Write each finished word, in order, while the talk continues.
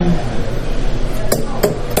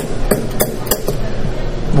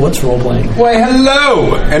What's role-playing? Why,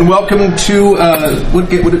 hello, and welcome to,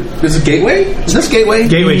 is it Gateway? Is this Gateway?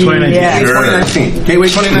 Gateway 2019. Yeah. Sure. 2019. Gateway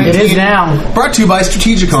 2019. It is now. Brought to you by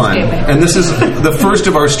Strategicon. And this is the first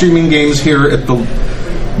of our streaming games here at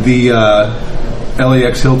the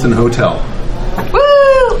LAX Hilton Hotel.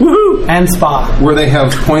 Woo! Woohoo! And spa. Where they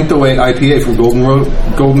have Point the Way IPA from Golden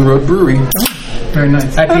Road Brewery. Very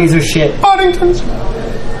nice. IPAs are shit. Boddington's.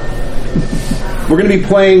 We're going to be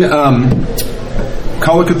playing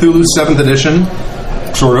Call of Cthulhu 7th edition,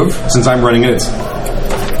 sort of, since I'm running it.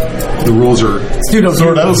 The rules are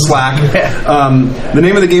sort of slack. The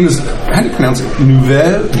name of the game is, how do you pronounce it?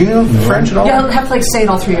 Nouvelle? Do you know French at all? Yeah, I'll have to say it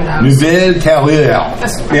all through your nose. Nouvelle Terreur.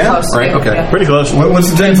 That's Yeah? close. Right, okay. Yeah. Pretty close. What's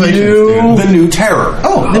the translation? The New Terror.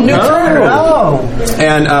 Oh, The new Terror. Oh.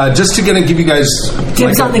 And just to give you guys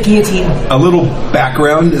Dibs on the guillotine. a little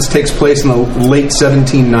background, this takes place in the late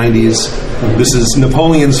 1790s. This is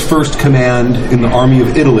Napoleon's first command in the army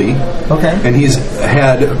of Italy. Okay. And he's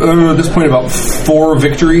had, at this point, about 4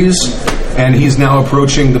 victories. And he's now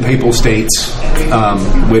approaching the Papal States,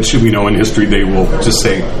 which we know in history they will just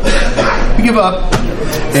say, "We give up."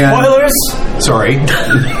 And, Spoilers! Sorry.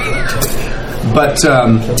 But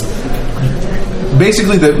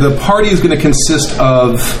basically the party is going to consist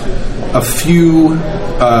of a few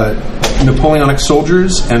Napoleonic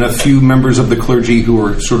soldiers and a few members of the clergy who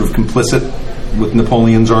are sort of complicit with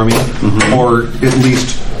Napoleon's army, or at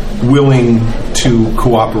least willing to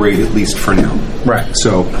cooperate, at least for now. Right.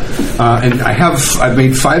 So, and I've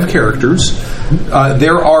made 5 characters.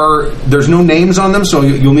 There's no names on them, so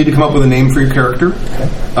you'll need to come up with a name for your character.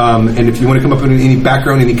 And if you want to come up with any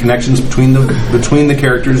background, any connections between the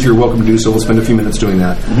characters, you're welcome to do so. We'll spend a few minutes doing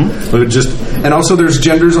that. But and also there's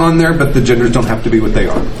genders on there, but the genders don't have to be what they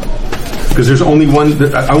are. Because there's only one.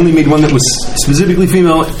 I only made one that was specifically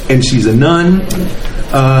female, and she's a nun.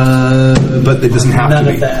 But it doesn't have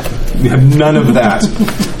to be. None of that. We have none of that.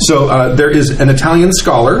 So there is an Italian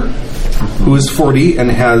scholar who is 40 and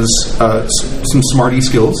has some smarty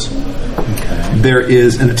skills. Okay. There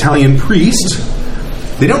is an Italian priest.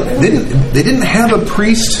 They didn't have a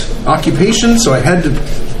priest occupation, so I had to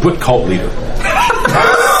put cult leader.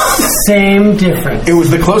 Same difference. It was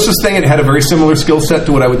the closest thing. It had a very similar skill set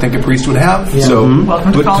to what I would think a priest would have. Yeah. So,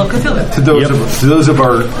 Welcome to Call of Cthulhu. To those of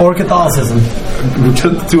our Or Catholicism.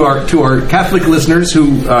 to our Catholic listeners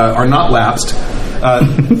who are not lapsed,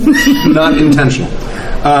 not intentional.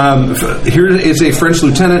 Here is a French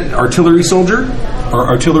lieutenant, artillery soldier, or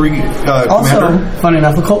artillery Also, commander. funny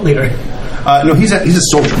enough, a cult leader. No, he's a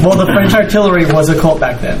soldier. Well, the French artillery was a cult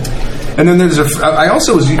back then. And then there's I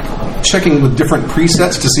also was checking with different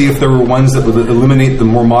presets to see if there were ones that would eliminate the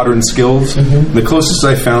more modern skills. The closest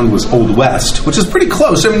I found was Old West, which is pretty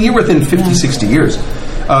close. I mean, you're within 50, 60 years.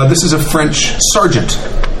 This is a French sergeant,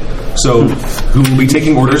 so who will be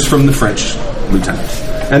taking orders from the French lieutenant.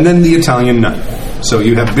 And then the Italian nun. So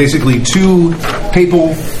you have basically 2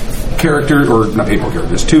 papal characters, or not papal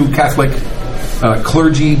characters, 2 Catholic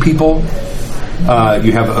clergy people.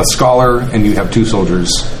 You have a scholar, and you have 2 soldiers,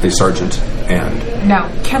 a sergeant, and... Now,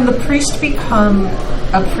 can the priest become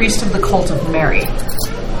a priest of the cult of Mary?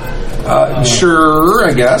 Sure,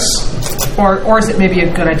 I guess. Or is it maybe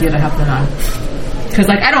a good idea to have the nun? Because,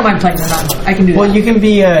 I don't mind playing the nun. I can do that. Well, you can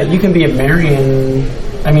be a Marian.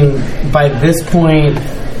 I mean, by this point,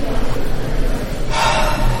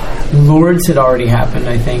 Lourdes had already happened,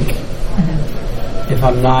 I think. If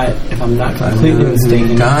I'm not completely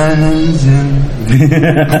mistaken. Diamonds in.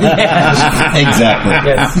 Exactly.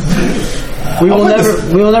 Yes. We will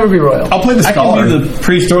never be royal. I'll play the scholar. I can do the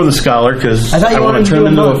priest or the scholar because I thought you wanted to do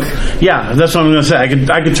a monk. Yeah, that's what I'm going to say.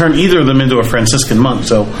 I could turn either of them into a Franciscan monk.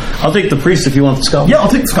 So I'll take the priest if you want the scholar. Yeah, I'll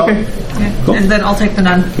take the scholar. Okay. Yeah. Cool. And then I'll take the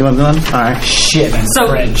nun. You want the nun? All right. Shit, I'm So-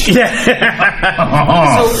 French. Yeah.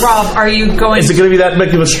 So, Rob, are you going? Is it going to be that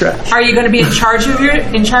big of a stretch? Are you going to be in charge,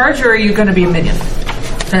 or are you going to be a minion?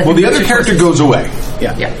 Well, the other character goes away.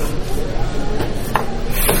 Yeah.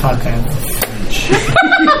 Okay.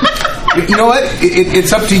 You know what?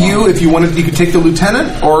 It's up to you. If you wanted, you could take the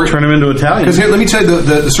lieutenant or Turn him into Italian. Because here, let me tell you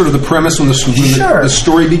the sort of the premise when the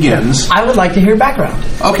story begins. I would like to hear background.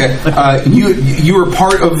 Okay, you were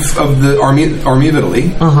part of the army of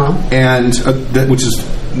Italy, and which is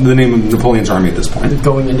the name of Napoleon's army at this point.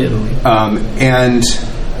 Going into Italy, and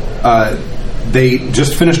they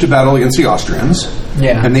just finished a battle against the Austrians.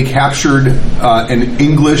 Yeah, and they captured an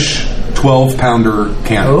English 12-pounder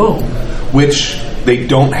cannon, which they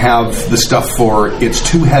don't have the stuff for. It's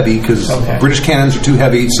too heavy because British cannons are too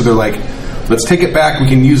heavy. So they're like, let's take it back. We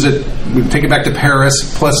can use it. We can take it back to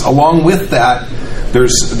Paris. Plus, along with that,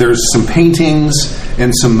 there's some paintings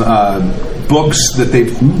and some books that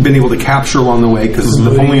they've been able to capture along the way, because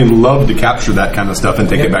Napoleon loved to capture that kind of stuff and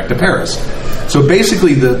take it back to Paris. So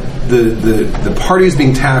basically, the party is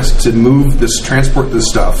being tasked to transport this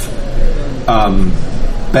stuff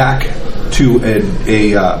back to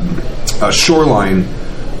a shoreline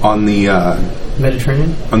on the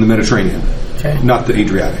Mediterranean. On the Mediterranean, Okay. not the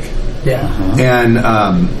Adriatic. Yeah. And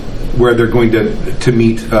where they're going to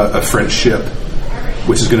meet a French ship,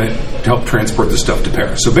 which is going to help transport the stuff to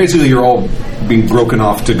Paris. So basically, you're all being broken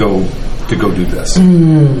off to go do this.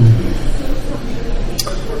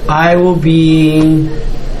 I will be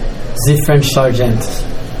the French sergeant.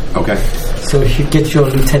 Okay. So if you get your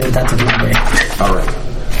lieutenant out of my way. All right.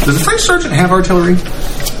 Does the French sergeant have artillery?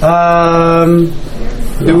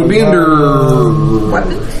 It would be under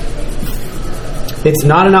Weapons? It's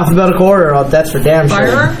not in alphabetical order. That's for damn sure.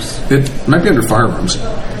 Firearms? It might be under firearms.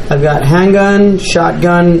 I've got handgun,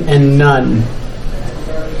 shotgun, and none.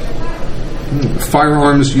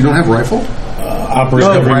 Firearms. You don't have rifle?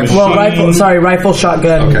 Operating every machine. Rifle,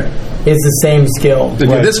 shotgun is the same skill.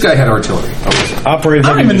 This guy had artillery. Operating I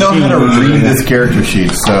don't every even know machine. how to read this character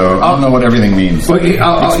sheet, so I don't know what everything means. Well,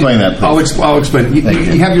 Explain that, please. I'll explain.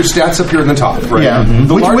 You have your stats up here in the top, right?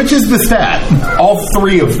 Yeah. Which is the stat? All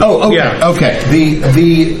three of them. Oh, okay. Yeah. Okay.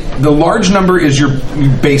 The large number is your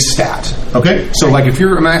base stat. Okay. So, like, if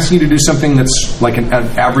I'm asking you to do something that's like an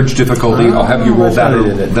average difficulty, I'll have you roll that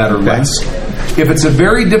or less. If it's a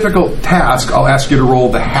very difficult task, I'll ask you to roll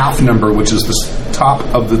the half number, which is the top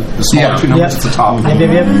of the smaller two numbers at the top. Yep.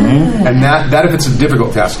 And that if it's a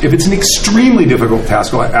difficult task. If it's an extremely difficult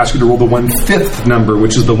task, I'll ask you to roll the 1/5 number,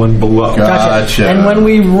 which is the one below. Gotcha. And when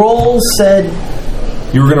we roll said...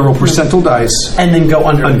 You were going to roll percentile dice. And then go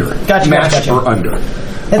under. Gotcha. Match Gotcha. or under.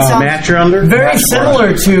 That sounds Match or under? very Match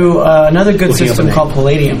similar to another good Looking up system a called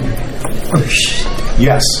Palladium.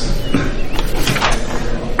 Yes.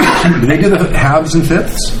 Do they do the halves and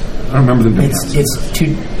fifths? I don't remember them doing halves. It's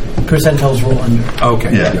 2 percentiles roll under.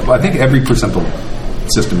 Okay. Yeah. Well, I think every percentile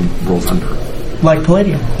system rolls under. Like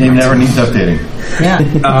Palladium. He never needs updating. Yeah.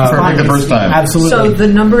 Perfect the first time. Absolutely. So the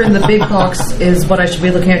number in the big box is what I should be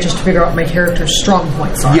looking at just to figure out what my character's strong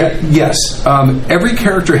points are. Yeah. Yes. Every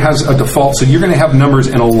character has a default, so you're going to have numbers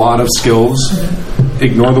in a lot of skills.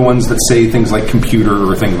 Ignore the ones that say things like computer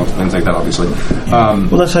or things like that, obviously.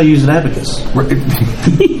 Well, that's how you use an abacus.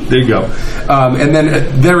 There you go. And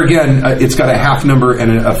then there again, it's got a half number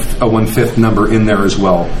and a 1/5 number in there as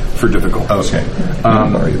well for difficulty. Okay.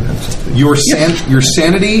 Your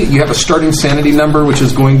sanity, you have a starting sanity number, which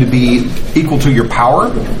is going to be equal to your power,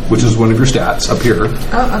 which is one of your stats up here.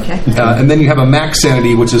 Oh, okay. And then you have a max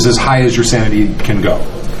sanity, which is as high as your sanity can go.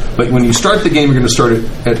 But when you start the game, you're going to start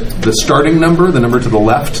at the starting number, the number to the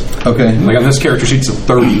left. Okay. Like on this character sheet's a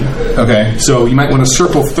 30. Okay. So you might want to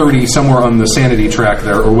circle 30 somewhere on the sanity track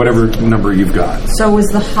there, or whatever number you've got. So is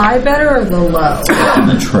the high better or the low?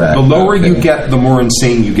 The track. The lower you get, the more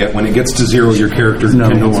insane you get. When it gets to 0, your character can no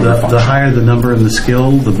longer function. The higher the number in the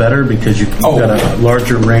skill, the better, because you've got a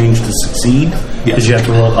larger range to succeed, because you have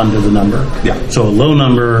to roll under the number. Yeah. So a low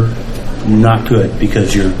number, not good,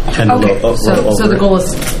 because you're tend to Okay. roll So over the it. goal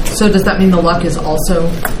is. So does that mean the luck is also?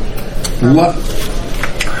 Luck.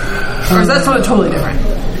 Or is that something totally different?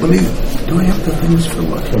 Do I have the things for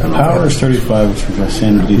luck? Power is 35, which is my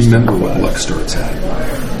sanity. Remember what luck starts at.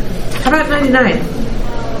 How about 99?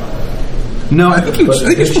 No, I think you're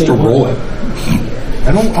supposed to roll it.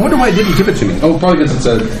 I wonder why it didn't give it to me. Oh, probably because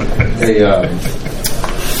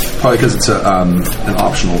it's an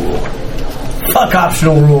optional rule. Fuck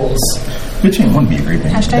optional rules. Pitching one be a great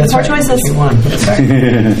game. Hashtag poor choices. Pitching one. That's right.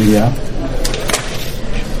 Yeah.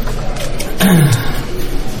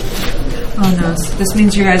 Oh no! This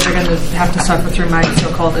means you guys are going to have to suffer through my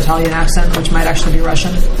so-called Italian accent, which might actually be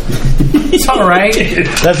Russian. It's all right.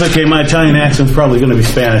 That's okay. My Italian accent's probably going to be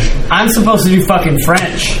Spanish. I'm supposed to do fucking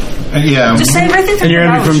French. Yeah. Just say everything. And you're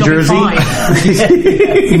going to be from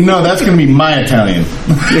Jersey? No, that's going to be my Italian.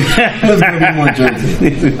 That's going to be more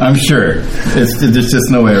Jersey. I'm sure. There's just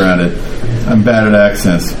no way around it. I'm bad at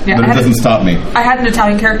accents, Yeah, but it doesn't stop me. I had an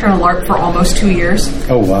Italian character in a LARP for almost 2 years.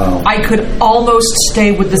 Oh, wow. I could almost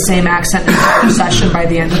stay with the same accent in the session by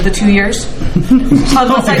the end of the 2 years.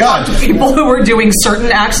 Unless I talked to people who were doing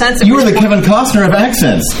certain accents. You were the Kevin Costner of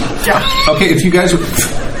accents. Yeah. Okay, if you guys would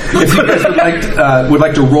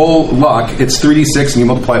like to roll luck, it's 3d6 and you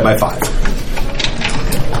multiply it by 5.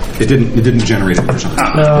 It didn't generate it for some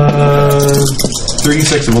reason.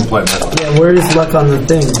 36 and multiply it by 5. Yeah, where is luck on the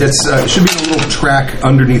thing? It should be in a little track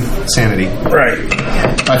underneath sanity. Right.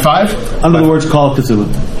 By 5? Under the words Call of Cthulhu.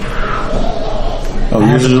 Oh,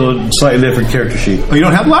 yours is a slightly different character sheet. Oh, you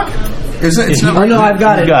don't have luck? Is it? It's not Oh, no, I've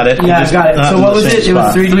got it. You got it. Yeah, Just I've got it. not So in what the was same it? It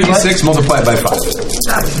was spot. 3d6 multiplied by 5.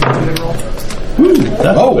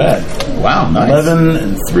 That's not bad. Wow, nice. 11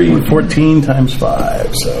 and 3, 14 times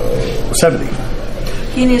 5, so 70.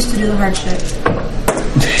 He needs to do the hard shit.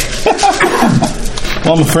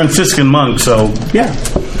 Well, I'm a Franciscan monk, so yeah.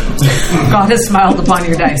 God has smiled upon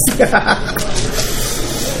your dice.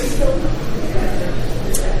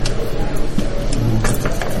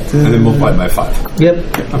 And then multiplied by 5. Yep.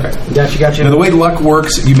 Okay. Gotcha. Now, the way luck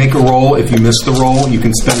works, you make a roll. If you miss the roll, you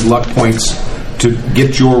can spend luck points to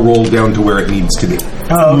get your roll down to where it needs to be.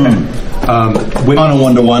 Oh, okay. On a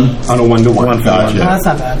 1-to-1? On a 1-to-1. Gotcha. No, that's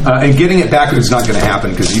not bad. And getting it back is not going to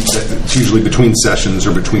happen because it's usually between sessions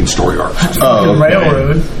or between story arcs. Oh, okay.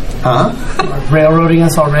 Railroad. Huh? Railroading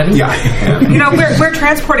us already? Yeah. You know, we're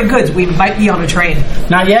transporting goods. We might be on a train.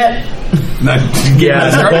 Not yet. Yeah,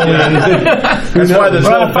 that's why the We're on a fucking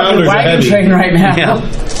 12-pounders are wagon heavy. train right now. Yeah.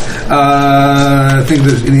 I think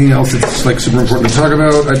there's anything else that's like super important to talk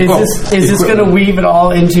about. Is this going to weave it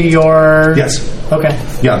all into your... Yes. Okay.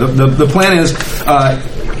 Yeah, the plan is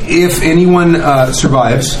if anyone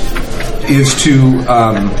survives, is to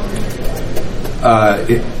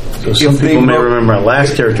So some people may remember our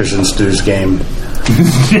last characters in Stu's game.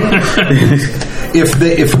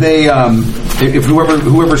 if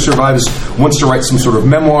whoever survives wants to write some sort of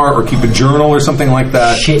memoir or keep a journal or something like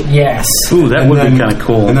that. Shit, yes. Ooh, that would be kind of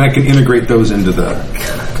cool. And then I can integrate those into the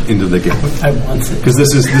game I want it. because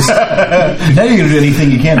this. Now you're going to do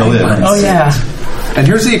anything you can to live. Oh, yeah. And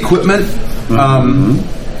here's the equipment.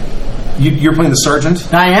 You're playing the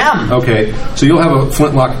sergeant. I am. Okay, so you'll have a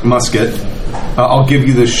flintlock musket. I'll give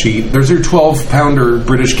you this sheet. There's your 12-pounder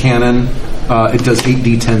British cannon. It does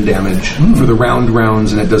 8d10 damage for the round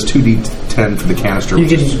rounds, and it does 2d10 for the canister. You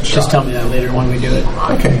which can is just shot. tell me that later when we do it.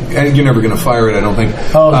 Okay, and you're never going to fire it, I don't think.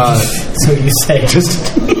 Oh, so you say.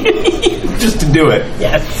 Just to do it.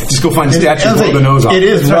 Yes. Just go find a statue and blow the nose off. It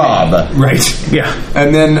is Rob. Right. Yeah.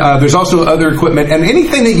 And then there's also other equipment, and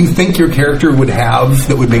anything that you think your character would have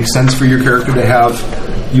that would make sense for your character to have,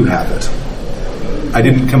 you have it. I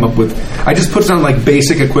didn't come up with... I just put down like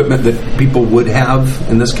basic equipment that people would have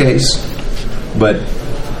in this case, but...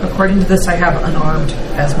 According to this, I have unarmed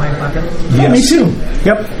as my weapon. Yes. Me too.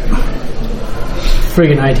 Yep.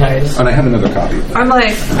 Friggin' eye ties. And I have another copy. I'm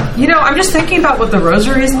like, I'm just thinking about what the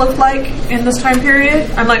rosaries looked like in this time period.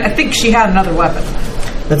 I'm like, I think she had another weapon.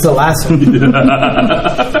 That's the last one.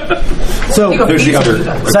 So, There's the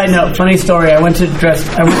other... side note, funny story. I went to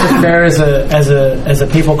fair as a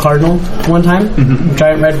papal cardinal one time,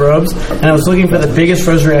 giant red robes, and I was looking for the biggest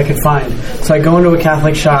rosary I could find. So I go into a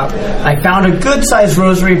Catholic shop. I found a good sized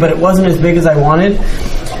rosary, but it wasn't as big as I wanted.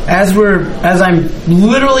 As I'm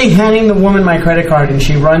literally handing the woman my credit card and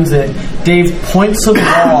she runs it, Dave points to the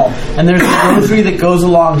wall and there's a rosary that goes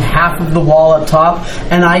along half of the wall up top,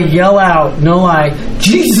 and I yell out, no lie,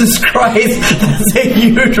 Jesus Christ, that's a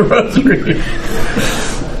huge rosary.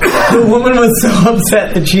 The woman was so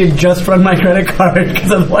upset that she had just run my credit card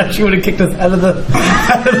because otherwise she would have kicked us out of the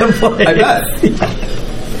place. I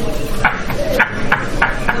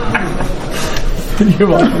bet. You're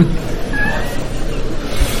welcome.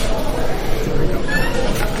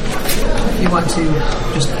 You want to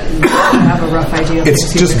just have a rough idea of It's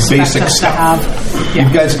what you just expect basic us to stuff. have.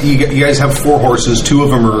 You guys have 4 horses. 2 of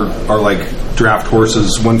them are like draft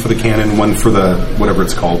horses. One for the cannon, one for the whatever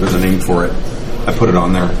it's called. There's a name for it. I put it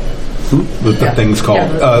on there. The thing's called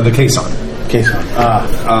the caisson. Caisson.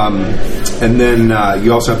 And then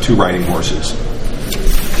you also have 2 riding horses.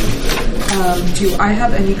 Do I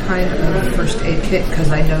have any kind of first aid kit?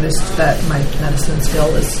 Because I noticed that my medicine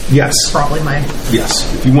skill is probably my... Yes.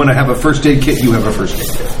 If you want to have a first aid kit, you have a first aid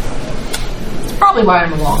kit. It's probably why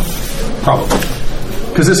I'm along. Probably.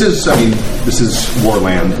 Because this is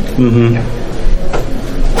Warland.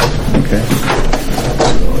 Okay.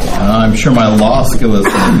 I'm sure my law skill is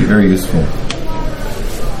going to be very useful.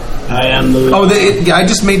 I am the... Oh, I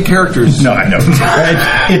just made characters. No, I know.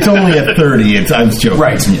 It's only at 30. I was joking.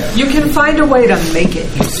 Right. Yeah. You can find a way to make it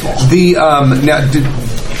useful.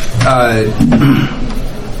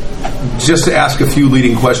 Just to ask a few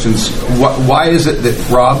leading questions, why is it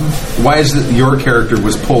that your character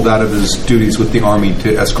was pulled out of his duties with the army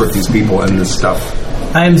to escort these people and this stuff?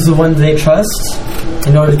 I am the one they trust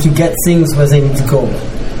in order to get things where they need to go.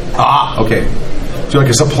 Ah, okay. So like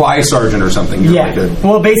a supply sergeant or something. You're Yeah. like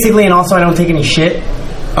Well, basically, and also I don't take any shit.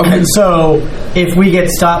 Okay. And so if we get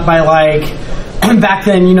stopped by back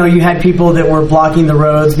then, you had people that were blocking the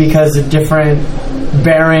roads because a different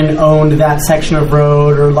baron owned that section of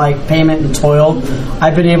road, or payment and toil.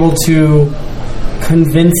 I've been able to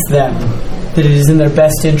convince them that it is in their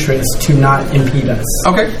best interest to not impede us.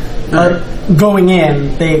 Okay. going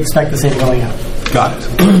in, they expect the same going out. Got it.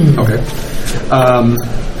 Okay.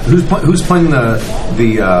 Who's playing the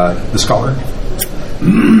scholar?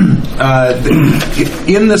 In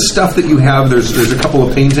the stuff that you have, there's a couple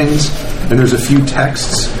of paintings and there's a few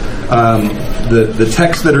texts. The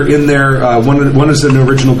texts that are in there, one is an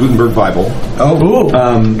original Gutenberg Bible. Oh,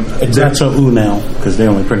 that's a now because they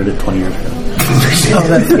only printed it 20 years ago. A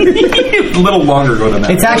little longer ago than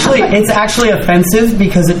that. It's actually offensive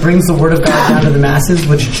because it brings the word of God down to the masses,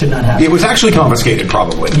 which it should not happen. It was actually confiscated,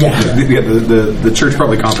 probably. Yeah. The church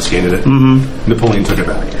probably confiscated it. Mm-hmm. Napoleon took it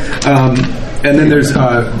back. And then there's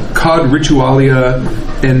Cod Ritualia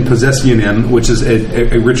and Possessionem, which is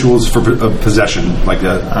a rituals for possession, like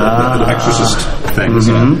the exorcist things.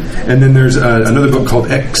 Mm-hmm. And then there's another book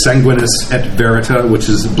called Ex Sanguinis et Verita, which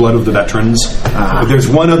is Blood of the Veterans. But there's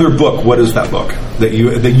one other book. What is that book that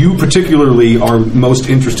you particularly are most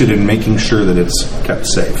interested in making sure that it's kept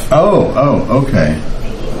safe? Oh, okay.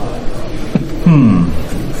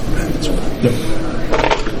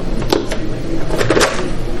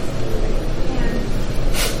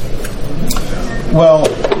 Well,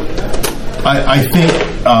 I think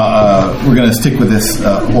we're going to stick with this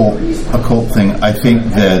whole occult thing. I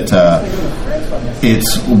think that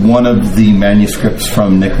it's one of the manuscripts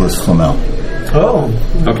from Nicholas Flamel. Oh.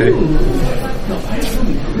 Okay.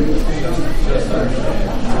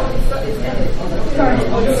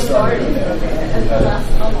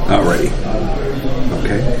 Alrighty.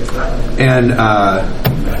 Okay. And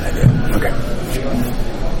okay.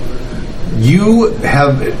 You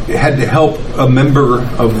have had to help a member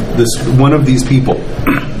of one of these people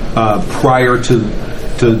prior to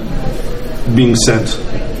being sent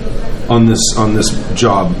on this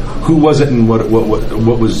job. Who was it, and what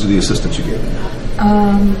was the assistance you gave?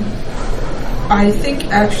 I think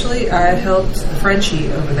actually I helped Frenchie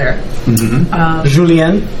over there. Mm-hmm.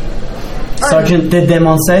 Julien, Sergeant de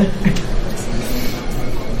Demonce.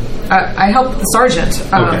 I helped the sergeant.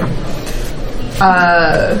 Okay.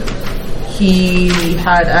 He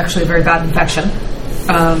had actually a very bad infection.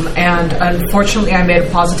 And unfortunately, I made a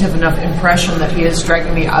positive enough impression that he is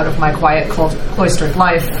dragging me out of my quiet, cloistered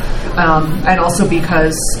life. And also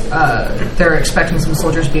because they're expecting some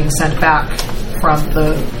soldiers being sent back from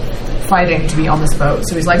the fighting to be on this boat.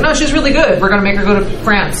 So he's like, no, she's really good. We're going to make her go to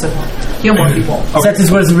France and heal more people. Okay. That is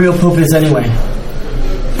where the real Pope is anyway.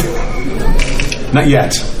 Not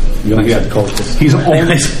yet. Not yet. He's only.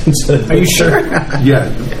 Are you sure? Yeah.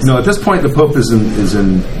 No, at this point, the Pope is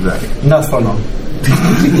in Vatican. Not for long.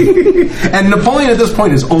 And Napoleon at this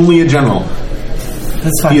point is only a general.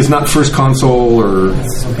 That's fine. He is not first consul or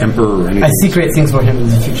emperor or anything. I see great things for him in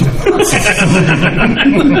the future.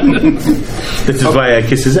 This is why I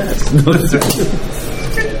kiss his ass.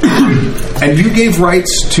 And you gave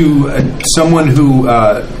rights to someone who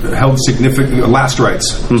held significant last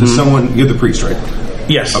rights to someone. You're the priest, right?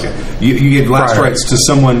 Yes. Okay. You gave last rights to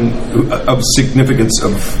someone of significance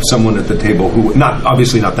of someone at the table who,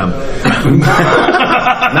 obviously not them.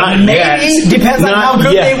 Not Maybe yet. depends on how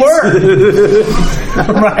good they were.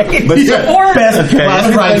 Right. But Or Best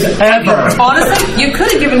last rights ever. honestly, you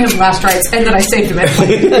could have given him last rights, and then I saved him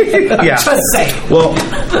anyway. Yeah. Just saying. Well,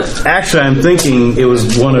 actually, I'm thinking it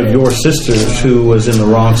was one of your sisters who was in the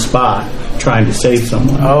wrong spot trying to save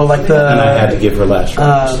someone. Oh, like the... And I had to give her last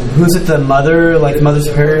rights. who's it, the mother, like Mother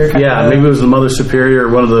Superior? Yeah, maybe it was the Mother Superior,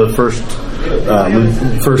 one of the first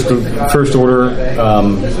order,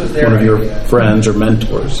 one of your friends or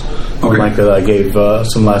mentors, Okay. like that. I gave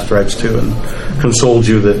some last rites to and consoled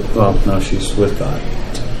you that. Well, no, she's with God.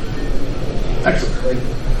 Excellent.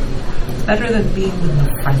 Better than being with the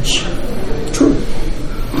French. True.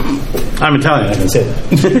 I'm Italian. I can say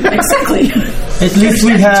that. Exactly. At least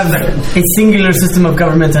we have a singular system of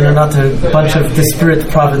government and not a bunch of disparate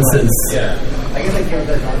provinces.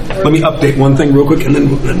 Let me update one thing real quick, and then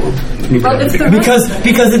we'll Because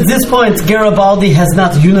at this point, Garibaldi has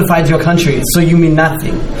not unified your country, so you mean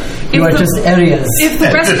nothing. You are just areas. If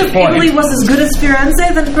the rest of Italy was as good as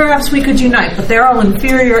Firenze, then perhaps we could unite. But they're all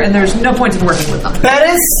inferior, and there's no point in working with them.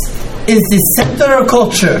 Paris is the center of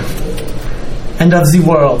culture and of the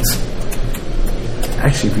world.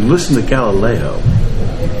 Actually, if you listen to Galileo,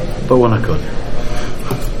 but we're not good.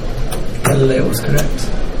 Galileo was correct.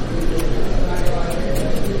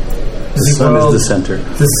 The sun is the center.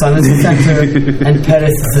 The sun is the center, and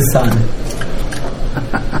Paris is the sun.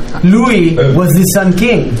 Louis was the Sun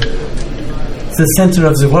King. The center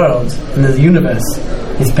of the world and the universe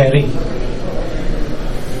is Paris.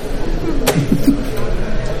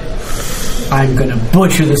 I'm gonna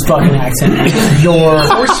butcher this fucking accent. And it's your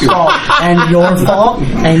fault, and your fault,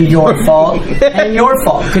 and your fault, and your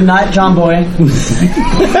fault. Good night, John Boy.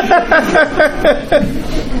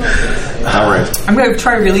 All right. I'm going to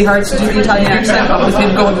try really hard to do the Italian accent, but with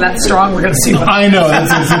him going that strong, we're going to see what I know.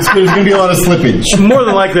 There's going to be a lot of slippage. More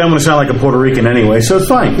than likely, I'm going to sound like a Puerto Rican anyway, so it's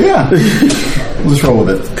fine. Yeah. We'll just roll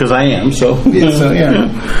with it. Because I am, so.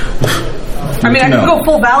 Yeah. I mean, I could go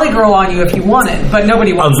full Valley Girl on you if you wanted, but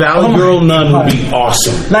nobody A wants that. Valley Girl nun would be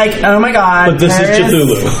awesome. Like, oh my god, But this Paris, is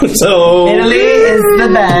Cthulhu. So. Italy is the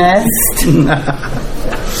best.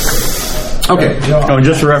 Okay. Oh, and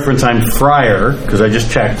just for reference, I'm friar, because I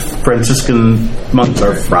just checked. Franciscan monks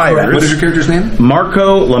are friars. What is your character's name?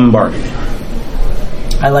 Marco Lombardi.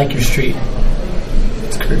 I like your street.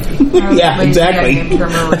 It's creepy. Yeah, exactly.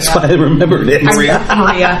 That's why I remembered it. Maria.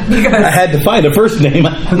 Because I had to find a first name.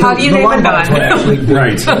 how do you name a nun?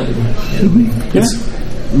 Right. It's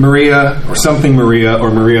Maria or something Maria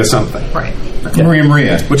or Maria something. Right.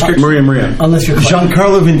 Maria. Which character? Maria. Unless you're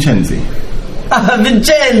Giancarlo Vincenzi.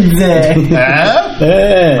 Vincenzi.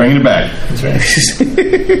 Hey. Bringing it back. That's right.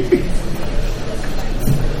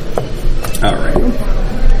 All right.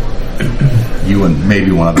 You and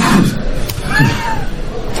maybe one other.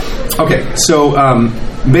 Okay, so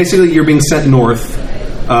basically you're being sent north.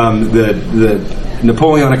 The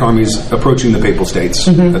Napoleonic army's approaching the Papal States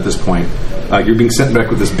at this point. You're being sent back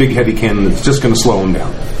with this big heavy cannon that's just going to slow them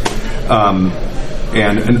down.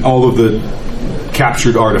 And all of the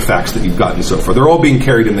captured artifacts that you've gotten so far. They're all being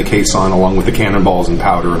carried in the caisson along with the cannonballs and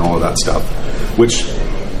powder and all of that stuff, which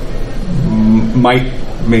might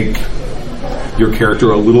make your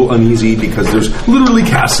character a little uneasy because there's literally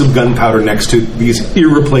casts of gunpowder next to these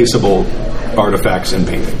irreplaceable artifacts and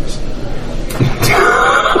paintings.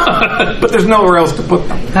 But there's nowhere else to put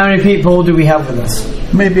them. How many people do we have with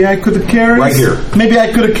us? Maybe I could have carried Right here. Maybe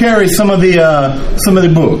I could have carried some of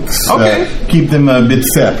the books. Okay. Keep them a bit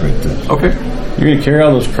separate. Okay. You're going to carry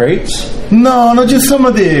all those crates? No, just some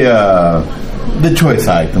of the choice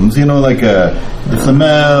items. You know, like the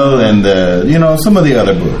Flamel and some of the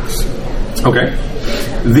other books. Okay.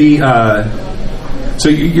 So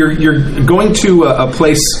you're going to a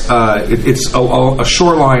place. It's a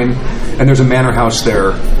shoreline, and there's a manor house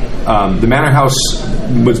there. The manor house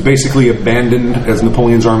was basically abandoned as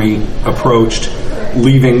Napoleon's army approached,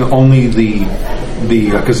 leaving only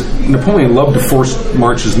because Napoleon loved to force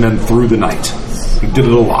march his men through the night. He did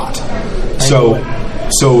it a lot. So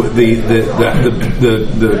the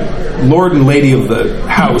lord and lady of the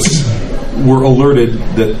house were alerted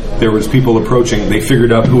that there was people approaching. They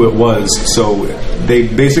figured out who it was, so they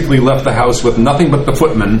basically left the house with nothing but the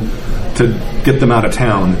footmen to get them out of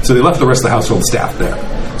town. So they left the rest of the household staff there.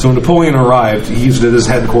 So when Napoleon arrived, he used it as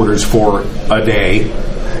headquarters for a day,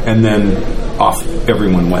 and then off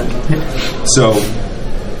everyone went. So,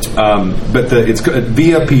 it's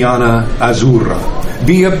Via Piana Azzurra.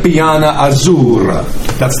 Via Piana Azzurra.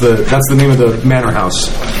 That's the name of the manor house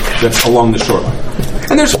that's along the shoreline.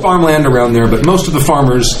 And there's farmland around there, but most of the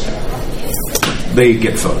farmers, they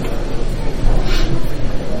get phoned.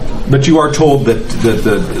 But you are told that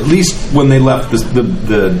at least when they left,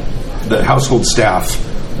 the household staff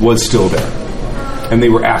was still there, and they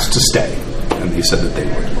were asked to stay, and they said that they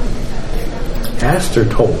would. Asked or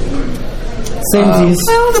told? Samesies.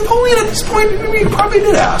 Well, Napoleon at this point, he probably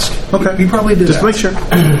did ask. Okay. He probably did. Just ask. make sure.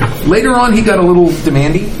 Later on, he got a little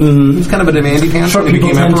demandy. He was kind of a demandy pants when he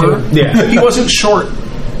became emperor. Yeah. He wasn't short.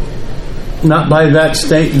 Not by that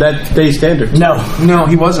day standards. No. No,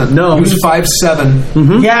 he wasn't. No. He was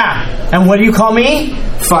 5'7". Yeah. And what do you call me?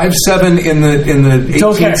 5'7" in the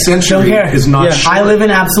Don't 18th care. century Don't care. is not Yeah. short. I live in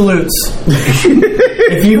absolutes.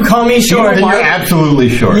 If you call me short, Then you're absolutely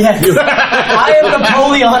short. yes, I am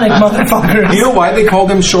Napoleonic, motherfuckers. You know why they called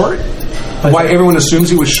him short? Why everyone assumes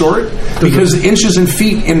he was short? Because inches and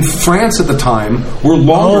feet in France at the time were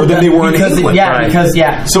longer than they were in England. Yeah, Right. because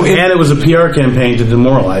So And it was a PR campaign to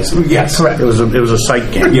demoralize them. yes, correct. It was a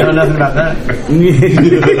sight campaign. Yeah. I know nothing about that.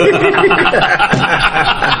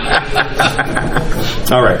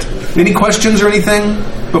 All right. Any questions or anything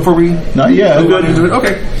before we Not yet. move on into it?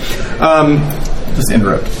 Okay. Just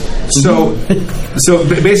interrupt. So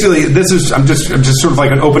basically, I'm just sort of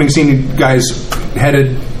like an opening scene. You guys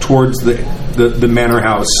headed towards the manor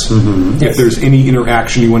house. If there's any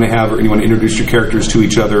interaction you want to have, or you want to introduce your characters to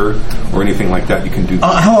each other, or anything like that, you can do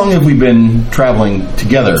that. How long have we been traveling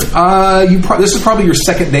together? This is probably your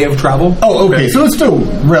second day of travel. Oh, okay. So it's still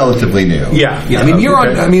relatively new. Yeah. I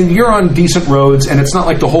mean, you're on decent roads, and it's not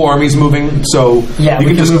like the whole army's moving. So Yeah,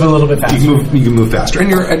 we can move a little bit faster. You can move faster,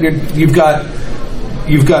 and you've got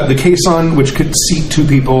you've got the caisson, which could seat 2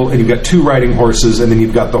 people, and you've got 2 riding horses, and then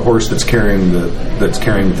you've got the horse that's carrying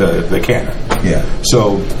the cannon. Yeah.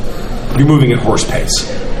 So you're moving at horse pace.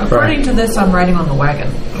 According to this, I'm riding on the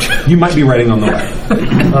wagon. You might be riding on the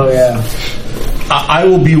wagon. Oh yeah. I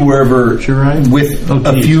will be wherever with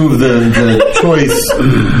a few of the choice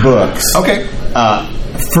books. Okay.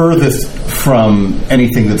 Furthest from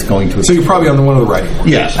anything that's going to. So you're probably on one of the riding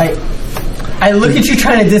horses. Yeah. I look at you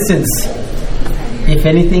trying to distance. If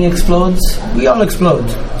anything explodes, we all explode.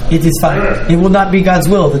 It is fine. It will not be God's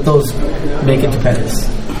will that those make it to Paris.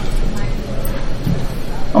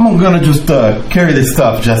 I'm going to just carry this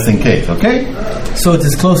stuff just in case, okay? So it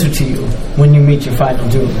is closer to you when you meet your final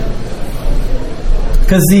doom.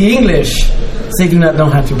 Because the English, they do not know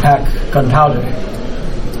how to pack gunpowder.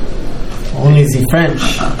 Only the French.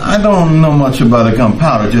 I don't know much about a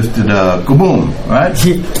gunpowder, just did kaboom, right?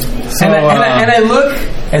 So, and I look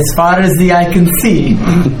as far as the eye can see.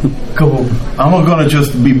 Kaboom. I'm going to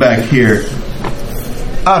just be back here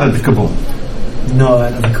out of the kaboom. No,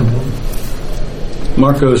 out of the kaboom.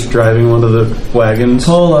 Marco's driving one of the wagons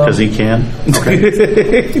Polo. because he can. Okay.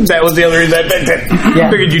 That was the other reason. I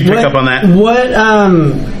figured you'd pick up on that.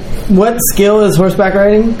 What skill is horseback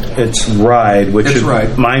riding? It's ride, which is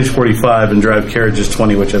ride. Mine's 45 and drive carriage is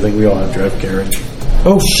 20, which I think we all have drive carriage.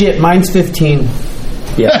 Oh shit, mine's 15.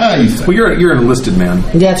 Yeah. Well, you're an enlisted man.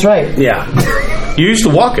 That's right. Yeah. You used to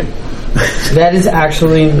walk it. That is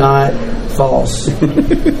actually not false.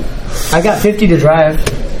 I got 50 to drive.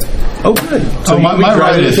 Oh, good. So my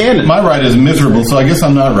ride is miserable, so I guess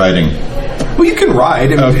I'm not riding. Well, you can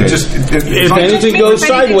ride. Okay. If anything goes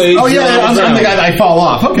sideways... Oh, yeah, I'm thinking I fall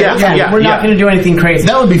off. Okay. Yeah. We're not going to do anything crazy.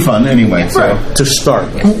 That would be fun anyway. So. Right. To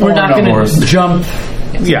start with. We're not going to jump.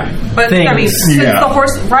 Yeah. But Things. I mean, since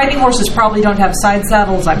the riding horses probably don't have side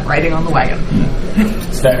saddles, I'm riding on the wagon.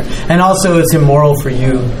 It's fair. And also, it's immoral for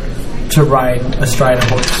you to ride astride a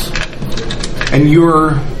horse. And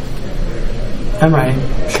you're I'm riding,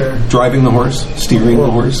 sure. driving the horse, steering the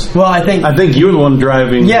horse. Well, I think you're the one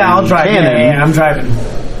driving. Yeah, I'll drive. Cannon. Yeah, I'm driving.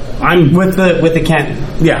 I'm with the cannon.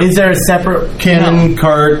 Yeah. Is there a separate cannon,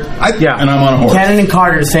 cart? Yeah. And I'm on a horse. Cannon and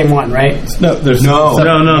cart are the same one, right? No, there's no.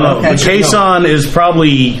 Okay. The caisson is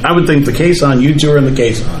probably. I would think the caisson. You two are in the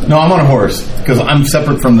caisson. No, I'm on a horse because I'm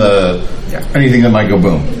separate from anything that might go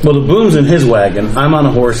boom. Well, the boom's in his wagon. I'm on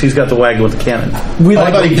a horse. He's got the wagon with the cannon.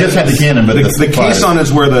 I thought he just had the cannon, but the caisson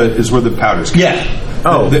is where the powder's. Yeah.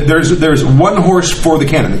 Oh, there's one horse for the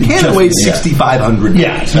cannon. The cannon weighs 6,500.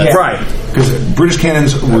 Yeah, right. Because British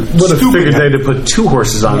cannons would have figured they'd have put two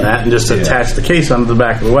horses on that and just attach the case onto the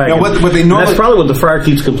back of the wagon. Now, what they normally, that's probably what the friar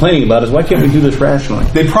keeps complaining about is why can't we do this rationally?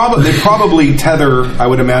 They probably tether, I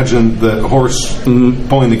would imagine, the horse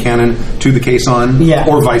pulling the cannon to the caisson,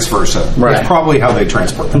 or vice versa. Right. That's probably how they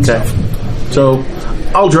transport that stuff. So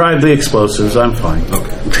I'll drive the explosives. I'm fine.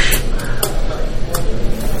 Okay.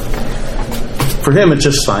 For him, it's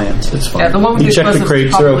just science. It's fine. Yeah, the one with you the check the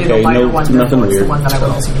crates; they're okay. Nothing weird. The one that I would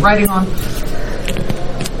also be riding on.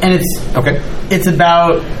 And it's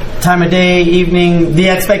about time of day, evening. The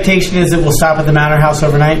expectation is that we'll stop at the Manor House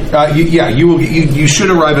overnight. You should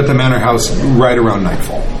arrive at the Manor House right around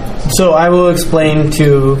nightfall. So I will explain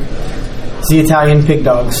to the Italian pig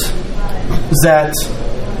dogs that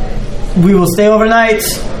we will stay overnight.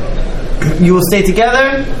 You will stay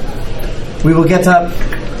together. We will get up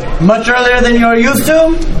much earlier than you are used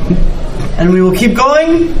to, and we will keep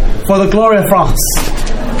going for the glory of France.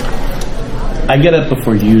 I get up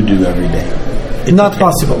before you do every day. It's not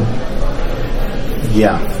possible.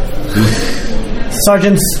 Yeah.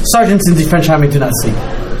 Sergeants in the French army do not sleep.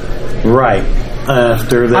 Right.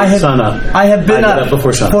 After the sun up. I have been up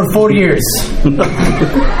before sun for 4 years.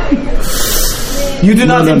 You do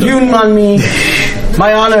not impugn on me.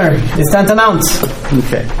 My honor is tantamount.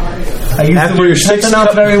 Okay. I use After your sixth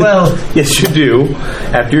cup very well. Yes, you do.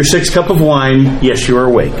 After your 6th cup of wine, yes, you are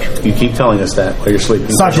awake. You keep telling us that while you're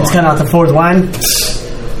sleeping. Sergeants cannot afford wine.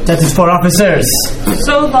 That is for officers.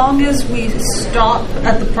 So long as we stop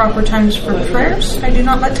at the proper times for prayers, I do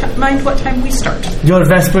not mind what time we start. Your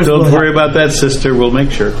Vespers. Don't worry about that, sister. We'll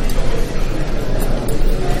make sure.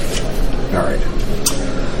 All right.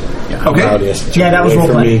 Okay. That was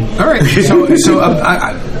roleplay. All right.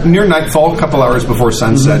 So near nightfall, a couple hours before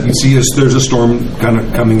sunset, you see there's a storm kind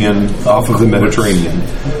of coming in off of the Mediterranean,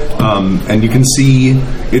 and you can see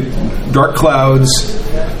dark clouds,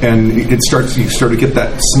 and you start to get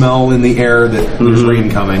that smell in the air that there's rain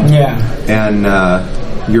coming. Yeah. And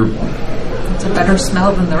It's a better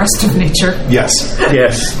smell than the rest of nature. Yes.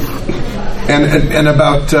 And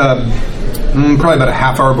about probably about a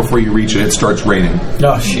half hour before you reach it, it starts raining.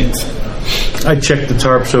 Oh shit! I check the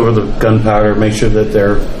tarps over the gunpowder, make sure that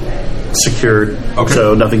they're secured,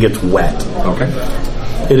 so nothing gets wet. Okay.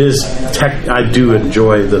 It is I do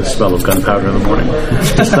enjoy the smell of gunpowder in the morning.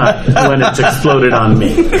 It's not when it's exploded on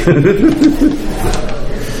me.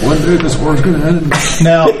 One day this war's going to end.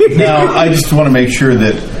 Now, I just want to make sure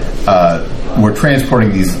that we're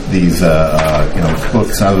transporting these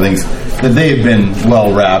books and other things, that they have been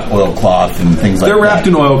well wrapped, oilcloth and things like that. They're wrapped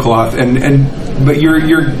in oilcloth, but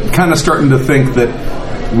you're kind of starting to think that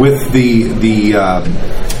with the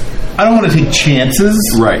I don't want to take chances.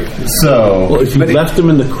 Right. So, well, if you left them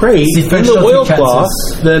in the crate, in the oilcloth,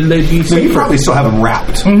 then they'd be safer. You probably still have them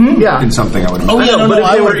wrapped in something, I would imagine. Oh, yeah, but if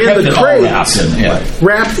they were in the crate,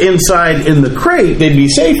 wrapped inside in the crate, they'd be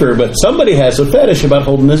safer, but somebody has a fetish about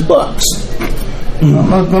holding his books. I'm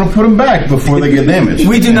not going to put them back before they get damaged.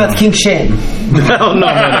 We do not kink shame. No.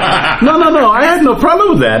 I have no problem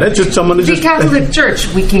with that. It's just someone who The Catholic Church,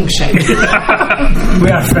 we kink shame. We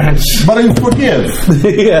are French. But I forgive.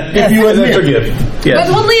 If you admit. forgive. Yes.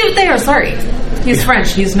 But only if they are sorry. He's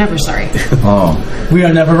French. He's never sorry. Oh. We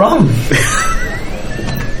are never wrong.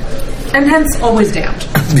 And hence, always damned.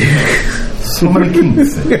 So many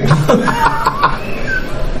kinks.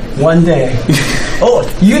 One day. Oh,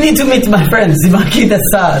 you need to meet my friend, the Marquis de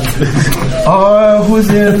Sade.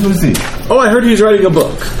 Who's he? Oh, I heard he's writing a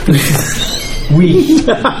book. Oui.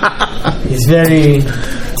 He's very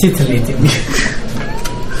titillating.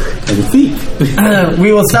 And a thief.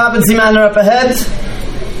 We will stop and see Manor up ahead.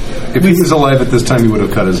 If he was alive at this time, he would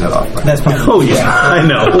have cut his head off. That's fine. Oh, yeah. I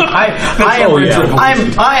know.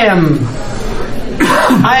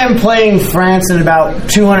 I am playing France in about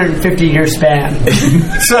 250-year span,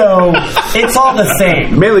 so it's all the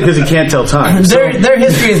same. Mainly because he can't tell time. Their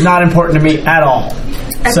history is not important to me at all.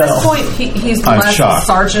 At this point, he's less a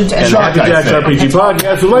sergeant and Happy Jack's RPG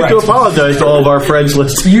Podcast would like to apologize to all of our friends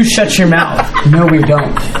listening. You shut your mouth. No, we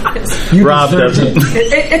don't. You Rob doesn't.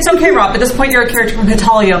 It's okay, Rob. At this point, you're a character from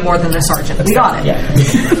Italia more than a sergeant. We got it. Yeah.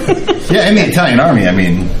 Yeah, in the Italian army, I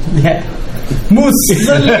mean. Yeah.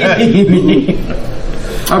 Mussolini.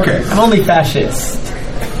 Okay. I'm only fascist.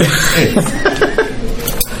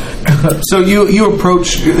 So you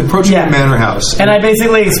approach the manor house, and I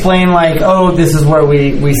basically explain this is where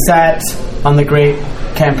we sat on the great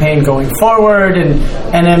campaign going forward, and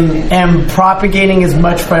am propagating as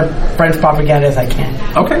much French propaganda as I can.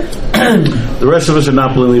 Okay. The rest of us are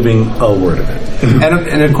not believing a word of it.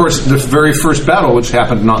 And of course, the very first battle, which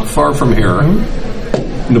happened not far from here,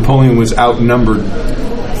 Napoleon was outnumbered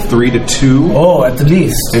 3-2. Oh, at the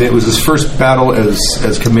least. And it was his first battle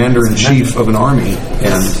as commander-in-chief of an army.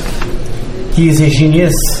 And he is a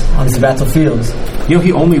genius on the battlefield.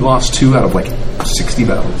 He only lost 2 out of 60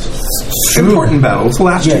 battles. Important battles. The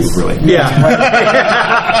last 2, really. Yeah.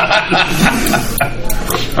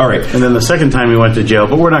 All right. And then the second time he went to jail,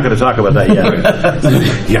 but we're not going to talk about that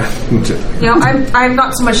yet. Yeah. I'm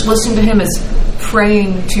not so much listening to him as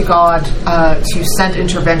praying to God to send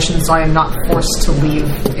intervention so I am not forced to leave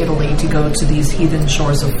Italy to go to these heathen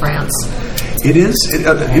shores of France. It is.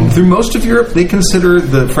 Through most of Europe, they consider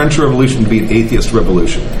the French Revolution to be an atheist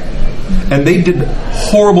revolution. And they did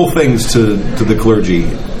horrible things to the clergy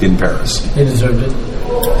in Paris. They deserved it.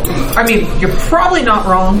 I mean, you're probably not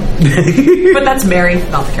wrong, but that's Mary,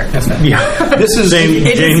 not the character. Yeah, this is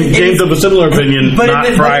James of a similar opinion. But not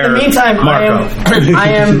in Friar the meantime, Marco.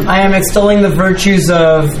 I am extolling the virtues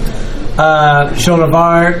of Joan of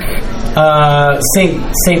Arc,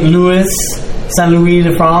 Saint Louis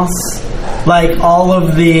de France, all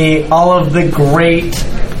of the great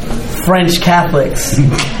French Catholics,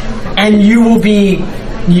 and you will be.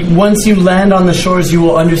 Once you land on the shores, you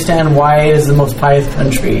will understand why it is the most pious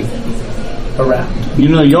country around.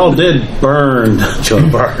 Y'all did burn Joan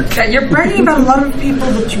of Arc. Yeah, you're bragging about a lot of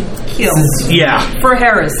people that you killed. Yeah. For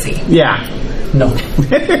heresy. Yeah. No.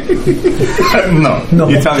 No.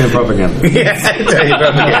 Italian propaganda. Yeah, Italian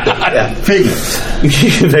propaganda. Yeah. Fake news.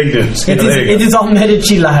 Fake news. It is all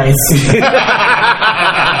Medici lies.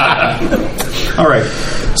 All right.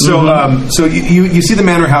 So, so you see the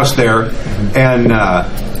manor house there, and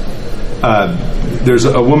there's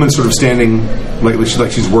a woman sort of standing,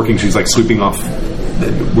 she's working. She's sweeping off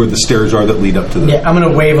where the stairs are that lead up to the. Yeah, I'm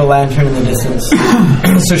gonna wave a lantern in the distance,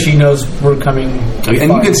 so she knows we're coming.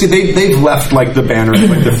 And you can see they've left the banner,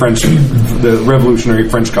 the French, the revolutionary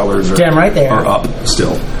French colors. Damn right they are up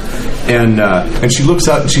still, and she looks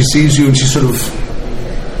out and she sees you and she sort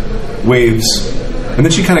of waves, and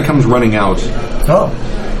then she kind of comes running out. Oh.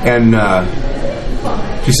 And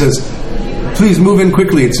she says, "Please move in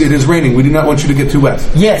quickly. It is raining. We do not want you to get too wet."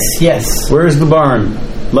 Yes. Where is the barn?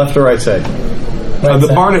 Left or right side?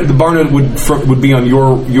 The barn would be on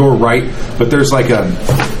your right, but there's like a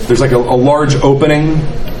large opening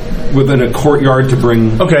within a courtyard to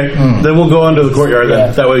bring. Okay, then we'll go under the courtyard.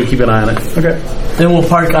 Then that way we keep an eye on it. Okay. Then we'll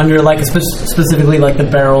park under like specifically like the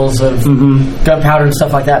barrels of gunpowder and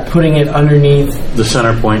stuff like that, putting it underneath the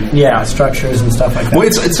center point. Yeah, structures and stuff like that. Well,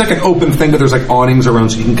 it's like an open thing, but there's like awnings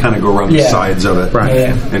around, so you can kind of go around the sides of it,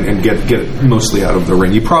 right? And get it mostly out of the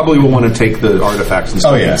ring. You probably will want to take the artifacts and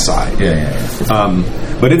stuff inside. Yeah.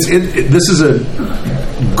 But this is a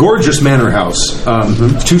gorgeous manor house.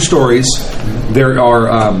 2 stories. There are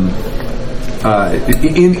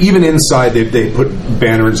even inside they put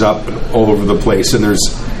banners up all over the place, and there's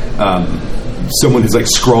someone who's like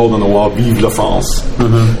scrawled on the wall "Vive la France."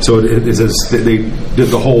 So it says they did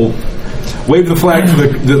the whole wave the flag for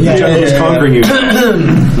the generals conquering you.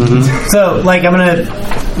 So like I'm gonna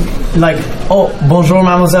bonjour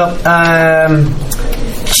mademoiselle,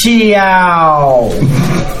 ciao.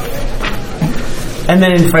 And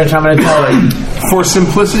then in French, I'm going to tell her. For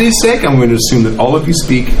simplicity's sake, I'm going to assume that all of you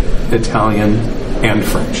speak Italian and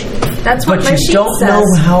French. That's what my you sheet don't says. know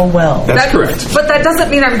how well. That's correct. But that doesn't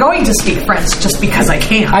mean I'm going to speak French just because I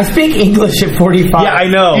can. I speak English at 45. Yeah, I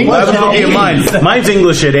know. I was looking at mine. Mine's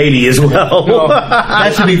English at 80 as well.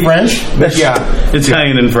 That should be French.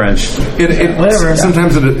 Italian and French. Whatever.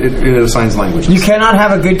 Sometimes it assigns languages. You cannot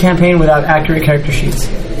have a good campaign without accurate character sheets.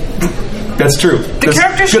 That's true. The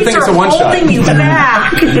character sheets are holding me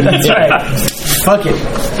back. That's right. Fuck it.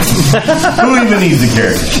 Who even needs a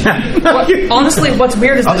character? Honestly, what's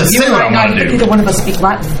weird is that you and I neither one of us speak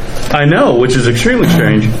Latin. I know, which is extremely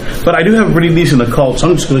strange. But I do have a pretty decent occult, so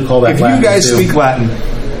I'm just going to call that If Latin. you guys speak Latin,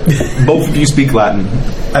 both of you speak Latin.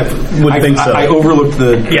 I would think so. I overlooked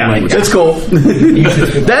the language. It's cool.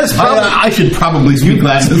 That's probably... I should probably speak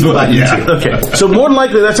Latin as well. Okay. So more than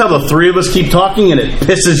likely, that's how the 3 of us keep talking, and it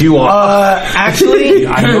pisses you off. Actually,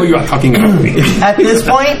 I know you're talking about me. at this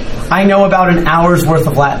point, I know about an hour's worth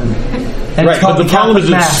of Latin. And it's called but the problem is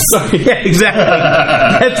Mass. yeah, exactly.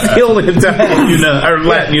 That's the only Italian you know, or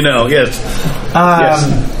Latin you know. Yes.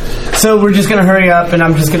 So we're just gonna hurry up, and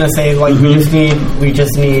I'm just gonna say like we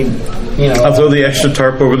just need, I'll throw the extra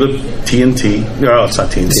tarp over the TNT. Oh, it's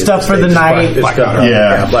not TNT. Stuff for the night. Black powder.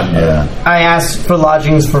 Yeah. I asked for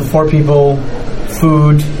lodgings for 4 people,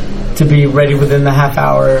 food to be ready within the half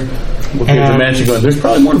hour. We'll keep the magic going. There's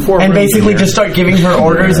probably more than 4 And rooms basically in just start giving her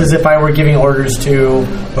orders as if I were giving orders to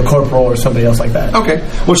a corporal or somebody else like that. Okay.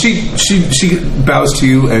 Well, she bows to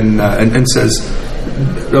you and says,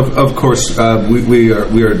 "Of course, we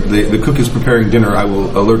are the cook is preparing dinner. I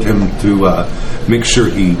will alert him to make sure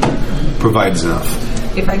he provides enough."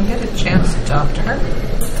 If I can get a chance to talk to her,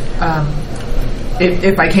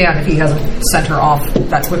 if I can, if he hasn't sent her off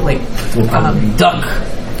that quickly, Duck.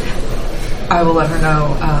 I will let her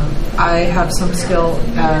know. I have some skill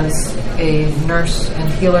as a nurse and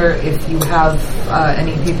healer. If you have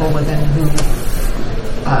any people within who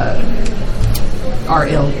are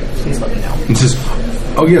ill, please let me know. He says,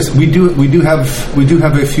 "Oh yes, we do have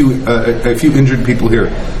a few injured people here.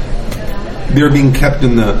 They're being kept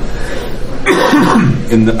in the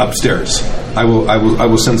upstairs. I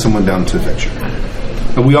will send someone down to fetch you.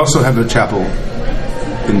 And we also have a chapel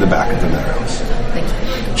in the back of the manor house."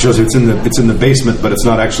 Shows it's in the basement, but it's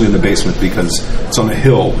not actually in the basement because it's on a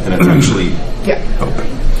hill and it's actually open.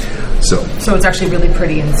 So it's actually really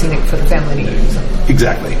pretty and scenic for the family to use.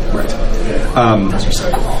 Exactly right.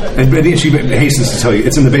 And she hastens to tell you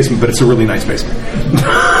it's in the basement, but it's a really nice basement.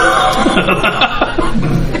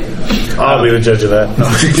 I'll be the judge of that.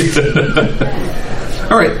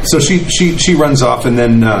 All right, so she runs off, and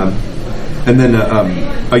then a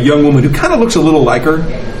young woman who kind of looks a little like her,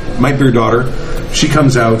 might be her daughter. She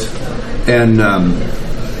comes out and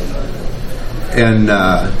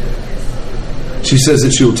she says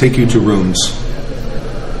that she will take you to rooms.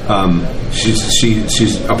 She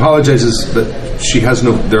apologizes that she has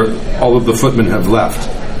no. All of the footmen have left,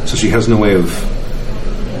 so she has no way of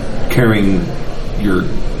carrying your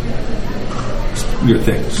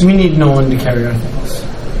things. We need no one to carry our things.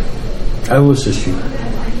 I will assist you,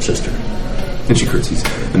 sister. And she curtsies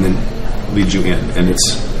and then leads you in, and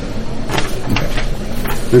it's.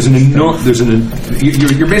 You're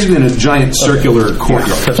basically in a giant circular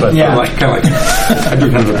courtyard. That's what Yeah. Kind of like I drew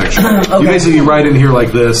kind of a picture. You basically ride in here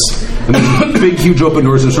like this, and there's big, huge open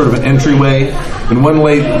doors and sort of an entryway. And one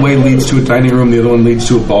way leads to a dining room, the other one leads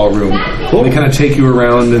to a ballroom. Cool. They kind of take you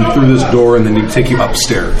around and through this door, and then they take you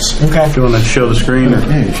upstairs. Okay. Do you want to show the screen? Or?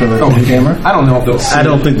 Hey, show that on the camera. I don't know if they'll see. I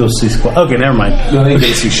don't think they'll see squat. Okay, never mind. No, they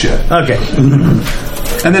can't see shit. Okay.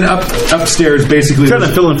 And then upstairs, basically, Trying to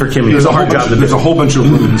fill in for Kimmy. There's It's a a hard job to do. There's a whole bunch of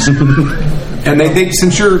rooms. And they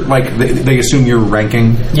since you're like they assume you're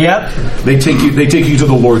ranking. Yep. They take you to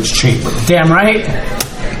the Lord's chamber. Damn right.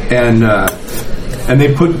 And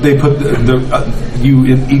they put you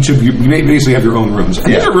in each of you basically have your own rooms.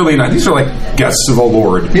 And these are really nice. These are like guests of the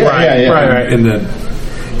Lord. Right. And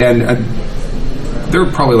they're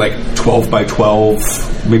probably like 12 by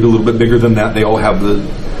 12, maybe a little bit bigger than that. They all have the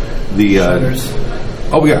Shutters.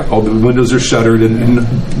 Oh yeah, all the windows are shuttered and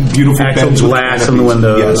beautiful Actual beds with glass in the canopies.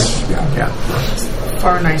 windows. Yes, yeah.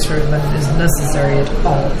 Far nicer than is necessary at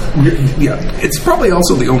all. Yeah, it's probably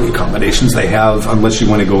also the only accommodations they have, unless you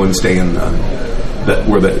want to go and stay in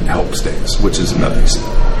where the help stays, which is another thing.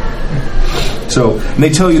 So and they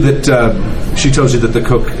tell you that she tells you that the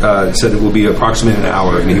cook said it will be approximately an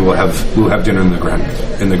hour, and we'll have dinner in the grand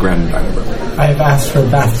dining room. I have asked for the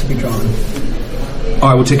bath to be drawn. Oh,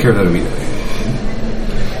 I will take care of that immediately.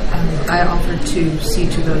 I offered to see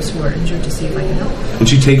to those who are injured to see if I can help. And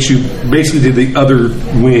she takes you basically to the other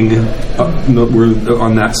wing, we're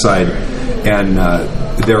on that side, and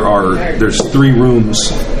there's 3 rooms.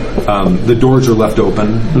 The doors are left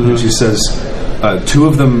open. Mm-hmm. She says two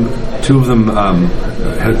of them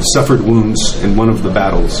had suffered wounds in one of the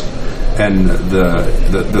battles, and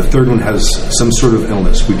the third one has some sort of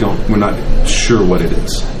illness. We're not sure what it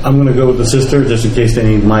is. I'm going to go with the sister just in case they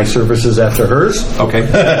need my services after hers. Okay.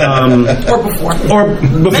 Or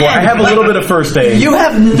before. I have a little bit of first aid. You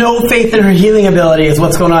have no faith in her healing ability is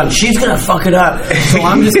what's going on. She's going to fuck it up. So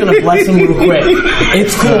I'm just going to bless him real quick.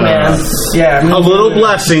 It's cool, man. Yeah. A little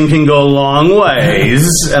blessing can go a long ways,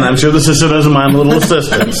 and I'm sure the sister doesn't mind a little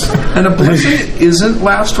assistance. And a blessing isn't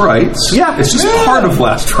last rites. Yeah. It's just part of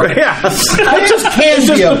last rites. Yeah. It just can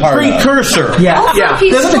be a part of. precursor. Yeah. Yeah.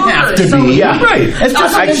 He's Doesn't stronger, have to so be. Yeah. Right. It's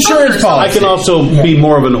just I'm insurance stronger, I policy. can also be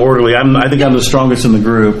more of an orderly. I think I'm the strongest in the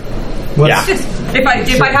group. Yeah.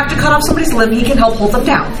 If I have to cut off somebody's limb, he can help hold them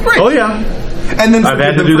down. Right. Oh yeah. And then I've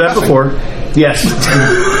had to do that before. Yes.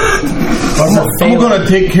 I'm going to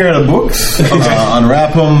take care of the books,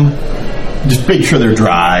 unwrap them, just make sure they're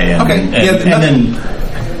dry, and, Okay. and then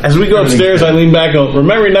As we go upstairs, I lean back and go,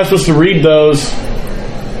 remember, you're not supposed to read those.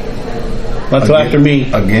 Not till after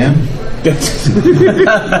me. again.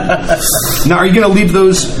 Now, are you going to leave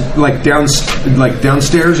those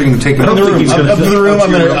downstairs? Or are you going to take them Up to the room. Up to the room.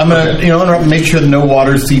 I'm gonna make sure that no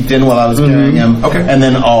water seeped in while I was carrying him. Okay. And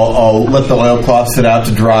then I'll let the oilcloth sit out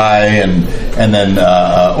to dry, and then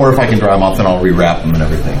or if I can dry them off, then I'll rewrap them and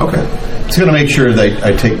everything. Okay. Just gonna make sure that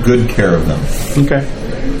I take good care of them. Okay.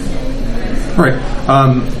 All right.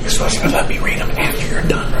 You're supposed to let me read them after you're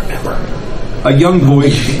done, remember? A young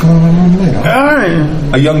boy. All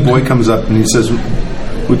right. A young boy comes up and he says,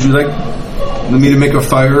 "Would you like me to make a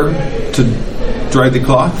fire to dry the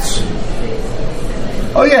cloths?"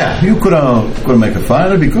 Oh yeah, you could make a fire.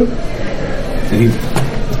 That'd be good. And he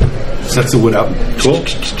sets the wood out. Cool.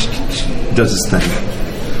 Does his thing.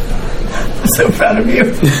 I'm so proud of you.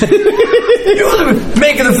 You're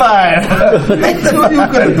making the fire. You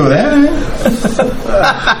could do that.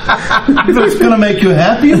 If it's gonna make you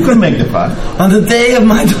happy, you could make the fire. On the day of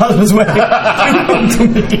my daughter's wedding, come to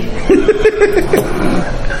me.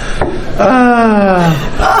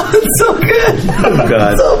 It's so good. Oh,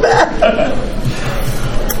 God. So bad.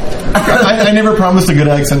 I never promised a good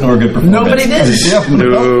accent nor a good performance. Nobody did. Yeah.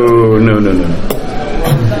 No.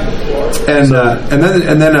 And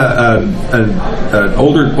then an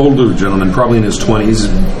older gentleman, probably in his 20s,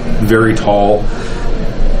 very tall.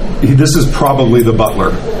 This is probably the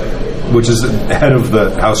butler, which is the head of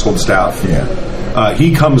the household staff. Yeah.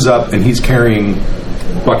 He comes up and he's carrying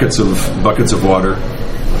buckets of water.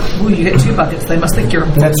 Ooh, you get 2 buckets. They must think you're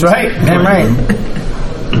important. That's right. Damn right.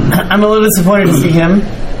 I'm a little disappointed to see him.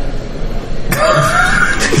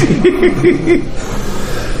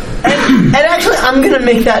 And actually, I'm gonna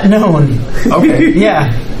make that known. Okay.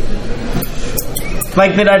 Yeah.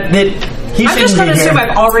 Like that he I'm just shouldn't going to be assume here.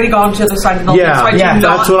 I've already gone to the side of the building, Yeah, so I do yeah,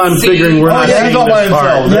 not that's what I'm see- figuring. We're not yeah, seeing he's all by this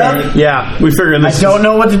part. himself. Yeah, we figuring I this. don't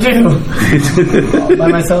know what to do. All by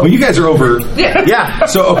myself. Well, you guys are over. Yeah.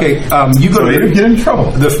 So okay, you go So to you get in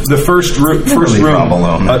trouble. the first room. leave Rob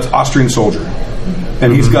alone. Austrian soldier,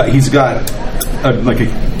 and he's got like a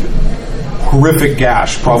horrific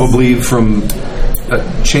gash, probably from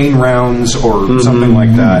chain rounds or something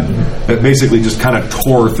like that. That basically just kind of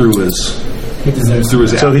tore through his He deserves through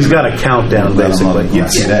his. So he's got a countdown, basically.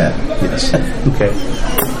 Yes. See that. Yes. Okay.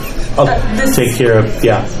 I'll take care of.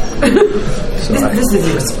 Yeah. This is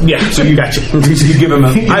yours. Yeah, so you got you. You give him a.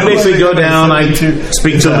 I basically go down. I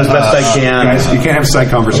speak to him as best I can. Guys, you can't have side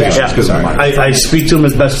conversations because of mine. I speak to him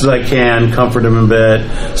as best as I can, comfort him a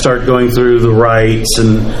bit, start going through the rites,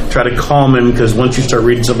 and try to calm him because once you start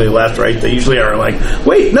reading somebody's last rite, they usually are like,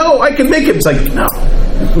 "Wait, no, I can make it." It's like, no,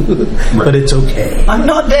 but it's okay. I'm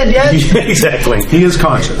not dead yet. Exactly. He is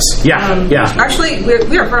conscious. Yeah, yeah. Actually,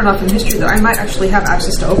 we are far enough in history that I might actually have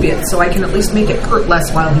access to opiates, so I can at least make it hurt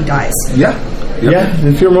less while he dies. Yeah. Yep. Yeah,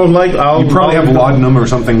 if you're more like, You probably have laudanum or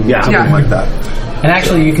something, something like that. And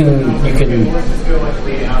actually, you can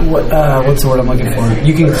what's the word I'm looking for?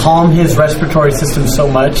 You can calm his respiratory system so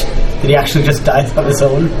much that he actually just dies on his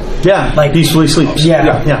own. Yeah, like peacefully sleeps.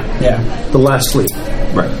 Yeah. The last sleep.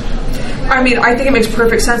 Right. I mean, I think it makes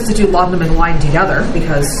perfect sense to do laudanum and wine together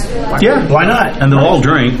because why not? And they'll all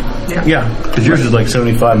drink. Yeah, because yours is like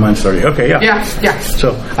 75, mine's 30. Okay, Yeah.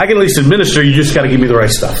 So I can at least administer. You just got to give me the right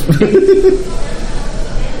stuff.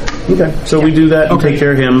 Okay, so we do that and take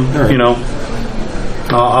care of him. Right. You know,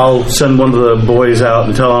 I'll send one of the boys out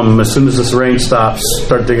and tell him as soon as this rain stops,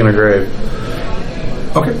 start digging a grave.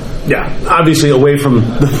 Okay. Yeah, obviously away from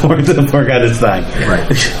the poor guy that's dying. Right.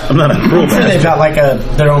 I'm not a cruel So they've got like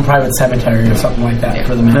their own private cemetery or something like that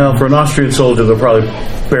for the men. No, for an Austrian soldier, they'll probably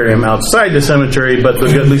bury him outside the cemetery, but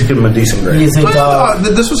they'll at least give him a decent grave.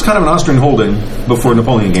 This was kind of an Austrian holding before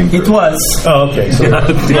Napoleon came through. It was. Oh, okay. So,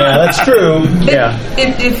 yeah, that's true. Yeah.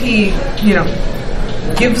 If he,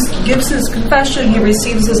 gives his confession, he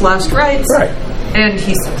receives his last rites, Right. and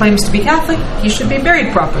he claims to be Catholic, he should be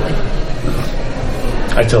buried properly.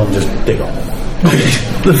 I tell him just dig a hole.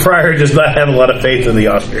 The friar does not have a lot of faith in the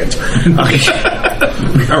Austrians.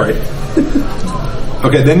 All right.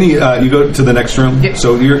 Okay, then you go to the next room. Yep.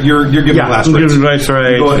 So you're giving last rites.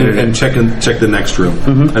 Right. You go and check the next room.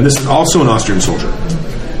 Mm-hmm. And this is also an Austrian soldier.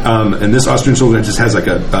 And this Austrian soldier just has like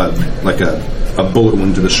a bullet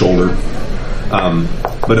wound to the shoulder.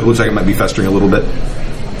 But it looks like it might be festering a little bit.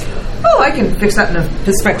 Oh, I can fix that in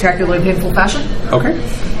a spectacularly painful fashion. Okay.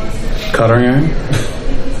 Cauterizing iron?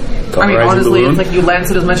 I mean, honestly, it's like you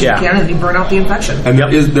lance it as much as you can and you burn out the infection. And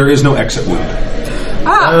there is no exit wound.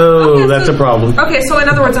 Okay, that's a problem. Okay, so in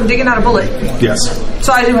other words, I'm digging out a bullet. Yes.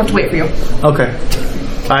 So I do have to wait for you. Okay.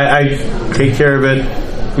 I take care of it,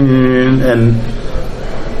 and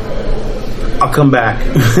I'll come back.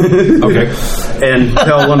 Okay. And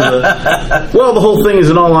tell one of the... Well, the whole thing is,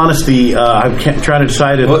 in all honesty, I'm trying to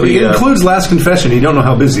decide if... Well, it includes last confession. You don't know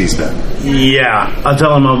how busy he's been. Yeah. I'll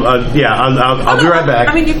tell him... I'll be right back.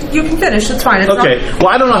 I mean, you can finish. It's fine. It's okay. Well,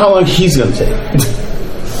 I don't know how long he's going to take.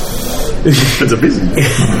 It's a busy guy.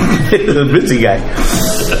 It's a busy guy.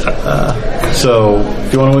 So,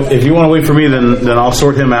 if you want to wait for me, then I'll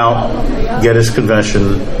sort him out, get his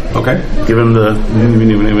confession. Okay. Give him the...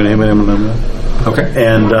 Okay.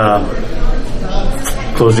 And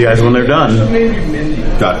close the eyes when they're done.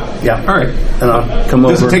 Got it. Yeah. All right. And I'll come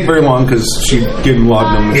over. Doesn't take very long because she gave him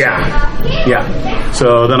laudanum. Yeah.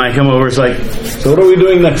 So then I come over. It's like, so what are we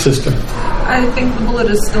doing next, sister? I think the bullet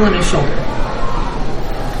is still in his shoulder.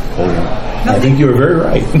 I think you were very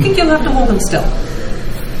right. I think you'll have to hold him still.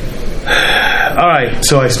 All right.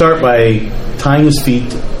 So I start by tying his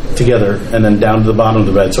feet together and then down to the bottom of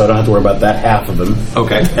the bed, so I don't have to worry about that half of him.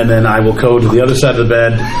 Okay. And then I will go to the other side of the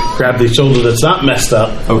bed, grab the shoulder that's not messed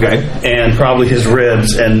up. Okay. And probably his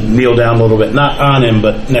ribs, and kneel down a little bit, not on him,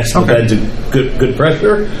 but next to the bed to good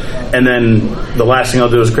pressure. And then the last thing I'll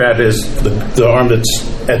do is grab the arm that's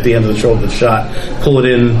at the end of the shoulder that's shot, pull it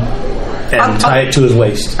in, and tie it to his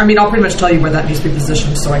waist. I mean, I'll pretty much tell you where that needs to be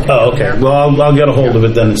positioned, so I can. Oh, okay. Well, I'll get a hold of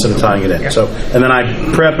it then instead of tying it in. So, and then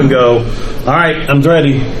I prep and go. All right, I'm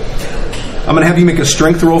ready. I'm going to have you make a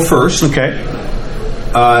strength roll first. Okay.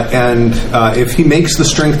 And if he makes the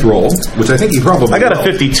strength roll, which I think he probably I got will. a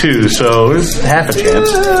 52, so there's half a chance.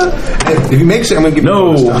 If he makes it, I'm going to give you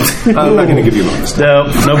a bonus die. I'm not going to give you a bonus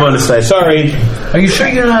die. No bonus die. Sorry. Are you sure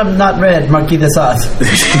you have not read Marquis de Sade?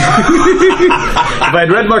 If I'd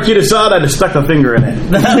read Marquis de Sade, I'd have stuck a finger in it.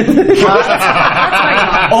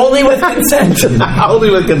 Only with consent. Only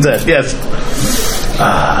with consent, yes.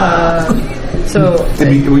 So,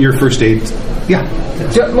 Your first aid. Yeah.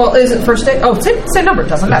 well, is it first aid? Oh, same number.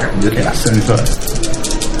 Doesn't matter. Yeah, 75.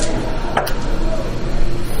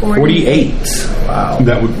 48. Wow.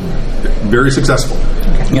 That would very successful.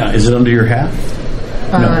 Yeah, is it under your half?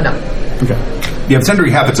 No. Okay. Yeah, if it's under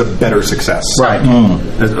your half, it's a better success. Right.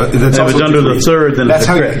 That's If it's under the third, then that's it's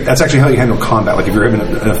a crit. That's actually how you handle combat. Like if you're having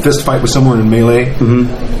a fist fight with someone in melee,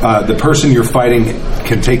 the person you're fighting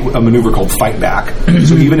can take a maneuver called fight back.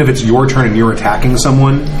 So even if it's your turn and you're attacking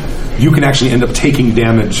someone, you can actually end up taking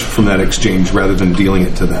damage from that exchange rather than dealing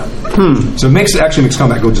it to them. So it makes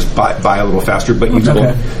combat go just by a little faster, but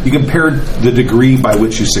you compare the degree by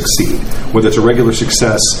which you succeed, whether it's a regular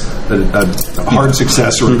success, a hard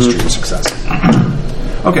success, or extreme success.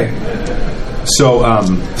 Okay,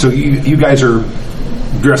 so you guys are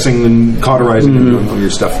dressing and cauterizing and doing all your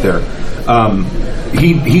stuff there.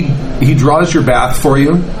 He draws your bath for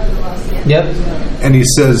you. Yep. And he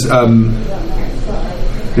says,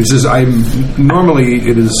 normally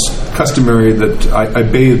it is customary that I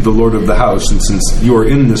bathe the lord of the house, and since you are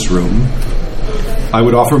in this room, I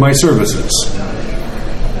would offer my services.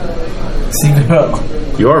 See girl.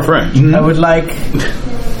 You're French. I would like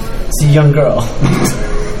see young girl.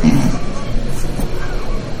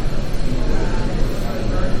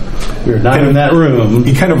 We're not in that room.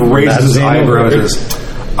 He kind of raises his eyebrows as,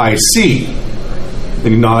 I see. And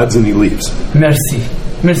he nods and he leaves. Merci.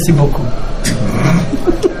 Merci beaucoup.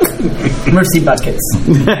 Mercy buckets.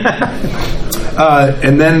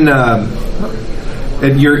 And then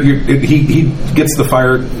he gets the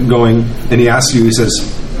fire going, and he asks you, he says,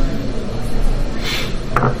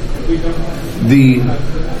 the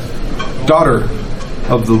daughter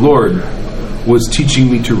of the Lord was teaching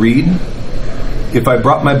me to read. If I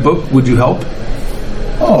brought my book, would you help?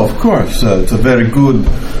 Oh, of course. It's a very good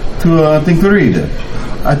thing to read.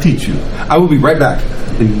 I teach you. I will be right back.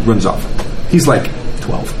 And he runs off. He's like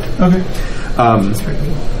 12. Okay.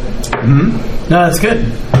 No, that's good.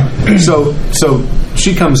 So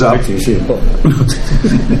she comes up.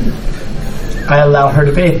 I allow her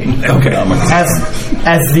to bathe me. Okay.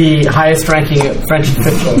 As the highest ranking French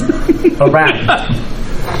official around.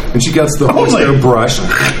 And she gets the horsehair brush.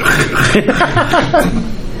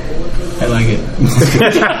 I like it.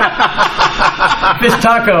 Fish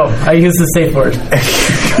taco. I use the safe word.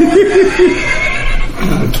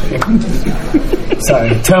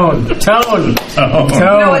 Sorry. Tone.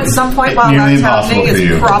 At some point while Nearly that's happening impossible for is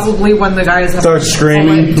you. probably when the guys have Start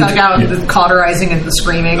screaming. dug out the cauterizing and the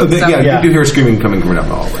screaming. You do hear screaming coming from down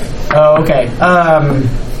the hallway. Oh, okay.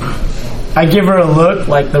 I give her a look,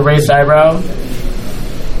 like the raised eyebrow.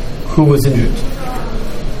 Who was injured?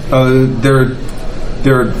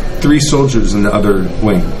 There are 3 soldiers in the other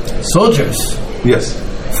wing. Soldiers? Yes.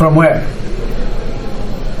 From where?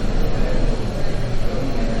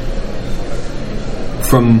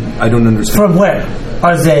 From, I don't understand. From where?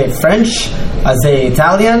 Are they French? Are they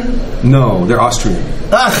Italian? No, they're Austrian.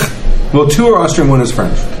 Ugh! Well, 2 are Austrian, 1 is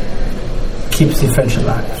French. Keeps the French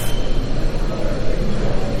alive.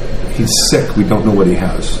 He's sick. We don't know what he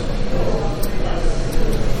has.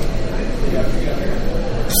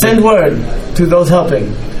 Send word to those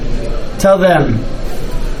helping. Tell them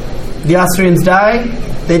the Austrians die,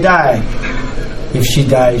 they die. If she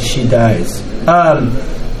dies, she dies.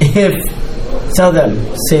 Tell them,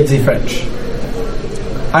 save the French.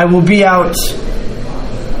 I will be out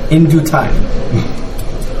in due time.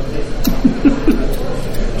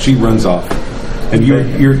 She runs off, and you're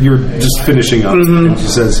just finishing up. And she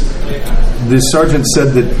says, "The sergeant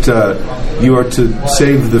said that you are to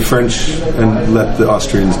save the French and let the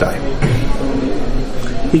Austrians die."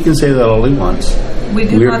 He can say that all he wants. We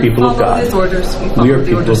do We're not people of follow God. his orders. We follow We are the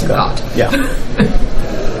people orders of of God. God. Yeah.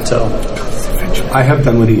 So I have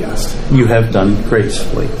done what he asked, you have done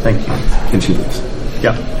gracefully. Thank you. and she leaves.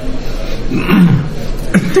 Yeah.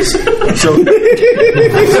 So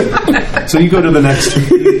you go to the next.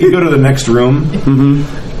 You go to the next room.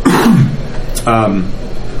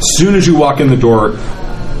 As soon as you walk in the door,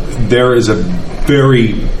 there is a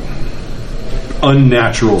very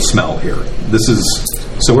unnatural smell here. This is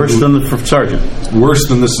Worse than the sergeant. Worse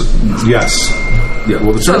than this. Yes. Yeah.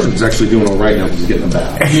 Well, the sergeant's actually doing all right now because he's getting them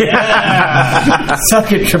back.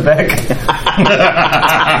 Suck it, Trebek.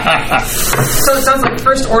 So it sounds like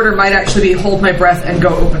first order might actually be hold my breath and go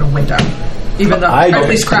open a window. Even though I at don't-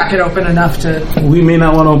 least crack it open enough to... We may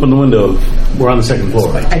not want to open the window. We're on the second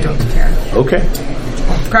floor. I don't care. Okay.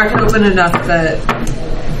 Crack it open enough that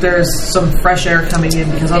there's some fresh air coming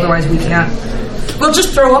in, because otherwise we can't... We'll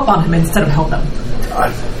just throw up on him instead of help him.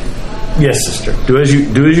 Yes, sister. Do as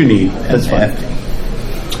you need. That's fine.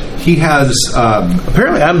 He has.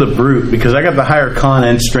 Apparently, I'm the brute because I got the higher con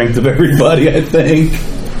and strength of everybody. I think.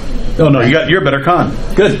 Oh no, you're a better con.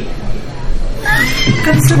 Good.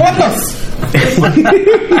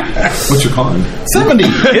 What's your con? 70.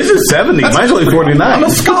 His is 70. Mine's only 49. I'm a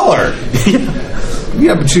scholar.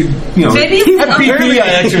 Yeah, but you know, Maybe At PP, I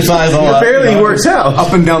exercise a lot. Barely works out.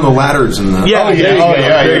 up and down the ladders and the. Yeah.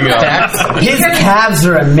 There you go. His calves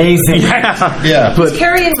are amazing. Yeah. But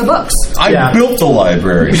carrying the books. I built the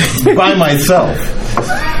library by myself.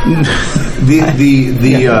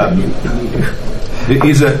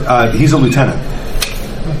 He's a lieutenant.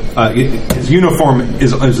 His uniform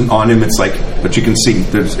isn't on him. It's like, but you can see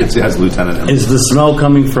it has lieutenant in it. Is the smell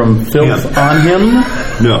coming from filth on him?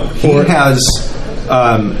 No,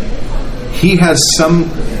 he has some.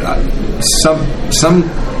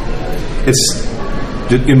 It's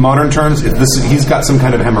in modern terms. He's got some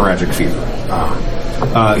kind of hemorrhagic fever.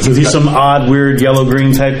 So he's some odd, weird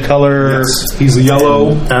yellow-green type color. Yes. He's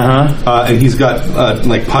yellow. And he's got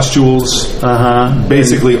like pustules.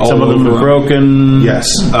 Basically, all some of them over are broken. Yes,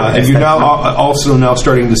 and you're now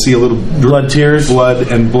starting to see a little blood tears, blood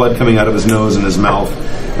coming out of his nose and his mouth,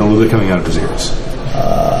 and a little bit coming out of his ears.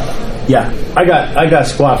 Yeah, I got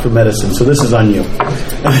squat for medicine, so this is on you.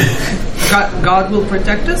 God will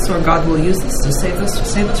protect us, or God will use this to save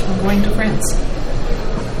us from going to France.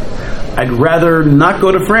 I'd rather not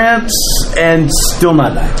go to France and still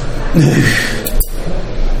not die.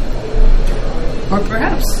 Or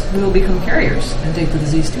perhaps we will become carriers and take the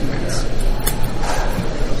disease to France.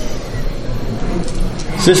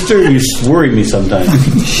 Sister, you worry me sometimes.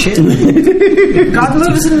 God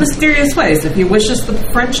moves in mysterious ways. If he wishes the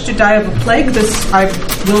French to die of a plague, I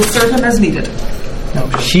will serve him as needed. No,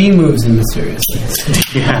 she moves in mysterious ways.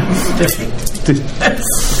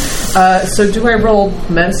 So do I roll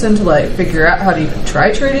medicine to figure out how to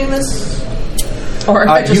try treating this? Or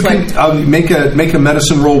I just you can make a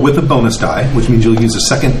medicine roll with a bonus die, which means you'll use a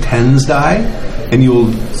second tens die, and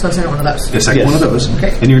you'll so a second one of those. A second one of those,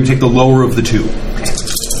 okay. And you're going to take the lower of the two,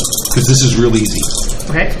 because this is real easy.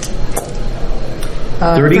 Okay.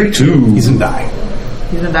 32. He's in die.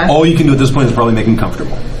 He's in die. All you can do at this point is probably make him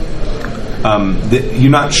comfortable.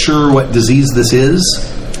 You're not sure what disease this is.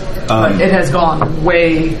 It has gone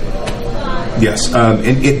way. Yes,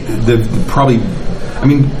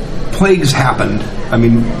 plagues happened. I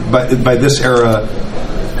mean, by this era,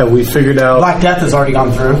 have we figured out? Black Death has already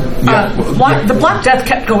gone through. The Black Death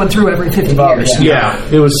kept going through every 50 years. Yeah,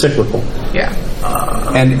 it was cyclical. Yeah,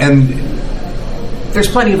 and there's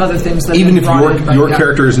plenty of other things that even if your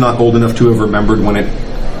character is not old enough to have remembered when it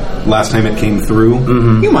last time it came through,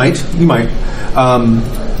 you might.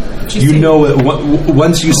 You know,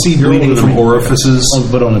 once you see bleeding from orifices,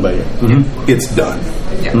 but only by you, it's done.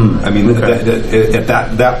 Yeah. I mean, at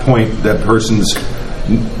that point, that person's.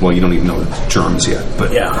 Well, you don't even know the germs yet,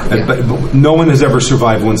 but but no one has ever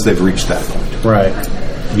survived once they've reached that point. Right.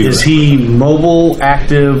 Is he mobile,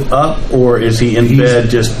 active, up, or is he in bed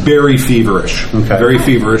just very feverish? Okay. Very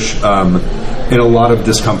feverish, in a lot of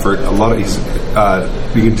discomfort. He's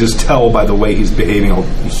you can just tell by the way he's behaving. A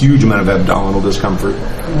huge amount of abdominal discomfort.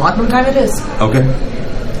 What time it is? Okay.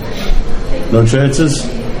 No chances.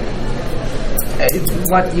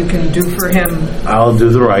 What you can do for him? I'll do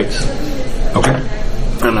the rights. Okay.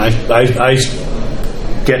 And I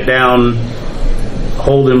get down,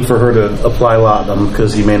 hold him for her to apply laudanum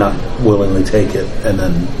because he may not willingly take it, and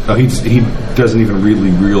then he doesn't even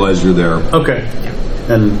really realize you're there. Okay,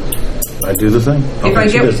 and I do the thing. If I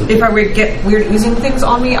get weird oozing things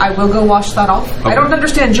on me, I will go wash that off. Okay. I don't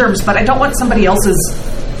understand germs, but I don't want somebody else's.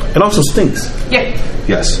 It also stinks. Yeah.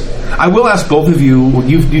 Yes. I will ask both of you.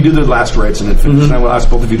 You do the last rites and then finish. And I will ask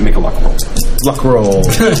both of you to make a luck roll. Luck roll.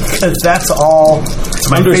 Because that's all.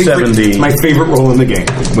 Under 70. My favorite roll in the game.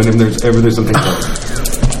 Whenever there's something.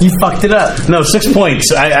 You fucked it up. No, 6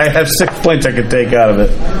 points. I have 6 points I could take out of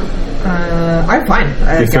it. I'm fine.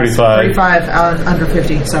 I 35. 35 under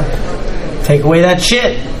 50. So take away that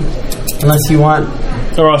shit. Unless you want.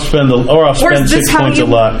 Or I'll spend 6 points of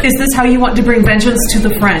luck. Is this how you want to bring vengeance to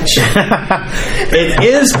the French? It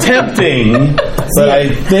is tempting, but I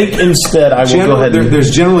think instead I will go ahead.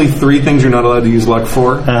 There's generally 3 things you're not allowed to use luck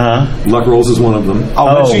for. Luck rolls is one of them.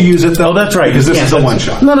 I'll let you use it though. Oh, that's right. Because this is a one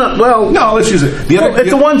shot. No, well, let's use it.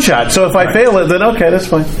 It's a one shot. So if I fail it, then okay, that's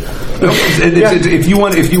fine. If you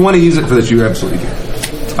want to use it for this, you absolutely can.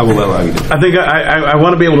 I will allow you to. I think I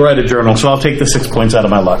want to be able to write a journal, so I'll take the 6 points out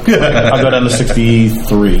of my luck. I'll go down to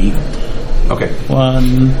 63. Okay.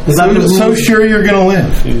 One. I'm so sure you're going to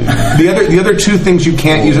live. The other 2 things you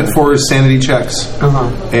can't use it for is sanity checks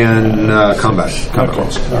and combat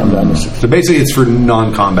rolls. So basically, it's for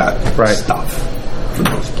non-combat stuff. For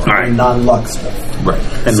the most part. All right. Non-luck stuff. Right.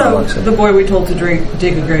 And so the boy we told to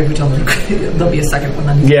dig a grave, we told him there'll be a second one.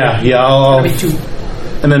 Then I'll be 2.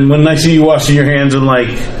 And then when I see you washing your hands, I'm like,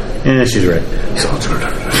 she's right. It's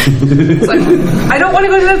like, I don't want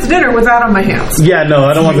to go to dinner with that on my hands. Yeah, no,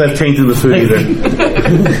 I don't want that tainting the food either.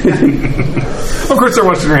 Of course, they're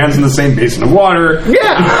washing their hands in the same basin of water.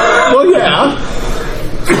 Yeah. Well, yeah.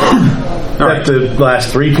 All right. The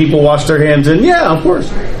last 3 people washed their hands in. Yeah, of course.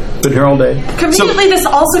 Been here all day. Conveniently, this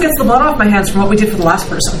also gets the blood off my hands from what we did for the last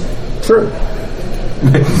person. True.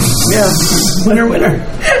 Yeah. Winner, winner.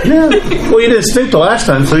 Yeah. Well, you didn't stink the last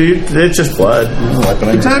time, so it's just blood.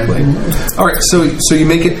 Exactly. All right, so you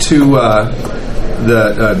make it to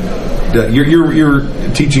you're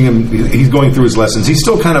teaching him. He's going through his lessons. He's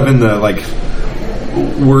still kind of in the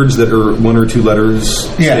words that are 1 or 2 letters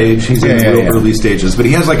stage. He's in real early stages, but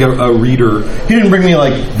he has a reader. He didn't bring me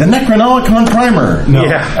the Necronomicon primer. No.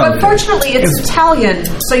 Yeah. But fortunately, it's Italian,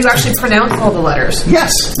 so you actually pronounce all the letters.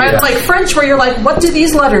 Yes. Like French, where you're like, what do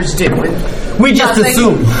these letters do? And We just nothing.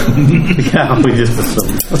 assume. Yeah, we just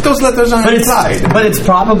assume. But those letters are inside. But it's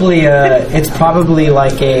probably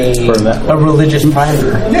like a religious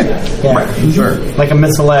primer. Yeah. Right. Sure. Like a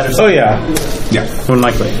missalette or Oh, something. yeah. Yeah.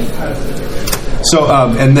 Unlikely. So,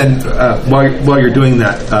 and then while you're doing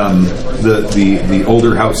that, the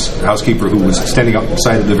older housekeeper who was standing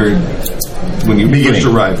outside at when you first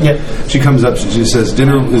arrived, she comes up. She says,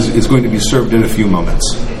 "Dinner is going to be served in a few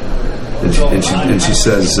moments," and she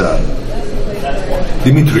says,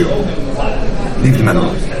 "Dimitrio, leave the man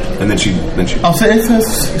alone." And then she. I'll say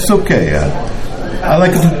it's okay. I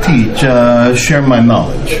like to teach, share my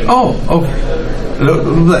knowledge. Oh, okay.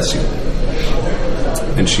 Bless you.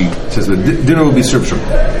 And she says, dinner will be served shortly.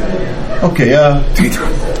 Okay, You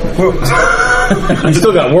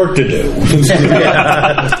still got work to do.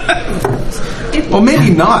 Well, maybe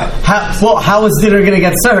not. How is dinner going to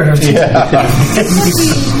get served?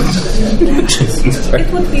 It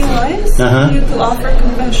would be wise for you to offer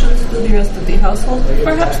confessions to the rest of the household.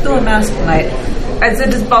 Perhaps do a mass tonight, as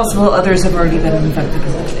it is possible others have already been infected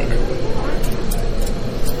with the plague.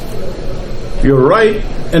 You're right,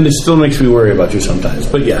 and it still makes me worry about you sometimes.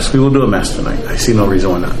 But yes, we will do a mass tonight. I see no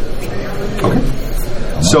reason why not. Okay.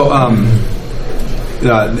 So,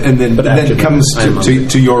 and then comes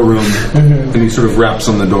to your room, and he sort of raps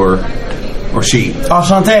on the door, or she.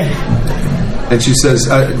 Enchanté. And she says,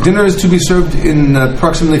 dinner is to be served in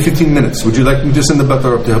approximately 15 minutes. Would you like me to send the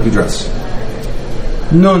butler up to help you dress?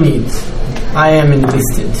 No need. I am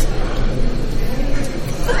enlisted.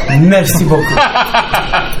 Merci beaucoup.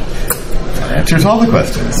 Answers all the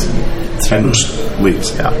questions. And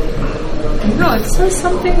leaves. Yeah. No, it says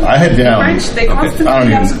something I head down. French. They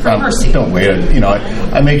constantly ask for mercy. Don't wait.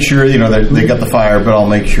 I make sure they got the fire, but I'll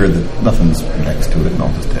make sure that nothing's next to it, and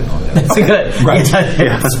I'll just head on down. That's a good. Right.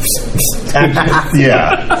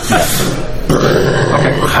 Yeah.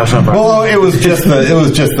 Okay. Well, it was just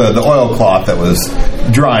the oilcloth that was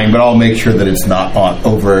drying, but I'll make sure that it's not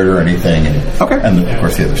over it or anything. And, and of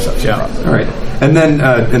course the other stuff. Yeah. All right. And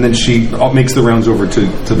then she makes the rounds over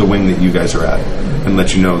to the wing that you guys are at, and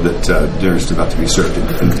lets you know that dinner's about to be served.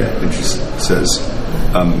 And she says,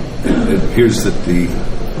 "It appears that the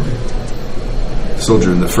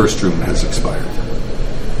soldier in the first room has expired."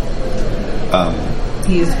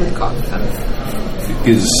 He is with confidence.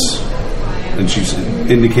 And she's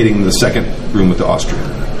indicating the second room with the Austrian.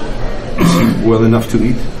 Is he well enough to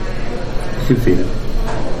eat? You feed him.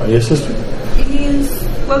 Are you a sister? He is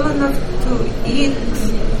well enough to eat.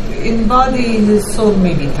 In body, his soul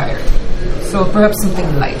may be tired. So perhaps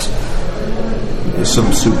something light.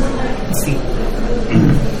 Some soup. See.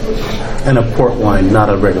 And a port wine, not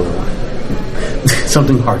a regular wine.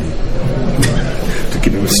 Something hearty. To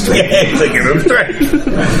give him strength. Yeah, to give him strength.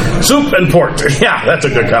 Soup and port. Yeah, that's a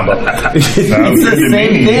good combo. It's the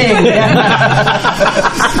same thing.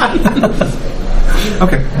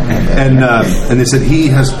 Okay. And they said he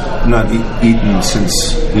has not eaten since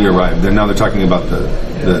he arrived. They're talking about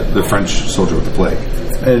the French soldier with the plague.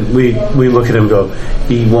 And we look at him and go,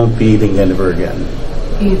 he won't be eating ever again.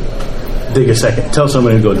 Dig a second. Tell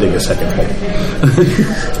somebody to go dig a second hole.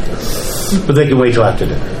 But they can wait till after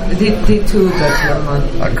dinner. The two that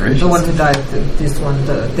were gracious. the one who died, this one,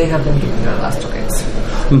 they have been doing their last rites.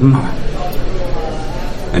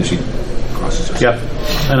 And she crosses herself.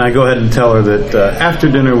 Yep. And I go ahead and tell her that after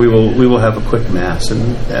dinner we will have a quick mass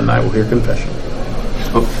and I will hear confession.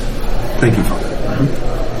 Oh, thank you, Father.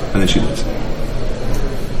 And then she leaves.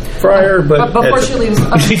 Friar, But before she leaves,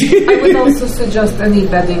 I would also suggest any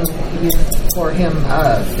bedding for him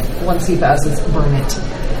once he passes, burn it.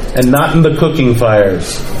 And not in the cooking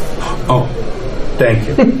fires. Oh, thank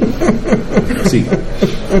you. see. I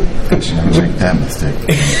should never make that mistake.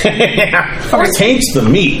 It taints the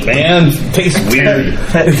meat, man. Tastes weird.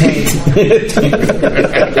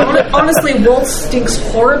 Honestly, wool stinks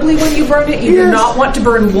horribly when you burn it. You do not want to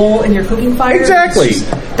burn wool in your cooking fire. Exactly.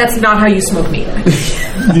 That's not how you smoke meat.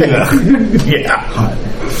 Yeah.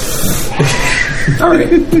 All right.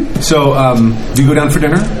 So, do you go down for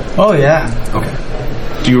dinner? Oh yeah. Okay.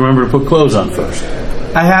 Do you remember to put clothes on first?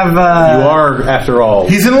 I have. You are, after all,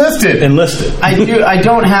 He's enlisted. enlisted. I do. I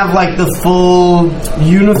don't have like the full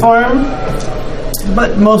uniform.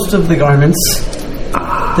 but most of the garments.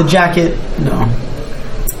 The jacket, no.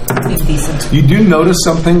 Indecent. You do notice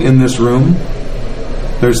something in this room.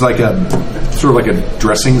 There's like a sort of like a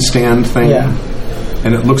dressing stand thing, Yeah.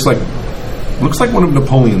 and it looks like one of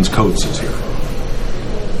Napoleon's coats is here.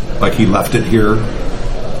 Like he left it here.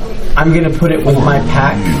 I'm going to put it with my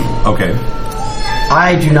pack. Okay.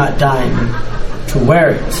 I do not deign to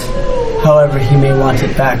wear it. However, he may want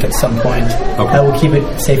it back at some point. Okay. I will keep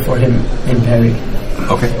it safe for him in Perry.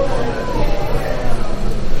 Okay.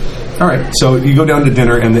 All right. So you go down to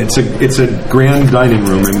dinner, and it's a grand dining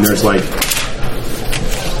room, and there's like.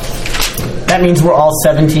 That means we're all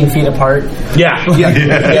 17 feet apart. Yeah.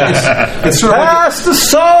 It's sort of like Pass the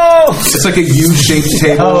sauce! it's like a U-shaped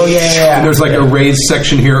table. Oh, yeah. And there's like a raised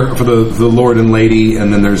section here for the lord and lady,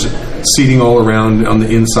 and then there's seating all around on the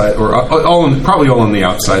inside, or probably all on the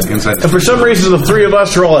outside. The inside. And for some reason, the three of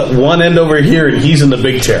us are all at one end over here, and he's in the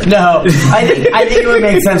big chair. No, I think it would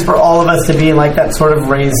make sense for all of us to be in like that sort of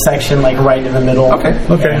raised section, like right in the middle. Okay.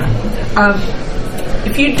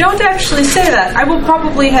 If you don't actually say that, I will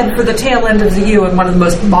probably head for the tail end of the U in one of the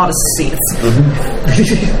most modest seats.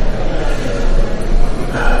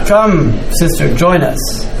 Come, sister, join us.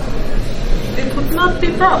 It would not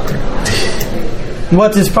be proper.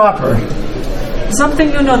 What is proper?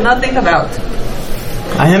 Something you know nothing about.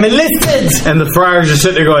 I am enlisted. And the friars are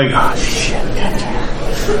sitting there going, oh, shit.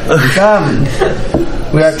 Come.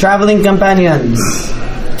 We are traveling companions.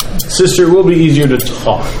 Sister, it will be easier to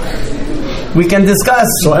talk. We can discuss.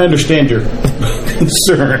 So I understand your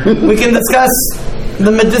concern. We can discuss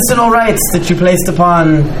the medicinal rights that you placed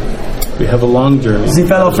upon We have a long journey. the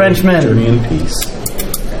fellow Frenchman. Journey in peace.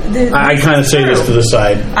 I kind of say this to the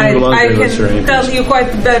side. I Let's journey can in tell peace. you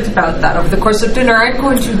quite a bit about that. Over the course of dinner, I'm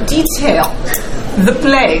going to detail the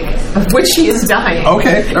plague of which he is dying.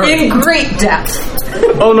 Okay. All right. In great depth.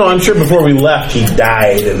 Oh, no, I'm sure before we left he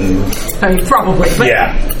died. And I mean, probably. But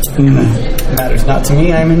yeah. Matters not to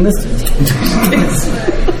me. I am enlisted.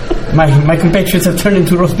 My compatriots have turned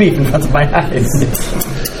into roast beef in front of my eyes.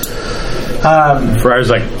 Friar's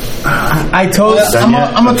like, I toast. I'm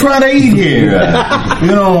gonna try to eat here.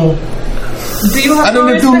 You know, do you have I no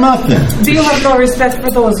didn't do respect? nothing. Do you have no respect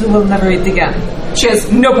for those who will never eat again? She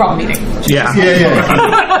has no problem eating. yeah.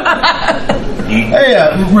 Yeah.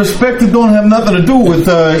 Hey, respect don't have nothing to do with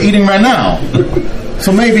eating right now.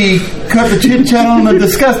 So maybe cut the chit chat on the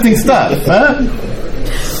disgusting stuff, huh?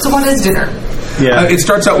 So what is dinner? Yeah. It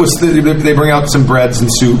starts out with they bring out some breads and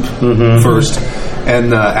soup first,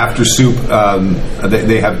 and after soup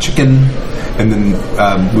they have chicken, and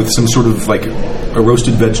then with some sort of like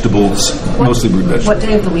roasted vegetables, mostly brewed vegetables. What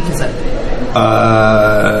day of the week is it?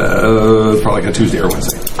 Probably like a Tuesday or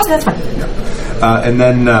Wednesday. Okay, that's fine. And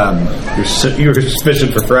then You're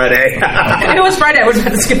suspicious for Friday. If it was Friday, I would have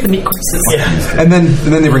had to skip the meat courses. and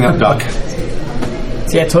then they bring out duck.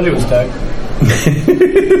 See, I told you it was Doug.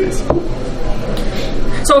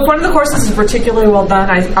 So if one of the courses is particularly well done,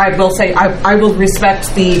 I will say I will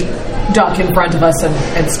respect the duck in front of us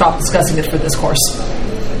and stop discussing it for this course.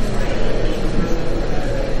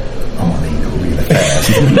 I'm gonna eat really fast.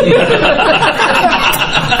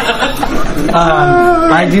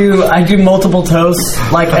 I do multiple toasts.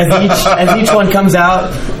 Like as each one comes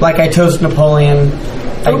out, like I toast Napoleon.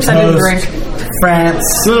 Oops, I didn't drink. France.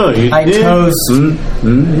 No, you I did. toast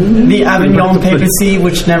the Avignon papacy,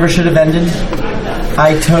 which never should have ended.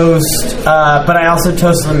 I toast, but I also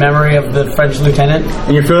toast the memory of the French lieutenant.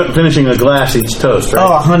 And you're finishing a glass each toast, right?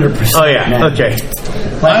 Oh, 100%. Oh, yeah. man. Okay.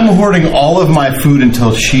 I'm hoarding all of my food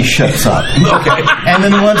until she shuts up. Okay. And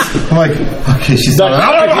then once I'm like, okay, she's done.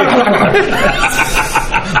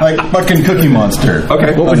 Like fucking Cookie Monster.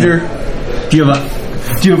 Okay. What was your...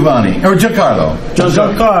 Giovanni or Giancarlo.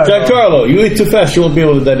 Giancarlo, you eat too fast, you won't be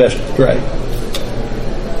able to digest it. Right.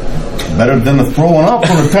 Better than the throwing up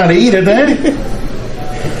when we're trying to eat it, eh?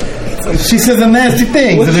 She says a nasty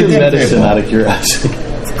thing. What's your medicine, out of curiosity?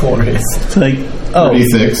 It's glorious. It's like...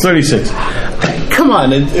 36. 36. Come on,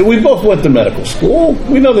 we both went to medical school.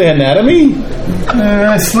 We know the anatomy.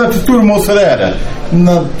 I slept through most of that.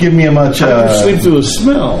 Not give me a much. Sleep through the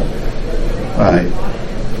smell. Right.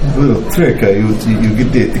 A little trick. You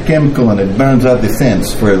get the chemical and it burns out the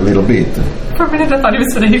sense for a little bit. For a minute, I thought he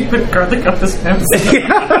was saying he put garlic up his nose.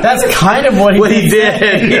 That's kind of what he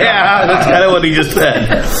did. Yeah, that's kind of what he just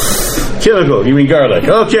said. Chemical, you mean garlic.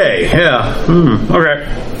 Okay, yeah. Okay.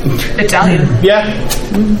 Italian. Yeah.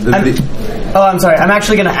 I'm sorry. I'm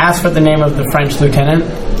actually going to ask for the name of the French lieutenant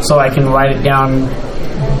so I can write it down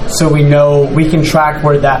so we know, we can track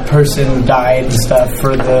where that person died and stuff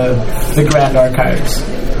for the Grand Archives.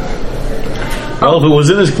 Well, if it was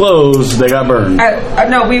in his clothes, they got burned.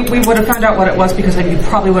 No, we would have found out what it was because then you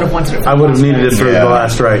probably would have wanted it. I would have needed it for the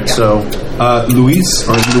last rite. So, Louis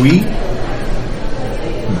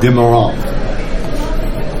Demorand.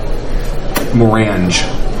 Morange.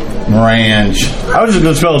 I was just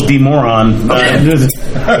going to spell demoron. I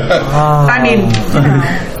mean,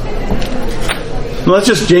 well, that's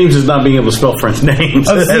just James is not being able to spell French names.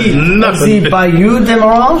 Of the Bayou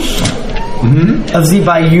Demorange? Of the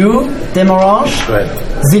Bayou Demorange? Go ahead.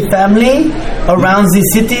 The family around the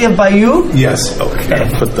city of Bayou? Yes. Okay.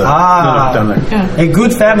 Put the down there. Yeah. A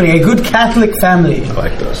good family, a good Catholic family. I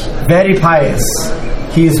like those. Very pious.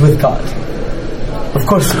 He is with God. Of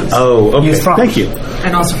course he is. Oh, okay. He is French. Thank you.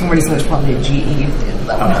 and also from what he said, there's probably a GE in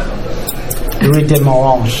that one. Louis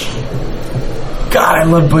Demorange. God, I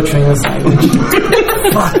love butchering this language.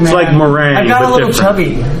 Fuck, man. It's like meringue, I got but a little different.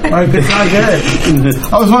 chubby. Like, it's not good.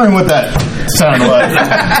 I was wondering what that sound was.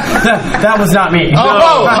 That was not me.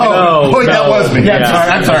 No, wait, that was me. Yeah,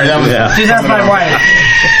 I'm sorry. That was. Yeah. See, that's my wife.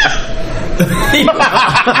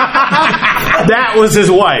 That was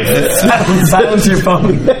his wife. Silence your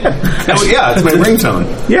phone. Oh, yeah, it's my ringtone.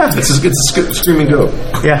 Yeah. It's a screaming goat.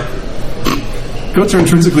 Yeah. Goats are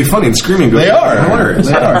intrinsically funny, and screaming goats They are. hilarious.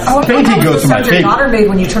 They are. Fainting goats are my Sound your favorite. daughter made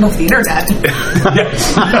when you turn off the internet.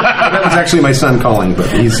 That was actually my son calling, but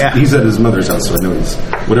he's at his mother's house, so I know he's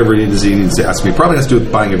whatever he needs to ask me. Probably has to do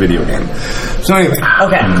with buying a video game. So anyway,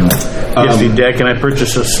 Okay. Yes, see, Dad, can I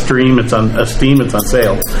purchase a Steam? It's on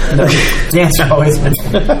sale. The answer always been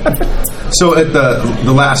so at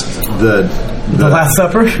the last the Last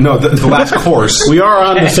Supper. no the last course. We are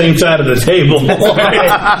on the same side of the table.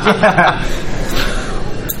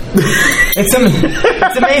 It's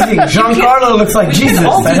amazing. Giancarlo looks like Jesus.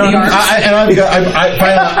 I don't know.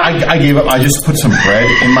 I gave up. I just put some bread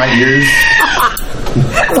in my ears.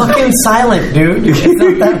 Fucking silent, dude. It's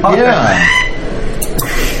not that hard. Yeah.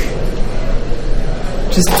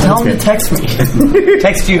 Just tell him to text me.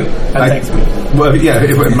 Text you. Text me. Well, yeah,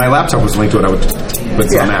 if my laptop was linked to it, I would. But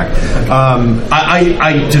it's on Mac.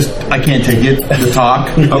 I can't take it. The talk.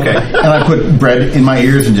 Okay. And I put bread in my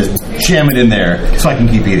ears and just jam it in there so I can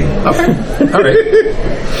keep eating. Okay. All right.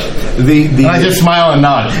 And I just smile and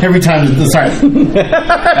nod every time. Sorry.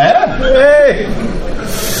 Hey.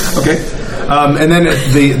 Okay. And then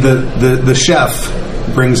the chef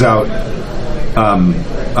brings out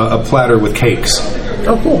a platter with cakes.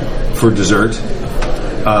 Oh, cool. For dessert.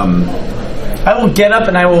 I will get up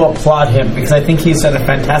and I will applaud him because I think he's done a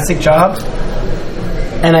fantastic job.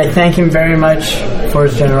 And I thank him very much for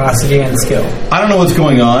his generosity and skill. I don't know what's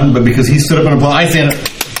going on, but because he stood up and applauded, I stand up.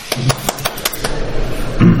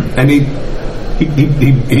 And he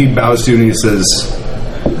bows to you and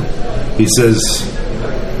he says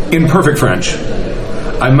in perfect French,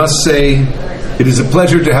 I must say it is a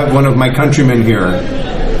pleasure to have one of my countrymen here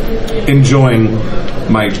enjoying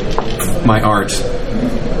my art.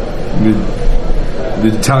 The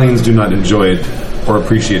Italians do not enjoy it or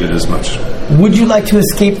appreciate it as much. Would you like to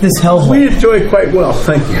escape this hellhole? We enjoy it quite well,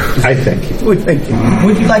 thank you. I thank you. We thank you.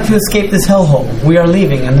 Would you like to escape this hellhole? We are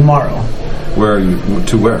leaving on the morrow. Where are you?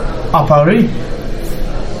 To where? À Paris.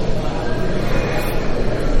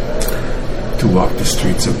 To walk the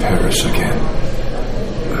streets of Paris again.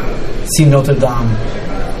 See Notre Dame.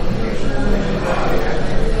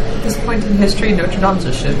 At this point in history, Notre Dame's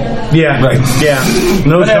a shithole. Yeah. Right. Yeah.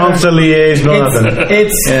 No Whatever. Champs-Élysées, no nothing.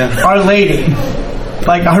 It's Our Lady.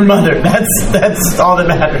 Like our mother. That's all that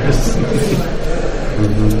matters.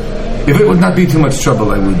 If it would not be too much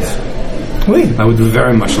trouble, I would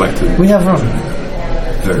very much like to. We have room.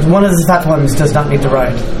 Very. One of the fat ones does not need to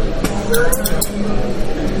ride.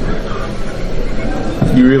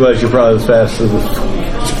 You realize you're probably as fast as the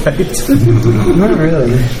Not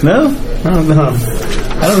really. No? I don't know.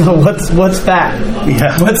 I don't know what's fat.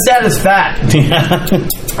 Yeah. What stat is fat?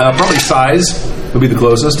 Probably size would be the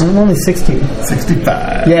closest. I'm only 60.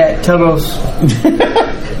 65. Yeah, Togos.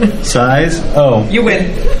 Size? Oh. You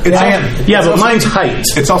win. Yeah, but mine's height.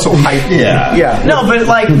 It's also height. Yeah. Yeah. No, but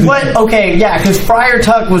like what? Okay, yeah, because Friar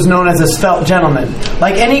Tuck was known as a svelte gentleman.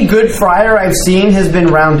 Like any good friar I've seen has been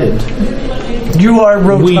rounded. You are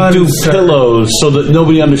rotund. We do sir. pillows so that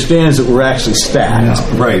nobody understands that we're actually stacked.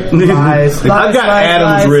 Right. Lies, I've lies, got lies,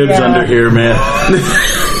 Adam's lies, ribs yeah. under here, man.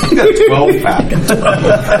 You got 12 pack. I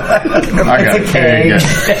got It's okay.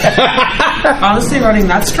 Honestly, running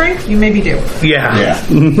that strength, you maybe do. Yeah. Yeah.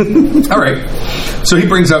 All right. So he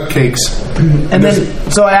brings out cakes. And then,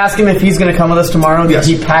 so I asked him if he's going to come with us tomorrow. Yes.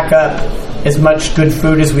 Did he pack up as much good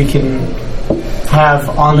food as we can have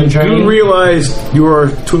on the journey? You realize you are,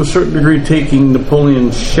 to a certain degree, taking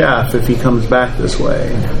Napoleon's chef if he comes back this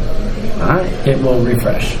way. All right. It will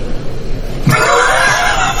refresh.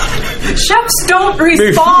 Chefs don't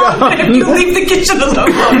respawn if you leave the kitchen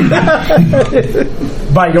alone.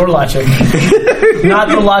 By your logic. Not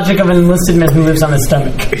the logic of an enlisted man who lives on his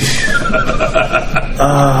stomach.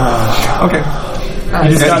 Okay.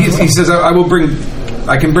 And he says, I will bring...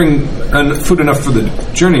 I can bring food enough for the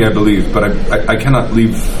journey, I believe, but I cannot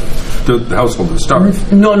leave the household to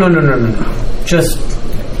starve. No. Just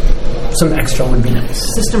some extra would be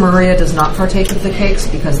nice. Sister Maria does not partake of the cakes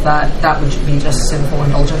because that would be just sinful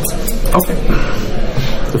indulgence. Okay.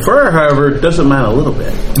 The fur, however, doesn't mind a little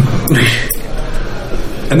bit.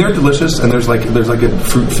 And they're delicious, and there's like a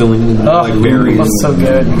fruit filling and like berries. That's so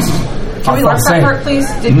good. Can we LARP that part, please?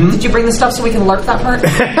 Did you bring the stuff so we can LARP that part?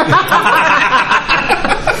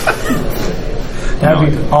 That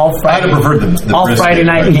would be all Friday. I'd have preferred the all brisket, Friday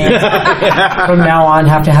night games. From now on,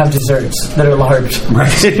 have to have desserts that are large.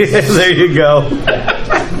 Right. There you go.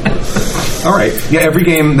 All right. Yeah, every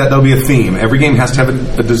game there'll be a theme. Every game has to have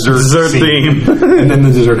a dessert theme. And then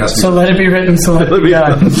the dessert has to be... So let it be written, so let it be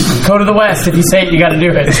done. Go to the West. If you say it, you got to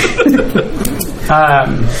do it.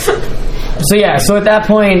 So at that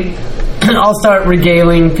point, I'll start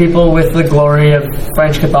regaling people with the glory of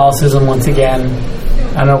French Catholicism once again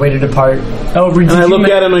on our way to depart. Oh, and I look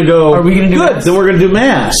at him and go, are we going to do good, mass? then we're going to do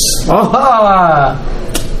mass.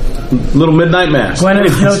 Little midnight mass.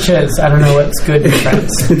 Buenas noches. I don't know what's good in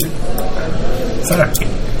France. Sorry.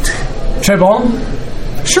 Très bon?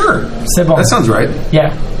 Sure. C'est bon. That sounds right.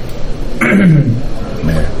 Yeah.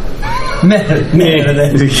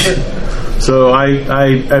 So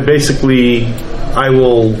I basically, I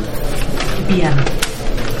will... Bien.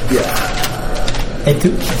 Et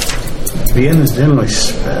tu? Bien is generally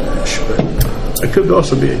Spanish, but it could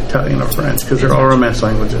also be Italian or French because they're all Romance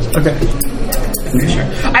languages. Okay.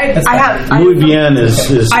 Muy bien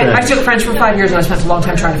is I took French for 5 years and I spent a long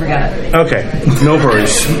time trying to forget it. Okay, no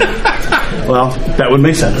worries. Well, that would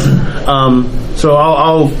make sense. So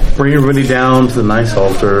I'll bring everybody down to the nice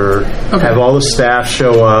altar. Okay. Have all the staff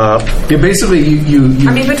show up. Yeah, basically, you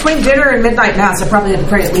I mean, between dinner and midnight mass, I probably had to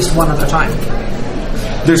pray at least one other time.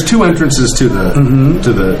 There's two entrances to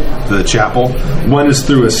the chapel. One is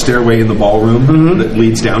through a stairway in the ballroom that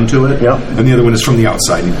leads down to it, and the other one is from the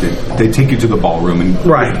outside. They take you to the ballroom and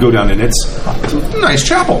go down, and it's a nice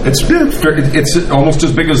chapel. It's almost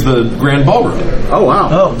as big as the grand ballroom. Oh wow!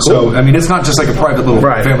 Oh, cool. So I mean, it's not just like a private little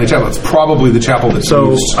family chapel. It's probably the chapel that's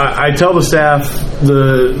used. I tell the staff,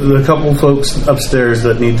 the couple folks upstairs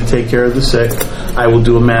that need to take care of the sick, I will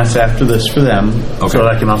do a mass after this for them, so that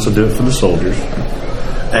I can also do it for the soldiers.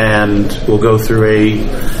 And we'll go through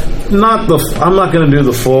I'm not going to do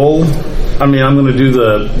the full. I mean, I'm going to do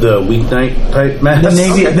the weeknight type mass.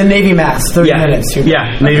 The Navy mass, 30 minutes.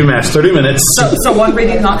 Yeah, Navy mass, 30 minutes. So one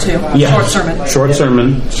reading, not two. Yeah. Short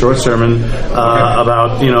sermon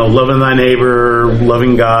about loving thy neighbor,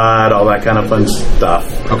 loving God, all that kind of fun stuff.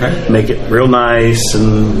 Okay. Make it real nice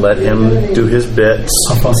and let him do his bits.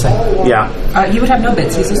 Yeah. You would have no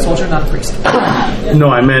bits. He's a soldier, not a priest. No,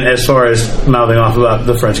 I meant as far as mouthing off about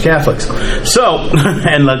the French Catholics. So,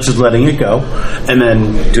 and just letting it go, and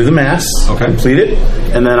then do the mass. Complete it,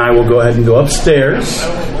 and then I will go ahead and go upstairs,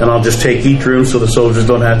 and I'll just take each room so the soldiers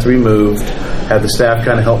don't have to be moved. Have the staff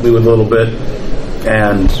kind of help me with a little bit,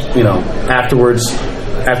 and afterwards,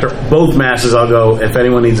 after both masses, I'll go. If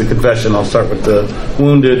anyone needs a confession, I'll start with the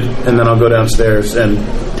wounded, and then I'll go downstairs and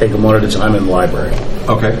take them one at a time in the library.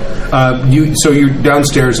 Okay. So you're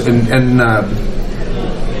downstairs, and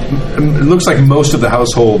it looks like most of the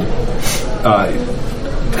household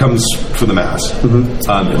comes for the mass.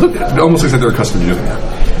 It almost looks like they're accustomed to doing that.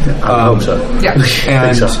 I hope so. Yeah.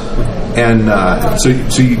 So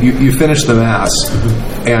you finish the mass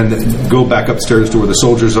and go back upstairs to where the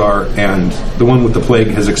soldiers are, and the one with the plague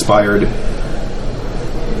has expired,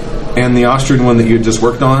 and the Austrian one that you had just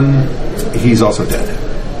worked on, he's also dead.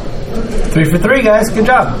 3 for 3, guys. Good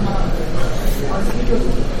job.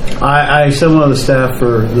 I send one of the staff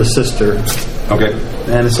for the sister. Okay.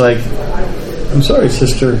 And it's like, I'm sorry,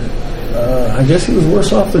 sister. I guess he was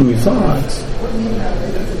worse off than you thought.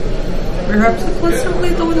 Perhaps it was simply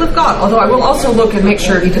the will of God. Although I will also look and make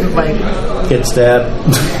sure he didn't get stabbed,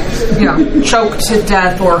 choke to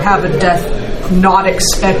death or have a death not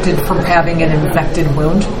expected from having an infected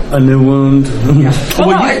wound. A new wound. Yeah.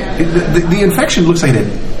 The infection looks like it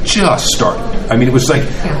had just started. I mean, it was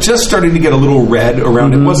just starting to get a little red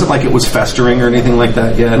around. It wasn't like it was festering or anything like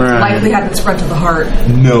that yet. Likely hadn't spread to the heart.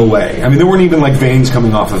 No way. I mean, there weren't even veins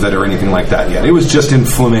coming off of it or anything like that yet. It was just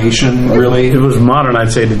inflammation, really. It was modern,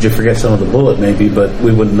 I'd say. Did you forget some of the bullet, maybe? But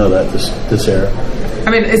we wouldn't know that this era.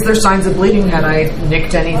 I mean, is there signs of bleeding? Had I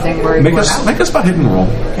nicked anything where he Make a spot hidden roll.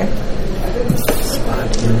 Okay.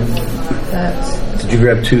 That's Did you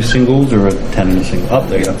grab 2 singles or a 10 and a single? Oh,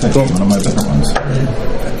 there you go. That's actually one of my better ones.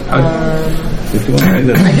 If you want to write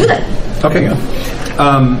this. I do that. Okay.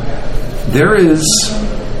 There is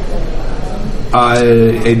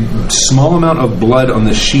a small amount of blood on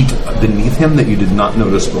the sheet beneath him that you did not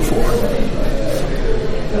notice before.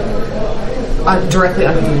 Directly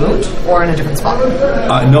under the wound, or in a different spot?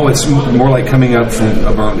 No, it's more like coming up from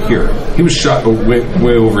around here. He was shot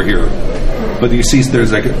way over here. But you see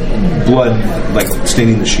there's like blood like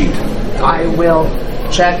staining the sheet. I will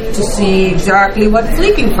check to see exactly what it's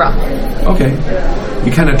leaking from. Okay.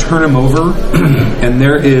 You kind of turn him over, and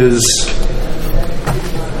there is...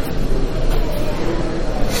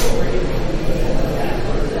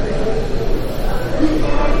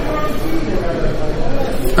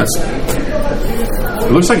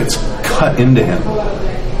 It looks like it's cut into him.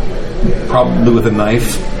 Probably with a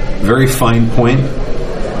knife. Very fine point.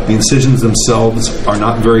 The incisions themselves are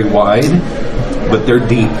not very wide, but they're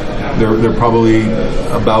deep. They're probably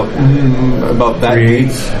about that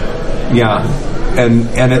deep. Yeah,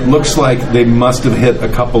 and it looks like they must have hit a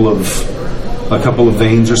couple of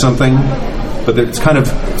veins or something, but it's kind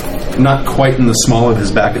of not quite in the small of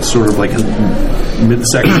his back. It's sort of like his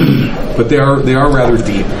midsection, but they are rather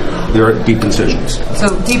deep. There are deep incisions. So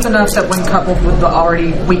deep enough that when coupled with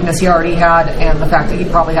the weakness he already had and the fact that he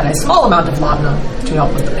probably had a small amount of laudanum to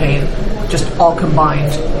help with the pain, just all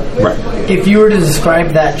combined. Right. If you were to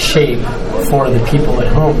describe that shape for the people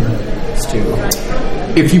at home, Stu.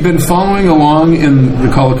 If you've been following along in the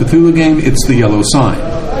Call of Cthulhu game, it's the yellow sign.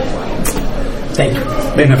 Thank you.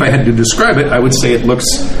 And if I had to describe it, I would say it looks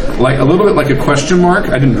like a little bit like a question mark.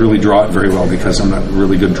 I didn't really draw it very well because I'm not a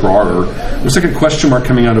really good drawer. It looks like a question mark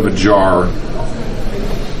coming out of a jar.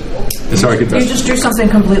 That's how I could best. You just drew something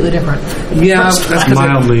completely different. Yeah, that's because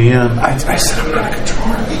mildly, yeah. I said I'm not a good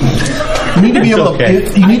drawer. You need to be able okay.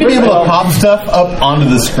 to. You need to be able to pop stuff up onto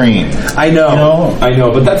the screen. I know,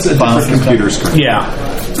 but that's a different Files computer screen. Yeah.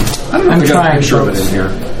 I don't know if I got a trying, picture of it folks. in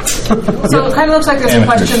here. So it kind of looks like there's a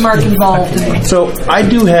question mark involved. So I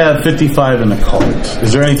do have 55 in occult.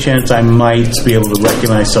 Is there any chance I might be able to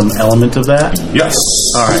recognize some element of that? Yes.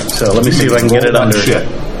 All right, so let me see if I can get it under. Shit.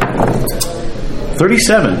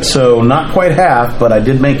 37, so not quite half, but I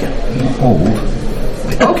did make it.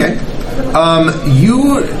 Okay.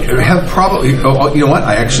 You have probably... Oh, you know what?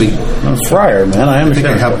 I actually... I'm a friar, man. I think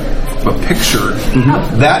I understand. have a picture.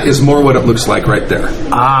 That is more what it looks like right there.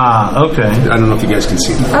 Ah, okay. I don't know if you guys can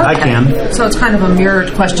see that. I can. So it's kind of a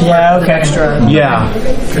mirrored question Yeah, mark with an okay. extra. Yeah.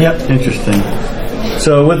 Yep. Interesting.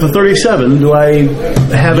 So with the 37, do I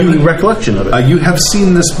have any recollection of it? You have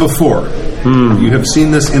seen this before. You have seen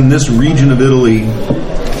this in this region of Italy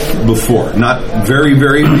before. Not very,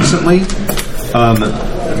 very recently,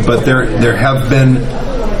 but there have been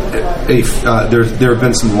there have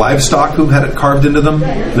been some livestock who've had it carved into them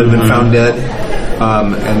that have been found dead,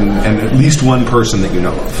 and at least one person that you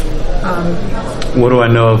know of. What do I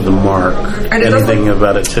know of the mark? Anything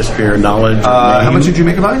about its history or knowledge? How much did you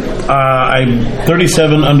make it by? I'm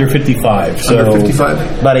 37 under 55. So Under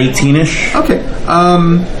 55? About 18-ish. Okay.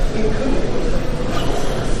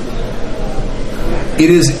 It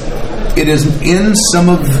is in some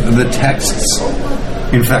of the texts.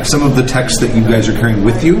 In fact, some of the texts that you guys are carrying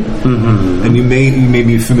with you, and you may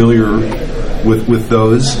be familiar with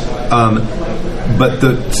those. But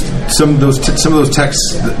some of those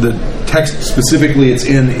texts, the text specifically it's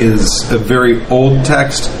in is a very old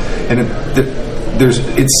text, and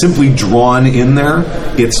it's simply drawn in there.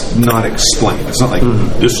 It's not explained. It's not like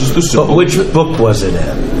this is the symbol. But which book was it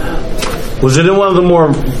in? Was it in one of the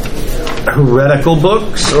more heretical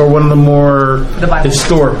books or one of the more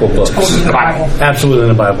historical books? The Bible. Absolutely in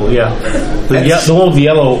the Bible, yeah. The one with the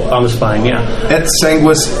yellow on the spine, yeah. Et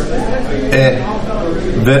sanguis et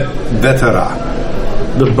vetera.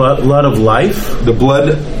 The blood of life? The blood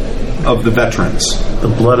of the veterans. The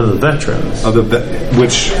blood of the veterans. Of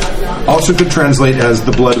which also could translate as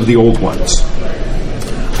the blood of the old ones.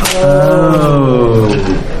 Oh.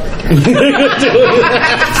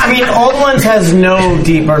 I mean, Old Ones has no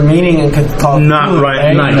deeper meaning and could call it Not food,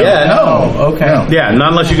 right. Not yet. Yeah, no. Okay. No. Yeah,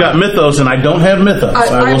 not unless you got mythos, and I don't have mythos.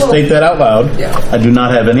 I will will- state that out loud. Yeah. I do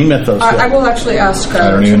not have any mythos. I yet. will actually ask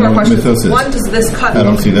I don't two even more know what questions. mythos is. One, does this cut I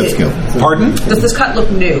don't look see that new? skill. Pardon? Does this cut look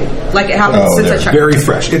new? Like it happened Oh, since I there. checked? Very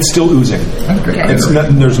fresh. It's still oozing. Okay.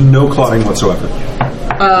 There's no clotting whatsoever.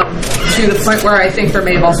 To the point where I think there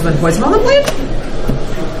may have also been poison on the blade?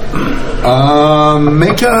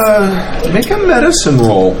 Make a medicine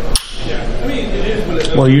roll.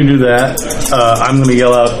 Well, you do that. I'm going to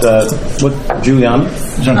yell out, what, Giuliano?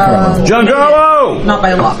 Giancarlo! Not by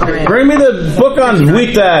a lot, but I mean. Bring me the book on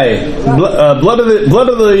Vitae, blood of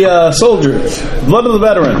the soldiers, blood of the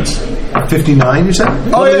veterans. 59, you said?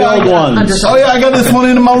 Oh yeah, the old ones. Oh yeah, I got this one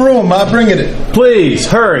in my room. I'll bring it. Please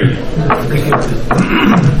hurry.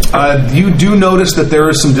 You do notice that there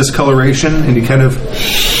is some discoloration, and you kind of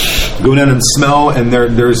go down and smell, and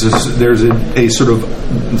there's a sort of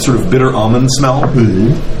bitter almond smell.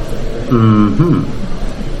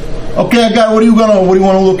 Okay, I got it. What do you want to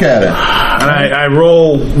look at it? And I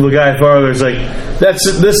roll the guy farther. It's like, that's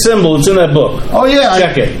this symbol. It's in that book. Oh yeah,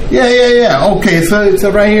 check it. Yeah. Okay, so it's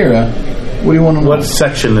right here. What do you want to? What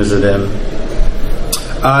section is it in?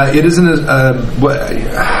 It isn't.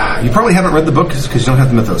 You probably haven't read the book because you don't have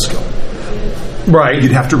the mythos skill. Right.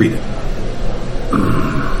 You'd have to read it.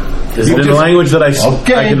 Is it in a language that I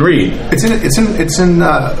can read? It's in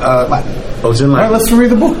Latin. Oh, it's in Latin. All right, let's read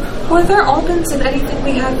the book. Were there almonds in anything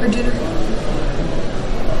we had for dinner?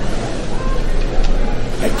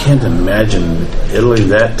 I can't imagine Italy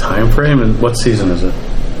that time frame. And what season is it?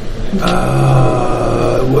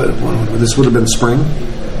 This would have been spring.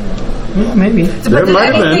 Yeah, maybe. There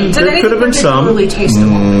might have been. There could have been some. Really taste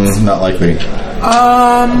almonds? Not likely.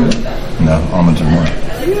 No, almonds are more.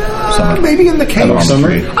 Yeah, maybe in the cave.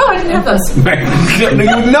 Summer. Oh, I didn't have those. You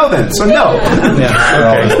would know then, so no.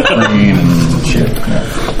 Yeah. Okay. Green and shit.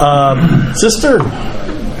 Yeah. Sister,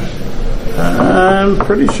 I'm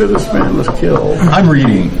pretty sure this man was killed. I'm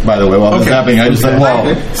reading, by the way, while this is happening. I just said, well,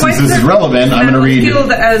 since this is relevant, I'm going to read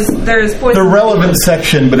As there's poison. the relevant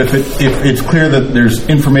section. But if it's clear that there's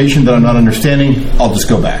information that I'm not understanding, I'll just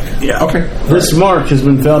go back. Yeah. Okay. This mark has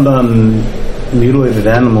been found on mutilated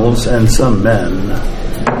animals and some men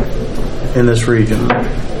in this region.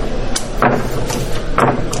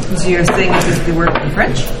 So you're saying it is the word in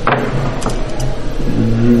French?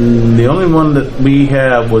 The only one that we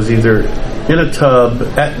have was either in a tub,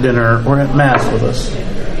 at dinner, or at Mass with us.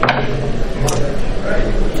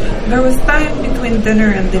 There was time between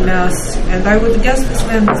dinner and the Mass, and I would guess this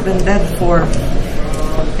man has been dead for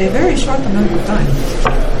a very short amount of time.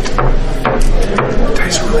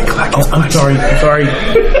 Dice are really clacking. Oh, I'm sorry.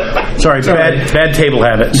 Bad table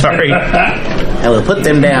habit. Sorry. I will put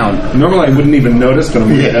them down. Normally I wouldn't even notice, but I'm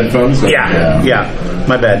wearing headphones. So. Yeah.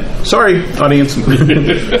 My bad. Sorry, audience.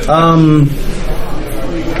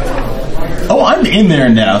 Oh, I'm in there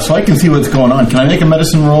now, so I can see what's going on. Can I make a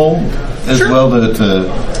medicine roll as well?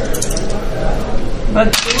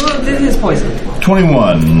 But this is poison.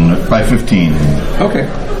 21 by 15. Okay.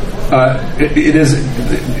 It is.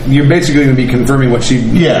 You're basically going to be confirming what she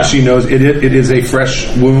knows. It is a fresh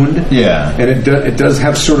wound. Yeah, and it does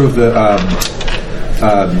have sort of the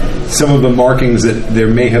some of the markings that there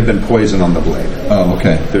may have been poison on the blade. Oh,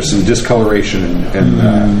 okay. There's some discoloration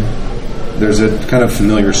and there's a kind of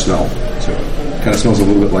familiar smell. So it kind of smells a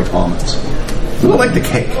little bit like almonds. A little like the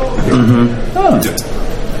cake. Mm-hmm. Oh.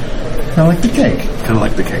 Kind of like the cake. Kind of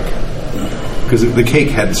like the cake. Because the cake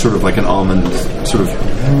had sort of like an almond sort of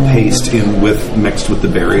paste mixed with the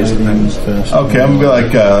berries and things. Okay, I'm going to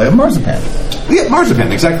be like marzipan. Yeah,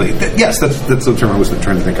 marzipan, exactly. Yes, that's the term I was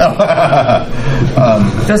trying to think of.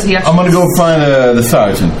 Does he actually? I'm going to go find the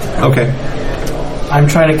sergeant. Okay. I'm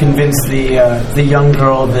trying to convince the young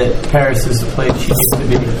girl that Paris is the place she needs to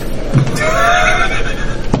be.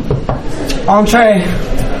 Entree,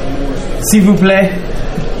 s'il vous plaît.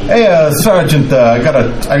 Hey, Sergeant, I got a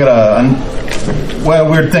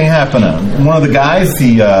weird thing happening. One of the guys,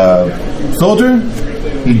 the soldier,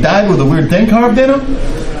 he died with a weird thing carved in him,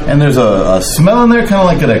 and there's a smell in there, kind of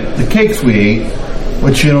like the cakes we ate.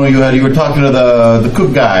 Which you were talking to the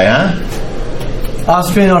cook guy, huh?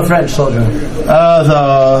 Austrian or French soldier?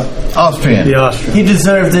 The Austrian. The Austrian. He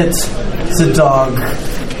deserved it. It's a dog.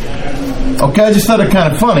 Okay, I just thought it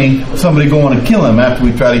kind of funny, somebody going to kill him after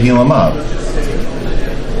we try to heal him up.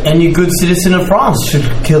 Any good citizen of France should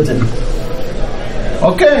have killed him.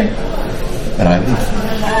 Okay. And I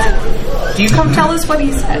leave. Do you come tell us what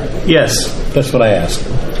he said? Yes, that's what I asked.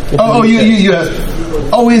 You asked.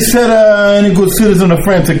 Oh, he said any good citizen of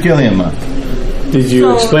France would kill him. Did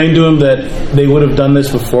you explain to him that they would have done this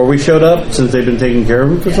before we showed up, since they've been taking care of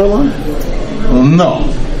him for so long? Well, no.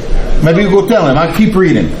 Maybe you go tell him. I'll keep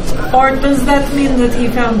reading. Or does that mean that he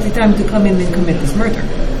found the time to come in and commit this murder?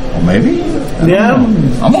 Well, maybe. Yeah.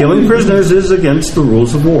 Killing prisoners is against the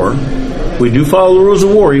rules of war. We do follow the rules of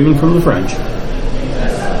war, even from the French.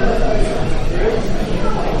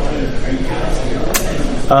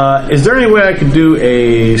 Is there any way I could do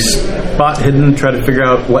a spot hidden, try to figure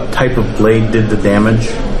out what type of blade did the damage?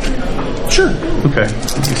 Sure. Okay.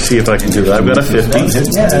 Let's see if I can do that. I've got a 50.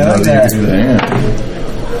 Yeah, I like that.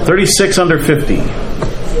 36 under 50.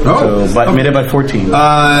 Oh, So made it by 14.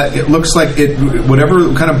 It looks like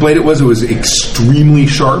whatever kind of blade it was extremely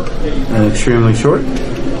sharp. And extremely short.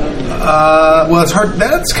 Well, it's hard.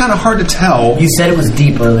 That's kind of hard to tell. You said it was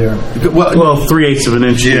deep earlier. Well, 3/8 of an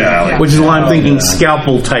inch. Yeah. Which is why I'm thinking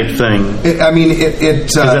scalpel type thing.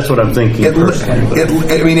 Because that's what I'm thinking.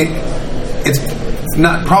 It's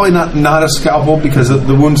probably not a scalpel because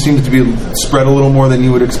the wound seems to be spread a little more than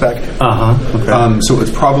you would expect. Okay. So it's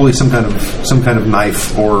probably some kind of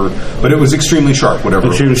knife, but it was extremely sharp. Whatever.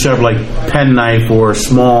 Extremely sharp, like pen knife or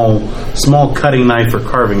small cutting knife or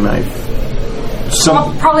carving knife.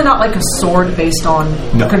 Probably not like a sword based on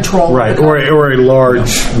control. Right, or a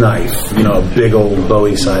large knife. A big old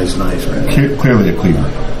Bowie-sized knife. Right? Clearly a cleaver.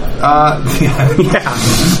 Yeah.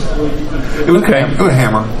 It was a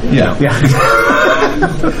hammer. Yeah.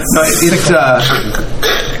 No,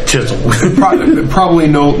 Chisel. probably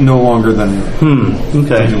no longer than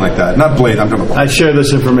something like that. Not blade. I'm talking about. I share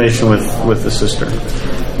this information with the sister.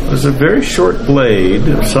 It was a very short blade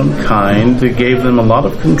of some kind that gave them a lot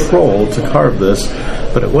of control to carve this,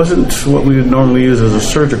 but it wasn't what we would normally use as a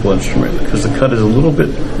surgical instrument because the cut is a little bit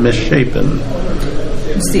misshapen.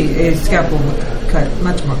 See, a scalpel would cut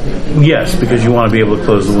much more clearly. Yes, because you want to be able to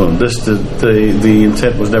close the wound. The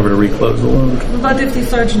intent was never to reclose the wound. But if the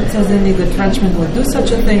sergeant says any good Frenchman would do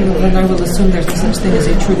such a thing, then I will assume there's such thing as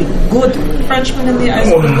a truly good Frenchman in the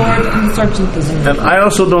eyes of the Lord, and the sergeant doesn't. And I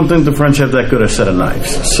also don't think the French have that good a set of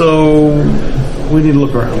knives. So we need to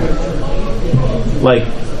look around. Like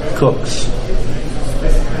cooks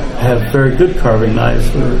have very good carving knives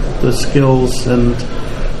with the skills and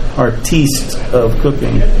artiste of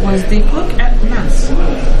cooking. Was the cook at Mass?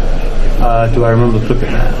 Do I remember the cook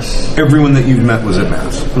at Mass? Everyone that you've met was at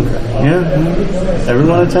Mass. Okay. Yeah.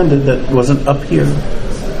 Everyone attended that wasn't up here.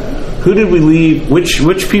 Who did we leave? Which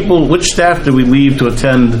staff did we leave to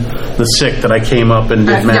attend the sick that I came up and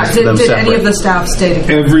did Mass for them did separate? any of the staff stay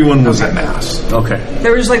together? Everyone was at Mass. Okay. They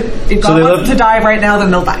were just like, if So God they wants left- to die right now,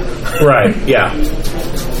 then they'll die. Right, yeah.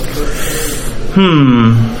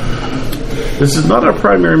 This is not our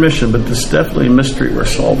primary mission, but this is definitely a mystery we're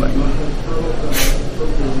solving.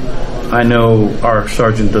 I know our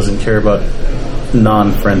sergeant doesn't care about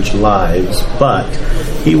non-French lives, but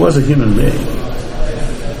he was a human being.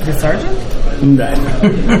 The sergeant?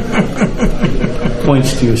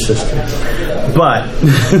 Points to your sister. But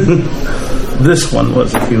this one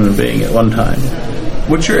was a human being at one time.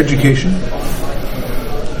 What's your education?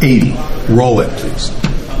 80. Roll it, please.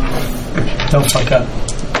 Don't fuck up.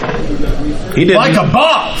 He did Like a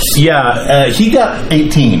boss! Yeah, he got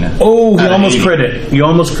 18. Oh, you Out of almost 80. crit it. You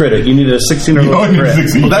almost crit it. You needed a 16 or You lower only need crit.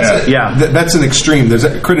 16. Well, that's an extreme. There's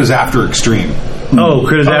crit is after extreme. Oh,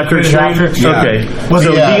 crit is after crit is extreme? after extreme. Okay. Yeah.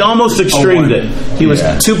 So Yeah. he almost extremed it. He was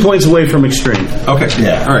 2 points away from extreme. Okay.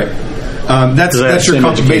 Yeah. All right. That's I have your same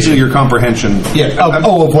education. basically your comprehension. Yeah. Of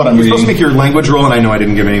what I'm You're supposed to reading. make your language roll, and I know I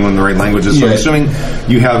didn't give anyone the right languages, so I'm Yeah. assuming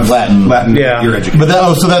you have Latin. Yeah. your education.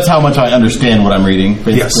 But so that's how much I understand what I'm reading,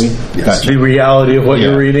 basically? Yes. Gotcha. The reality of what Yeah.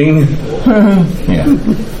 you're reading. Yeah.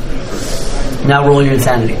 Now roll your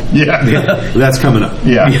insanity. Yeah. That's coming up.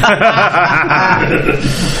 Yeah.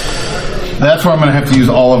 That's where I'm going to have to use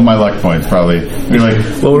all of my luck points, probably. Be like,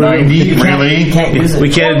 Well, 90, you really? You can't use it. We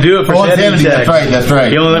can't do it for Oh, sanity insanity, checks. that's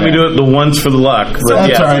right. You only let me Yeah. do it the once for the luck. But That's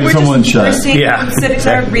yeah. all right. We're Someone just, we're shut. seeing Yeah, him sitting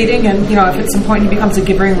there reading, and if at some point he becomes a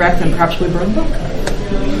gibbering wreck, then perhaps we burn the book.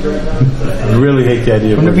 I really hate the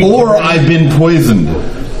idea of burning. Or I've been poisoned.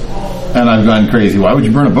 And I've gone crazy. Why would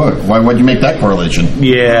you burn a book? Why'd you make that correlation?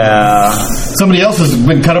 Yeah. Somebody else has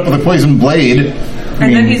been cut up with a poisoned blade.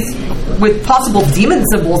 And then he's with possible demon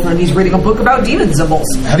symbols, and then he's reading a book about demon symbols.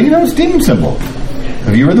 How do you know it's demon symbol?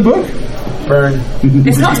 Have you read the book? Burn.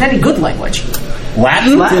 It's not in any good language.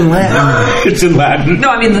 Latin? It's in Latin. No,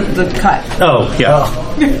 I mean the cut. Oh, yeah.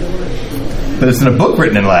 But it's in a book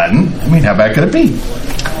written in Latin. I mean, how bad could it be?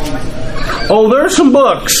 Oh, there are some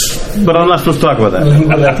books, but I'm not supposed to talk about that.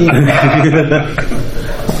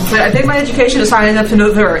 But I think my education is high enough to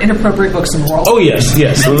know there are inappropriate books in the world. Oh, yes,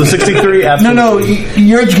 yes. So the 63, No, absolutely.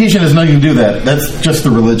 your education has nothing to do with that. That's just the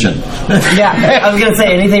religion. Yeah, I was going to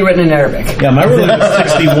say anything written in Arabic. Yeah, my religion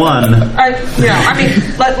is 61. I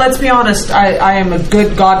mean, let's be honest. I am a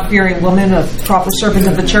good, God-fearing woman, a proper servant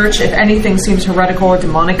of the church. If anything seems heretical or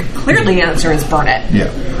demonic, clearly the answer is burn it.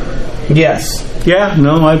 Yeah. Yes. Yeah,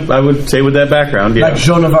 no, I would say with that background, yeah. Like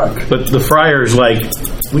Joan of Arc. But the friars,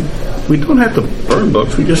 we don't have to burn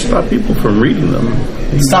books. We just stop people from reading them.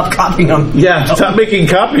 Stop copying them. Yeah, stop making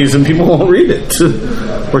copies and people won't read it.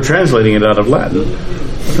 We're translating it out of Latin.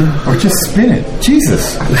 Or just spin it.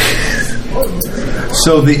 Jesus.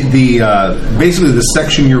 So the basically the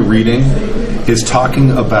section you're reading is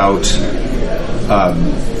talking about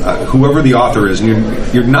whoever the author is,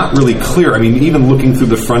 and you're not really clear. I mean, even looking through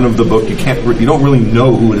the front of the book, you don't really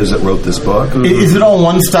know who it is that wrote this book. Is it all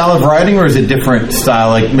one style of writing, or is it different style?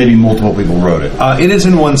 Like maybe multiple people wrote it. It is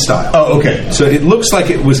in one style. Oh, okay. So it looks like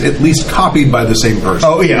it was at least copied by the same person.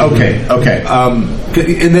 Oh, yeah. Okay.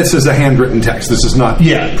 And this is a handwritten text. This is not.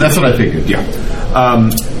 Yeah, that's what I figured. Yeah.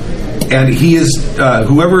 And he is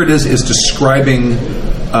whoever it is describing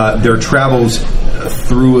their travels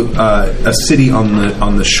through a city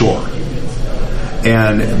on the shore,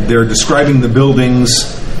 and they're describing the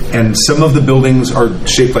buildings, and some of the buildings are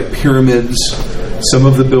shaped like pyramids. Some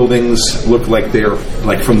of the buildings look like they're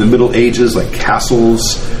like from the Middle Ages, like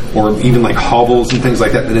castles or even like hovels and things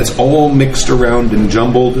like that. And it's all mixed around and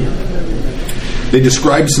jumbled. They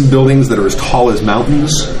describe some buildings that are as tall as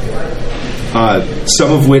mountains,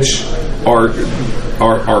 some of which are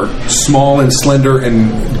small and slender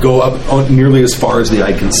and go up nearly as far as the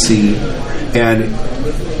eye can see, and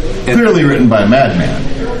clearly written by a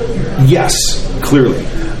madman. Yes, clearly.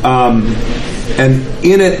 And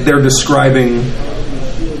in it, they're describing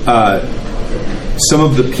some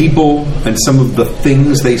of the people and some of the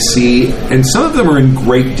things they see, and some of them are in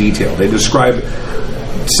great detail. They describe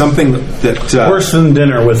something that worse than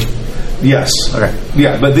dinner with. Yes. Okay.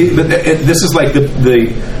 Yeah, but this is like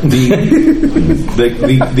the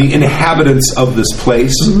inhabitants of this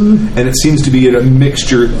place, and it seems to be a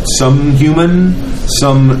mixture. Some human,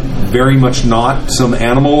 some very much not, some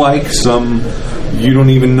animal-like, some you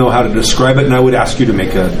don't even know how to describe it. And I would ask you to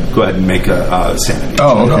go ahead and make a sanity.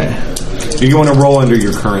 Oh, okay. You want to roll under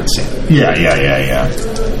your current sanity. Yeah.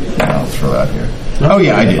 I'll throw that here. Oh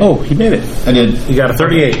yeah, I did. Oh, he made it. I did. You got a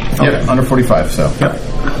 38. Yeah, under 45. So. Yep.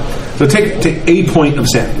 So take a point of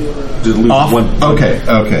sanity. Just lose Off? one. Okay.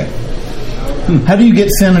 How do you get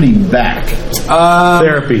sanity back?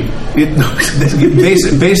 Therapy.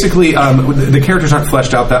 Basically, the characters aren't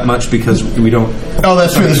fleshed out that much because we don't. Oh,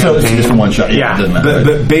 that's true. The show is just one shot. Yeah. It doesn't matter.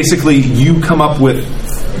 But basically, you come up with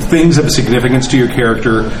things of significance to your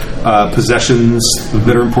character, possessions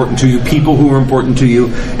that are important to you, people who are important to you,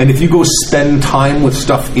 and if you go spend time with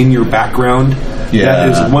stuff in your background, that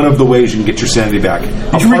is one of the ways you can get your sanity back.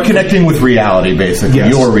 It's reconnecting with reality, basically.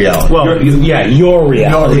 Yes. Your reality. Well, your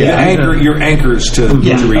reality. Your anchors to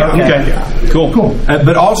reality. Okay. Yeah. Cool.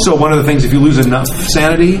 But also, one of the things, if you lose enough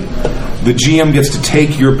sanity, the GM gets to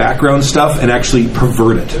take your background stuff and actually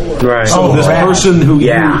pervert it. Right. So this person who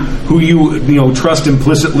you trust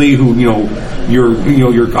implicitly, who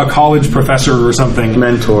you're a college professor or something,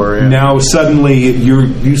 mentor. Yeah. Now suddenly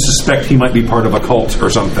you suspect he might be part of a cult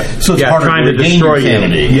or something. So it's part trying of to destroy you.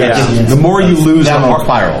 sanity. Yes. The more you lose, the more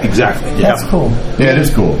spiral. Exactly. That's cool. Yeah, it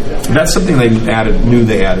is cool. That's something they added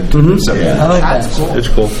to the subject. Yeah. I like that. It's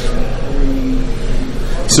cool.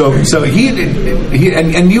 So he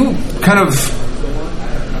and you kind of,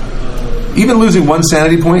 even losing one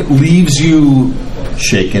sanity point leaves you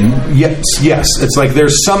shaken. Yes. It's like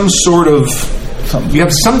there's some sort of you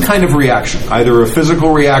have some kind of reaction, either a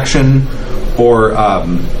physical reaction or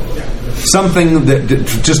something that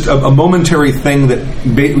just a momentary thing that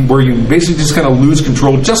where you basically just kind of lose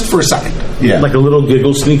control just for a second. Yeah, like a little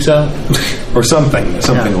giggle sneaks out, or something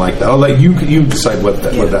like that. I'll let you decide what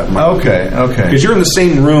that might. Okay. Because you're in the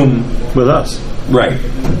same room with us, right?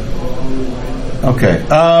 Okay.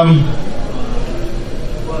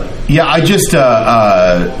 Yeah, I just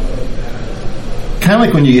kind of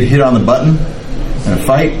like when you get hit on the button in a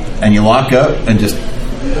fight and you lock up and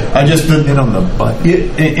I just hit on the button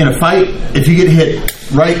in a fight. If you get hit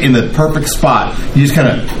right in the perfect spot, you just kind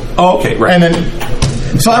of right, and then.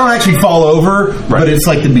 So I don't actually fall over, but it's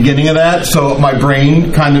like the beginning of that. So my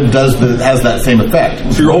brain kind of has that same effect.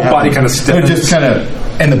 So your whole body kind of stiffens. It just kind of,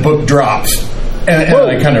 and the book drops, and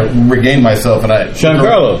I kind of regain myself, and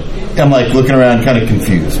Giancarlo. I'm like looking around, kind of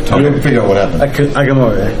confused, trying to figure out what happened. I come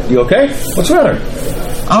over there. You okay? What's the matter?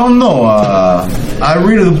 I don't know. I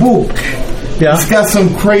read the book. Yeah, it's got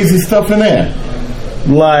some crazy stuff in there.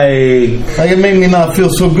 Like it made me not feel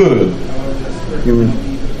so good. You mean,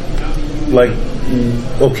 like.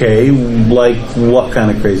 Okay, like what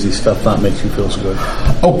kind of crazy stuff that makes you feel so good?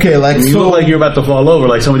 Okay, like you look like you're about to fall over,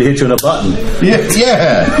 like somebody hit you in a button.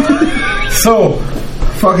 Yeah. So,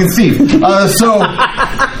 fucking Steve. It's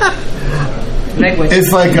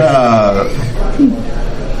like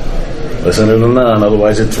listen to the nun,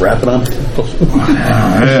 otherwise it's wrapping on.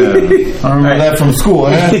 I remember that from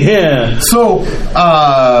school. Yeah. So,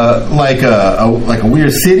 like a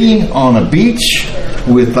weird city on a beach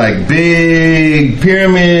with like big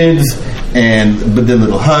pyramids but then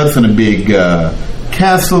little huts and a big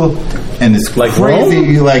castle, and it's Like crazy.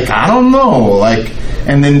 Rome? Like I don't know, like.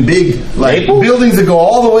 And then big, like Naples? buildings that go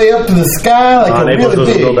all the way up to the sky, like a Naples really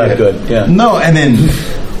doesn't big. build that good. Yeah. No, and then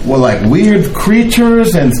like weird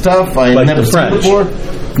creatures and stuff I Like never the seen French? before.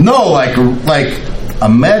 No, like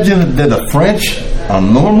imagine that the French are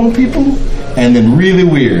normal people, and then really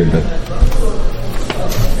weird.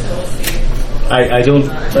 I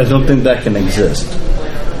don't think that can exist.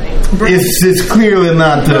 It's clearly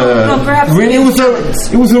not. No, perhaps really,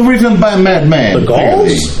 it was written by a madman. The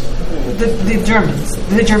Gauls? The Germans,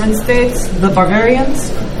 the German states, the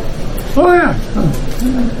Bavarians. Oh yeah.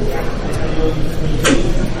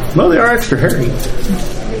 Well, they are extra hairy.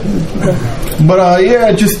 But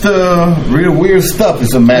yeah, just real weird stuff.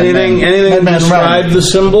 It's a madman. Anything to describe the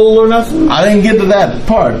symbol or nothing? I didn't get to that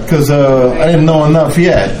part because I didn't know enough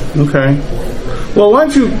yet. Okay. Well, why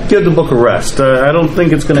don't you give the book a rest? I don't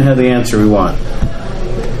think it's going to have the answer we want.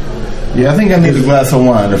 Yeah, I think I need a glass of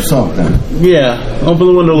wine or something. Yeah. Open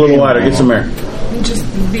the window a little wider. Get some air. Just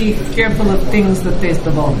be careful of things that taste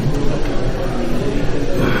of all.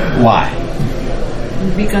 Why?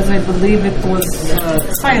 Because I believe it was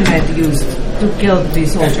cyanide used to kill the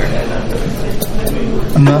soldier.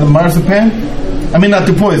 Another marzipan? I mean, not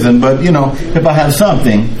to poison, but if I have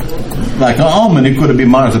something like an almond, it could be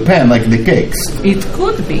marzipan, like the cakes. It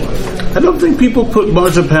could be. I don't think people put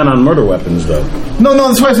marzipan on murder weapons, though. No,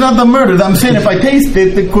 that's why it's not the murder. I'm saying if I taste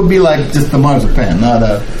it, it could be like just the marzipan, not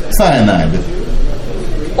a cyanide.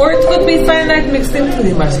 Or it could be cyanide mixed into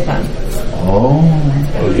the marzipan. Oh.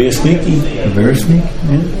 It would be sneaky. Very sneaky.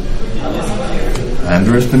 Yeah. I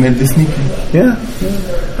underestimate the sneaky. Yeah.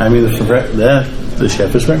 I mean, the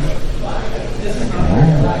chef is right.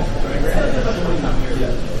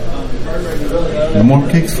 No more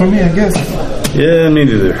cakes for me, I guess. Yeah, me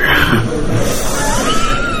neither.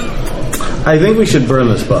 I think we should burn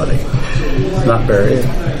this body, not bury it.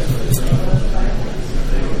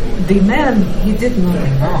 The man, he did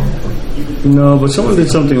nothing wrong. No, but someone did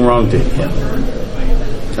something wrong to him.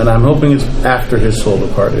 And I'm hoping it's after his soul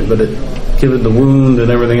departed. But given the wound and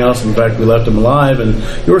everything else, in fact, we left him alive. And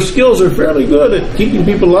your skills are fairly good at keeping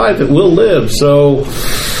people alive that will live. So,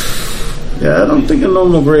 yeah, I don't think a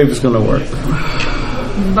normal grave is going to work.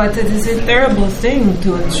 But it is a terrible thing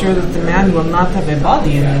to ensure that the man will not have a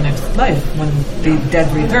body in the next life when the dead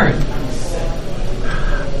return.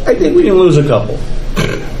 I think we can lose a couple.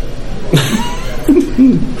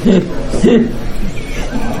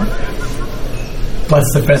 Plus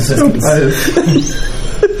the Franciscans.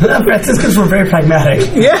 Franciscans were very pragmatic.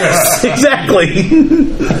 Yes, exactly.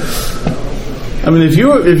 I mean, if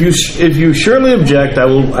you surely object, I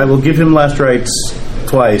will give him last rites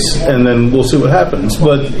twice, and then we'll see what happens.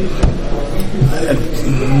 But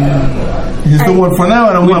He's the one for now,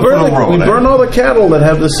 and we burn all the cattle that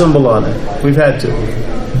have the symbol on it. We've had to,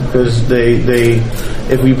 because they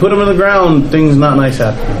if we put them in the ground, things not nice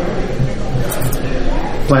happen.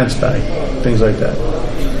 Plants die, things like that.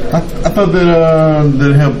 I thought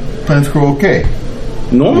that help plants grow okay.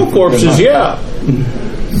 Normal corpses, yeah.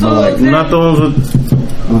 So Not the ones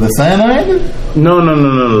With the cyanide? No.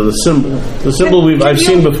 The symbol I've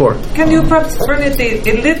seen before. Can you perhaps burn it a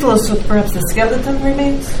little so perhaps the skeleton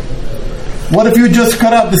remains? What if you just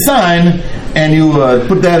cut out the sign and you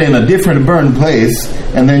put that in a different burned place,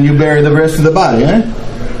 and then you bury the rest of the body, eh?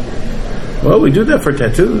 Well, we do that for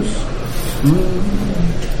tattoos.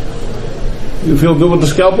 You feel good with the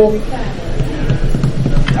scalpel?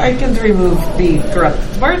 I can remove the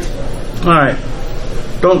corrupt part. All right.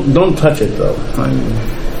 Don't touch it though.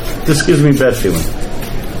 This gives me bad feeling.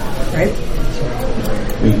 Right?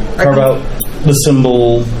 We carve out the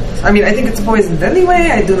symbol. I mean, I think it's poisoned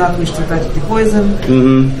anyway. I do not wish to touch the poison.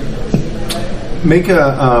 Mm-hmm. Make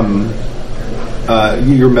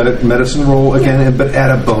your medicine roll again, but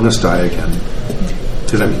add a bonus die again.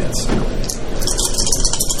 Because I mean, it's.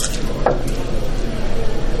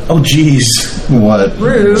 Oh, jeez. What?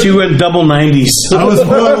 Rude. She went double 90s. I was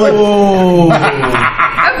like,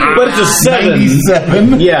 but it's a 7.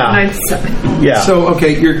 97? Yeah. 97. Yeah. So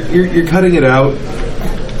okay, you're cutting it out.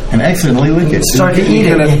 And accidentally lick it. Start to eat You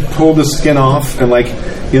kind it. of pull the skin off, and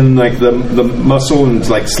the muscle and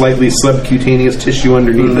like slightly subcutaneous tissue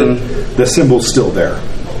underneath it, the symbol's still there.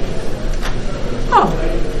 Oh,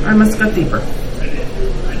 I must cut deeper.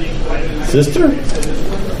 Sister?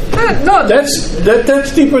 No,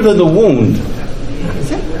 That's deeper than the wound.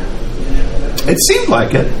 It seemed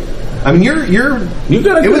like it. I mean, you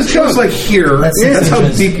got a it good was chunk. just like here. That's how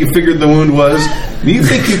deep you figured the wound was. You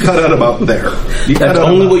think you cut out about there? You cut That's out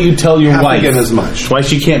only about what you tell your half wife. again as much. That's why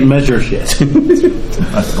she can't measure shit.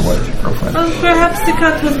 That's the word, girlfriend. Perhaps the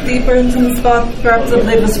cut was deeper in some spots. Perhaps the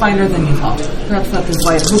blade was finer than you thought. Perhaps that is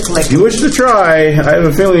why it looked like... You wish to try. I have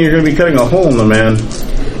a feeling you're going to be cutting a hole in the man.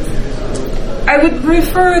 I would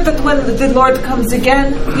prefer that when the Lord comes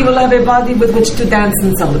again, he will have a body with which to dance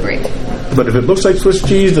and celebrate. But if it looks like Swiss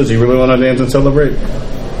cheese, does he really want to dance and celebrate?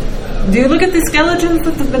 Do you look at the skeletons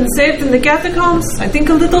that have been saved in the catacombs? I think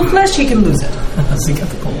a little flesh, he can lose it. The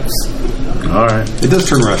catacombs. All right. It does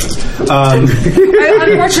turn Russian.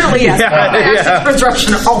 Unfortunately, yes. Yeah. Turns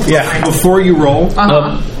Russian all the time. Before you roll,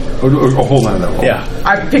 or hold on to that roll. Yeah.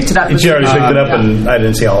 I picked it up. She already picked it up, and I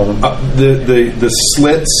didn't see all of them. The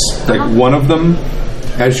slits, like one of them,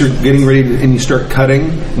 as you're getting ready to, and you start cutting,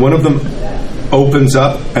 one of them opens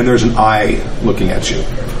up, and there's an eye looking at you.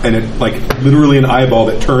 And it, like, literally an eyeball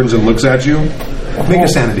that turns and looks at you. Make a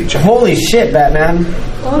sanity check. Holy shit, Batman.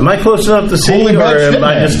 Am I close enough to see, Holy or bad am shit,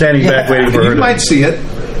 I man. just standing back waiting for her You to... might see it.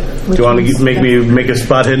 Do you want to make me make a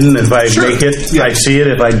spot hidden? If I make it, I see it.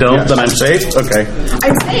 If I don't, then I'm safe? Okay.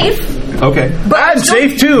 I'm safe, Okay. but I'm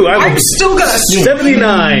safe, too. I'm still gonna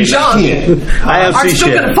 79. jump. I have I'm see still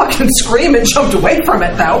shit. gonna fucking scream and jump away from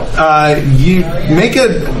it, though. You make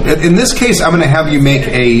in this case, I'm going to have you make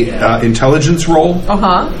a intelligence roll.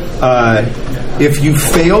 If you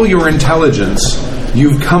fail your intelligence,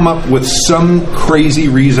 you've come up with some crazy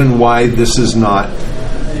reason why this is not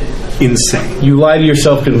insane. You lie to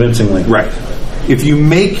yourself convincingly. Right. If you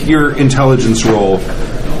make your intelligence roll,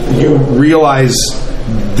 you realize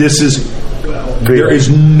there is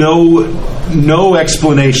no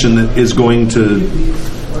explanation that is going to.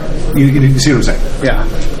 You see what I'm saying? Yeah.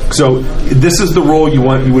 So this is the roll you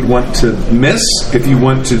would want to miss if you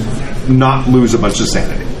want to not lose a bunch of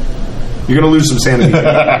sanity. You're going to lose some sanity.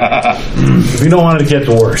 If you don't want it to get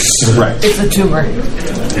worse. Right. It's a tumor.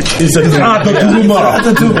 It's not the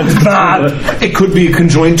It could be a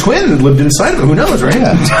conjoined twin that lived inside of it. Who knows,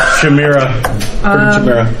 right? Chimera.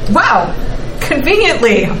 Chimera. Wow.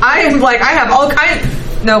 Conveniently, I have all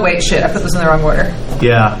kinds. No, wait, shit. I put this in the wrong order.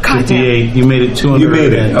 Yeah. God 58. You made it 200. You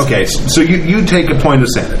made it. Okay. So you take a point of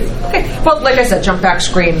sanity. Okay. Well, like I said, jump back,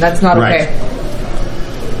 scream. That's not Right. okay.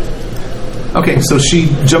 Okay, so she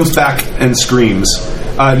jumps back and screams.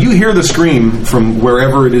 You hear the scream from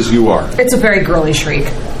wherever it is you are. It's a very girly shriek.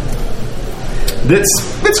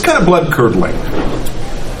 It's kind of blood curdling.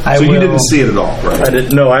 So you didn't see it at all, right? I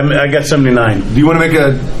didn't. No, I got 79. Do you want to make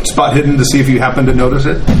a spot hidden to see if you happen to notice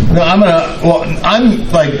it? No, I'm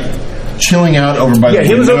like chilling out over by the window. Yeah,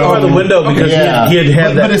 he was over by the window because he had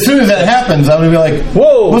that. But as soon as that happens, I'm going to be like,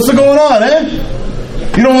 whoa, what's going on, eh?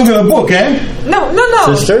 You don't look at the book, eh? No.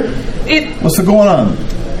 Sister? What's going on?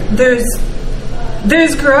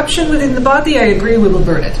 There's corruption within the body. I agree. We will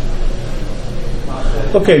burn it.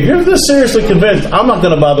 Okay, if you're this seriously convinced, I'm not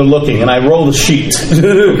going to bother looking, and I roll the sheet.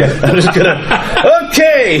 I'm just going to...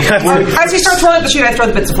 Okay! As he starts rolling the sheet, I throw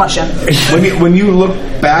the bits of flesh in. When you look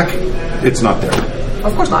back, it's not there.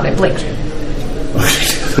 Of course not. I blinked.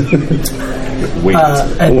 Wait.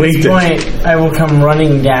 At Wait this it. point, I will come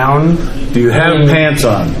running down. Do you have pants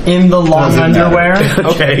on? In the long underwear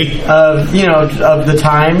Okay. of the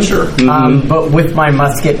time. Sure. But with my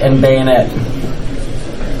musket and bayonet.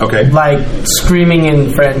 Okay. Like screaming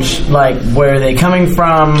in French, like, where are they coming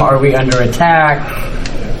from? Are we under attack?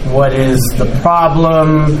 What is the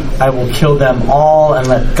problem? I will kill them all and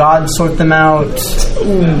let God sort them out.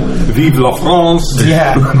 Vive la France.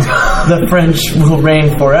 Yeah. The French will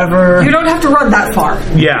reign forever. You don't have to run that far.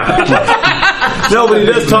 Yeah. No, but he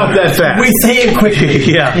does talk that fast. We say it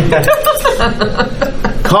quickly. Yeah.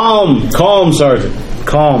 Calm, Sergeant.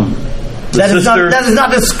 Calm. That is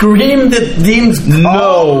not a scream that deems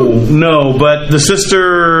calm. No, but the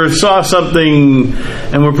sister saw something,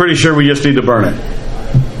 and we're pretty sure we just need to burn it.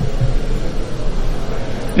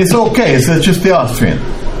 It's okay. It's just the Austrian.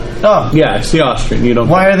 Oh, Yeah, it's the Austrian. You don't.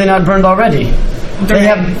 why are they not burned already? They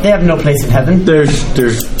have no place in heaven. There's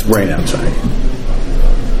rain outside.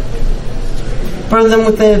 Burn them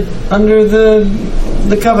under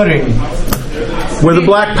the covering, Where the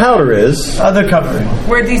black powder is. other covering.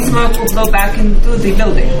 Where the smoke will blow back into the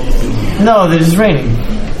building. No, it is raining.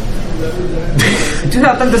 Do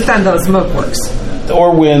not understand how smoke works.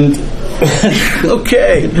 Or wind.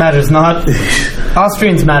 Okay. It matters not.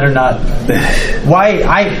 Austrians matter not. Why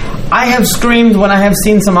I have screamed when I have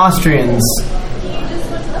seen some Austrians,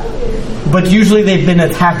 but usually they've been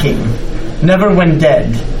attacking, never when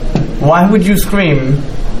dead. Why would you scream?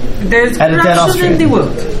 There's At a dead corruption in Austrian. the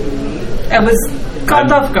wound. I was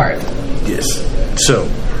caught off guard. Yes. So,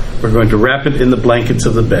 we're going to wrap it in the blankets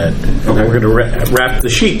of the bed. Okay. We're going to wrap the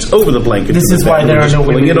sheets over the blankets. This of is the why bed. there We're are just no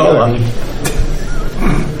pulling women it all in the up.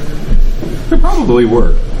 There probably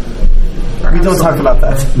were. We don't talk about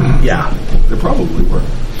that. Yeah. There probably were.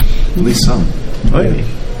 At least some. Okay.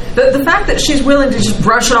 The fact that she's willing to just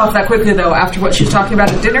brush it off that quickly, though, after what she's talking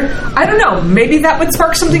about at dinner, I don't know. Maybe that would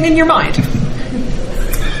spark something in your mind.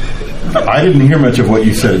 I didn't hear much of what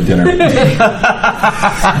you said at dinner.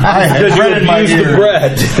 I had Because you bread in my abused the ear.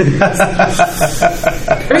 bread.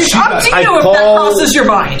 I mean, it's up to you if that crosses your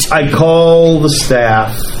mind. I call the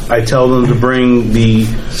staff. I tell them to bring the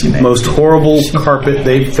most horrible carpet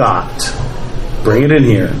they've got. Bring it in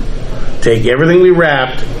here. Take everything we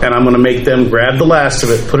wrapped, and I'm going to make them grab the last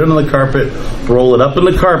of it, put it on the carpet, roll it up in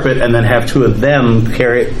the carpet, and then have 2 of them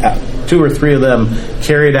carry it out. 2 or 3 of them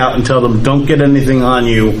carry it out and tell them, don't get anything on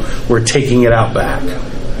you. We're taking it out back.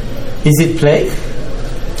 Is it plague?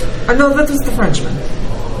 No, that was the Frenchman.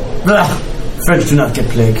 Ugh, French do not get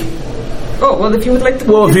plague. Oh, well, if you would like to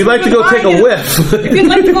Well, if you'd like to go take a whiff. If you'd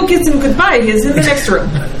like to go kiss him goodbye, he's in the next room.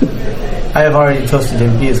 I have already toasted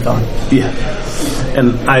him. He is gone. Yeah.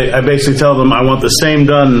 And I basically tell them I want the same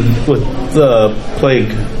done with the plague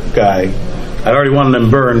guy. I already wanted them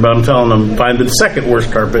burned, but I'm telling them find the second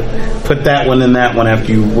worst carpet, put that one in that one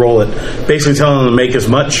after you roll it. Basically telling them to make as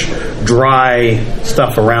much dry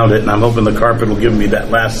stuff around it, and I'm hoping the carpet will give me that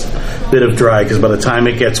last bit of dry, because by the time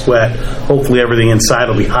it gets wet, hopefully everything inside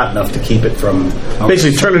will be hot enough to keep it from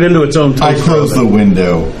basically turn it into its own I toaster closed the oven.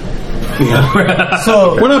 window.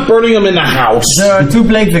 So We're not burning them in the house. there are 2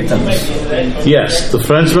 plague victims. Yes, the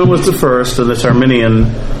Frenchman was the first, and this Armenian.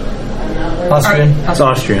 Austrian. It's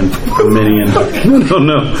Austrian. Armenian. No,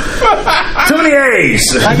 no. Too many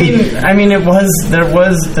A's. I mean, there was,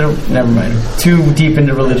 never mind. Too deep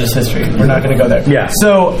into religious history. We're not going to go there. Yeah.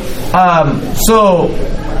 So,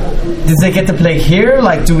 did they get the plague here?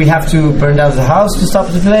 Like, do we have to burn down the house to stop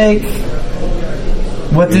the plague?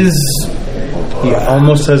 What is... He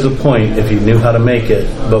almost has a point if he knew how to make it,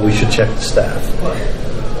 but we should check the staff.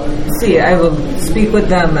 See, I will speak with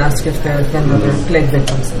them, ask if there have been other plague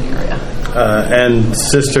victims in the area. And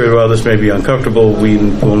sister, while this may be uncomfortable, we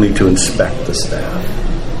will need to inspect the staff.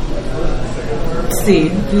 See,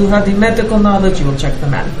 you have the medical knowledge, you will check the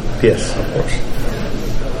man. Yes, of course.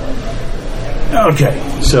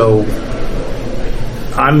 Okay, so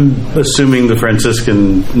I'm assuming the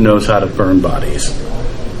Franciscan knows how to burn bodies.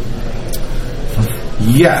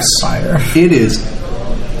 Yes. It is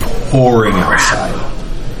pouring outside.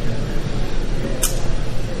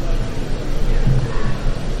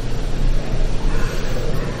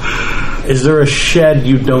 Is there a shed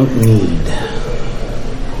you don't need?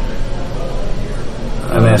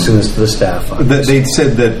 I'm asking this to the staff. They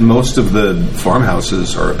said that most of the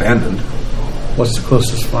farmhouses are abandoned. What's the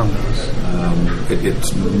closest farmhouse?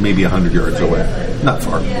 It's maybe 100 yards away. Not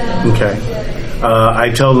far. Okay. I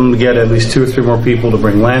tell them to get at least 2 or 3 more people to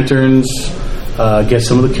bring lanterns, get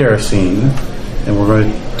some of the kerosene, and we're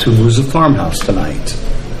going to lose a farmhouse tonight.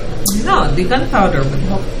 No, the gunpowder would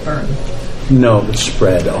help burn. No, but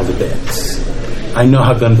spread all the bits. I know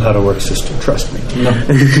how gunpowder works, sister. Trust me. No.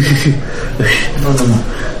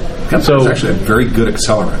 Gunpowder is actually a very good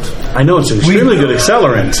accelerant. I know it's an extremely good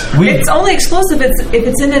accelerant. It's only explosive if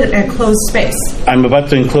it's in a closed space. I'm about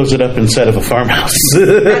to enclose it up inside of a farmhouse.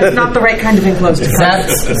 That's not the right kind of enclosed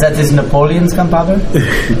space. That is Napoleon's gunpowder,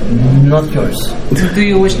 not yours. Do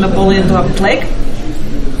you wish Napoleon to have a plague?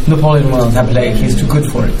 Napoleon will not have plague. He's too good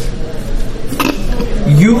for it.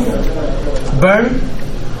 You burn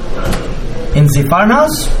in the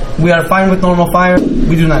farmhouse. We are fine with normal fire.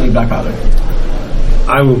 We do not need black powder.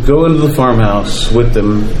 I will go into the farmhouse with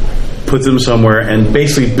them, put them somewhere, and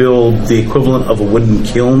basically build the equivalent of a wooden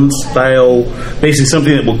kiln style, basically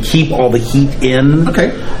something that will keep all the heat in.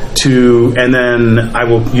 Okay. And then I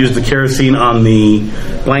will use the kerosene on the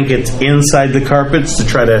blankets inside the carpets to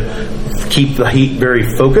try to keep the heat very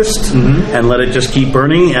focused and let it just keep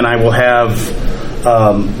burning. And I will have,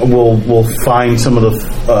 we'll find some of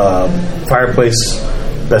the fireplace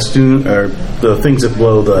festoon, or the things that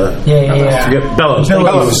blow the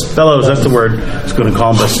bellows. Bellows, that's the word. I was going to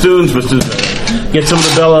call them festoons. Get some of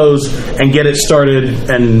the bellows and get it started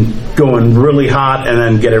and going really hot, and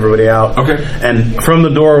then get everybody out. Okay. And from the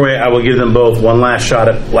doorway, I will give them both one last shot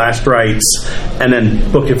at last rites, and then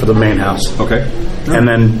book it for the main house. Okay. And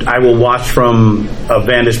then I will watch from a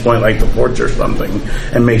vantage point like the porch or something,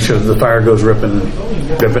 and make sure that the fire goes ripping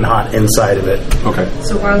hot inside of it. Okay.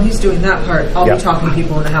 So while he's doing that part, I'll be talking to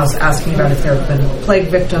people in the house, asking about if there have been plague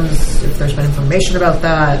victims, if there's been information about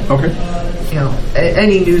that. Okay. You know,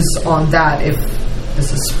 any news on that if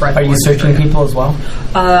this is spread. Are you searching people as well?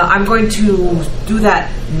 I'm going to do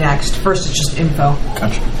that next. First, it's just info.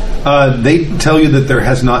 Gotcha. They tell you that there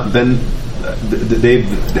has not been. They've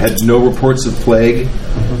had no reports of plague.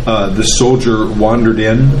 The soldier wandered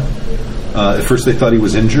in At first, they thought he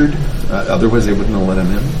was injured. Otherwise, they wouldn't have let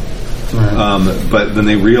him in. But then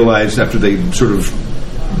they realized, after they sort of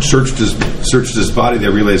searched his body, they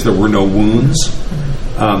realized there were no wounds.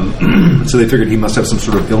 So they figured he must have some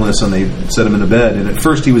sort of illness, and they set him in a bed. And at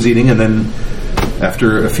first, he was eating, and then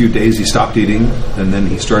after a few days, he stopped eating, and then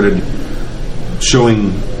he started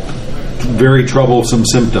showing very troublesome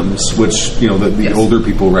symptoms, which the older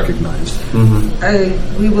people recognized.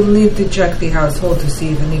 We will need to check the household to see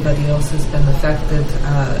if anybody else has been affected.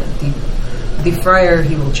 The friar,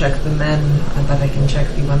 he will check the men, but I can check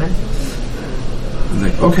the women.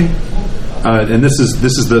 Like, okay. And this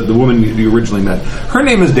is the woman you originally met. Her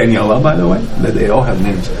name is Daniela, by the way. They all have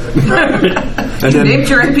names. And you named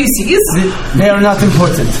your NPCs? They are not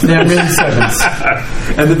important. They are merely servants.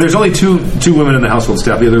 And there's only two women in the household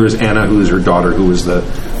staff. The other is Anna, who is her daughter, who is the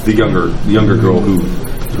younger girl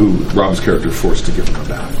who Rob's character forced to give him a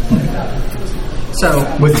bath.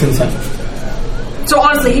 So with consent. So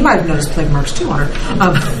honestly, he might have noticed plague marks too on her.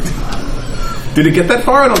 Did it get that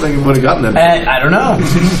far? I don't think it would have gotten that far. I don't know.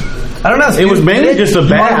 I don't know. It was mainly just a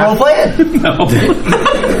bath. You want to roleplay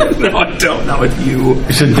it? No, I don't. Not with you.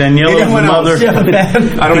 So Daniela's mother.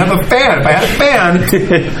 I don't have a fan. If I had a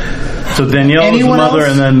fan. So Daniela's mother,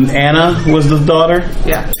 and then Anna was the daughter?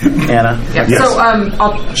 Yeah. Anna. Yeah. Yes. So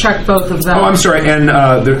I'll check both of them. Oh, I'm sorry. And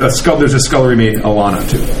there's a scullery maid, Alana,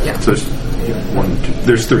 too. Yeah. So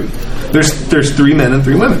there's three. There's 3 men and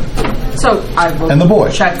 3 women. So I will And the boy.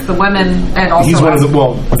 check the women and also He's one of the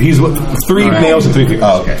he's 3 males and 3 females.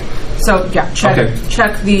 Oh, okay. So yeah,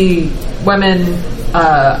 check the women.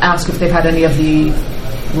 Ask if they've had any of the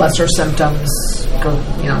lesser symptoms,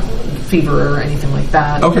 fever or anything like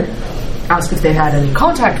that. Okay. Ask if they had any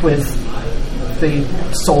contact with the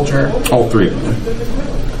soldier. All 3 of them.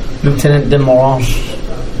 Lieutenant de Morange.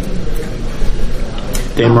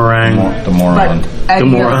 De Morang. The moron. But any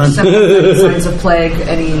moron. symptoms, signs of plague,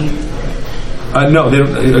 any. No, they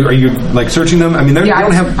don't, are you like searching them? I mean, they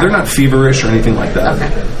don't have. They're not feverish or anything like that.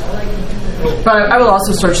 Okay. But I will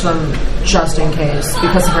also search them just in case,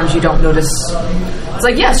 because sometimes you don't notice. It's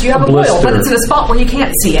like, yes, you have a boil, but it's in a spot where you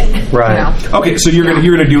can't see it. Right. Okay, so you're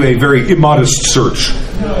gonna do a very immodest search.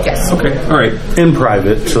 Yes. Okay. All right. In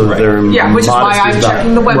private, so that they're which is why I'm modest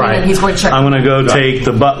checking the women and he's going to check. I'm going to go take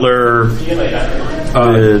the butler.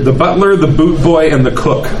 The butler, the boot boy, and the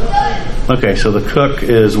cook. Okay, so the cook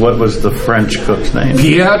is, what was the French cook's name?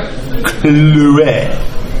 Pierre Clouet.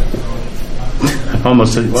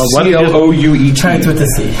 Almost said, well, what Clouet. Try it with the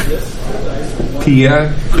C.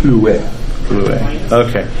 Pierre Clouet.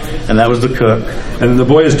 Okay, and that was the cook. And then the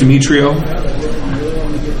boy is Demetrio.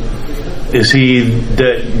 Is he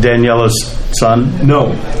Daniela's son?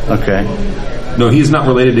 No. Okay. No, he's not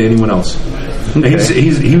related to anyone else. Okay.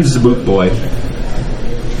 He was the boot boy.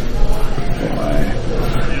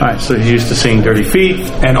 All right, so he's used to seeing dirty feet.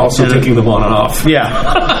 And also taking them on and off.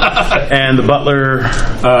 Yeah. And the butler...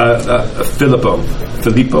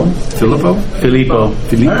 Filippo.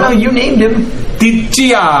 Oh, you named him.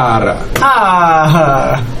 Ticciara.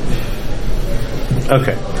 Ah.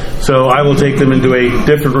 Okay. So I will take them into a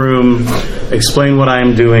different room, explain what I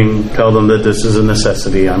am doing, tell them that this is a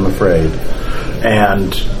necessity, I'm afraid.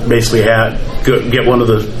 And basically get one of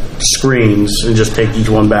the screens and just take each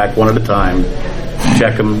one back one at a time.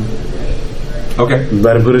 Check him. Okay.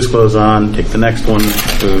 Let him put his clothes on. Take the next one.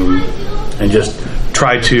 Boom. And just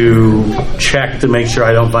try to check to make sure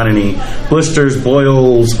I don't find any blisters,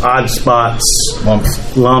 boils, odd spots,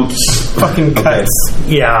 lumps, fucking cuts.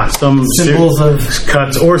 Yeah, some symbols of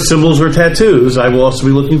cuts or symbols or tattoos. I will also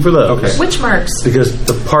be looking for those. Okay. Which marks? Because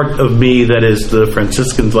the part of me that is the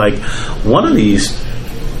Franciscan's like, one of these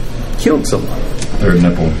killed someone. Third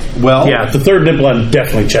nipple. Well, yeah, the third nipple I'm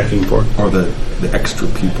definitely checking for. Or the extra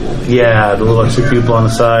pupil. Yeah, the little extra pupil on the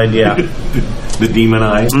side, yeah. The demon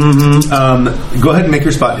eye. Mm-hmm. Go ahead and make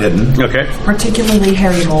your spot hidden. Okay. Particularly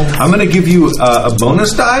hairy moles. I'm going to give you a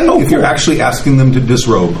bonus die if you're actually asking them to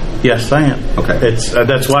disrobe. Yes, I am. Okay. It's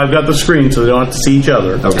that's why I've got the screen, so they don't have to see each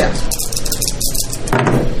other. Okay.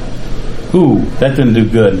 Ooh, that didn't do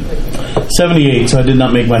good. 78, so I did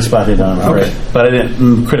not make my spot hidden on it. Okay. But I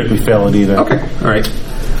didn't critically fail it either. Okay. All right.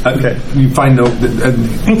 Okay. You find no...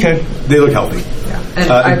 okay. They look healthy. Yeah.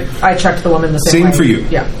 And I checked the woman the same way. Same for you.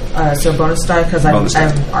 Yeah. So bonus die because I'm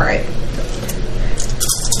all right.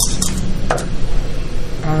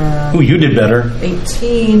 Ooh, you did better.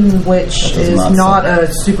 18, which is not a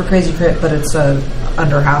super crazy crit, but it's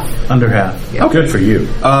under half. Under half. Yeah. Good for you.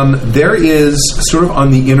 There is sort of on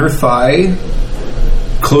the inner thigh,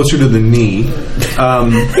 closer to the knee,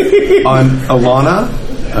 on Alana.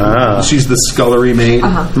 She's the scullery maid.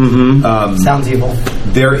 Sounds evil.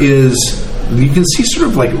 There is you can see sort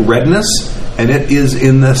of like redness, and it is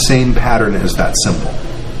in the same pattern as that symbol.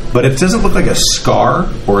 But it doesn't look like a scar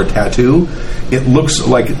or a tattoo. It looks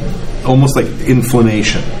like almost like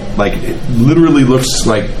inflammation. Like it literally looks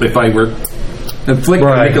like if I were to flick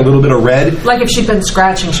make a little bit of red. Like if she'd been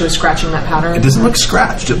scratching, she was scratching that pattern. It doesn't look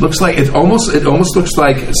scratched. It looks like it almost looks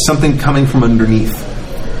like something coming from underneath.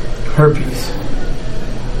 Herpes.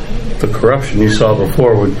 The corruption you saw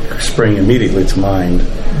before would spring immediately to mind.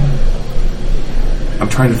 I'm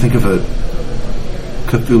trying to think of a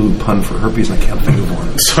Cthulhu pun for herpes, and I can't think of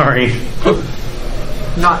one. Sorry.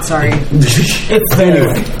 Not sorry. It's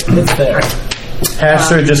there. It's there.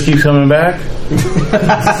 Pastor just keeps coming back.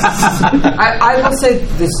 I will say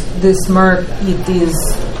this Merc, it is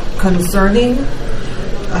concerning.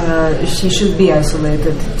 She should be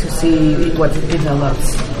isolated to see what it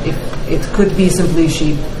develops. It could be simply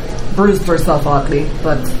she bruised herself oddly,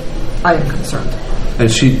 but I am concerned. And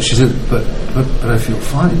she said, but I feel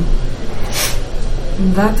fine.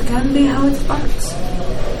 That can be how it starts.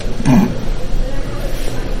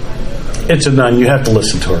 It's a nun. You have to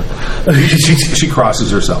listen to her. She crosses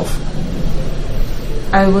herself.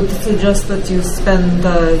 I would suggest that you spend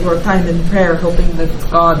your time in prayer, hoping that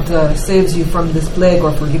God saves you from this plague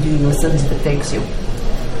or forgives you your sins if it takes you.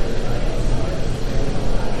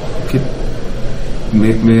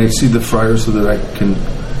 May I see the friar so that I can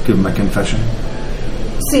give my confession?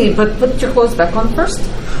 See, but put your clothes back on first.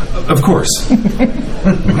 Of course.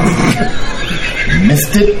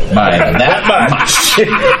 Missed it by that much.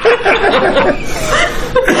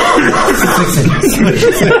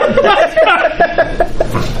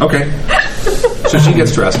 Okay. So she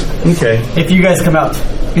gets dressed. Okay. If you guys come out,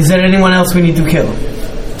 is there anyone else we need to kill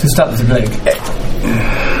to stop the plague?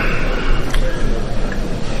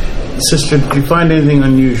 Sister, did you find anything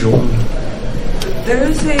unusual? There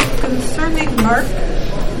is a concerning mark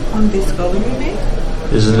on the skull you made.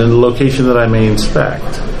 Is it in a location that I may inspect?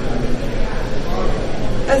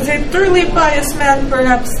 As a truly pious man,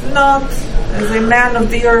 perhaps not. As a man of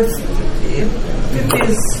the earth, it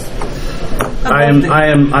is. I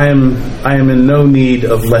am in no need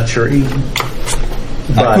of lechery.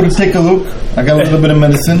 I could take a look. I got a little bit of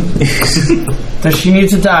medicine. Does she need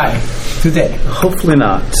to die today? Hopefully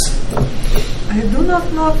not. I do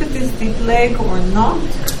not know if it is the plague or not.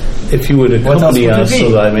 If you would accompany would it us be?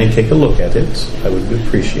 so that I may take a look at it, I would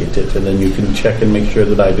appreciate it, and then you can check and make sure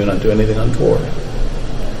that I do not do anything untoward.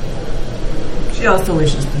 She also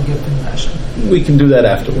wishes to give confession. We can do that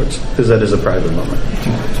afterwards, because that is a private moment.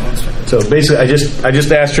 So basically, I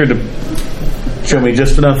just asked her to show me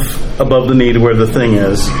just enough above the knee to where the thing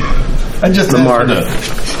is. I just The mark.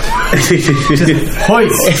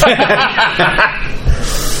 Hoist.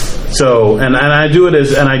 So, and I do it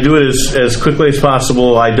as quickly as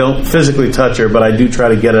possible. I don't physically touch her, but I do try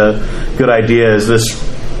to get a good idea.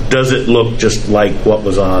 Does it look just like what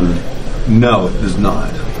was on? No, it does not.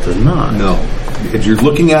 It does not. No. If you're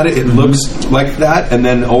looking at it, it looks like that, and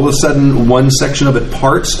then all of a sudden, one section of it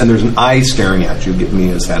parts, and there's an eye staring at you. Give me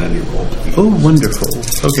a sanity roll. Oh, wonderful.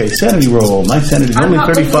 Okay, sanity roll. My sanity is only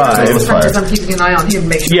 35. Because I'm keeping an eye on him.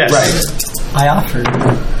 Make sure. Yes. I offered.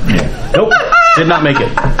 Nope. Did not make it.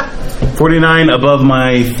 49 above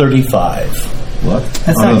my 35. What?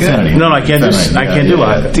 That's not good. Sanity. No, I can't do. I can't do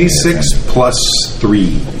it. D6 plus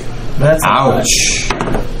 3. That's Ouch.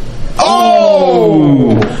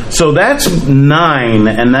 Oh! So that's 9,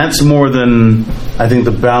 and that's more than I think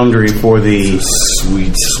the boundary for the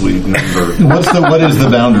Sweet number. What is the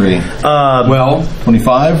boundary? Well,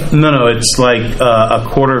 25? No, it's like a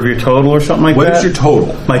quarter of your total or something like what that. is your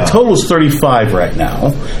total? My total is 35 right now,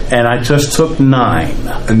 and I just took 9.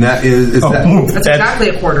 And that is that? That's exactly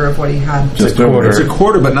a quarter of what he had. Just a quarter. It's a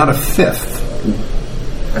quarter, but not a fifth.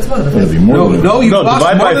 That's more than a It'll fifth. be more than No, you lost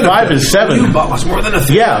divide more by than 5 a fifth. is 7. You lost more than a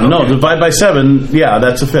fifth. Yeah, no, divide by 7. Yeah,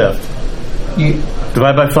 that's a fifth. You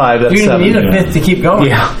Divide by 5. That's you 7. need a fifth to keep going.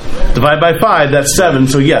 Yeah. Divide by 5. That's 7.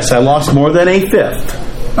 So yes, I lost more than a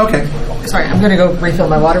fifth. Okay. Sorry, I'm going to go refill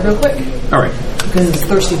my water real quick All right. because it's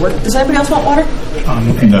thirsty work. Does anybody else want water?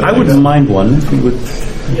 I wouldn't mind one if you would.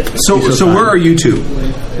 So where are you two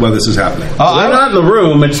while this is happening? I'm not in the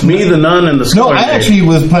room. It's me, the nun, and the No, scholar. I actually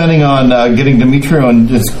was planning on getting Demetrio and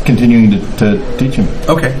just continuing to teach him.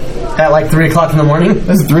 Okay. At like 3 o'clock in the morning.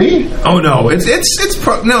 That's 3? Oh no, it's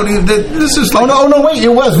no, dude, this is like Oh no! Wait, it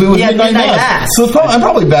was. We was Yeah, midnight midnight mass. mass. So I'm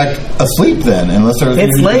probably back asleep then, unless there was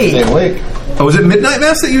It's any reason to late. Stay awake. Oh, was it midnight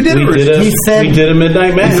mass that you did? We or did a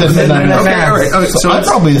midnight mass. He said midnight mass. Okay, all right. So I'm it's,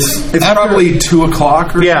 probably it's probably 2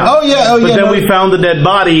 o'clock. Or Yeah. Oh yeah. But then no. we found the dead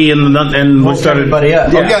body and we started. everybody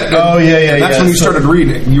up. something. Oh, yeah. That's when you So- started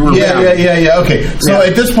reading. You were Yeah. Okay. So Yeah.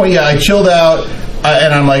 at this point, I chilled out,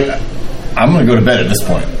 and I'm like, I'm going to go to bed at this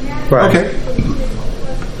point. Right. Okay.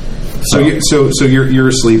 So you're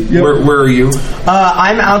asleep. Yep. Where are you?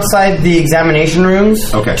 I'm outside the examination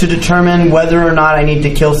rooms Okay. to determine whether or not I need to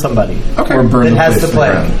kill somebody Okay. Or burn that the has place the to the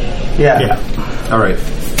plague. ground. Yeah. All right.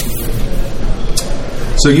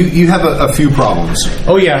 So you have a few problems.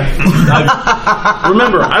 Oh yeah.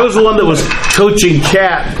 Remember, I was the one that was coaching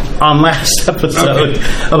Kat on last episode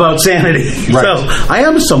about sanity. Right. So I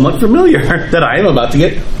am somewhat familiar that I am about to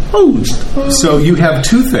get hosed. So you have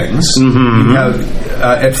two things. Mm-hmm. You have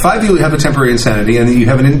at 5 you have a temporary insanity, and then you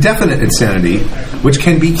have an indefinite insanity, which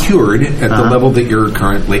can be cured at the level that you're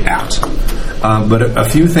currently at. But a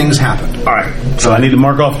few things happen. All right. So I need to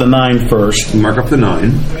mark off the 9 first, Mark up the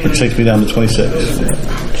 9. which takes me down to 26.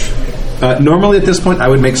 Normally, at this point, I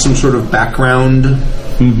would make some sort of background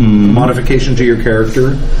modification to your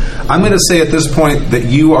character. I'm going to say at this point that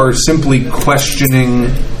you are simply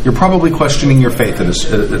questioning. You're probably questioning your faith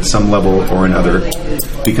at some level or another,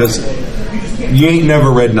 because you ain't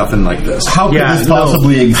never read nothing like this. How could this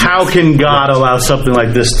possibly exist? How can God allow something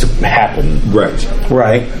like this to happen? Right.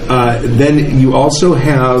 Right. Then you also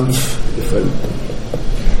have. If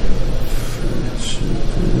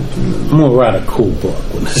I'm gonna write a cool book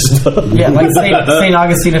when this is done. Yeah, like St.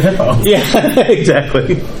 Augustine of Hippo. Yeah,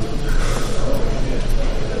 exactly.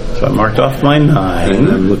 So I marked off my 9. and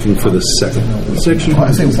I'm looking for the second section.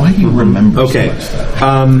 I say, why do you remember Okay. so much stuff?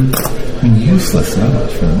 I mean, useless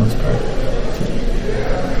knowledge for the most part.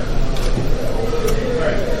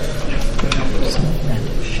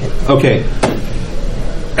 Okay.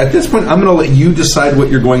 At this point, I'm going to let you decide what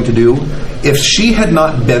you're going to do. If she had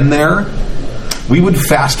not been there, we would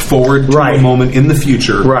fast forward to Right. a moment in the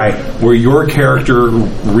future Right. where your character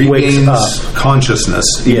regains up. consciousness,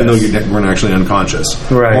 even Yes. though you weren't actually unconscious.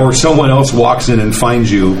 Right. Or someone else walks in and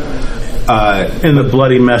finds you. In the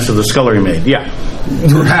bloody mess of the scullery maid. Yeah.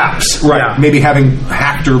 Perhaps, right? Yeah. Maybe having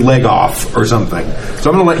hacked her leg off or something. So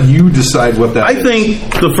I'm going to let you decide what that I is.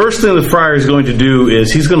 think the first thing the friar is going to do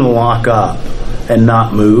is he's going to lock up and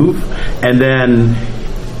not move, and then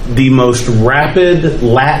the most rapid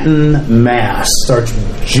Latin mass starts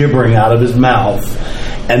gibbering out of his mouth,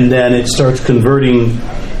 and then it starts converting,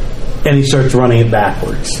 and he starts running it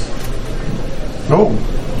backwards. Oh.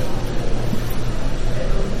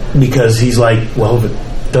 Because he's like, well, if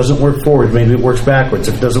it doesn't work forward, maybe it works backwards.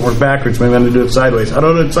 If it doesn't work backwards, maybe I'm going to do it sideways. How do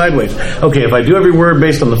I do it sideways? Okay, if I do every word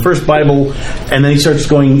based on the first Bible, and then he starts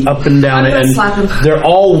going up and down, I'm gonna and slap him. they're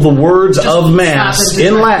all the words of Mass slap him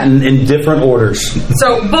in just Latin in different orders.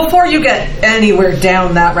 So before you get anywhere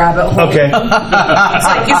down that rabbit hole, Okay. it's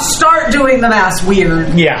like you start doing the mass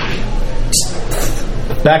weird. Yeah.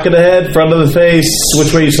 Back of the head, front of the face,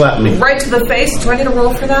 which way you slap me? Right to the face. Do I need a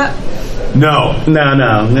roll for that? No. No, I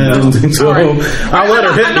don't think so. All right. I'll let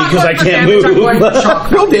her hit I'm me not because I going for can't damage, I'm going move. for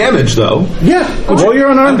shock. Real damage, though. Yeah, roll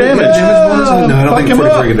your unarmed damage. No, I don't think him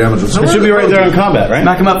 43 up. good damage was It should be right there on combat, right?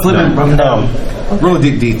 Knock him up, flip him, run him down. Roll a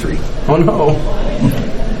D3. Oh no.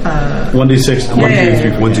 1d6, 1, 2, 3,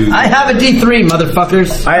 4. 1, 2. I have a D3,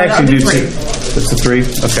 motherfuckers. I actually do D3. too. That's a 3.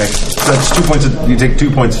 Okay. That's 2 points. You take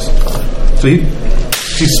 2 points. So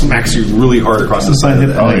she smacks you really hard across the side of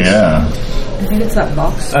the Oh, head. yeah. I think it's that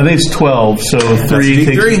box. I think it's 12, so 3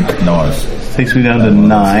 D3. takes me down to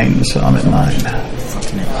 9, so I'm at 9.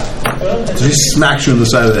 So she smacks you in the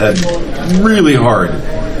side of the head really hard.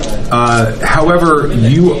 However,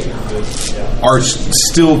 you are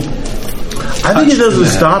still. I think it doesn't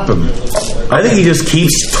stop him. I think he just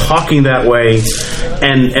keeps talking that way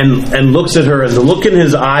and looks at her, and the look in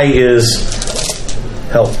his eye is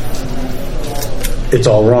help. It's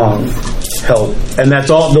all wrong. Help. And that's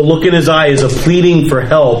all. The look in his eye is a pleading for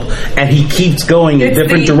help, and he keeps going in It's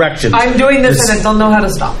different directions. I'm doing this and I don't know how to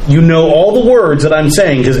stop. You know all the words that I'm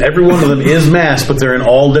saying because every one of them is Mass, but they're in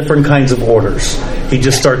all different kinds of orders. He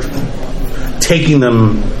just starts taking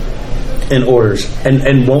them in orders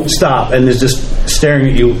and won't stop and is just staring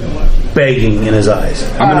at you, begging in his eyes.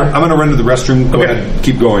 I'm gonna run to the restroom. Go Okay. ahead.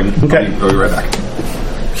 Keep going. Okay. I'll be right back.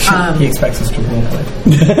 He expects us to roleplay.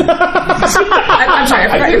 I'm sorry,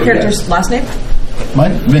 I forgot your character's last name.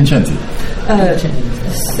 Mine? Vincenzi.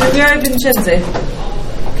 Signor Vincenzi,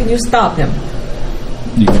 can you stop him?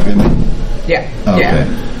 You can get me? Yeah. Okay. Yeah.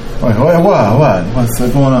 What? What's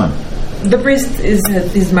going on? The priest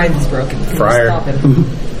his mind is broken. Can Friar. you stop him?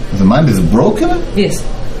 The mind is broken? Yes.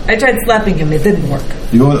 I tried slapping him. It didn't work.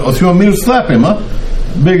 You want me to slap him, huh?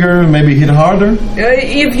 Bigger, maybe hit harder?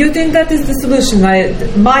 If you think that is the solution,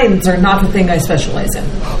 minds are not a thing I specialize in.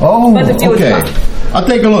 Oh, But if you would okay. not. I'll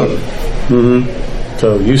take a look.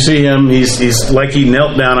 So you see him, he's like he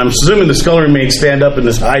knelt down. I'm assuming the scullery maid stand up and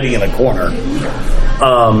is hiding in a corner.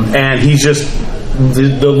 And he's just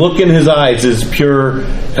the look in his eyes is pure.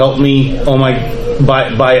 Help me! Oh my!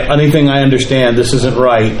 By anything I understand, this isn't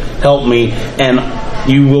right. Help me! And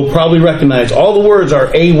you will probably recognize all the words are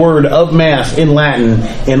a word of Mass in Latin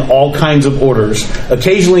in all kinds of orders.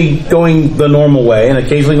 Occasionally going the normal way, and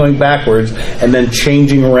occasionally going backwards, and then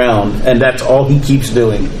changing around. And that's all he keeps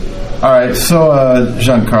doing. All right, so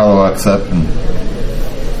Giancarlo walks up and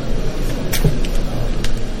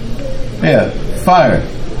fire.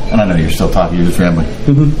 And I know you're still talking, you're just rambling.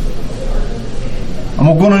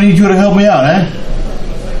 I'm going to need you to help me out, eh?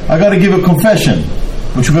 I got to give a confession,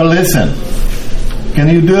 but you got to listen. Can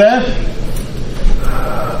you do that?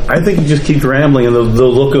 I think he just keeps rambling, and the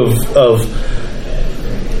look of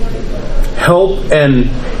help and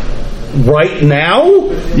right now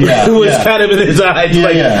was kind of in his eyes.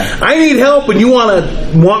 I need help, and you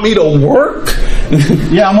want me to work?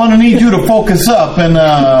 Yeah, I'm going to need you to focus up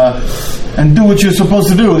and do what you're supposed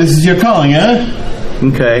to do. This is your calling, eh?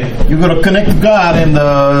 Okay. You got to connect to God, and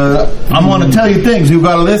I'm going to tell you things. You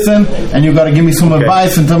got to listen, and you got to give me some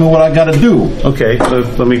advice and tell me what I got to do. Okay, so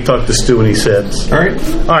let me talk to Stu, and he says, All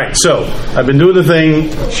right. So I've been doing the thing.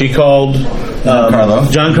 She called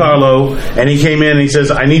Giancarlo, and he came in and he says,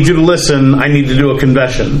 I need you to listen. I need to do a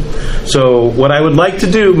confession. So what I would like to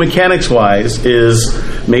do, mechanics-wise, is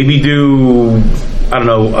maybe do, I don't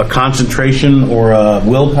know, a concentration or a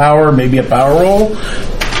willpower, maybe a power roll.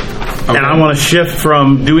 Okay. And I want to shift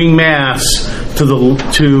from doing Mass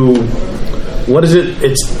to what is it?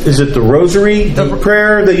 Is it the Rosary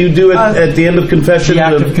prayer that you do at the end of confession? The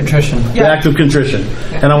act of contrition. The act of contrition.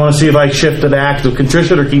 Yeah. And I want to see if I shift to the act of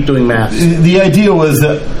contrition or keep doing Mass. The idea was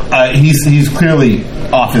that he's clearly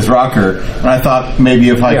off his rocker, and I thought maybe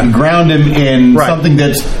if I could ground him in something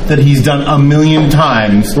that he's done a million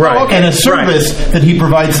times, and a service that he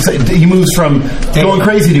provides. He moves from going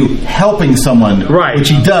crazy to helping someone, which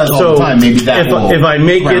he does all the time. Maybe that if I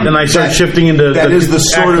make it and I start shifting into that is the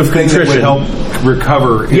sort of thing that would help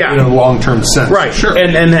recover in a long-term sense. Right. Sure.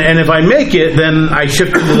 And if I make it, then I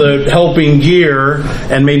shift into the helping gear,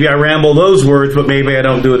 and maybe I ramble those words, but maybe I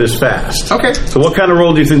don't do it as fast. Okay. So what kind of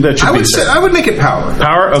roll do you think that should be? I would make it power.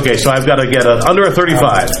 Power? Okay, so I've got to get under a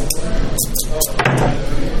 35.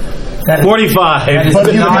 45.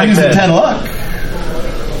 But you can use a 10 luck.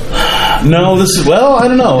 No, this is, I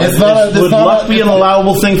don't know. Would luck be an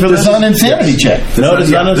allowable thing for this? It's not an insanity check. No, it's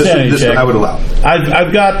not an insanity check. I would allow.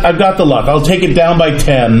 I've got the luck. I'll take it down by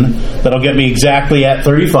 10. That'll get me exactly at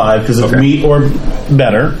 35 because it's meet or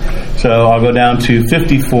better. So I'll go down to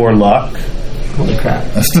 54 luck. Holy crap!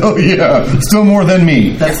 Still more than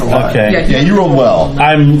me. That's a lot. Okay. Yeah, you rolled well.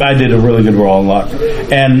 I did a really good roll on luck,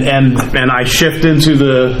 and I shift into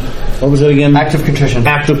the what was it again? Act of contrition.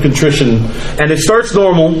 Act of contrition, and it starts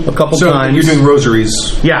normal a couple times. You're doing rosaries.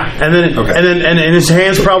 Yeah, and then and his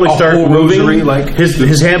hands probably start moving. Rosary, like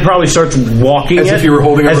his hand probably starts walking as if you were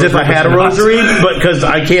holding as if I had a rosary, but because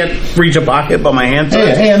I can't reach a pocket, but my hand.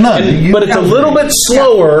 But it's a little bit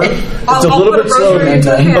slower. It's a little bit slower.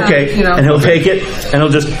 Okay, and he'll take it, and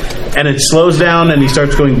and it slows down, and he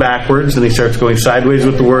starts going backwards, and he starts going sideways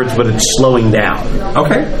with the words, but it's slowing down.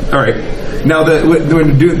 Okay, all right. Now, when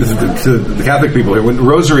you do this to the Catholic people here, when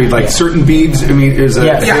rosary, like certain beads, is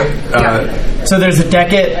so there's a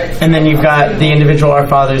decade, and then you've got the individual Our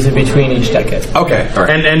Fathers in between each decade. Okay, all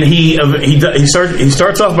right. And he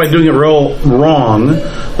starts off by doing it real wrong,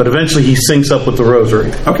 but eventually he syncs up with the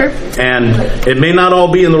rosary. Okay. And it may not all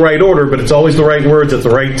be in the right order, but it's always the right words at the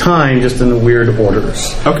right time, just in the weird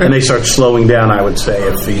orders. Okay. And they start slowing down, I would say,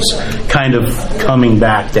 if he's kind of coming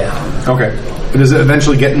back down. Okay. But does it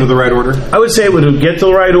eventually get into the right order? I would say it would get to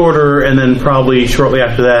the right order, and then probably shortly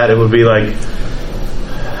after that, it would be like...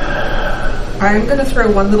 I'm going to throw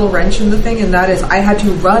one little wrench in the thing, and that is I had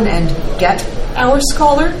to run and get our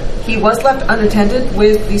scholar. He was left unattended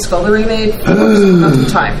with the scullery maid for some amount of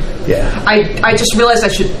time. Yeah. I just realized I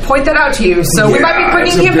should point that out to you, so we might be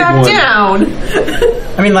bringing him back down.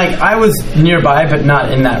 I mean, I was nearby, but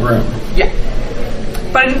not in that room. Yeah.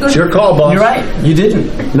 But it's your call, boss. You're right. You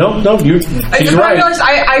didn't. No, she's right. I realized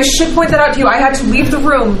I should point that out to you. I had to leave the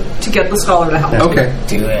room to get the scholar to help. Okay.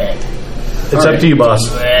 Do it. It's up to you, boss.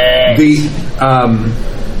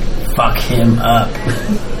 Fuck him up.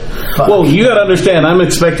 Well, you got to understand, I'm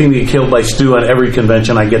expecting to get killed by Stu on every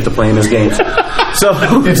convention I get to play in his games. So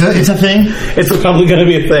it's a thing. It's probably going to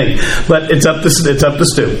be a thing, but it's up to Stu.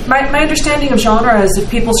 My understanding of genre is if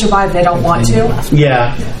people survive, they don't want to.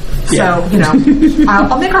 Yeah. So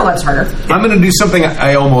I'll make our lives harder. I'm going to do something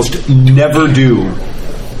I almost never do.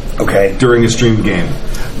 Okay. During a streamed game,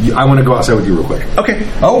 I want to go outside with you real quick. Okay.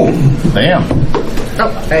 Oh, damn.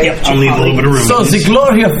 I'll leave a little bit of room. So the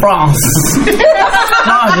glory of France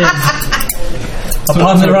started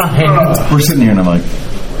Upon the rhyme. We're sitting here and I'm like,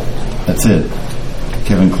 that's it.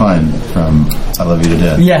 Kevin Kline from I Love You to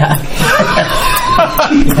Death. Yeah.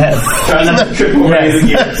 Yes. Trying not to trip over anything.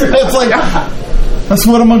 It's like, that's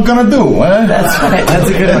what I'm going to do. That's right. That's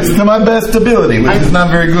a good It's one. to my best ability, which is not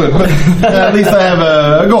very good. But at least I have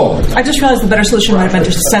a goal. I just realized the better solution would have been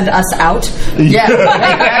to send us out. Yeah.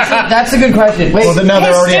 Actually, that's a good question. Wait. Well, then now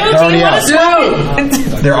they're already out.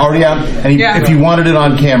 They're already out. And if you wanted it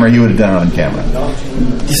on camera, he would have done it on camera.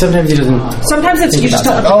 Sometimes he doesn't. Sometimes it's you just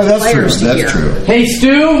don't want Oh, the that's true. players to hear. That's true. Hey,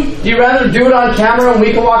 Stu, do you rather do it on camera and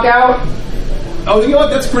we can walk out? Oh, you know what?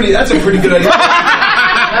 That's a pretty good idea.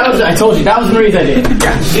 I told you, that was Marie's idea.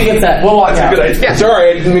 Yeah, she gets that. We'll walk out. Good idea.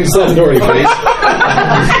 Sorry, I didn't mean to slam the door, anybody.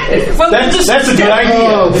 That's a good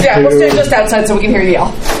idea. Yeah, we'll stand just outside so we can hear you yell.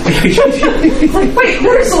 Wait,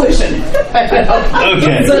 better solution. Okay.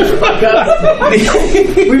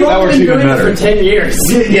 We've That all works been even doing better. this for 10 years.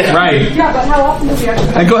 Yeah. Right. Yeah, but how often does he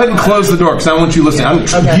actually? And go ahead and close the door because I don't want you listening. I don't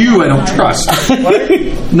trust.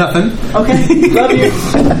 Nothing. Okay, love you.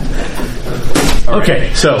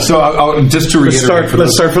 Okay. So I'll just to reiterate.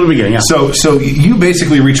 let's start from the beginning. Yeah. So you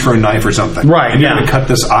basically reach for a knife or something. Right, And you're yeah. going to cut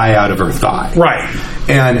this eye out of her thigh. Right.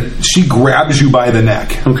 And she grabs you by the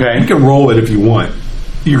neck. Okay. You can roll it if you want.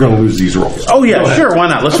 You're going to lose these rolls. Oh yeah, sure. Why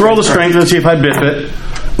not? Let's roll the strength and see if I biff it.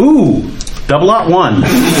 Ooh, double out 1.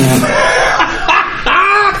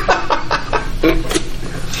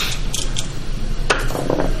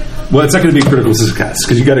 Well, it's not going to be a critical success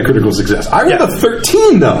because you got a critical success. I rolled a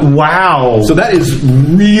 13 though. Wow. So that is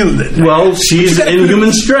really well, she's in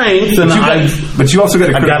human strength, and but you also got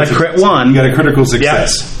a critical got a crit success. 1. You got a critical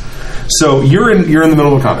success. So you're in the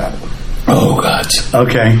middle of combat. Oh God.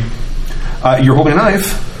 Okay. You're holding a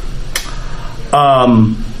knife. I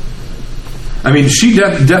mean, she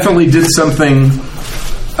definitely did something.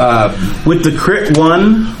 With the crit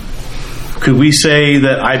 1, could we say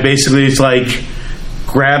that I basically it's like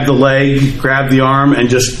grab the leg, grab the arm, and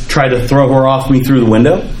just try to throw her off me through the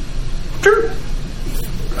window? Sure.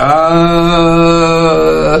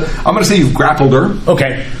 I'm going to say you've grappled her.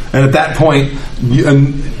 Okay. And at that point,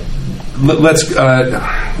 let's.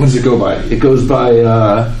 What does it go by? It goes by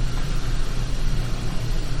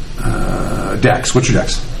Dex. What's your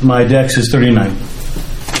Dex? My dex is 39.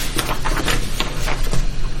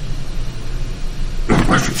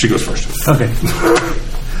 She goes first. Okay.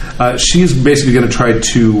 She's basically going to try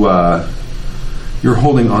to. You're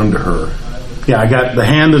holding on to her. Yeah, I got the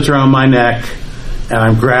hand that's around my neck, and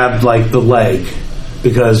I'm grabbed like the leg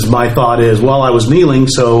because my thought is, well, I was kneeling,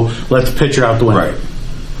 so let's pitch her out the window. Right.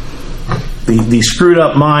 The screwed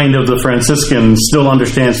up mind of the Franciscan still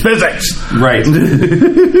understands physics. Right.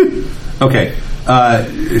 Okay.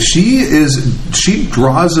 She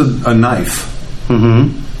draws a knife,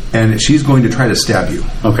 and she's going to try to stab you.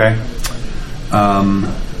 Okay.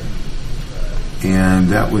 And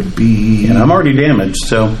that would be. And I'm already damaged,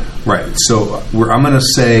 so. Right. So I'm going to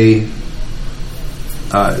say.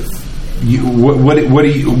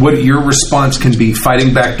 What your response can be?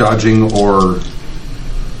 Fighting back, dodging, or.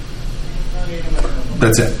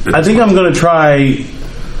 That's it. I think I'm going to try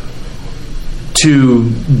to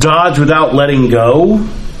dodge without letting go.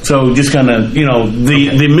 So just kind of,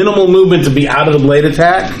 the minimal movement to be out of the blade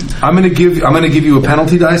attack. I'm going to give you a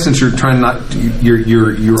penalty die since you're trying not.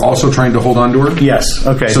 You're also trying to hold on to her. Yes.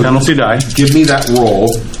 Okay. So penalty die. Give me that roll.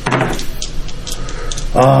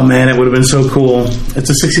 Oh man, it would have been so cool. It's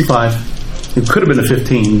a 65. It could have been a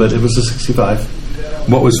 15, but it was a 65.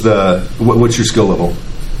 What's your skill level?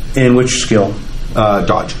 In which skill?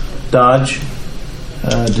 Dodge. Dodge.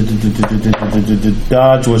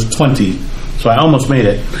 Dodge was 20. So I almost made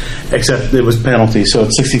it, except it was penalty, so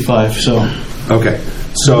it's 65. So okay,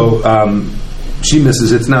 so she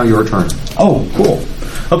misses. It's now your turn. Oh, cool.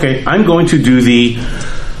 Okay, I'm going to do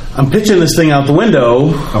I'm pitching this thing out the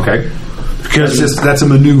window. Okay, because that's a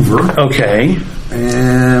maneuver. Okay,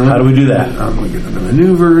 and how do we do that? I'm going to get into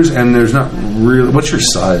maneuvers, and there's not really. What's your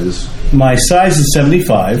size? My size is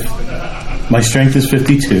 75. My strength is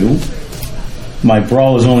 52. My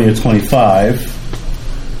brawl is only a 25.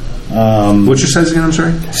 What's your size again? I'm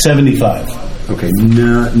sorry. 75. Okay,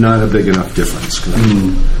 not a big enough difference.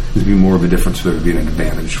 There'd be more of a difference. There would be an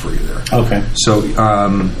advantage for you there. Okay. So,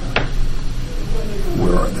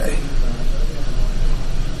 where are they?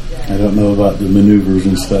 I don't know about the maneuvers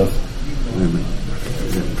and stuff. I haven't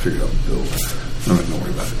figured out the build. I'm not going to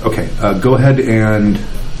worry about it. Okay, go ahead and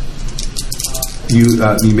you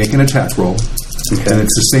make an attack roll, and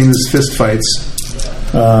it's the same as fist fights.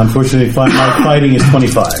 Unfortunately, my fighting is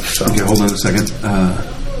 25. So. Okay, hold on a second.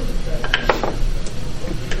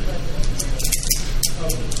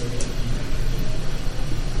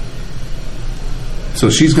 So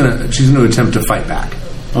she's gonna attempt to fight back.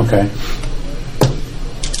 Okay.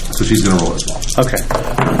 So she's gonna roll as well. Okay.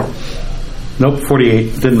 Nope,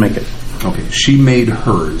 48. Didn't make it. Okay, she made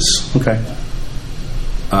hers. Okay.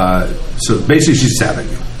 So basically, she's stabbing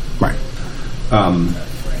you. Right. I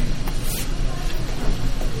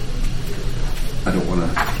don't want to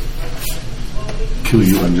kill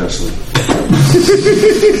you unjustly.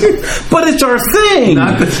 But it's our thing!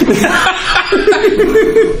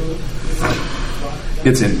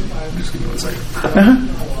 It's in. Just give me 1 second.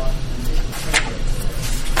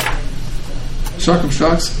 Shock of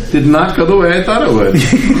shocks did not go the way I thought it would.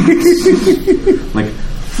 Like,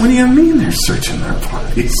 what do you mean they're searching their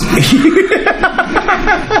bodies?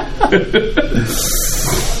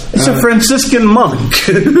 It's a Franciscan monk.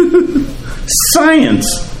 Science.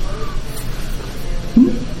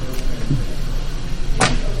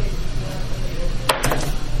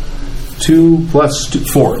 Two plus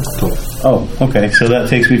 4 total. Oh, okay. So that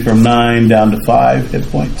takes me from 9 down to 5 hit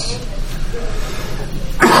points.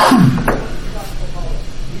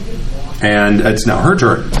 And it's now her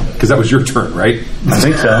turn, because that was your turn, right? I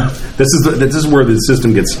think so. This is where the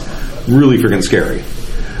system gets really freaking scary.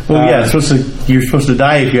 Well, yeah, you're supposed to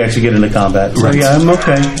die if you actually get into combat. So Right. yeah, I'm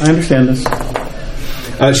okay. I understand this.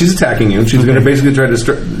 She's attacking you. She's going to basically try to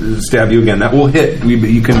stab you again. That will hit.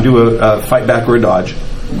 You can do a fight back or a dodge.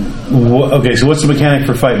 Okay, so what's the mechanic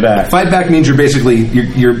for fight back? Fight back means you're basically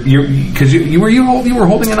because you were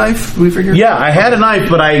holding a knife. We figured. Yeah, I had a knife,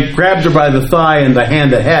 but I grabbed her by the thigh and the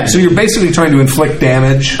hand that had. So you're basically trying to inflict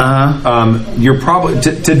damage. You're probably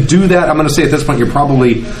to do that. I'm going to say at this point, I'm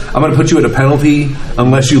going to put you at a penalty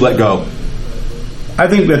unless you let go. I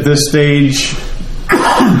think at this stage,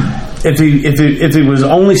 if he was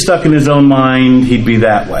only stuck in his own mind, he'd be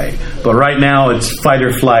that way. But right now, it's fight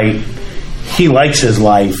or flight. He likes his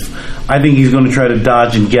life. I think he's going to try to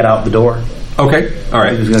dodge and get out the door. Okay, all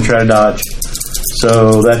right. He's going to try to dodge.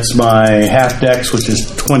 So that's my half dex, which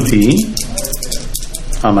is 20.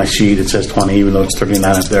 On my sheet, it says 20, even though it's 39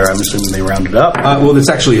 up there. I'm assuming they rounded up. Well, it's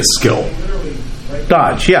actually a skill.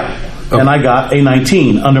 Dodge, yeah. Okay. And I got a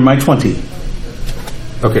 19 under my 20.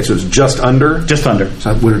 Okay, so it's just under? Just under.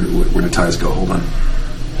 So where did ties go? Hold on.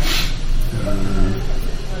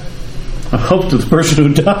 I hope to the person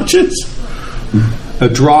who dodges. A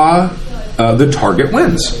draw, the target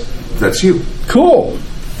wins. That's you. Cool.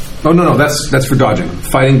 Oh, no, that's for dodging.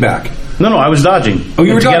 Fighting back. No, I was dodging. Oh,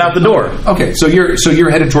 you were to dodging? get out the door. Okay, so you're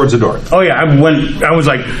headed towards the door. Oh, yeah, I was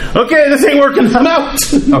like, okay, this ain't working, I'm out.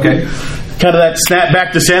 Okay. Kind of that snap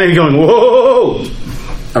back to sanity going, whoa.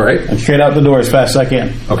 All right. And straight out the door as fast as I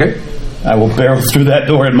can. Okay. I will barrel through that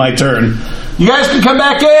door in my turn. You guys can come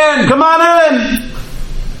back in! Come on in!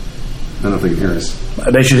 I don't know if they can hear us.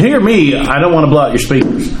 They should hear me. I don't want to blow out your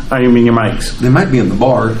speakers. I mean your mics. They might be in the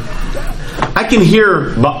bar. I can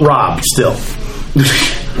hear Rob still.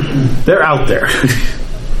 They're out there. I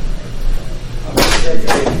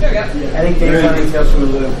think they're running Tales from the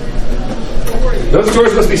Loop. Those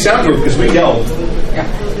doors must be soundproof because we yelled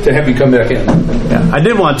to have you come back in. Yeah, I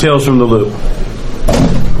did want Tales from the Loop.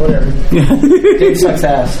 Whatever. Dave sucks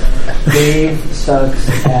ass. Dave sucks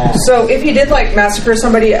ass. So if he did massacre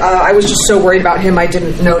somebody, I was just so worried about him I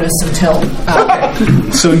didn't notice until.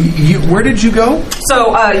 So where did you go?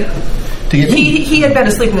 So he had been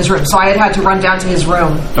asleep in his room, so I had to run down to his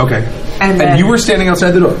room. Okay. And then you were standing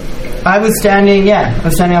outside the door. I was standing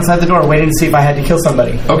outside the door waiting to see if I had to kill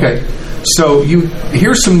somebody. Okay. So you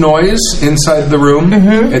hear some noise inside the room.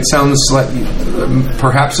 Mm-hmm. It sounds like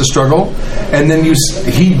perhaps a struggle, and then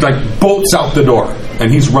he bolts out the door,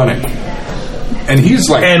 and he's running, and he's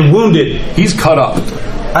and wounded. He's cut up.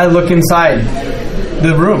 I look inside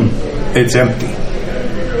the room. It's empty.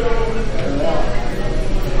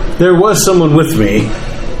 There was someone with me.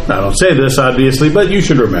 I don't say this obviously, but you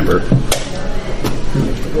should remember.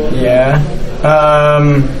 Yeah.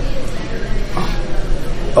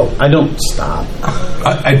 Oh, I don't stop.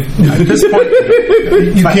 At this point,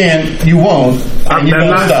 You can't. You won't. And you I'm don't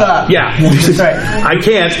not stop. Yeah. That's right. I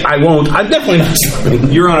can't. I won't. I'm definitely not stopping.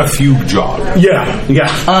 you're on a fugue jog. Yeah.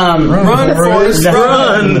 Run, Forrest,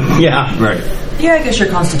 Run. Yeah. Right. Yeah, I guess your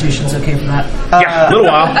constitution's okay for that. Yeah. A little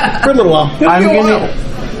while. For a little while.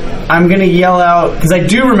 I'm gonna yell out because I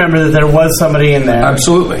do remember that there was somebody in there.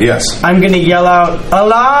 Absolutely, yes. I'm gonna yell out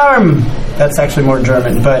alarm. That's actually more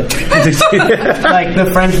German, but like the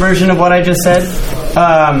French version of what I just said.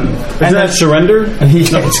 Isn't that surrender?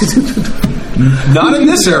 Not in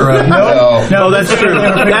this era. No, that's true.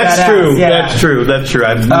 That's true. That's true. That's true.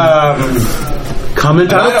 I've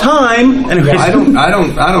comment out of time. Anyway, I don't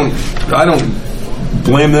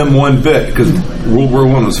blame them one bit because World War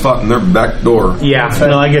I was fought in their back door, Yeah,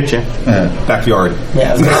 no, I get you. backyard. Yeah,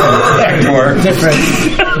 I was gonna say, different.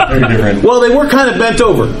 Very different. Well, they were kind of bent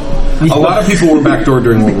over. A lot of people were backdoor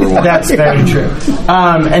during World War I. That's very true.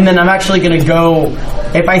 And then I'm actually going to go.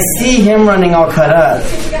 If I see him running all cut up,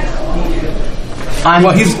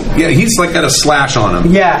 Well, he's like got a slash on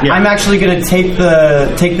him. Yeah, I'm actually going to take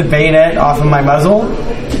the bayonet off of my muzzle.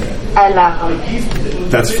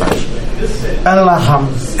 That's French. Allahum.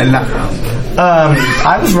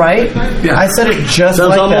 I was right. Yeah. I said it just Sounds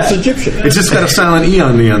like almost that. Egyptian. It's just got a silent E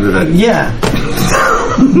on the end of it. Yeah.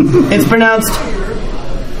 It's pronounced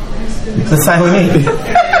the silent E.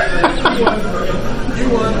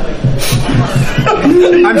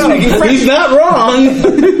 I'm speaking French. He's not wrong.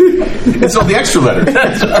 It's all the extra letters.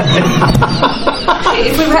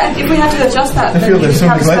 If we have to adjust that, then feel we there's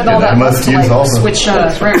have to something spend like all that. that I must money to use all the- switch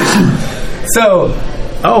prayers. So,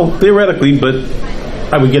 Oh, theoretically, but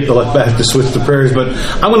I would get the luck back to switch to prayers. But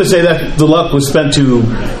I'm going to say that the luck was spent to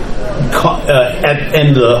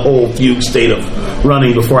end the whole fugue state of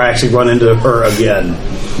running before I actually run into her again.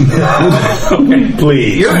 Okay,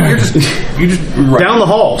 please. You're just right. Down the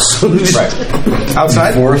halls. Right.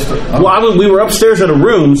 Outside? Forest. Well, we were upstairs at a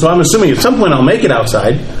room, so I'm assuming at some point I'll make it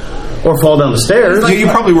outside or fall down the stairs. Yeah, you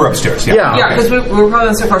probably were upstairs. Yeah. Yeah, because we were probably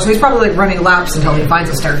on so far, so he's probably like running laps until he finds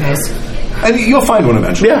a staircase. And you'll find one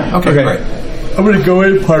eventually. Yeah. Okay, Okay. great. I'm going to go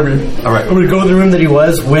in, pardon me. All right. I'm going to go in the room that he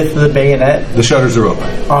was with the bayonet, The shutters are open.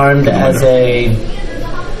 armed as a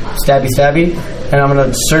stabby, and I'm going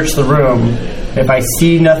to search the room. If I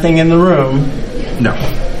see nothing in the room, No.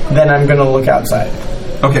 then I'm going to look outside.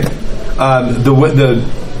 Okay.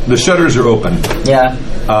 The shutters are open. Yeah.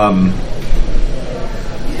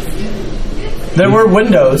 There were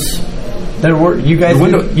windows. There were. You guys. The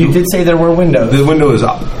window- you did say there were windows. The window is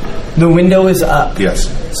up. The window is up. Yes.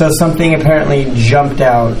 So something apparently jumped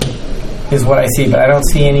out, is what I see. But I don't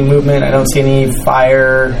see any movement. I don't see any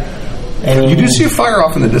fire. Any. You do see a fire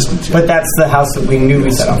off in the distance. Yeah. But that's the house that we knew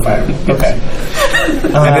we set on fire. Okay.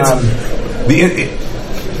 And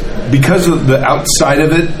it's because of the outside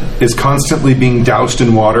of it is constantly being doused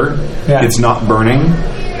in water. Yeah. It's not burning,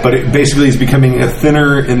 but it basically is becoming a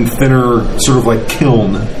thinner and thinner sort of like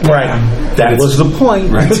kiln. Right. That was the point.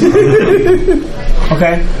 Right.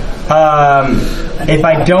 Okay. If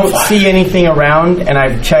I don't see anything around, and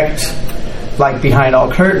I've checked like behind all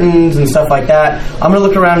curtains and stuff like that, I'm gonna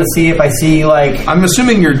look around to see if I see like I'm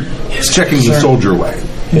assuming you're checking the soldier way.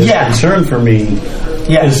 yeah. Concern for me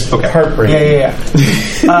is Okay. heartbreaking. Yeah.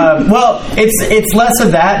 Well, it's less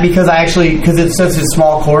of that because it's such a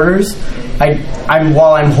small quarters.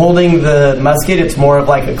 While I'm holding the musket, it's more of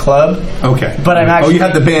like a club. Okay. But I'm actually. you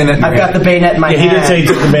have the bayonet in your I've got hand. the bayonet in my Yeah, he hand. did say he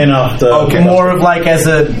took the man off the. Okay. More of like as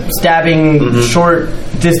a stabbing short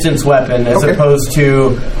distance weapon as Okay. opposed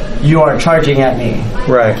to you are charging at me.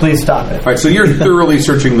 Right. Please stop it. All right, so you're thoroughly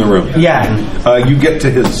searching the room. Yeah. You get to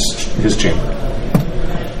his chamber.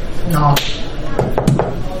 No.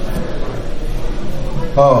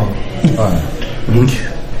 Oh.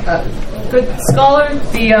 Good scholar,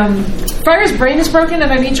 the friar's brain is broken,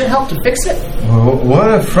 and I need your help to fix it. What,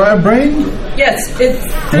 a fry a brain? Yes,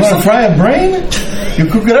 You want to fry a brain? You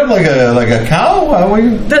cook it up like a cow? What are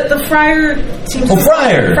you? the friar seems. Oh,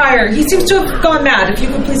 friar. Friar. He seems to have gone mad. If you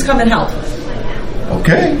could please come and help.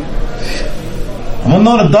 Okay. I'm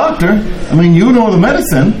not a doctor. I mean, you know the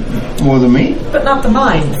medicine more than me. But not the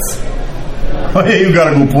minds. Oh, yeah, you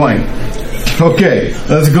got a good point. Okay,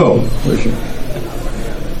 let's go.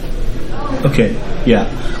 Okay, yeah.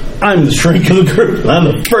 I'm the shrink of the group. I'm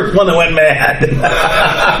the first one that went mad.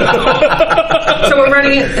 So we're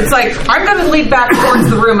running it. It's like, I'm going to lead back towards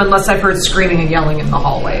the room unless I've heard screaming and yelling in the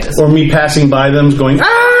hallways. Or me passing by them going,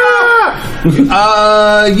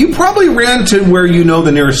 ah! You probably ran to where you know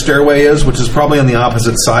the nearest stairway is, which is probably on the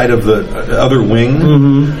opposite side of the other wing.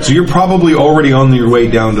 Mm-hmm. So you're probably already on your way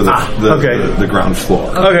down to the ground floor.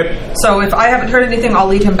 Okay. So if I haven't heard anything, I'll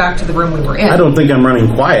lead him back to the room we were in. I don't think I'm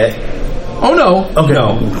running quiet. Oh, no. Okay.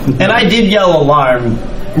 No. And I did yell alarm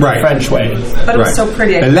Right. French way. But it was so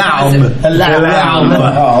pretty. I didn't Alarm. realize Alarm.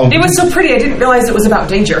 Oh, It was so pretty. I didn't realize it was about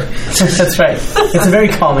danger. That's right. It's a very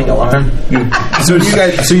calming alarm. So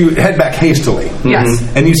you head back hastily. Yes.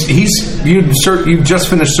 And you just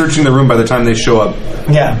finished searching the room by the time they show up.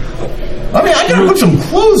 Yeah. I mean, I gotta put some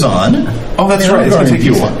clothes on. Oh, that's right. It's going to take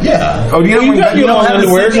you a while. Yeah. Oh, do you You got your don't have a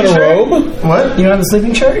underwears and a sleeping shirt? robe? What? You don't have a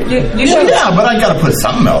sleeping shirt? You Well, should. yeah, but I gotta put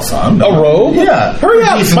something else on. A robe? Yeah. Hurry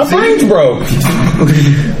up, my Decency. brain's broke.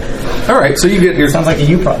 All right, so you get your... Sounds like a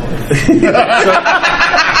you problem.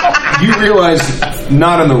 You realize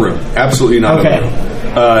not in the room. Absolutely not Okay. in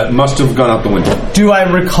the room. Must have gone out the window. Do I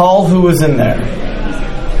recall who was in there?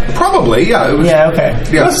 Probably, yeah. It was, Yeah, okay.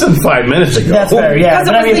 yeah. Less than 5 minutes ago. That's fair, yeah. Because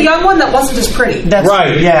it But I was mean, the young one that wasn't as pretty. that's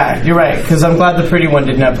Right. Yeah, you're right. Because I'm glad the pretty one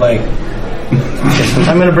didn't have plague.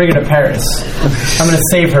 I'm going to bring her to Paris. I'm going to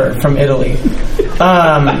save her from Italy.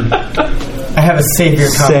 I have a savior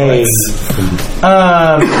complex.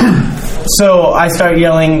 So I start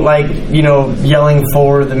yelling, yelling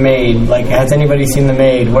for the maid. Like, has anybody seen the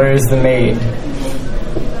maid? Where is the maid?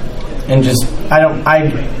 And just,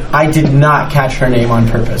 I did not catch her name on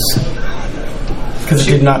purpose. Because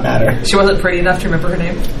it did not matter. She wasn't pretty enough to remember her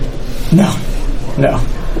name? No,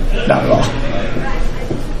 not at all.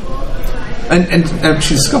 And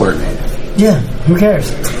she's Scullery Maid. Yeah, who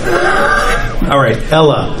cares? All right,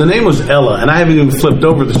 Ella. The name was Ella, and I haven't even flipped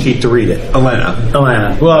over the sheet to read it. Elena.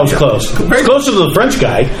 Well, I was close. Closer to the French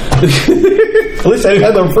guy. At least I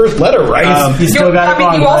had the first letter right. You still got it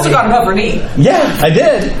wrong, you also buddy. got above her knee. Yeah, I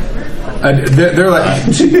did. They're like,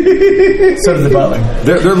 So does the butler.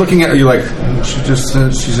 they're looking at you like, she just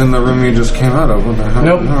said she's in the room you just came out of. What the hell?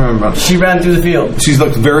 Nope. She ran through the field. She's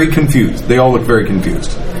looked very confused. They all look very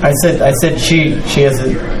confused. I said she has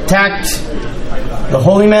attacked the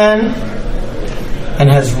holy man and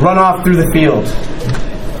has run off through the field.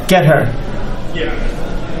 Get her.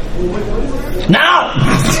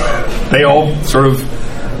 Now! They all sort of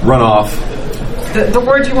run off. The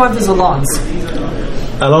word you want is allons.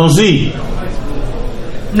 Allons-y.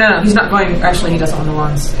 No, he's not going. Actually, he doesn't want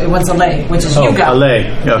allons. It wants allay, which is you go. Allez.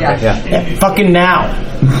 Okay, yeah. Yeah, fucking now.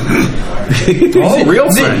 Oh, real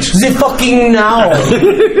French. The fucking now.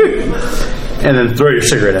 And then throw your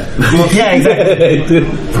cigarette at. Yeah, exactly.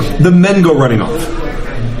 The men go running off.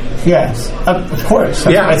 Yes, of course.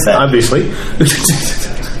 That's Yeah, what I said. obviously.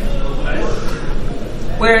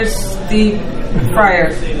 Where's the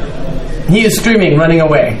friar? He is screaming, running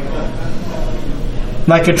away.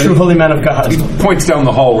 Like a true holy man of God. He points down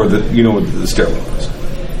the hall where the stairwell is.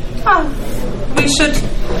 We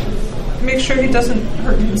should make sure he doesn't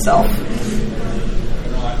hurt himself.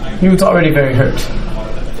 He was already very hurt.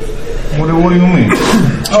 What do you mean?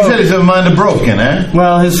 She said his mind broken, eh?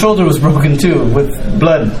 Well, his shoulder was broken too, with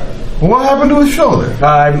blood. What happened to his shoulder?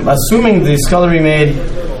 I'm assuming the scullery maid,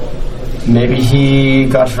 maybe he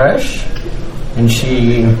got fresh, and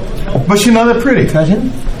she But she's not that pretty. cut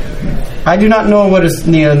him. I do not know what is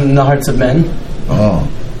in the hearts of men. Oh.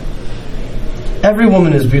 Every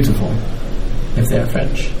woman is beautiful, if they are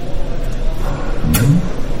French.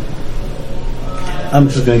 I'm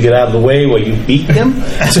just going to get out of the way while you beat him.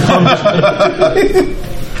 So I'm just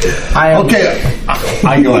Okay,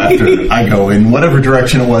 I go in whatever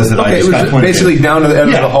direction it was that I Okay, it just got was pointed basically in. down to the end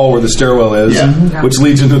of Yeah. the hall where the stairwell is, Yeah. which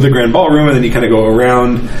leads into the grand ballroom, and then you kind of go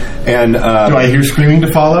around. And Do I hear screaming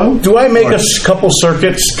to follow? Do I make a couple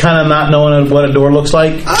circuits, kind of not knowing what a door looks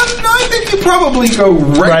like? no, I think you probably go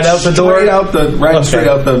Right out the door? Straight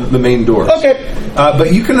out the main door. Okay.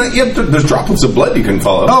 But you can. There's droplets of blood you can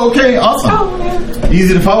follow. Oh, okay, awesome.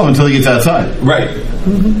 Easy to follow until he gets outside. Right.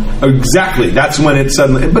 Exactly. That's when it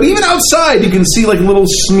suddenly. But even outside, you can see like little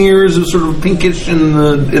smears of sort of pinkish in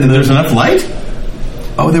the. There's enough light?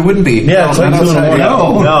 Oh, there wouldn't be. Yeah, it's like not 2 in the outside.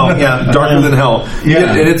 morning. No, yeah, darker than hell.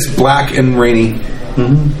 Yeah. And it's black and rainy.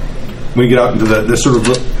 When you get out into the sort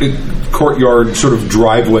of courtyard, sort of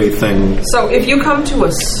driveway thing. So if you come to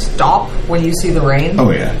a stop when you see the rain,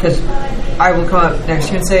 Oh, yeah. because I will come up next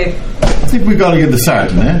to you and say, I think we got to get the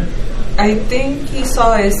sergeant, eh? I think he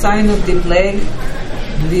saw a sign of the plague,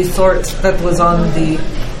 the sort that was on the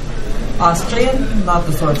Austrian, not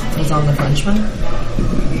the sort that was on the Frenchman.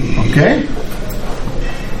 Okay.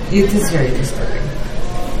 It is very disturbing.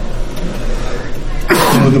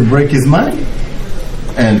 So to break his mind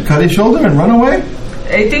and cut his shoulder and run away?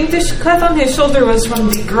 I think the cut on his shoulder was from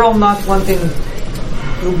the girl not wanting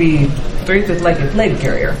to be treated like a plague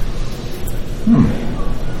carrier.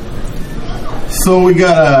 So we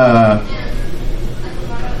got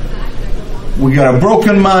a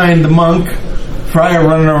broken mind monk, friar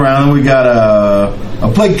running around. We got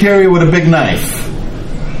a plague carrier with a big knife.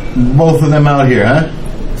 Both of them out here, huh?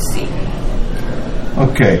 See,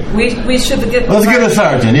 Okay. we should get. Let's get a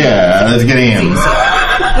sergeant. Yeah, let's get him.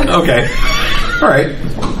 Okay. All right.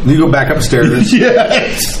 You go back upstairs.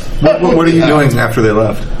 Yes. What are you doing after they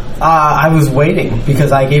left? I was waiting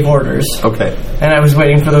because I gave orders, Okay. and I was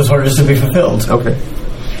waiting for those orders to be fulfilled. Okay.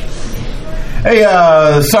 Hey,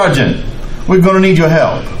 sergeant, we're gonna need your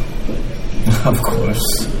help. Of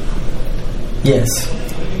course. Yes.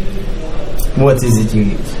 What is it you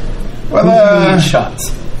need? Well, You need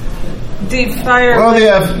shots. The fire. Well,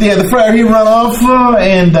 the friar, he run off,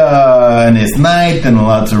 and it's night and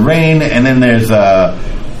lots of rain, and then there's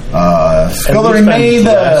Scullery maid,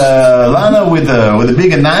 Lana with a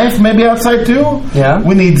big knife, maybe outside too. Yeah.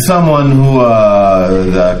 We need someone who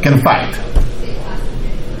can fight.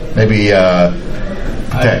 Maybe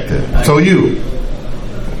protect. So you.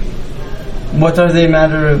 What are they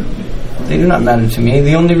matter? They do not matter to me.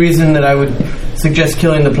 The only reason that I would suggest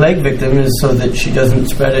killing the plague victim is so that she doesn't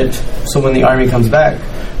spread it. So when the army comes back.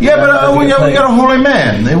 Yeah, but we got a holy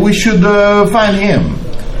man. We should find him.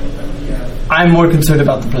 I'm more concerned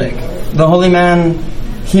about the plague. The holy man,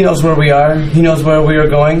 he knows where we are. He knows where we are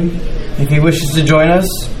going. If he wishes to join us,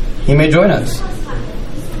 he may join us.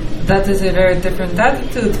 That is a very different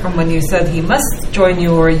attitude from when you said he must join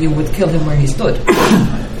you or you would kill him where he stood.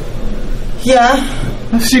 Yeah.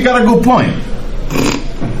 She got a good point.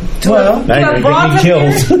 Well, Now you're brought getting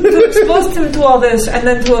him killed. here to expose him to all this and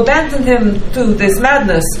then to abandon him to this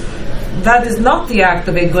madness, that is not the act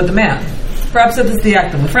of a good man. Perhaps it is the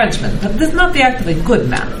act of a Frenchman, but it is not the act of a good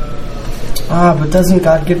man. but doesn't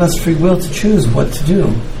God give us free will to choose what to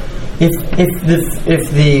do?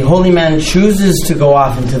 If the holy man chooses to go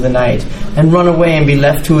off into the night and run away and be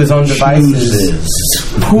left to his own devices,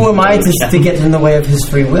 who am I to get in the way of his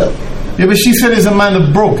free will? Yeah, but she said he's a man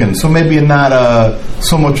of broken, so maybe not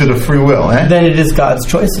so much of the free will, eh? Then it is God's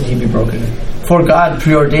choice that he be broken. For God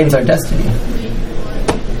preordains our destiny.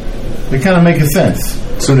 It kind of makes sense.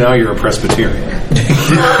 So now you're a Presbyterian.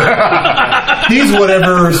 He's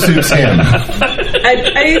whatever suits him.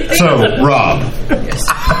 I think So, Rob.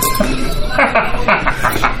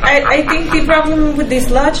 I think the problem with this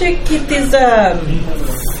logic, it is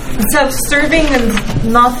self-serving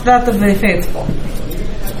and not that of the faithful.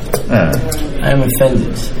 I am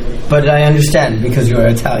offended. But I understand because you are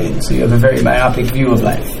Italian, so you have a very myopic view of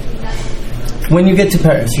life. When you get to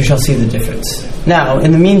Paris, you shall see the difference. Now,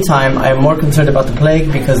 in the meantime, I am more concerned about the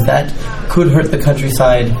plague because that could hurt the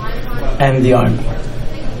countryside and the army.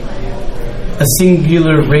 A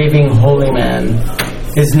singular raving holy man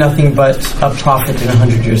is nothing but a prophet in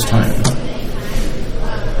 100 years' time.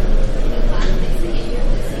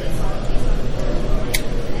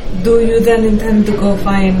 Do you then intend to go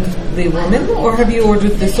find the woman, or have you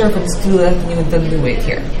ordered the servants to let you intend to wait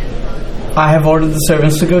here? I have ordered the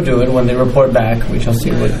servants to go do it. When they report back, we shall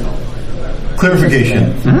see what...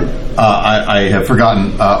 Clarification. I have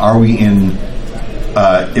forgotten. Are we in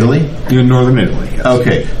Italy? You're in northern Italy. Yes.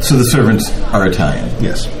 Okay, so the servants are Italian.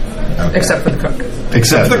 Yes. Okay. Except for the cook.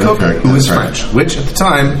 Except The cook, cook, who is that's right. French, which at the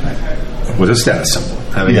time was a status symbol,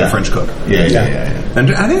 having a French cook. Yeah.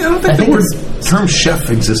 And I don't think the term chef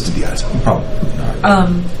existed yet. Probably.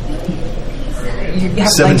 You have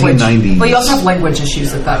 1790s. language. Well, you also have language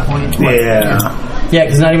issues at that point. Yeah. Yeah,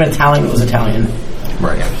 because not even Italian was Italian.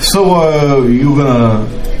 Right. So you're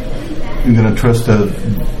gonna trust the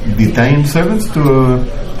Italian servants to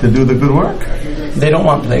do the good work? They don't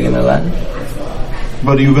want plague in their land.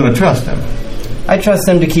 But you're gonna trust them? I trust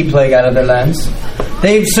them to keep plague out of their lands.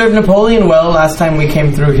 They've served Napoleon well last time we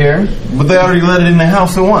came through here. But they already let it in the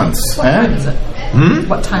house at once. What time is it?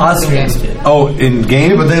 What time is the Austrians game? did. Oh, in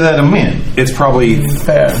game, But they let them in. it's probably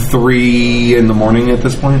Fair. 3 in the morning at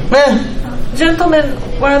this point. Gentlemen,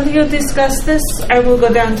 while you discuss this, I will go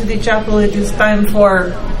down to the chapel. It is time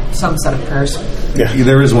for Some set of prayers.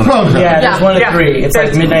 There is one. Yeah, there's Yeah, one at yeah. 3. It's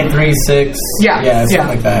like There's- midnight 3, 6. Yeah, something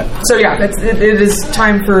like that. So yeah, it is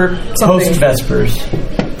time for something. Post Vespers.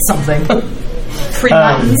 Something.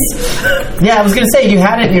 Pre-mountains. Yeah, I was gonna say you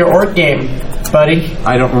had it in your orc game, buddy.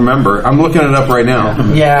 I don't remember. I'm looking it up right now.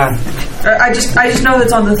 Yeah. I just know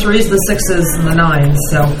it's on the 3s, the 6s, and the 9s.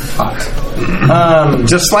 So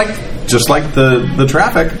Just like the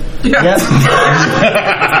traffic. Yep.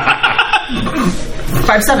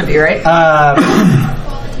 570, right?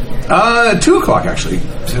 2 o'clock actually.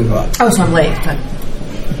 2 o'clock. Oh, so I'm late. But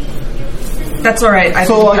that's all right.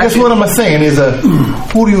 So I guess what I'm saying is,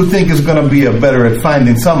 who do you think is going to be better at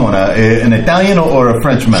finding someone, an Italian or a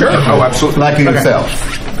Frenchman? Sure. Oh, absolutely. Like yourself.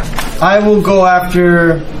 I will go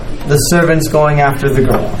after the servants going after the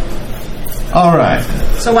girl. All right.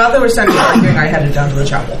 So while they were starting arguing, I headed down to the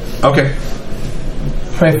chapel. Okay.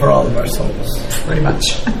 Pray for all of our souls. Pretty much.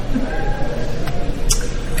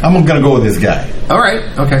 I'm going to go with this guy. All right.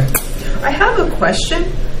 Okay. I have a question.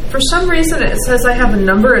 For some reason, it says I have a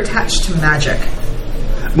number attached to magic.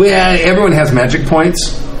 Well, everyone has magic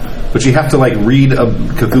points, but you have to read a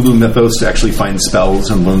Cthulhu mythos to actually find spells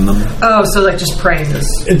and learn them. Oh, so like praying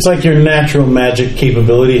is. It's like your natural magic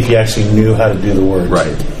capability if you actually knew how to do the words.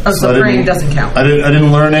 Right. Oh, so praying doesn't count. I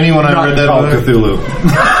didn't learn any when I Not read that called book. Cthulhu.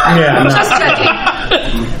 Yeah.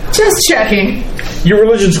 Just checking. Your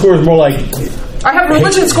religion score is more like I have a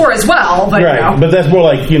religion score as well, but right, but that's more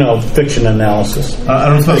like fiction analysis. I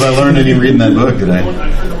don't suppose I learned any reading that book, did I?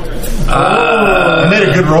 I made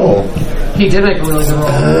a good roll. He did make a really good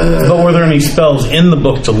roll. But were there any spells in the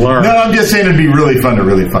book to learn? No, I'm just saying it'd be really fun to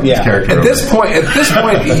really fuck this character. At this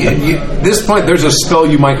point, there's a spell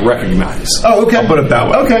you might recognize. Oh, okay. I'll put it that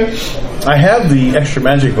way. Okay. I have the extra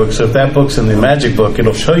magic book, so if that book's in the magic book,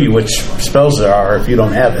 it'll show you which spells there are if you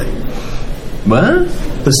don't have it. What?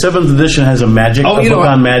 The 7th edition has a magic book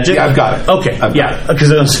on magic. Yeah, I've got it. Okay, I've got it.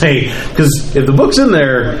 Because I'll say, because if the book's in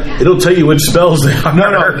there, it'll tell you which spells they are. No.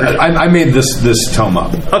 I made this tome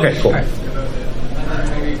up. Okay, cool. Which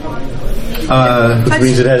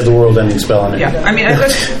means it has the world-ending spell in it. Yeah, I mean,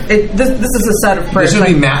 this is a set of prayers. This would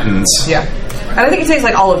be matins. Yeah. And I think it takes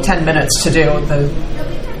like all of 10 minutes to do the.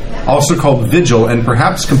 Also called vigil, and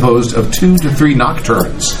perhaps composed of 2 to 3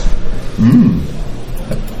 nocturnes.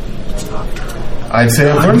 I'd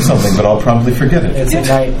say I've learned something, but I'll probably forget it. It's a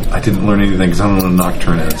night. I didn't learn anything because I don't know what a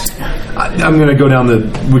nocturne is. I'm going to go down the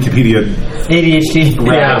Wikipedia ADHD.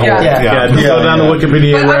 rabbit hole. Yeah, just go down the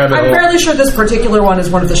Wikipedia But rabbit I'm hole. fairly sure this particular one is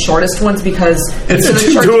one of the shortest ones because It's the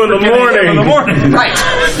 2 church- in the morning. Right.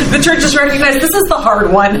 The church just recognized this is the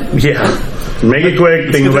hard one. Yeah. Make it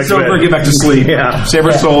quick. Then Get go back this to over, bed. get back to sleep. Yeah. Save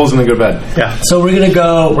our souls, and then go to bed. Yeah. So we're gonna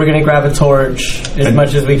grab a torch as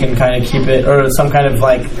much as we can, kind of keep it, or some kind of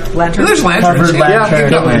like Lantern. There's lanterns. covered lantern. Yeah,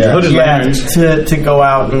 you've got lanterns. Hooded lanterns. to go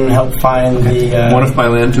out and help find the One if by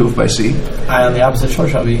land, 2 if by sea. eye on the opposite shore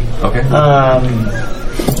shall be. Okay.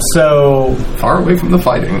 So Far away from the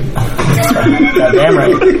fighting. goddamn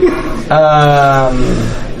right.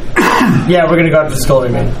 Yeah, we're gonna go after the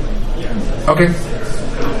Scullery Man. Okay.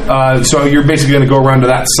 So you're basically going to go around to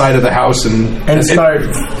that side of the house and start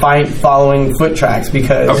following foot tracks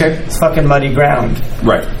because it's fucking muddy ground.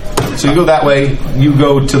 Right. So you go that way. You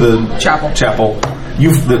go to the Chapel.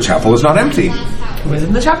 The chapel is not empty. Who is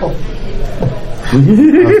in the chapel?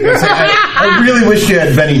 I really wish you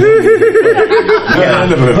had Benny.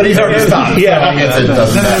 But he's already stopped. Yeah. So I guess it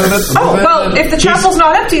doesn't matter. Oh, well, if the chapel's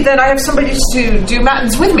not empty, then I have somebody to do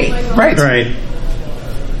matins with me. Right. Right.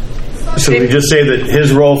 So we just say that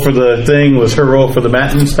his role for the thing was her role for the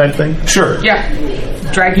matins type thing? Sure. Yeah.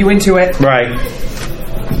 Drag you into it. Right.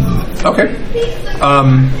 Okay.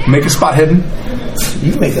 Make a spot hidden.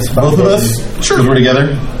 You make us Both of us? Sure. Because we're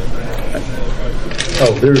together?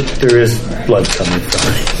 Oh, there is blood coming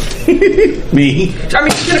from me. I mean, she's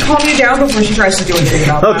going to calm you down before she tries to do anything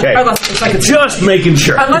about that. Okay. Unless it looks like it's... Just making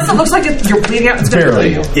sure. Unless it looks like you're bleeding out and it's going to kill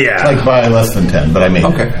Barely. you. Yeah. Like by less than 10, but I made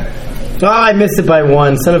it. Okay. Oh, I missed it by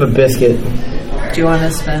 1. Son of a biscuit. Do you want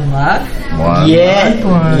to spend luck? One.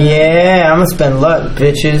 Yeah, I'm gonna spend luck,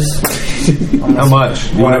 bitches. How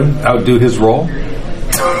much? You want to outdo his role?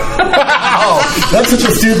 That's such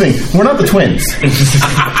a stupid thing. We're not the twins.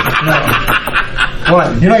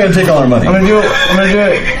 1. You're not going to take all our money. I'm gonna do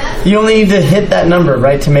it. You only need to hit that number,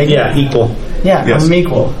 right, to make it? Yeah, equal. Yeah, Yes. I'm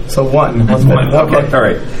equal. So 1. Okay. All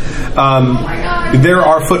right. There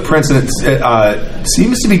are footprints, and it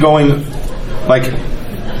seems to be going like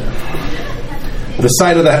the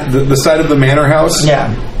side of the side of the manor house.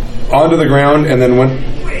 Yeah. Onto the ground, and then went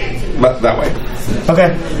that way.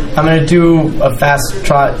 Okay. I'm gonna do a fast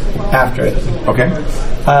trot after it. Okay.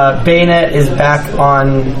 Bayonet is back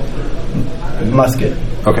on musket.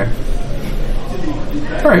 Okay.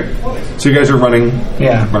 All right. So you guys are running.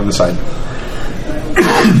 Yeah. Around the side.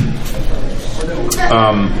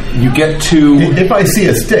 You get to. If I see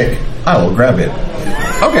a stick, I will grab it.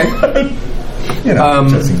 Okay. You know,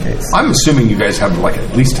 just in case. I'm assuming you guys have like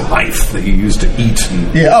at least a knife that you use to eat.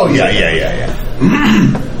 And Yeah. Oh, yeah.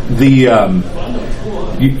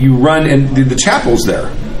 you run, and the chapel's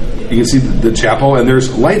there. You can see the chapel, and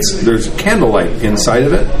there's lights. There's candlelight inside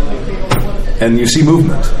of it, and you see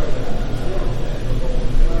movement.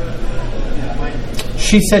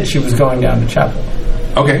 She said she was going down to chapel.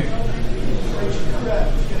 Okay.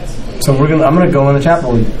 So I'm gonna go in the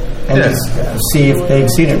chapel and just see if they've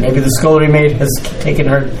seen her. Maybe the scullery maid has taken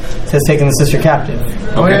the sister captive.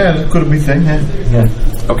 Oh, yeah. That could be a thing, yeah. Yeah.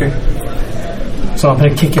 Okay. So I'm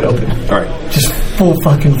gonna kick it open. All right. Just full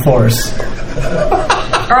fucking force.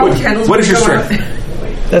 Are all the candles What is your going out?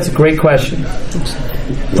 strength? That's a great question.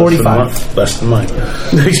 45. Less than mine.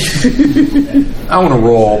 I want to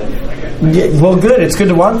roll. Yeah, well, good. It's good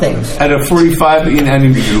to want things. At a 45, I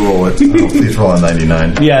need you to roll it. Please roll on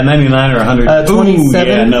 99. Yeah, 99 or 100. 27?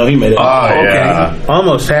 Yeah, no, he made it. Okay.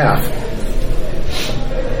 Almost half.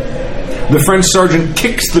 The French sergeant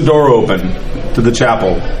kicks the door open to the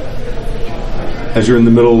chapel as you're in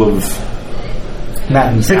the middle of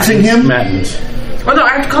Matins. Fixing him? Matins. Well, no, I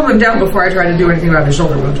have to calm him down before I try to do anything about his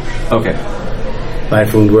shoulder wound. Okay.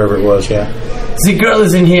 Knife wound, wherever it was, yeah. The girl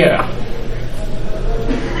is in here.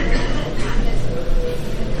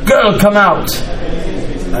 Girl, come out.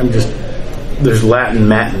 I'm just there's Latin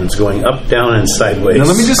matins going up, down, and sideways. Now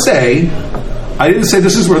let me just say, I didn't say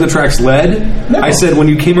this is where the tracks led. No. I said when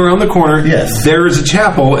you came around the corner, there is a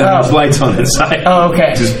chapel and there's lights on the side. Oh,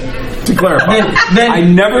 okay. Just to clarify. Then I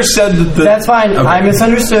never said that that's fine. Okay. I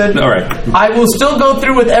misunderstood. All right. I will still go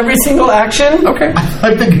through with every single action. Okay.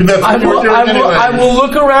 I think that's what we're doing anyway. I will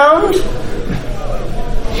look around,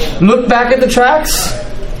 look back at the tracks,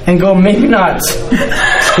 and go, maybe not.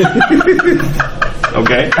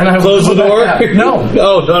 Okay. And I close the door? No.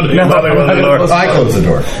 Oh, don't close the door. I close the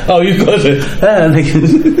door. Oh, you close it.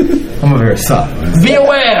 I'm a very soft. Be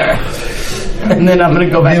aware. And then I'm going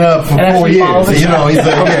to go back. For 4 years. He's like,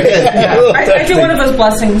 okay. I do one of those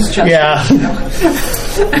blessings. Just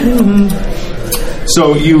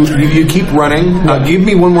So you keep running. Give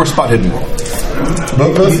me one more spot hidden roll.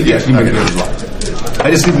 Both of us? Yes, you make it as well. I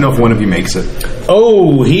just need to know if one of you makes it.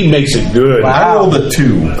 Oh, he makes it good. Wow. I rolled a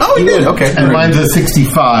 2. Oh, you did? Okay. And mine's a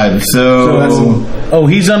 65, so that's... Oh,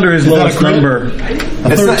 he's under his lowest number.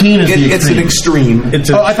 A 13 is the extreme. It's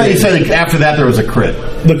an extreme. I thought you said after that there was a crit.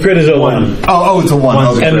 The crit is a 1. Oh, it's a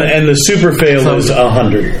 1. And the super fail is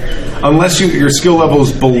 100. Unless your skill level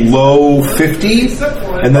is below 50,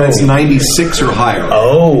 and then it's 96 or higher.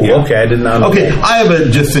 Oh, okay. I did not know. Okay, I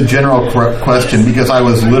have just a general question because I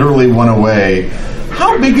was literally one away.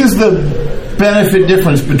 How big is the benefit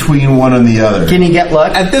difference between one and the other? Can you get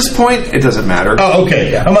luck? At this point, it doesn't matter. Oh,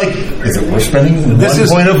 okay. I'm like, is it worth spending one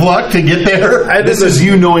point of luck to get there? This is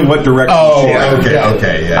you knowing what direction. Oh,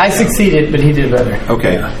 okay. Yeah. I succeeded, but he did better.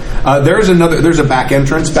 Okay. There's a back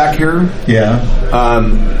entrance back here. Yeah.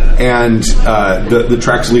 And the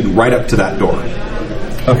tracks lead right up to that door.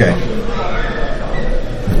 Okay.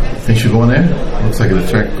 Think you should go in there? Looks like the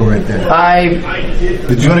track go right there.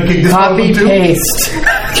 Did you want to kick this copy paste?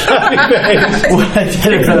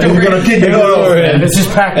 We're going to kick it over. It's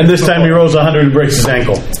just practice. And this time he rolls 100 and breaks his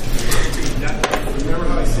ankle.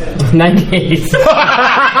 98.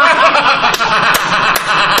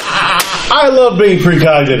 I love being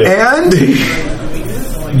precognitive. And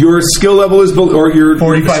your skill level is below, or your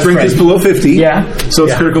strength is below 50. Yeah. So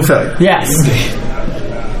it's critical failure. Yes.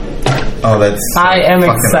 Oh, that's... I am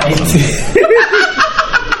excited.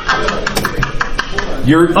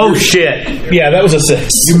 Oh, shit. Yeah, that was a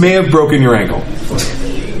 6. You may have broken your ankle.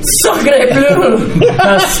 Sacre bleu!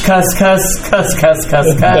 Cuss. Hey,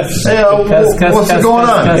 what's going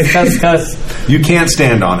on? Cuss. You can't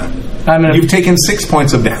stand on it. You've taken 6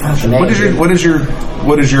 points of damage. What is your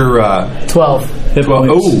 12 hit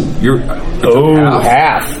points?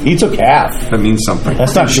 Half. He took half. That means something.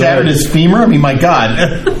 That's not shattered his femur. I mean, my God.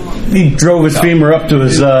 He drove his femur up to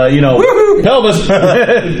his pelvis.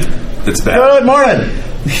 It's bad. Good morning.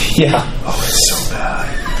 Yeah. Oh, it's so bad.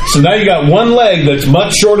 So now you got one leg that's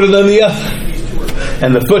much shorter than the other.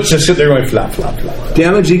 And the foot's just sitting there going flap, flap, flap.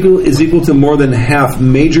 Damage is equal to more than half.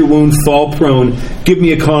 Major wound, fall prone. Give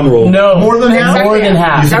me a con roll. No. More than half? More than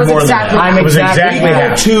half. That was exactly I'm exactly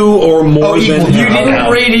half. 2 or more than half. You didn't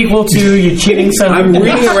read equal to, you cheating son of a I'm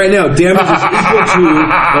reading it right now. Damage is equal to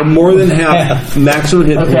or more than half maximum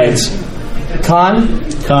hit points. Con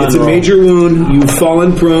it's a major wound. You've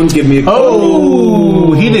fallen prone. Give me a con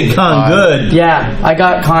roll. He did con good. Yeah, I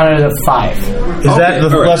got con at a 5.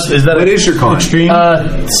 What is your con? Extreme?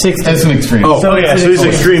 60. That's an extreme. Oh, so he's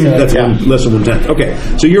extreme. That's less than 110. Okay,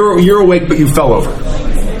 so you're awake, but you fell over.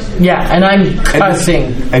 Yeah, and I'm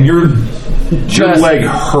cussing. And your Just leg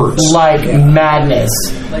hurts like madness.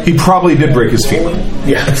 He probably did break his femur.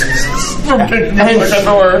 Yeah.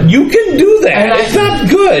 And you can do that. It's not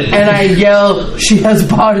good. And I yell, "She has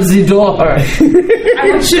barred the door." I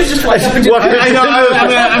want you to just walk up and do I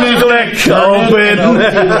mean, click, open.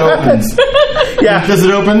 Yeah. Does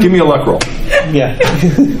it open? Give me a luck roll. Yeah.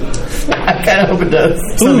 I kind of hope it does.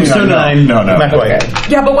 Ooh, so 9. No. Not quite.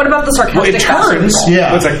 Yeah, but what about the sarcastic? Well, it turns.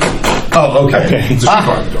 Yeah. It's like, oh, okay.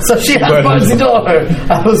 So she has barred the door.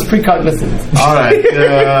 I was precognizant. All right.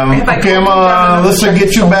 Okay, let's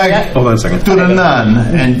get you back hold on a second. to the nun,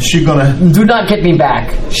 and she's gonna. Do not get me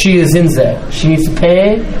back. She is in there. She needs to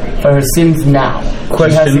pay for her sins now.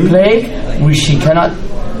 She has the plague.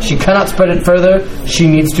 She cannot spread it further. She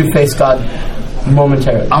needs to face God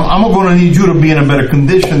momentarily. I'm going to need you to be in a better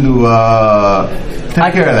condition to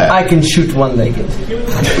take care of that. I can shoot one-legged.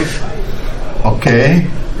 Okay.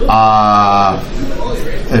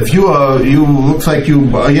 If you looks like you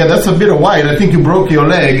that's a bit of white. I think you broke your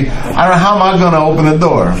leg. I don't know how am I going to open the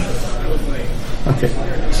door. Okay.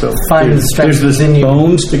 So Find the strength there's this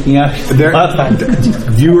bone sticking out.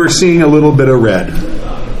 You are seeing a little bit of red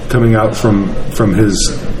coming out from his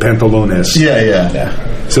pantalones. Yeah.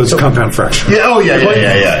 So it's a compound fracture. Yeah.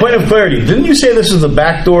 Yeah. Point of clarity. Didn't you say this is the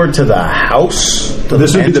back door to the house?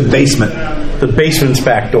 This would be the basement. The basement's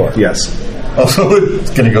back door. Yes. Oh, so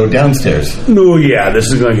it's going to go downstairs. No, yeah,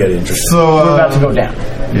 this is going to get interesting. So We're about to go down.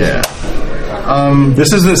 yeah.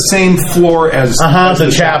 This is the same floor as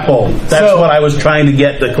The chapel. That's So- what I was trying to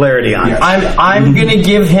get the clarity on. Yes. I'm gonna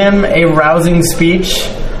give him a rousing speech,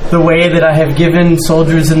 the way that I have given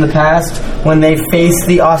soldiers in the past when they face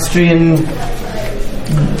the Austrian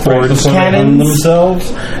cannons.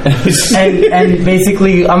 themselves. and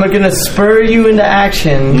basically, I'm gonna spur you into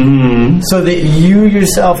action so that you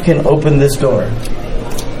yourself can open this door.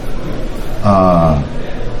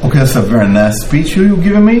 Okay, that's a very nice speech you're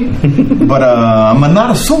giving me, but I'm not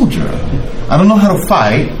a soldier. I don't know how to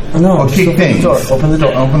fight or just kick open things. the door. Open the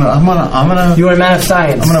door. I'm gonna. You are a man of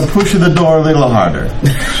science. I'm gonna push the door a little harder.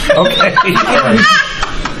 Okay.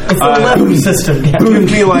 It's a lever system. Yeah.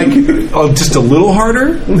 Give me like just a little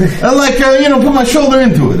harder. Put my shoulder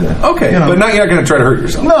into it. Okay, You know. but you're not going to try to hurt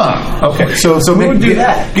yourself. No. Okay, so would do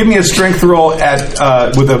that? Give me a strength roll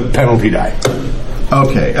at with a penalty die.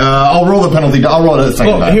 Okay, I'll roll the penalty. I'll roll it a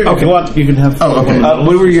second time. Here, if you want, you can have. Oh, okay. What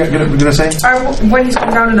were you going to say? When he's come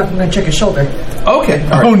down enough, I'm going to check his shoulder. Okay, all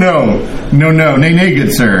right. Oh no, nay,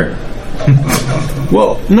 good sir.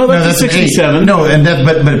 Well, no, that's a an 67. eight. No, and that,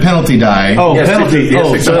 but penalty die. Oh, Yes, penalty. yes,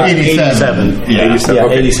 Oh, so that's 87. 87. Yeah. 87. Yeah,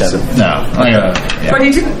 Okay. 87. No, I gotta. Yeah. But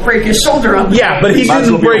he didn't break his shoulder on the Yeah, but he Might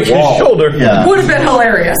as well didn't be break a his wall. shoulder. Yeah. Would have been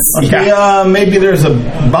hilarious. Okay, maybe there's a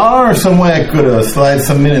bar or some way I could slide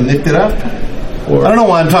some in and lift it up. I don't know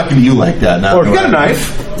why I'm talking to you like that now. You got a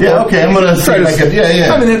knife. Yeah, okay, I'm gonna Try see to. if I could.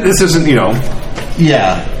 Yeah. I mean, this isn't.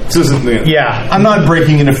 Yeah. This isn't. Yeah. I'm not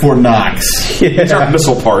breaking into Fort Knox. These aren't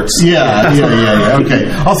missile parts. Yeah.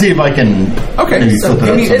 Okay, I'll see if I can. Okay. Maybe flip it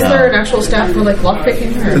up Is somehow. there an actual staff for like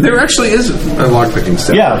lockpicking? There actually is a lockpicking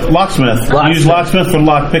step. Yeah, locksmith. Use locksmith for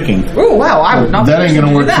lock picking. Oh wow, I would not. That ain't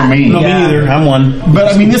gonna work for me. No, me neither. I'm one.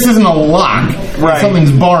 But I mean, this isn't a lock. Right.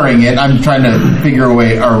 Something's barring it. I'm trying to figure a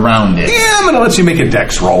way around it. Yeah, I'm going to let you make a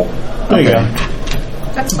dex roll. There you go.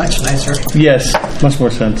 That's much nicer. Yes, much more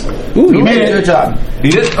sense. Ooh, you made it. Good job.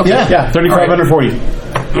 You did? Okay. Yeah. Yeah, 3,540.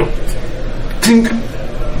 Tink.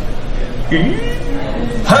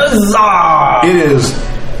 Huzzah! It is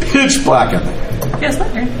pitch black in there. Yes,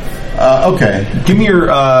 that there. Okay. Give me your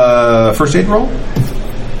first aid roll.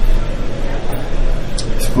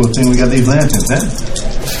 It's a good thing we got these lanterns, then.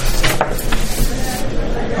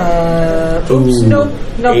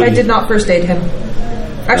 Nope, I did not first aid him.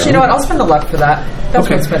 Actually, you know what? I'll spend the luck for that. That's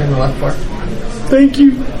what I'm spending the luck for. Thank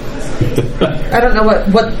you. I don't know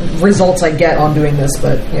what results I get on doing this,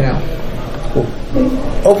 but you know.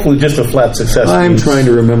 Hopefully, just a flat success. I'm means trying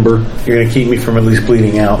to remember. You're going to keep me from at least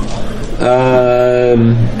bleeding out. At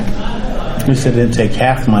least I didn't take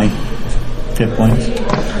half my hit points.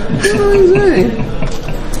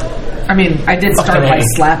 I mean, I did start by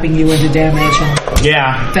slapping you into damnation.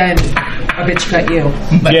 Yeah. Then a bitch cut you.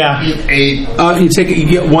 Yeah. You take it. You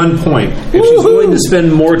get 1 point. If she's willing to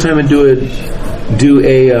spend more time and do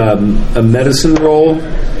a medicine roll,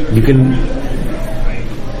 you can.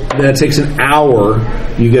 That takes an hour.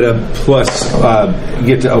 You get a plus. You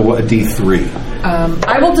get to a D3.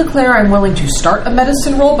 I will declare I'm willing to start a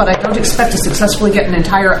medicine roll, but I don't expect to successfully get an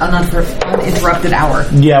entire uninterrupted hour.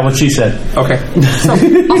 Yeah, what she said. Okay. So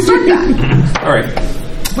I'll start that. All right.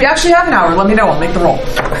 We actually have an hour. Let me know. I'll make the roll.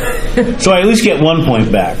 So I at least get 1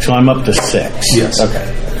 point back, so I'm up to 6. Yes. Okay.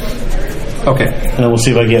 Okay. And then we'll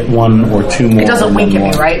see if I get 1 or 2 more. It doesn't and wink then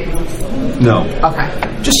at me, more. right? No. Okay.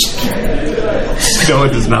 Just No, it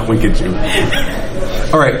does not wink at you.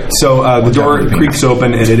 All right. So the door creaks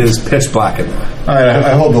open, and it is pitch black in there. All right,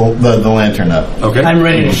 I hold the lantern up. Okay. I'm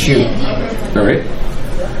ready to shoot. All right.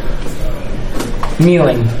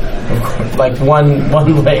 Kneeling. Like one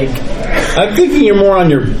leg. I'm thinking you're more on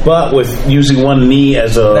your butt with using one knee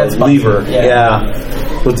as a That's fine. lever.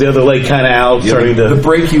 Yeah. With the other leg kind of out, starting the to.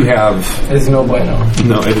 break you have. It's no bueno.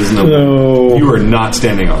 No, it is no. No. You are not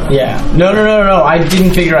standing on it. Yeah. No. I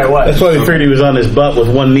didn't figure I was. That's why we figured he was on his butt with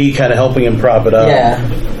one knee kind of helping him prop it up. Yeah.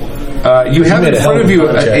 You have made in a front hell of of you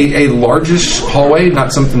a project. a largish hallway,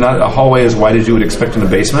 not a hallway as wide as you would expect in a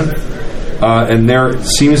basement. And there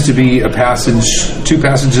seems to be a passage, 2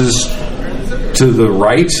 passages to the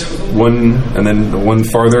right, one and then one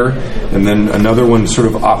farther, and then another one sort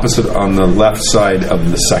of opposite on the left side of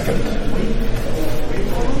the second.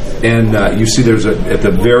 And you see there's at the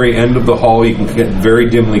very end of the hall, you can very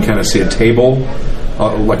dimly kind of see a table,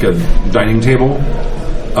 like a dining table.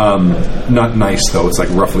 Not nice though, it's like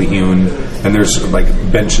roughly hewn, and there's like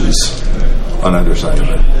benches on either side of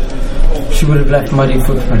it. She would have left muddy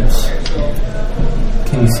footprints.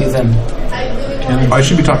 Can you see them? I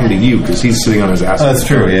should be talking to you because he's sitting on his ass. That's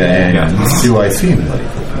true. Yeah. Do I see anybody?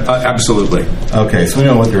 Absolutely. Okay, so we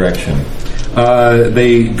know what direction.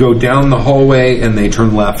 They go down the hallway and they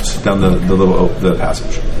turn left down the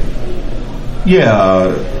passage. Yeah,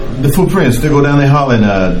 the footprints, they go down the hall and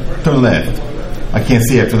turn left. I can't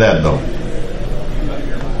see after that, though.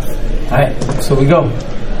 All right, so we go.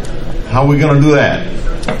 How are we going to do that?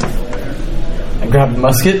 I grab the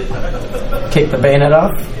musket, kick the bayonet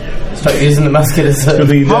off, start using the musket as a...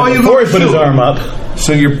 How are you Before going he to put his shoot? arm up,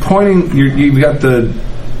 So you're pointing. You've got the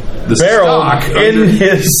barrel stock in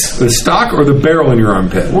his. the stock or the barrel in your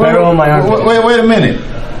armpit. barrel in my armpit. Wait a minute.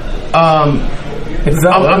 I'm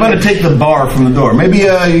going to take the bar from the door. Maybe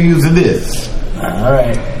you use this. All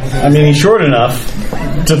right. I mean, he's short enough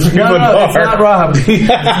to 3 No, foot no, bar. it's not Rob.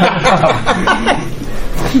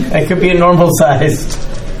 It could be a normal size.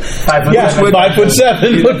 5 foot. Yeah,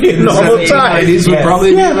 5'7" would be a normal size. 80s would Yes.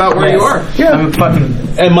 probably be about where you Yes. are. Yeah. I'm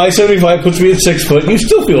fucking... And my 75 puts me at 6 foot. You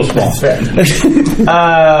still feel small.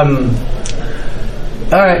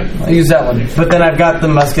 All right, I'll use that one. But then I've got the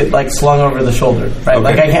musket like slung over the shoulder, right? Okay.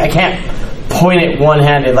 Like I can't point it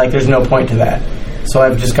one-handed. Like there's no point to that. So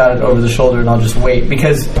I've just got it over the shoulder, and I'll just wait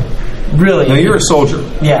because really, Now you're a soldier.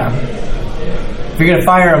 yeah. If you're gonna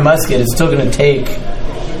fire a musket, it's still gonna take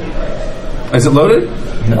Is it loaded?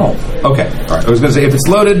 no. Okay. All right. I was going to say if it's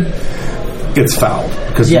loaded, it's foul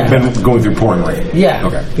because Yeah. you've been going through pouring rain. Yeah.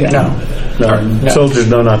 Okay. No. No, soldiers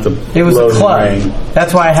know not to. It was a load in club. rain.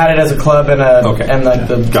 That's why I had it as a club and a Okay. and like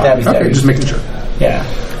the Got stabby it. Okay. stabby. Just making sure. Yeah.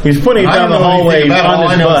 He's putting it I down don't the know hallway anything about it. All on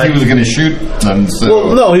I his know is he butt. was going to shoot. And so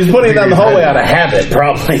Well, no, he's putting it down the hallway out of habit,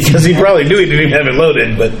 probably, because he probably knew he didn't even have it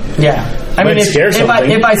loaded. But Yeah. I Might mean, scare if something.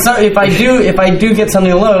 I do get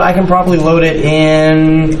something to load, I can probably load it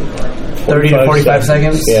in 30 to 45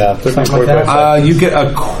 seconds. Yeah, 30 to something like 45 that. You get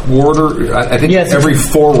a quarter. I think Yes, every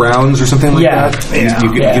 4 rounds or something like Yeah. that. Yeah.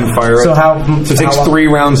 You Yeah. can fire it. So how- So it takes how long- 3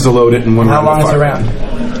 rounds to load it and 1 How round long to is fire the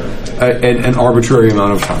it. round? An arbitrary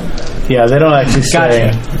amount of time. yeah, they don't actually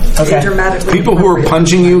say. Gotcha. Okay. Dramatically People who are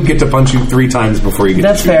punching you get to punch you 3 times before you get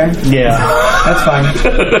That's to shoot. fair. Yeah, That's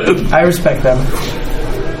fine. I respect them.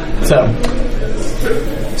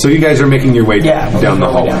 So you guys are making your way Yeah, we're down the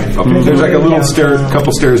making our way hallway. down. Okay. There's like a little Down.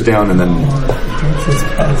 couple stairs down, and then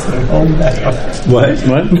what?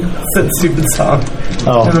 That's a stupid song.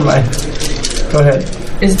 Oh, Never mind. Go ahead.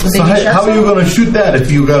 Is the So baby shark how are you going to shoot that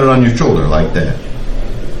if you got it on your shoulder like that?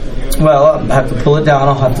 Well, I'll have to pull it down.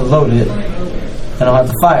 I'll have to load it, and I'll have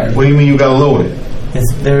to fire. What do you mean you got to load it?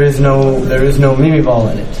 There is no Mimi ball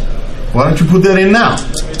in it. Why don't you put that in now?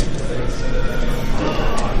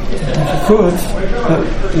 Could,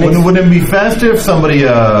 but Wouldn't it be faster if somebody, you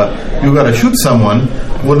got to shoot someone,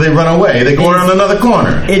 would they run away? They go around another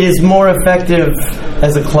corner. it is more effective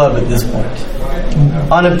as a club at this point.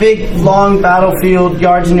 On a big, long battlefield,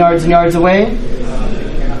 yards and yards and yards away,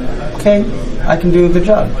 okay, I can do a good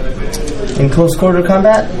job. In close quarter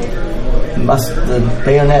combat, the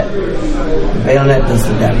bayonet does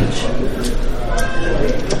the damage.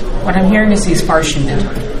 What I'm hearing is he's far-shooted.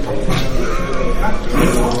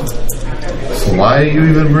 So why are you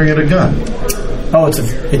even bringing a gun? Oh,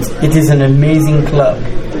 it is an amazing club.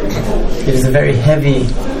 It is a very heavy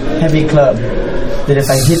club. That if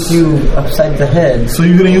I hit you upside the head, So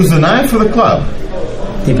you're going to use the knife or the club?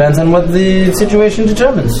 depends on what the situation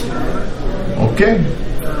determines. Okay.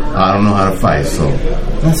 I don't know how to fight, so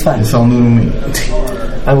That's fine. it's all new to me.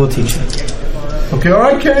 I will teach you. Okay, all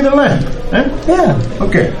right, carry the lamp. Eh? Yeah.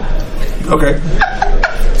 Okay. Okay.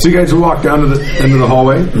 So you guys walk down to the end of the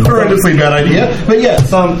hallway. Horrendously bad idea, but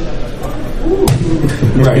yes.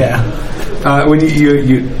 Right. Yeah. When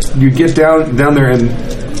you get down there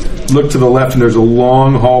and look to the left, and there's a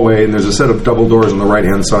long hallway, and there's a set of double doors on the right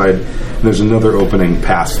hand side, and there's another opening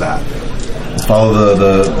past that. Follow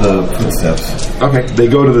the footsteps. Okay. They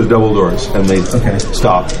go to the double doors and they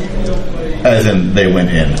stop. As in, they went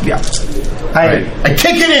in. Yeah. I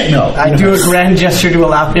kick it in! No. I do a grand gesture to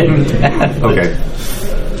allow him. Okay.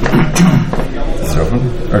 Is it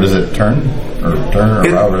open? Or does it turn? Or turn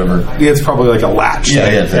or whatever? It's probably like a latch.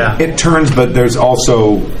 Yeah. It turns, but there's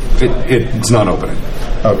also it's not opening.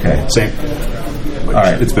 Okay. Same. All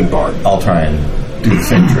right. It's been barred. I'll try and do the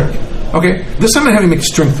same trick. Okay. This time I have you make a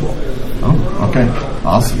strength roll. Oh, okay.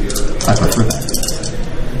 Awesome. I prefer that.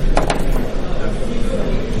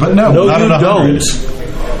 But no, no, not you at 100.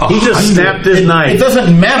 don't. He just snapped his knife. It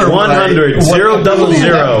doesn't matter. 100, 0 double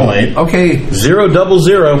 0. Okay. 0 double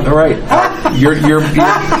 0. All right. You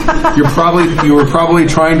were probably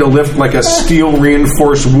trying to lift like a steel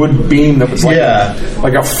reinforced wood beam that was like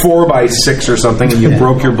a 4x6 or something, and you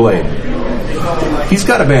broke your blade. He's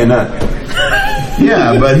got a bayonet.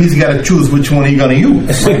 Yeah, but he's got to choose which one he's going to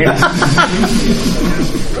use.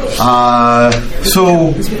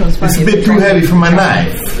 So it's a bit too heavy for my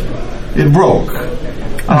knife. it broke.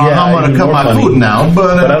 I'm going to cut my food now,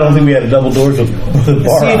 but I don't think we had double doors with a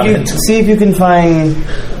bar on it. See if you can find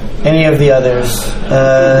any of the others.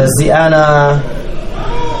 Ziana,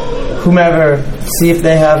 whomever. See if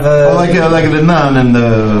they have a... like the nun and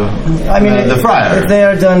the friar. If they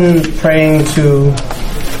are done praying to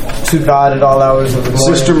God at all hours of the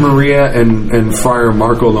morning. Sister Maria and Friar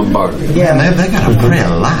Marco Lombardi. Yeah. Man, they got to pray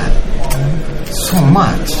a lot. So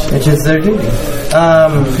much. Which is their duty.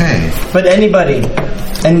 Okay. But anybody...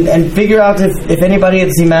 And figure out if anybody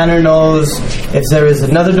at Z Manor knows if there is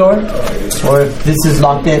another door or if this is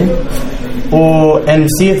locked in, and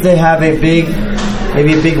see if they have maybe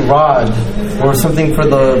a big rod or something for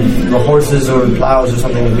the horses or plows or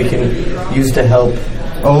something that we can use to help.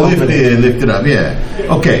 Oh, lift it up, yeah.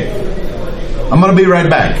 Okay. I'm going to be right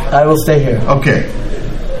back. I will stay here. Okay.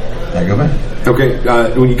 I go back? Okay,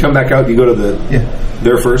 when you come back out, you go to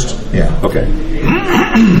there first? Yeah. Okay.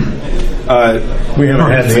 We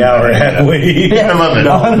haven't had the hour, have we? Yeah, I love it.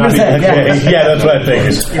 No, 100%, Okay. Yeah, that's what I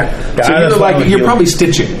figured. So you're probably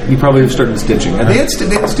stitching. You probably have started stitching. And they had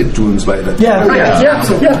stitch wounds by then. Yeah.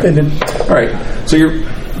 They did. All right. So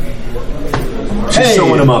she's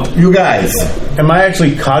sewing them up. You guys. Am I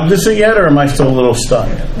actually cognizant yet, or am I still a little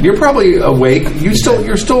stunned? You're probably awake. You're still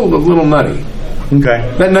a little nutty. Okay.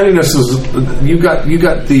 That nuttiness is you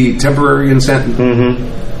got the temporary insanity,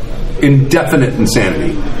 indefinite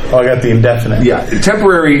insanity. Oh, I got the indefinite. Yeah,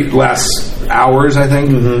 temporary lasts hours, I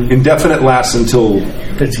think. Indefinite lasts until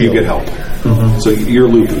you get help. So you're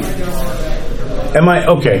loopy. Am I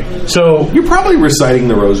okay? So You're probably reciting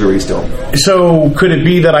the rosary still. So could it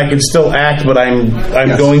be that I could still act, but I'm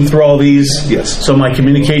Yes. going through all these? Yes. So my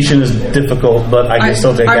communication is difficult, but I can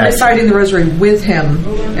still take I'm action. reciting the rosary with him.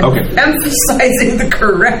 And Okay. emphasizing the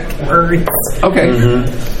correct words. Okay,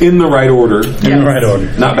 in the right order, In the right order.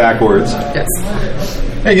 not backwards. Yes.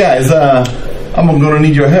 Hey, guys, I'm going to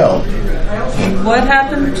need your help. What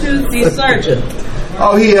happened to the sergeant?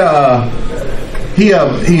 Oh, he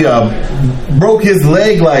broke his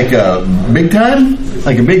leg like big time,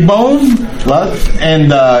 like a big bone,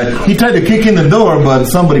 and he tried to kick in the door, but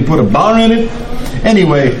somebody put a bar in it.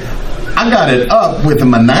 Anyway, I got it up with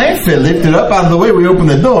my knife and lifted up out of the way. We open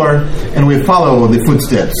the door and we follow the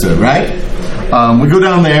footsteps, right? We go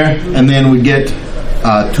down there and then we get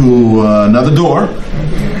to another door,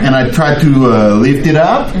 and I try to lift it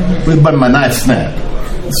up, but my knife snapped.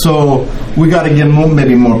 So we got to get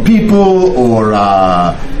maybe more people, or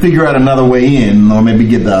figure out another way in, or maybe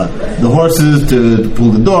get the horses to pull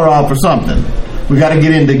the door off or something. We got to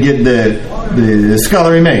get in to get the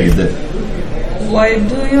scullery made. Why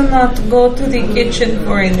do you not go to the kitchen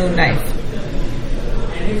for a new knife?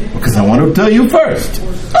 Because I want to tell you first.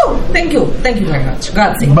 Oh, thank you very much.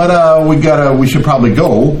 Grazie. But we should probably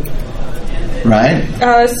go, right?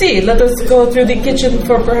 Let us go through the kitchen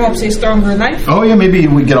for perhaps a stronger knife. Oh yeah, maybe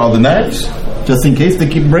we get all the knives just in case they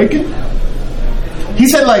keep breaking. He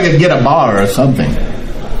said get a bar or something.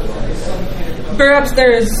 Perhaps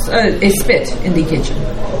there is a spit in the kitchen.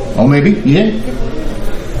 Oh, maybe, yeah.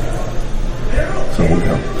 So we'll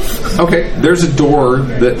go. Okay, there's a door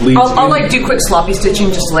that leads. I'll do quick sloppy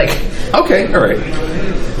stitching, just Okay, all right.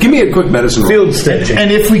 Give me a quick medicine roll. Field stitching. And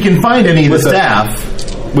if we can find any of the staff,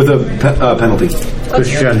 with a penalty. Because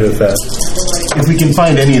you're trying to do it fast. if we can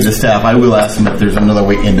find any of the staff, I will ask them if there's another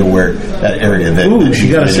way into where that area that. Ooh, that she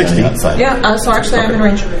got a on the 60. outside. Yeah, so actually I'm in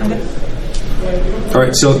range. Okay. All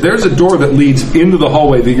right, so there's a door that leads into the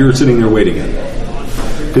hallway that you're sitting there waiting in.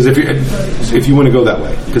 Because if you want to go that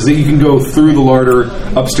way, because you can go through the larder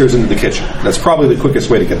upstairs into the kitchen. That's probably the quickest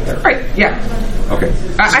way to get there. Right, yeah. Okay.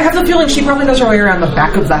 I have the feeling she probably knows her way around the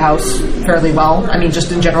back of the house fairly well. I mean,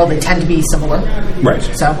 just in general, they tend to be similar. Right.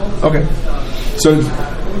 So. Okay. So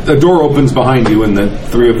the door opens behind you, and the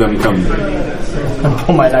three of them come. I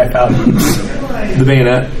pull my knife out. The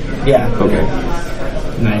bayonet. Yeah. Okay.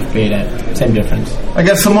 Knife, bayonet, same difference. I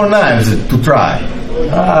got some more knives to try.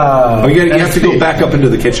 Oh, you have to go back up into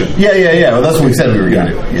the kitchen. Yeah. Well, that's what we said we were going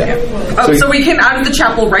to do. Yeah. Oh, so we came out of the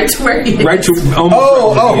chapel right to where he is. Right to almost.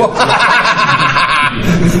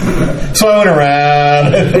 So I went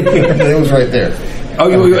around. It was right there. Oh,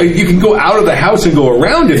 you can go out of the house and go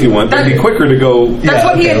around if you want. That'd be quicker to go. That's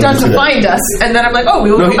what he had done to find us, and then I'm like, oh, we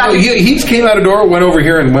will go back. He came out a door, went over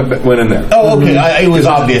here, and went in there. Oh, okay. It was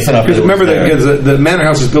obvious enough. Because remember that the manor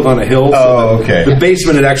house is built on a hill. Oh, okay. The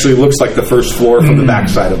basement, it actually looks like the first floor from the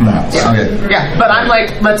backside of the house. Okay. Yeah, but I'm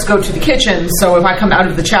like, let's go to the kitchen. So if I come out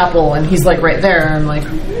of the chapel and he's like right there, I'm like,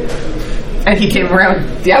 and he came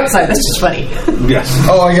around the outside. That's just funny. Yes.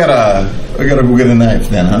 Oh, I gotta go get a knife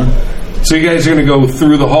then, huh? So you guys are going to go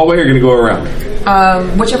through the hallway or are going to go around?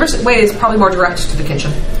 Whichever way is probably more direct to the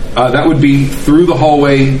kitchen. That would be through the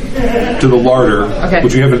hallway to the larder,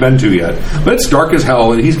 which you haven't been to yet. But it's dark as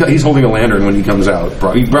hell, and he's holding a lantern when he comes out.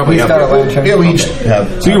 He probably He's got a lantern. Yeah, we each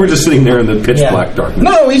have. So you were just sitting there in the pitch black darkness.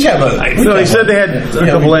 No, we each have a. No, he said they had a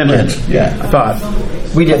couple lanterns. Yeah. I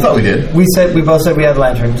thought. We did. I thought we did. We both said we had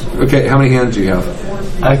lanterns. Okay, how many hands do you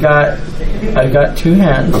have? I got 2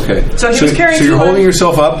 hands. Okay. So he was carrying So you're 2 holding hands?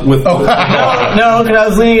 yourself up with. No, because I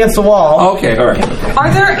was leaning against the wall. Okay, all right.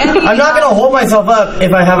 Are there any? I'm not going to hold myself up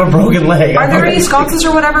if I have a broken leg. Are there any sconces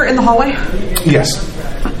or whatever in the hallway? Yes.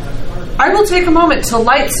 I will take a moment to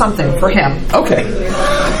light something for him. Okay.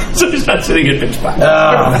 So he's not sitting in pitch black.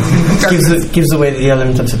 Gives away the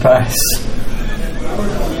element of surprise.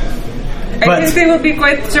 I think they will be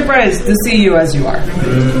quite surprised to see you as you are.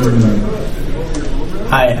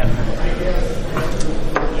 I am.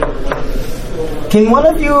 Can one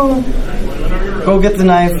of you go get the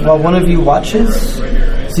knife while one of you watches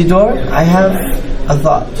the door? I have a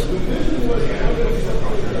thought.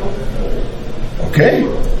 Okay.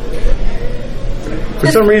 For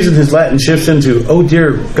some reason, his Latin shifts into, "Oh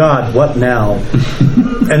dear God, what now?"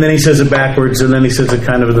 And then he says it backwards, and then he says it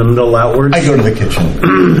kind of in the middle outwards. I go to the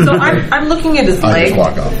kitchen. So I'm looking at his I leg. just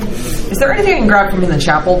walk off. Is there anything I can grab from in the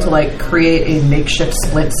chapel to like create a makeshift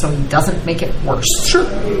split so he doesn't make it worse? Sure.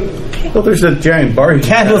 Well, there's that giant bar you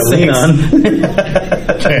can lean on.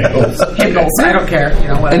 Candles. Handles. I don't care. You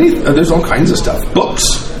know what? There's all kinds of stuff. Books.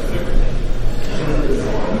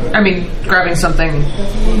 I mean, grabbing something.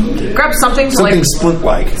 Grab something to Something like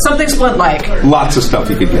splint-like. something splint-like. Lots of stuff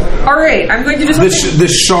you could get. All right, I'm going to do something. The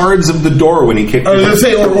shards of the door when he kicked I was it. going to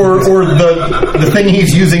say, or the thing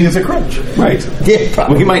he's using as a crutch. Right. Yeah.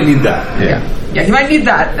 Well, he might need that. Yeah, he might need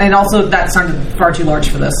that, and also that sounded far too large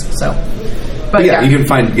for this. So, but Yeah, you can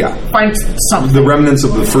find find something. the remnants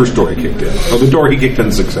of the first door he kicked in. Or the door he kicked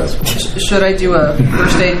in successfully. Should I do a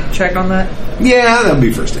first aid check on that? Yeah, that would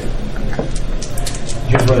be first aid.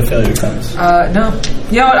 Here's where the failure comes. No.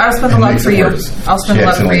 You know what? I'll spend the And luck makes for it you. worse. I'll spend Yeah,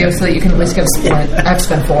 the luck for you excellent. so that you can at least get a splint. I have to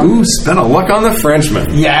spend 4. Ooh, spent a luck on the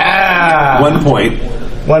Frenchman. Yeah. 1 point.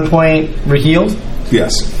 1 point rehealed.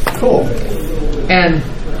 Yes. Cool. And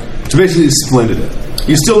So basically, he splinted it.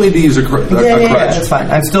 You still need to use a crutch. Yeah, that's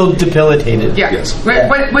fine. I'm still debilitated. yeah, Yes.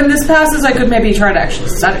 when this passes, I could maybe try to actually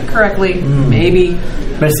set it correctly. Maybe.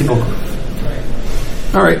 Merci beaucoup.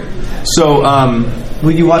 All right. So,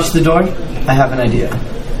 Will you watch the door? I have an idea.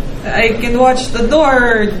 I can watch the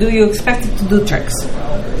door. Do you expect it to do tricks?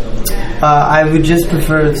 I would just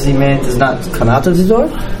prefer if the man does not come out of the door.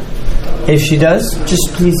 If she does,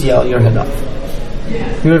 just please yell your head off.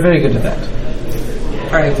 You are very good at that.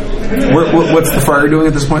 All right. what's the friar doing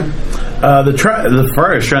at this point? The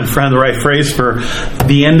friar is trying to find the right phrase for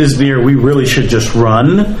the end is near. We really should just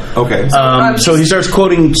run. Okay. So he starts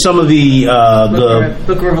quoting some of the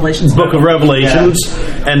Book of Revelations. Book of Revelations,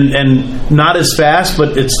 and not as fast,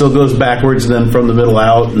 but it still goes backwards and then from the middle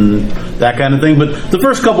out and that kind of thing. But the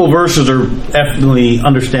first couple of verses are definitely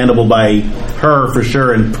understandable by her for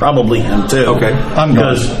sure, and probably him too. Okay. I'm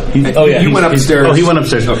going. You went upstairs. He went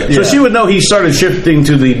upstairs. Okay. So she would know he started shifting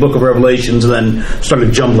to the Book of Revelations and then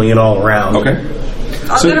started jumbling it all around. Okay.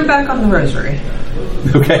 I'll get him back on the rosary.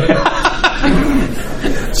 Okay.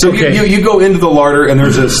 So you go into the larder, and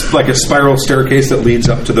there's a spiral staircase that leads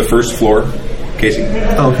up to the first floor, Casey.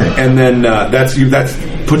 Okay. And then that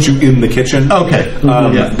puts you in the kitchen. Okay.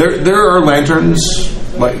 Yeah. There are lanterns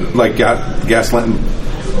like gas lanterns.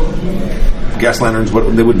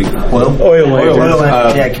 What they would be? Oil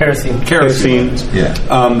lanterns. Yeah, kerosene. Kerosene. Yeah.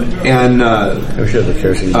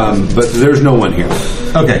 But there's no one here.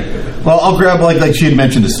 Okay. Well, I'll grab like she had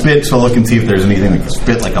mentioned a spit, so I'll look and see if there's anything like a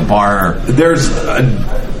spit, like a bar. There's a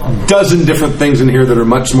dozen different things in here that are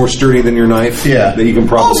much more sturdy than your knife. Yeah. That you can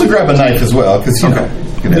probably I'll also grab a knife as well, because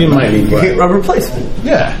You might need Get rubber replacement.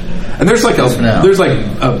 Yeah. And there's like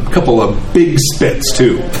a couple of big spits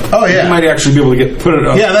too. Oh yeah. You might actually be able to put it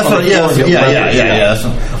up. Yeah, that's what. Yeah. That's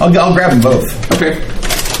what, I'll grab them both. Okay.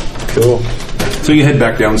 Cool. So you head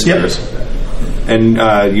back downstairs, and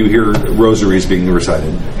you hear rosaries being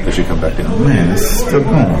recited as you come back down. Man, this is still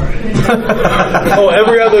going.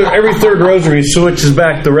 Every third rosary switches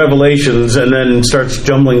back to Revelations and then starts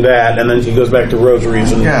jumbling that, and then he goes back to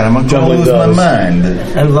rosaries and God, I'm going to jumbling lose my those. mind.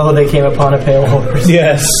 And lo, they came upon a pale horse.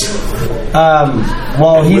 Yes.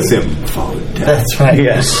 Well, he's With him followed death. That's right.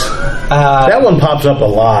 Yes. That one pops up a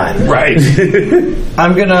lot. Right.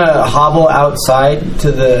 I'm gonna hobble outside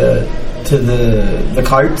to the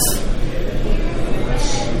carts.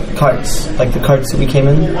 Carts, like the carts that we came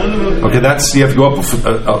in. Okay, you have to go up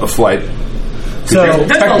a flight. So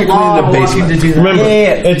Technically in the basement. to do that. Remember,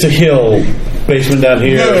 Yeah. it's a hill. basement down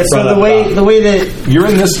here. Yeah. So front the up way top. the way that You're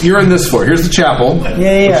in this floor. Here's the chapel.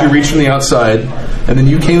 Yeah. Which you reach from the outside, and then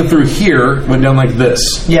you came through here, went down like this.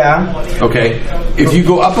 Okay. If you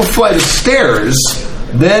go up a flight of stairs,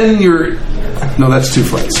 then you're. No, that's 2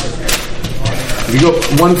 flights. If you go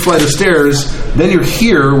up 1 flight of stairs, then you're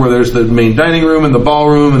here, where there's the main dining room and the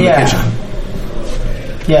ballroom and the kitchen.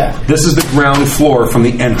 Yeah. This is the ground floor from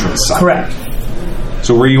the entrance side. Correct.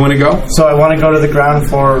 So where you want to go? So I want to go to the ground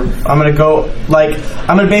floor. I'm going to go,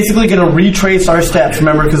 I'm basically going to retrace our steps,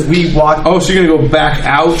 remember, because we walked... Oh, so you're going to go back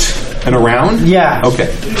out and around? Yeah.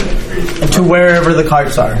 Okay. To wherever the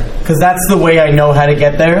carts are. Because that's the way I know how to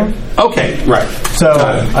get there. Okay, right. So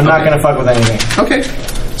I'm not going to fuck with anything. Okay.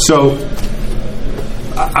 So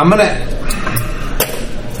I'm going to...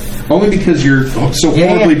 Only because you're so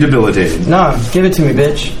horribly debilitated. No, give it to me,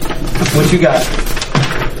 bitch. What you got?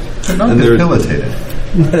 They're not debilitated.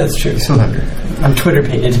 That's true. Still have your... I'm Twitter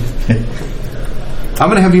pated. I'm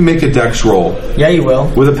going to have you make a dex roll. Yeah, you will.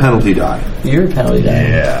 With a penalty die. You're a penalty die.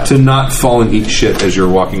 Yeah. To not fall and eat shit as you're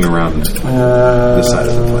walking around this side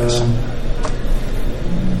of the place.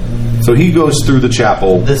 So he goes through the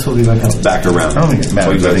chapel. This will be my penalty. Back around. I don't think it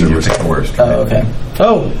matters. I think you pick the worst. Oh, okay.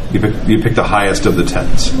 Oh. You pick the highest of the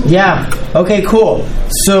 10s. Yeah. Okay, cool.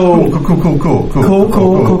 So... Cool. What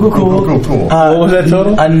was that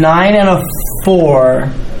total? A 9 and a 4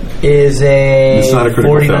 is a... It's not a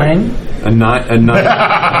critical 49? fail. A 9.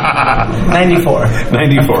 94.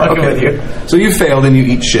 94. Fucking Okay. with you. So you failed and you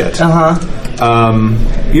eat shit. Uh-huh.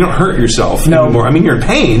 You don't hurt yourself anymore. I mean, you're in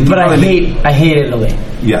pain. But I hate Italy.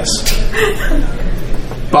 Yes.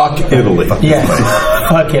 Fuck Italy. Yes.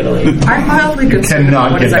 Fuck Italy. I'm mildly concerned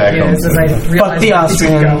cannot about what get his back idea is as I Fuck realize the where this is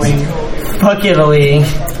Austrians. going. Fuck Italy.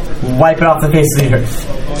 Wipe it off the face of the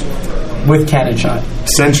earth. With cannon shot.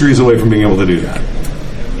 Centuries away from being able to do that.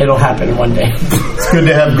 It'll happen one day. It's good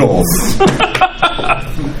to have goals.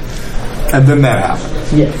 And then that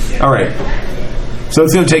happened. Yes. All right. So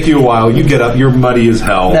it's going to take you a while. You get up. You're muddy as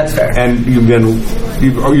hell. That's fair. And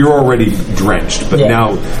you're already drenched. But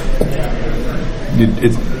now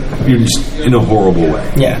you're just in a horrible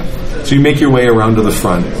way. Yeah. So you make your way around to the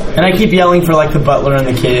front. And I keep yelling for the butler and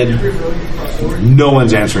the kid. No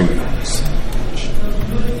one's answering you.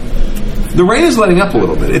 The rain is letting up a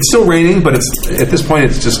little bit. It's still raining, but at this point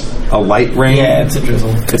it's just a light rain. Yeah, it's a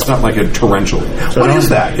drizzle. It's not like a torrential. What is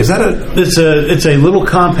that? Is that a... It's a little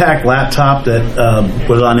compact laptop that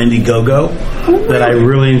was on Indiegogo that I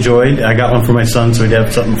really enjoyed. I got one for my son so he'd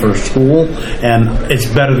have something for school, and it's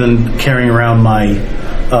better than carrying around my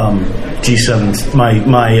G7, my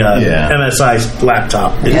MSI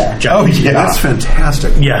laptop. Yeah. That's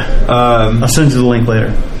fantastic. Yeah. I'll send you the link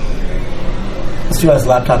later. Let's do us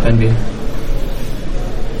laptop envy.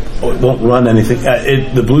 It won't run anything.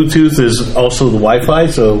 The Bluetooth is also the Wi-Fi,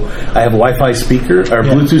 so I have a Wi-Fi speaker or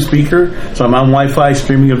Bluetooth speaker. So I'm on Wi-Fi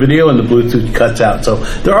streaming a video, and the Bluetooth cuts out. So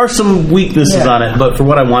there are some weaknesses on it, but for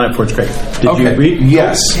what I want it for, it's great. Did you agree?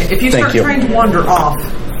 Yes. If you start trying to wander off,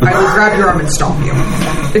 I will grab your arm and stop you.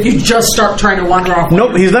 If you just start trying to wander off.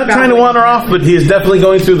 Nope, he's not trying to wander off, but he is definitely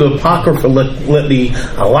going through the Apocrypha litany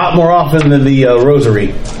a lot more often than the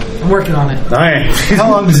Rosary. I'm working on it. All right.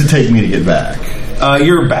 How long does it take me to get back?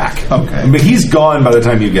 You're back. Okay. But he's gone by the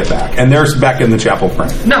time you get back. And they're back in the chapel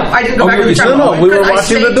praying. No, I didn't go back to the no, chapel. no, we were I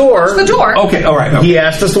watching stayed the door. to watch the door. Okay, all right. Okay. He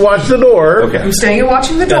asked us to watch the door. Okay. I'm staying and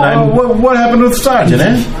watching the door. What happened with Sergeant,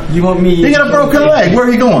 eh? You want me... He got a broken leg. Where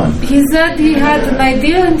are you going? He said he had an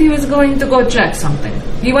idea and he was going to go check something.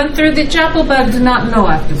 He went through the chapel but did not know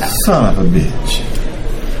after that. Son of a bitch.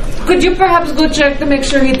 Could you perhaps go check to make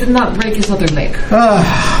sure he did not break his other leg?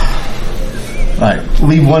 I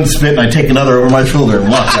leave one spit and I take another over my shoulder and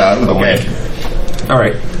walk out with a leg. All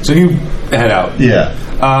right. So you head out. Yeah.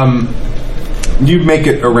 You make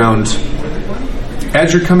it around...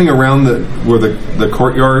 As you're coming around where the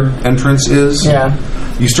courtyard entrance is,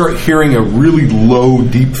 you start hearing a really low,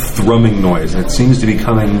 deep thrumming noise. And it seems to be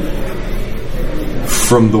coming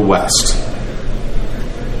from the west.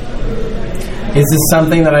 Is this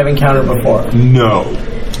something that I've encountered before? No.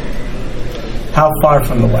 How far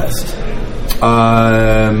from the west?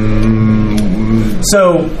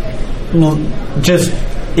 So, just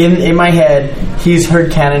in my head, he's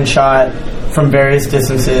heard cannon shot from various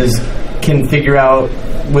distances, can figure out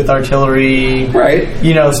with artillery, right?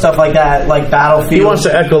 Stuff like that, like battlefield. He wants to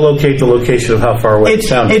echolocate the location of how far away it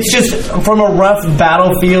sounds. It's just from a rough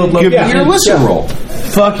battlefield location. Give me your listen roll.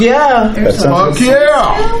 Fuck yeah! Fuck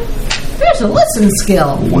yeah! There's a listen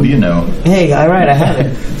skill. What do you know? Hey, all right, I have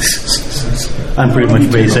it. I'm pretty much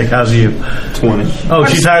basic. How's you? 20. Oh,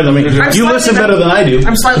 she's higher than me. You listen better than I do.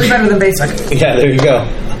 I'm slightly better than basic. Yeah, there you go.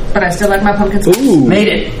 But I still like my pumpkin spice. Ooh. Made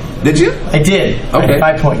it. Did you? I did. I Okay. had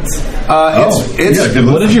 5 points.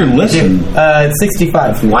 What is your listen?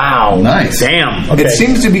 65. Wow. Nice. Damn. Okay. It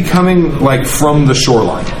seems to be coming like from the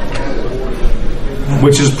shoreline,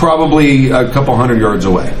 which is probably a couple hundred yards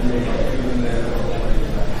away.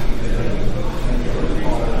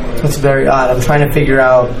 That's very odd. I'm trying to figure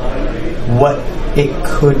out what it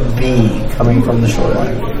could be coming from the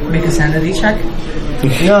shoreline. Make a sanity check.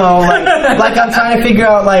 No, like I'm trying to figure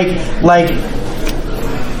out like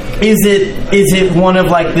is it one of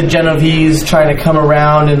like the Genovese trying to come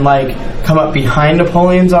around and like come up behind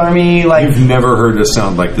Napoleon's army? Like You've never heard a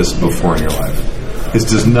sound like this before in your life. This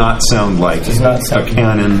does not sound like a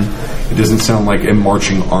cannon. It doesn't sound like a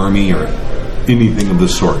marching army or anything of the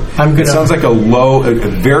sort. It sounds like a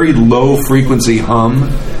very low frequency hum,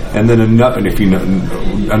 and then another. And if you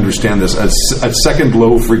understand this, a second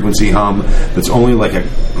low frequency hum that's only like a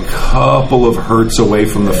couple of hertz away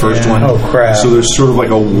from the first one. Oh crap! So there's sort of like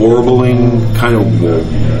a warbling kind of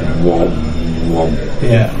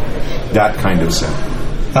that kind of sound.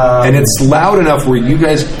 And it's loud enough where you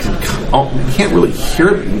guys can't really hear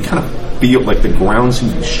it. You kind of feel like the ground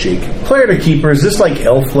seems to be shaking. Player to keeper, is this like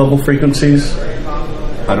elf level frequencies?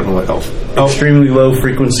 I don't know what elf. Extremely low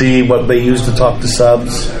frequency, what they use to talk to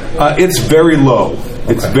subs? It's very low.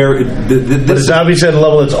 It's very. But it's obviously at a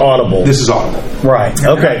level that's audible. This is audible. Right.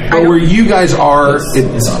 Okay. But where you guys are,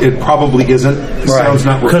 it probably isn't. The sound's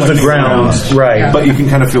not because the ground. Right. Yeah. But you can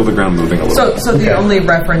kind of feel the ground moving a little bit. So the only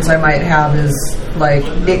reference I might have is like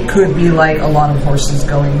it could be like a lot of horses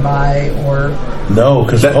going by, or No,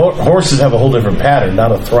 because horses have a whole different pattern,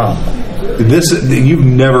 not a thrum. You've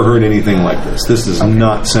never heard anything like this. This does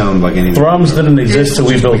not sound like anything. Thrums didn't exist till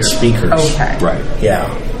we built speakers. okay, Right.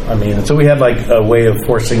 Yeah. I mean, so we had like a way of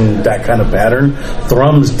forcing that kind of pattern.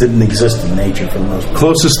 Thrums didn't exist in nature for the most part.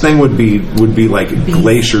 Closest thing would be like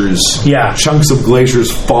glaciers. Yeah. Chunks of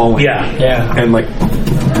glaciers falling. Yeah. And like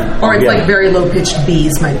or it's like very low pitched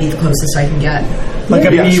B's might be the closest I can get. Like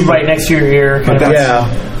a Yes. bee right next to your ear. Kind But of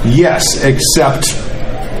that's- yes, except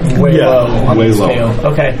way Yeah. low on Way the low. scale.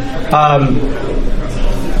 Okay.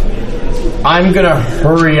 I'm gonna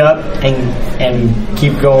hurry up and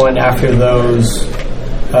keep going after those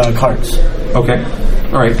carts. okay.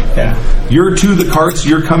 All right. Yeah. You're to the carts.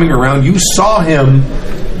 You're coming around. You saw him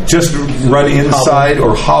just run inside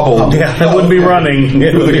or hobble Yeah, it wouldn't be running.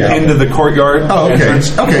 into the courtyard. Oh, okay.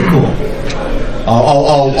 entrance. Okay, cool.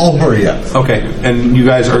 I'll hurry up. Okay. And you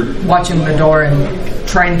guys are, Watching the door and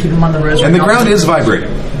trying to keep them on the rosary. and the ground is vibrating.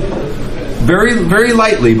 Very, very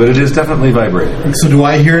lightly, but it is definitely vibrating. So do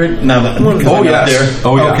I hear it now? That, because Oh, I'm not yes.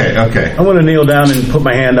 there? Oh, yeah. Okay. I want to kneel down and put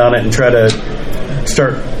my hand on it and try to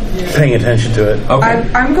start paying attention to it. Okay.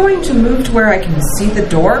 I'm going to move to where I can see the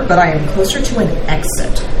door, but I am closer to an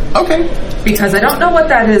exit. Okay. Because I don't know what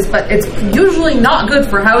that is, but it's usually not good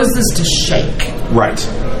for houses to shake. Right.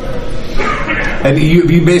 And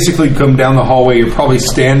you basically come down the hallway. You're probably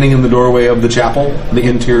standing in the doorway of the chapel, the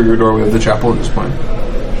interior doorway of the chapel at this point.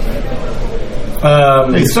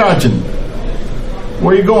 Hey, Sergeant.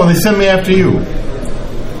 Where you going? They sent me after you.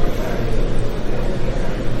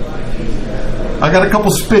 I got a couple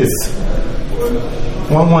spits.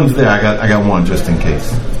 One's there. I got one just in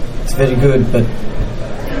case. It's very good, but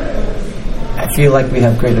I feel like we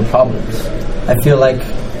have greater problems. I feel like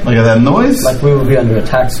Look at that noise. we will be under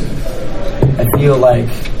attack soon. I feel like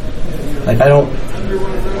I don't.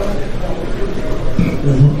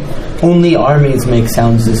 Only armies make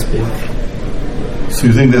sounds this big. So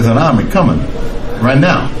you think there's an army coming right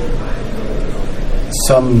now?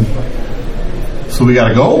 Some So we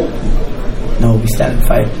gotta go? no, we stand and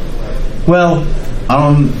fight. Well, I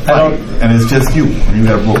don't. don't- And it's just you. And you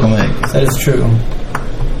got a broken leg. that is true.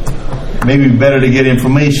 Maybe better to get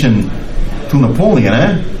information to Napoleon,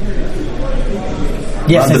 eh?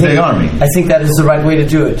 Yes, Not the big army. I think that is the right way to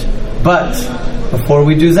do it. But before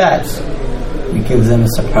we do that, we give them a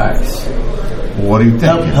surprise. What do you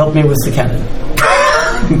think? Help me with the cannon.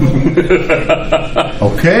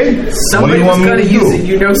 Okay. What do Somebody you was want me going to to use do? it.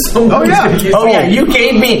 You know someone Oh, yeah. going to use Oh yeah, you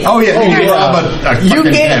gave me. Oh yeah. yeah. I'm a You fucking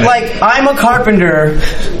gave cannon. I'm a carpenter.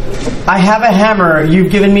 I have a hammer.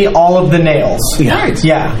 You've given me all of the nails. Right.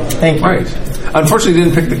 Yeah. Thank you. Right. Unfortunately, you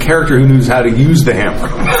didn't pick the character who knows how to use the hammer.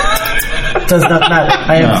 Does not matter.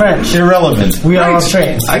 I am No, French. irrelevant. We are all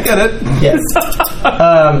trained. I get it. Yes.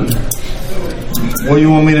 What do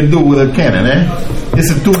you want me to do with a cannon, eh? This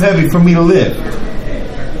is too heavy for me to lift.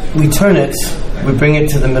 We turn it. We bring it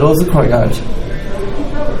to the middle of the courtyard.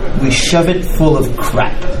 We shove it full of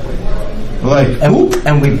crap. Like And, poop?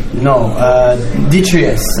 and we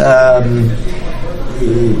detritus.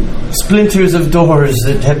 splinters of doors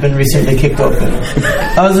that have been recently kicked open.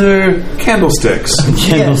 Other Candlesticks.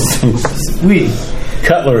 we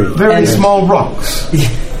Cutlery. Very small rocks.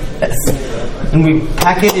 yes, and we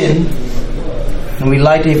pack it in, and we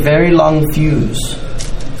light a very long fuse,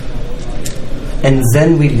 and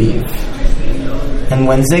then we leave. And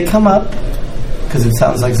when they come up, because it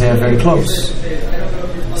sounds like they are very close,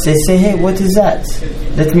 they say, "Hey, what is that?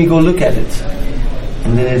 Let me go look at it."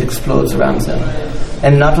 And then it explodes around them.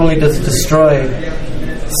 And not only does it destroy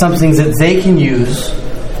something that they can use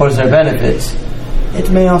for their benefit, it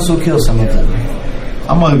may also kill some of them.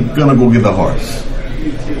 I'm gonna go get a horse.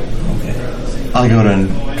 Okay. I'll go and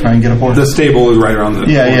try and get a horse. The stable is right around the.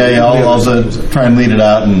 Yeah. I'll try and lead it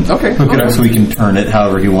out and Okay, hook it up okay. so he can turn it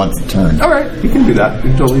however he wants it turned. All right, you can do that. You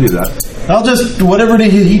can totally do that. I'll just whatever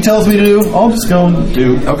he tells me to do, I'll just go and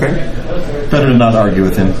do. Okay. Better to not argue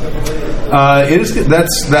with him. It is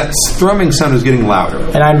that thrumming sound is getting louder.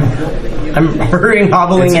 And I'm hurrying,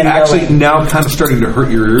 hobbling, It's and actually yelling. now kind of starting to hurt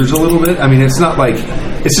your ears a little bit. I mean, it's not like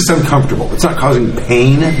it's just uncomfortable. It's not causing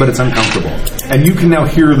pain, but it's uncomfortable, and you can now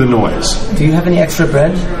hear the noise. Do you have any extra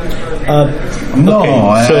bread? No, Okay,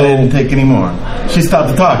 I so- didn't take any more. She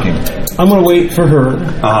stopped talking. I'm going to wait for her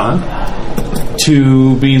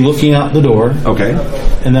to be looking out the door, Okay.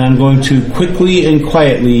 and then I'm going to quickly and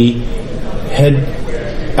quietly head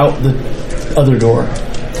out the other door.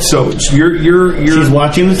 So you're She's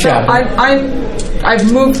watching the chapel.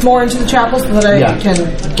 I've moved more into the chapel so that I Yeah. can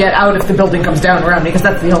get out if the building comes down around me, because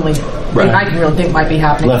that's the only Right. thing I can really think might be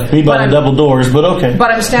happening. Left me by But the I'm- double doors, but okay.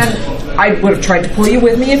 But I'm I would have tried to pull you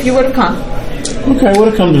with me if you would have come. Okay, I would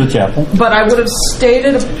have come to the chapel. But I would have stayed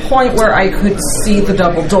at a point where I could see the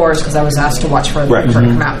double doors, because I was asked to watch for Right. her to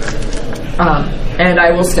come out. And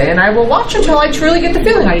I will stay and I will watch until I truly get the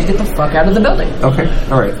feeling I need to get the fuck out of the building. Okay.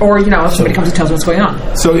 All right. Or, if somebody comes and tells me what's going on.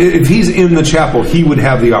 So if he's in the chapel, he would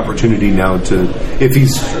have the opportunity now to, if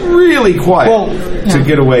he's really quiet, to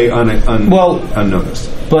get away unnoticed.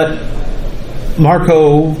 But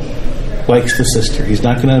Marco likes the sister. He's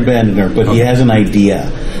not going to abandon her, but he has an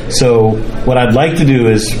idea. So what I'd like to do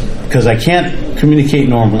is, because I can't communicate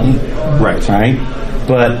normally, right?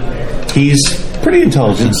 But he's pretty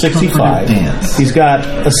intelligent, 65. He's got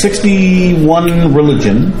a 61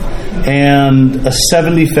 religion and a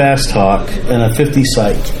 70 fast talk and a 50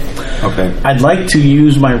 psych. Okay. I'd like to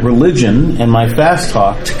use my religion and my fast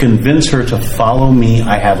talk to convince her to follow me.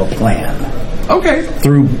 I have a plan. Okay.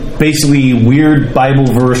 Through basically weird Bible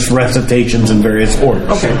verse recitations in various orders.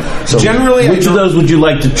 Okay. So generally, which of those would you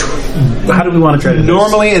like to how do we want to try to do this?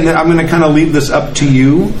 Normally, and I'm going to kind of leave this up to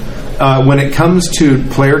you, when it comes to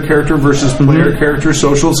player character versus player character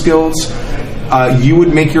social skills, you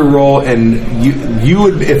would make your roll, and you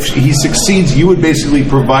would, if he succeeds, you would basically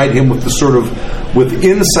provide him with the sort of, with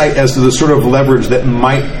insight as to the sort of leverage that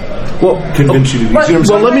might convince you to do.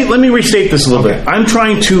 Well, let me restate this a little bit. I'm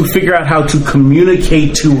trying to figure out how to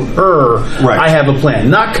communicate to her. I have a plan,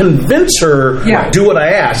 not convince her. Do what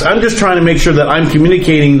I ask. I'm just trying to make sure that I'm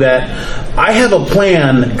communicating that I have a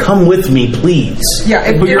plan. Come with me, please.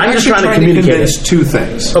 Yeah, but you're I'm just actually trying to communicate convince it. two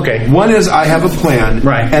things. Okay, one is I have a plan,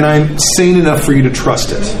 and I'm sane enough for you to trust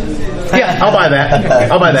it. Yeah, I'll buy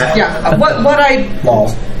that. I'll buy that. Yeah.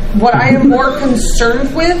 What I am more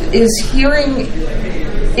concerned with is hearing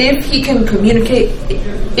if he can communicate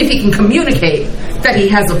that he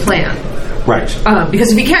has a plan. Right.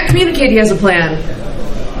 Because if he can't communicate he has a plan,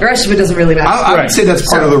 the rest of it doesn't really matter. I would say that's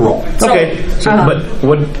part of the role. Okay. But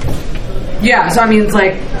what? Yeah, so I mean, it's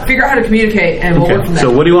like, figure out how to communicate and we'll work from there.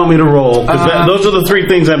 So what do you want me to roll? 'Cause those are the three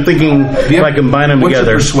things I'm thinking if I combine them What's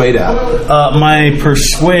together. your persuade at? My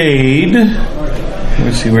persuade,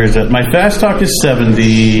 let's see, where is that? My fast talk is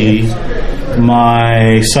 70.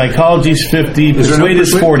 My psychology is 50. Is there no Persuade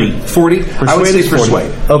is 40. 40? I would say is 40.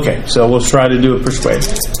 persuade. Okay, so we'll try to do a persuade.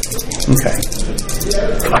 Okay.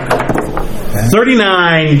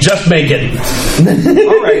 39, just make it.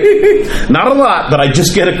 All right. Not a lot, but I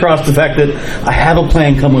just get across the fact that I have a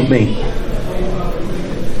plan. Come with me.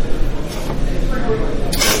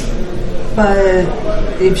 But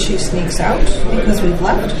if she sneaks out because we've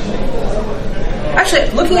left? Actually,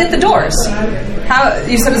 looking at the doors. How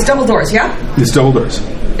you said it's double doors, yeah? It's double doors.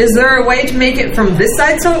 Is there a way to make it from this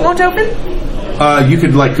side so it won't open? You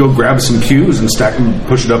could go grab some cues and stack them,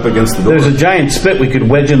 push it up against the door. There's a giant spit we could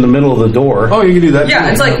wedge in the middle of the door. Oh, you can do that. Yeah,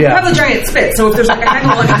 it's like have a giant spit, so if there's like a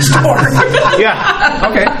handle on each door. Yeah.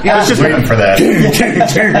 Okay. Yeah. Let's just waiting for that.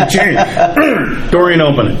 Door ain't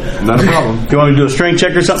opening. Not a problem. Do you want me to do a strength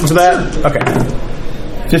check or something for that?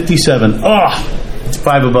 Okay. 57. Oh,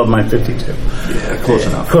 5 above my 52. Yeah, close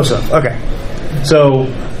enough. Close enough. Okay. So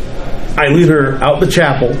I lead her out the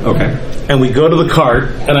chapel. Okay. And we go to the cart,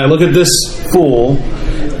 and I look at this fool,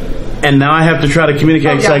 and now I have to try to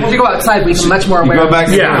communicate. It's like, when we go outside, we can much more aware. You go back.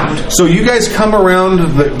 Yeah. So you guys come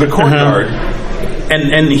around the courtyard.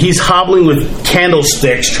 And he's hobbling with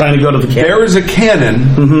candlesticks trying to go to the cannon. There is a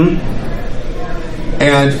cannon.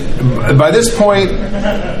 And by this point,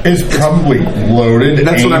 it's probably loaded.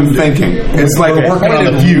 That's what I'm thinking. It's like we're working on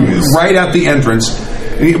the fuse right at the entrance,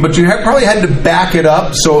 but you probably had to back it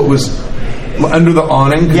up so it was under the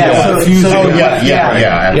awning. Yeah.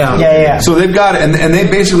 Yeah. So they've got it, and they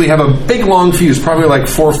basically have a big long fuse, probably like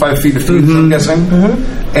 4 or 5 feet of fuse. I'm guessing,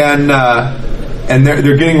 and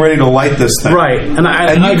they're getting ready to light this thing. Right. And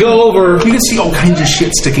I go over. You can see all kinds of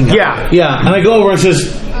shit sticking out. Yeah. And I go over and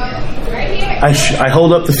says, I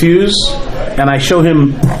hold up the fuse and I show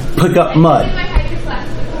him pick up mud.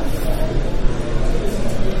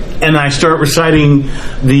 And I start reciting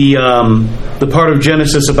the part of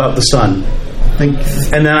Genesis about the sun.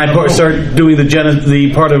 And then I start doing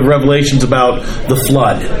the part of Revelations about the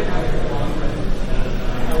flood.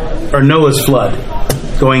 Or Noah's flood.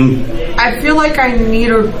 Going... I feel like I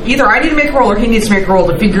need either I need to make a roll or he needs to make a roll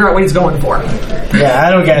to figure out what he's going for. Yeah,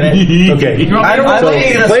 I don't get it. Okay. I don't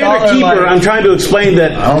Player the keeper, I'm trying to explain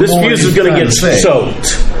that this fuse is going to get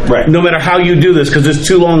soaked. Right. No matter how you do this, because it's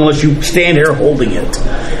too long unless you stand here holding it.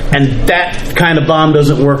 And that kind of bomb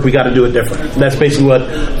doesn't work. We got to do it different. That's basically what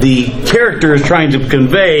the character is trying to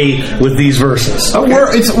convey with these verses. Okay.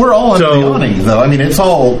 We're all under the awning, though. I mean, it's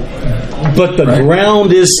all... But the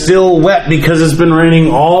ground is still wet because it's been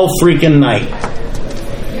raining all freaking night.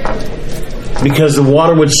 Because the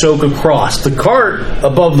water would soak across. The cart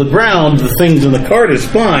above the ground, the things in the cart is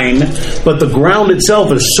fine, but the ground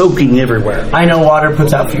itself is soaking everywhere. I know water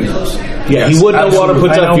puts out fuses. Yeah, he would know water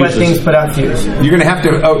puts out fuses. I know wet things put out fuses. You're going to have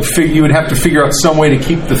to you would have to figure out some way to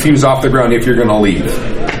keep the fuse off the ground if you're going to leave.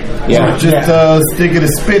 Yeah, so just stick it a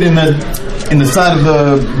spit in the side of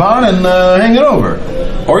the barn and hang it over.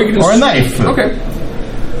 Or you can just, or a knife. Okay.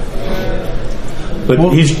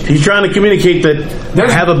 But he's trying to communicate that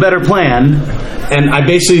I have a better plan, and I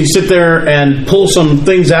basically sit there and pull some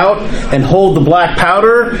things out and hold the black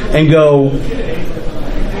powder and go.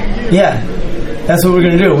 Yeah, that's what we're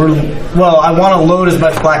going to do. I want to load as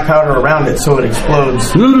much black powder around it so it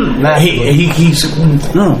explodes. He's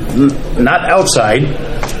not outside.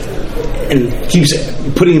 And keeps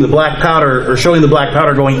putting the black powder or showing the black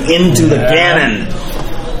powder going into the cannon.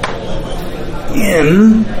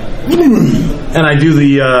 And I do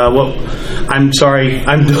the I'm sorry,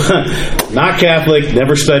 I'm not Catholic,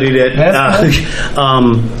 never studied it.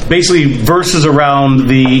 Basically, verses around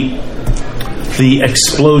the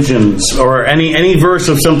explosions or any verse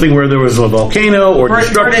of something where there was a volcano or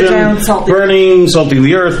destruction, burning, salting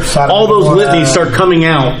the earth. All those litanies start coming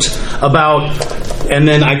out about. And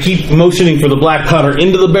then I keep motioning for the black powder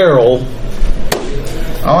into the barrel.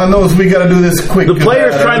 All I know is we got to do this quick. The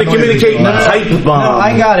player's trying to communicate the pipe bomb. No,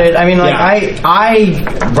 I got it. I mean,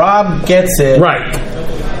 Rob gets it. Right.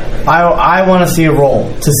 I want to see a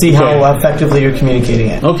roll to see how effectively you're communicating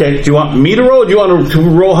it. Okay. Do you want me to roll? Or do you want to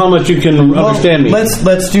roll how much you can understand me?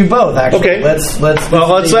 Let's do both. Actually. Okay. Let's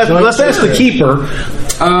ask the keeper.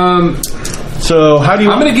 So how do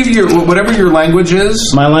you? I'm going to give you whatever your language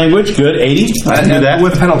is. My language, good, 80. I can do that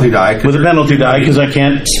with penalty die. With a penalty die because I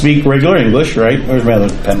can't speak regular English, right? Or rather,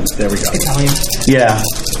 penalty. There we go. Italian. Yeah,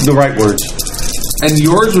 the right words. And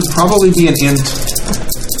yours would probably be an int.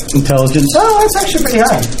 Intelligence. Oh, that's actually pretty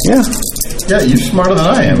high. Yeah, you're smarter than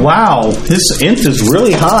I am. Wow, his int is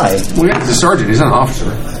really high. Well, yeah, he's a sergeant. He's not an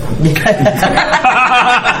officer.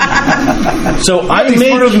 So I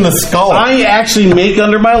smarter than the scholar. I actually make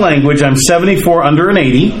under my language. I'm 74 under an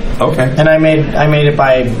 80. Okay. And I made it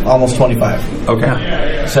by almost 25.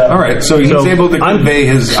 Okay. So all right. So he's able to convey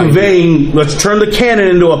his conveying. Let's turn the cannon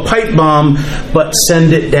into a pipe bomb, but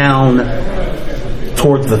send it down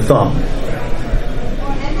toward the thumb.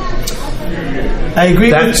 I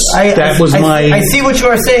agree. I see what you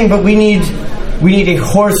are saying, but we need a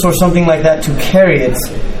horse or something like that to carry it,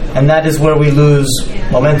 and that is where we lose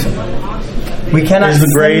momentum. We cannot. Is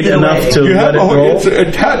the grade enough to let it roll? It's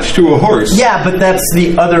attached to a horse. Yeah, but that's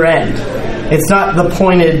the other end. It's not the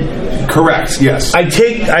pointed. Correct. Yes. I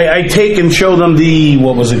take and show them the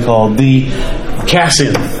what was it called, the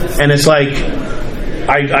cassin, and it's like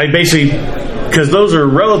I basically. Because those are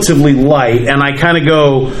relatively light, and I kind of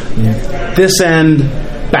go this end,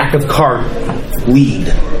 back of cart, lead.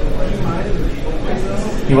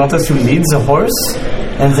 You want us to lead the horse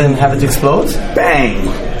and then have it explode? Bang!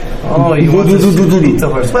 Oh, you want us to lead the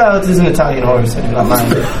horse? Well, it is an Italian horse. I do not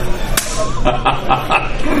mind it.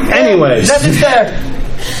 Anyways, that is fair.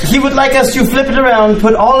 He would like us to flip it around,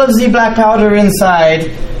 put all of the black powder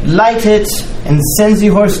inside, light it, and send the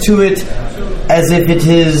horse to it as if it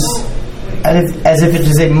is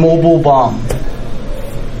a mobile bomb.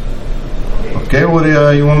 Okay, what do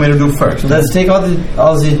you want me to do first? Let's take all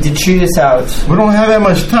the detritus out. We don't have that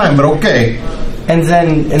much time, but okay. And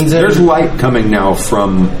then there's light coming now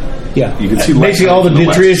from. Yeah, you can see light basically all the from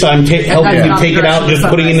detritus. I'm helping that's you not take it out, just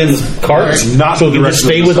putting it in the cart, Not so it can the just rest of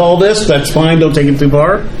stay the with all this. That's fine. Don't take it too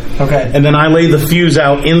far. Okay. And then I lay the fuse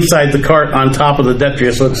out inside the cart on top of the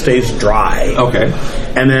detritus so it stays dry. Okay.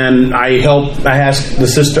 And then I ask the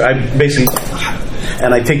sister. I basically,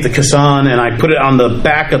 and I take the caisson and I put it on the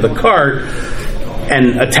back of the cart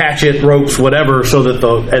and attach it, ropes, whatever, so that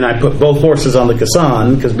and I put both horses on the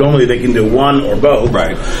caisson, because normally they can do one or both.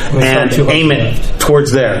 Right. And aim it towards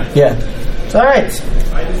there. Yeah. It's all right.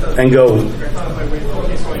 And go.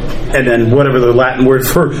 And then whatever the Latin word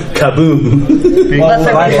for kaboom. Let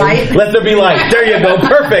there be light. Let there be light. There you go.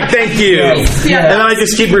 Perfect. Thank you. Yes. Yeah. And then I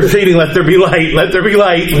just keep repeating, let there be light. Let there be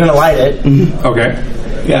light. We're gonna light it. Okay.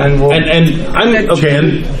 Yeah. And we'll- And I'm okay.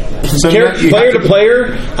 And So player you to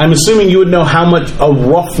player, I'm assuming you would know how much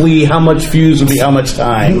fuse would be how much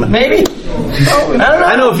time. Maybe. Oh, I don't know.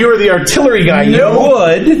 I know if you were the artillery guy, you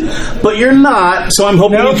would, but you're not. So I'm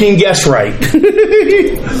hoping Nope. you can guess right.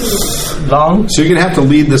 Long. So you're gonna have to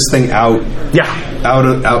lead this thing out. Yeah. Out.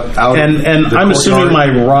 And the I'm assuming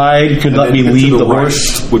courtyard, my ride could and let then me into lead the right,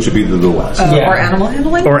 horse. which would be to the west. Yeah. Or animal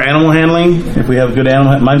handling? Or animal handling, if we have good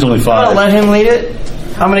animal. Mine's only I'm gonna 5. let him lead it.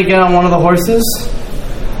 I'm gonna get on one of the horses.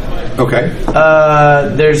 Okay.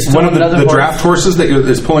 There's still One of another the horse. draft horses that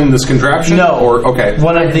is pulling this contraption. No. Or okay.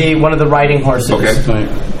 One of the riding horses. Okay.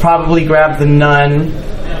 Probably grab the nun.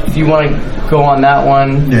 If you want to go on that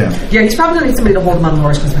one. Yeah. Yeah, he's probably going to need somebody to hold him on the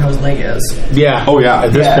horse because of how his leg is. Yeah. Oh yeah.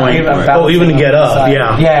 At this point. Even to get up.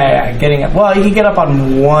 Yeah. Yeah. Getting up. Well, you can get up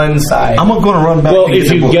on one side. I'm going to run back. Well, and if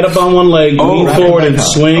the you books. get up on one leg, lean right. forward and Okay.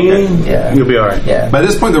 swing, Yeah. you'll be all right. Yeah. By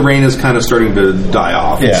this point, the rain is kind of starting to die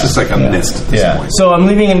off. Yeah. It's just like a mist at this point. So I'm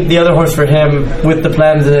leaving the other horse for him with the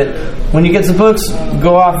plan that when you get the books,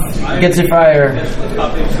 go off, get the fire.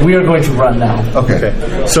 We are going to run now. Okay.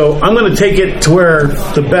 So I'm going to take it to where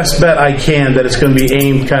the best bet I can that it's going to be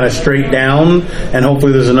aimed kind of straight down, and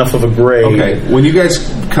hopefully there's enough of a grade. Okay. When you guys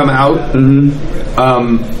come out,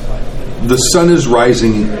 the sun is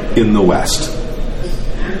rising in the west.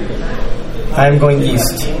 I'm going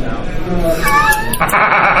east.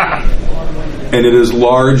 And it is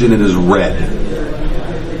large and it is red.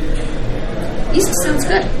 East sounds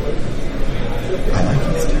good.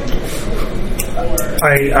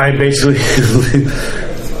 I basically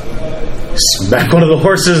smack one of the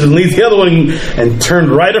horses and leave the other one and turn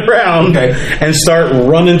right around and start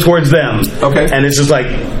running towards them. Okay. And it's just like,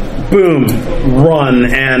 boom, run,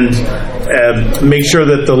 and make sure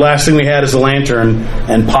that the last thing we had is the lantern,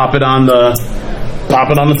 and pop it on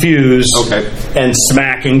the fuse. Okay. And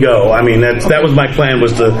smack and go. I mean, that was my plan,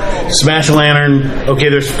 was to smash a lantern. Okay,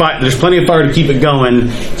 there's plenty of fire to keep it going.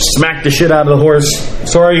 Smack the shit out of the horse.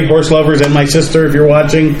 Sorry, horse lovers and my sister, if you're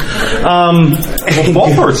watching. Well,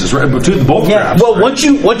 both horses, right? Both drafts. Well, right? once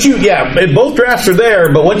you, both drafts are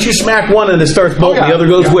there, but once you smack one and it starts bolting, the other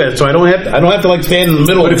goes with. So I don't have to like stand in the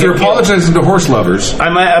middle. But if you're apologizing to horse lovers,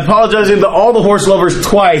 I'm apologizing to all the horse lovers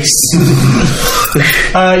twice.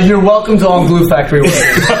 You're welcome to all Glue Factory work.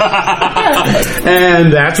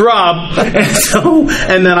 And that's Rob.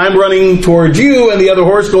 And then I'm running towards you and the other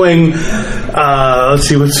horse going, let's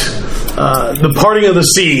see, what's the parting of the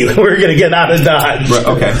sea. We're going to get out of Dodge. right,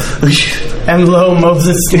 okay. And lo,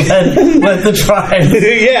 Moses said, let the tribe.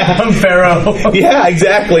 Yeah. I'm Pharaoh. Yeah,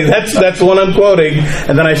 exactly. That's the one I'm quoting.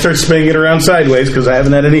 And then I start spinning it around sideways because I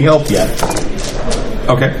haven't had any help yet.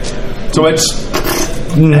 Okay. So it's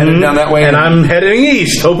headed down that way, And I'm heading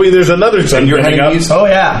east, hoping there's another sun and you're coming heading up. east. Oh,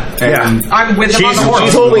 yeah. And I'm with him on the horse.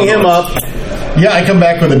 She's holding him up, Yeah, I come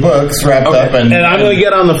back with the books wrapped up, and and I'm going to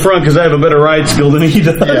get on the front because I have a better ride skill than he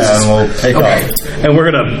does. yeah, and we'll take off. And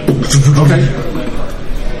we're going to Okay.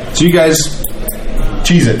 So you guys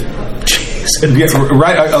Cheese it. get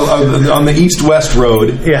right on the east-west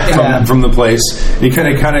road from the place. You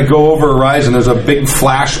kind of go over a rise, and there's a big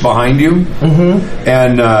flash behind you,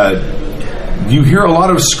 and you hear a lot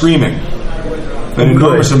of screaming, an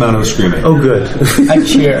enormous amount of screaming. Oh, good. I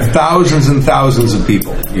cheer. Thousands and thousands of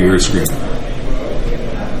people you hear screaming.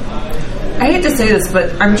 I hate to say this,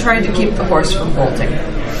 but I'm trying to keep the horse from bolting.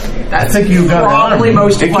 That's I think you got probably it.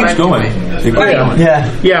 most of It what keeps I'm going. doing. It keeps Right. going.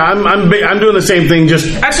 Yeah. Yeah, I'm doing the same thing, just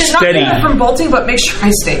Actually, steady. not keep it from bolting, but make sure I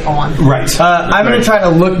stay on. Right. I'm going to try to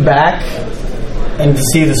look back and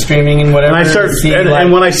see the screaming and whatever. And I start,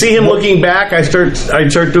 and when I see him looking back, I start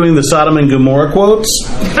doing the Sodom and Gomorrah quotes.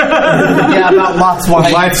 Yeah, about Lot's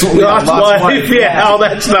wife. Lot's wife. Yeah, all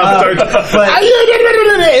that stuff starts. But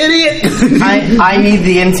idiot. I need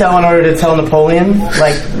the intel in order to tell Napoleon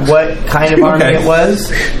like what kind of army it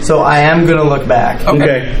was. So I am going to look back.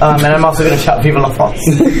 Okay. And I'm also going to shout "Vive la France."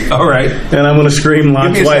 All right. And I'm going to scream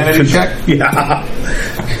Lot's Give me a wife. sanity check. Yeah.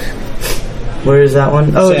 Where is that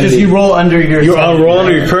one? Oh, Sanity. just you roll under your. I'll roll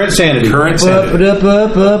under your current sanity.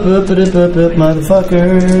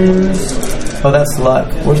 Motherfuckers. Oh, that's luck.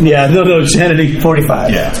 Yeah, no, sanity.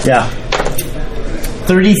 45. Yeah.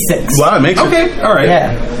 36. Wow, it makes it. Okay, all right.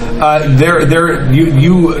 Yeah.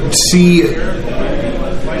 You see.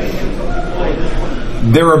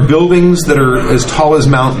 There are buildings that are as tall as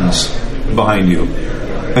mountains behind you,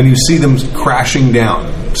 and you see them crashing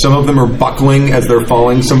down. Some of them are buckling as they're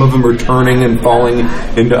falling. Some of them are turning and falling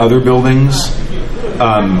into other buildings.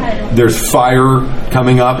 There's fire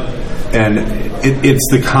coming up, and it's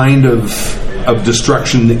the kind of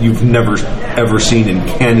destruction that you've never ever seen and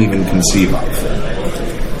can't even conceive of.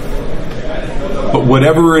 But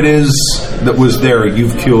whatever it is that was there,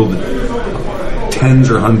 you've killed tens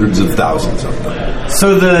or hundreds of thousands of them.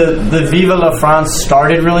 So the Viva la France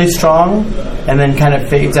started really strong and then kind of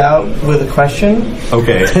fades out with a question.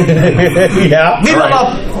 Okay. Yeah. Viva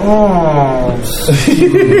la... Oh.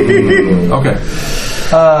 Okay.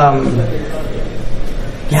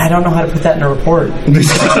 Yeah, I don't know how to put that in a report.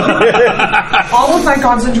 All of my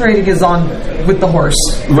concentrating is on with the horse.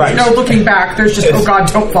 Right. There's no looking back. There's just, oh God,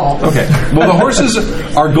 don't fall. Okay. Well, the horses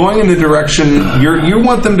are going in the direction you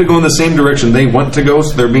want them to go in the same direction they want to go,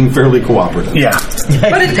 so they're being fairly cooperative. Yeah.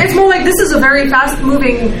 But it's more like this is a very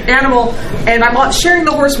fast-moving animal, and I'm not sharing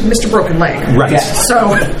the horse with Mr. Broken Leg. Right. Yeah.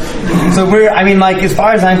 So as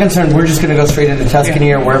far as I'm concerned, we're just going to go straight into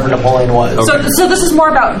Tuscany or wherever Napoleon was. Okay. so this is more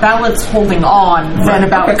about balance, holding on, than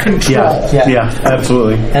about control. Yeah,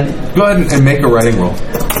 absolutely. And Go ahead and make a writing roll.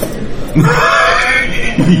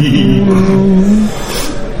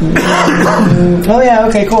 oh yeah,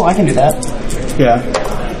 okay, cool. I can do that. Yeah.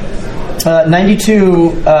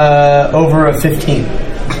 92 over a 15.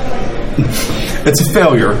 It's a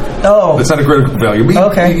failure. Oh, It's not a critical failure. But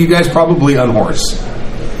Okay. you guys probably unhorse.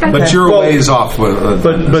 But you're a ways off with...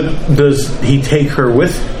 But does he take her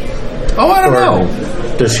with? I don't Or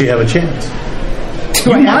know. does she have a chance?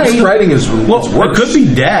 His writing is Well, it worse. could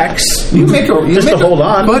be Dex. You make a Just to hold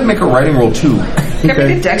on. Go ahead and make a writing roll too. Can I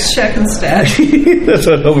make a dex check instead? That's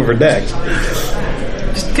what I'm hoping for Dex.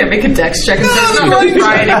 Can I make a dex check instead? It's not really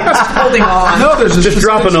writing. It's holding on. No, there's Just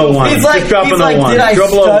drop an 01. He's like- Just drop he's an like, 01. did I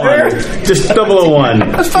Double stutter? 01. Just double 01.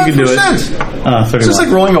 That's You can do it. 5%. It's 31. just like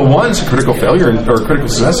rolling a 1. It's a critical failure or a critical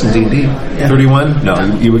success in D&D. 31? No,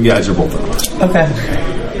 you guys are both wrong. okay.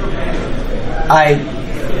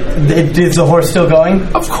 Is the horse still going?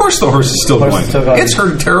 Of course the horse is still Horse going. is still going. It's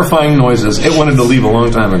heard terrifying noises. It wanted to leave a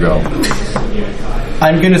long time ago.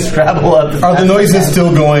 I'm going to scrabble up. Are the noises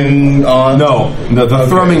still going on? No, the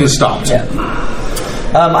thrumming has stopped. Yeah.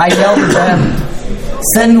 I yelled at them.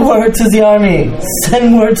 Send word to the army.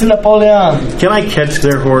 Send word to Napoleon. Can I catch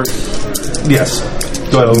their horse? Yes.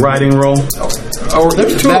 So riding roll? Or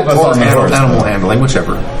There's two that of us or on the horse. animal handling,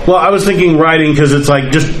 whichever. Well, I was thinking riding because it's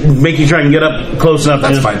like just making sure I can get up close enough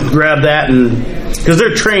That's to fine. just grab that and because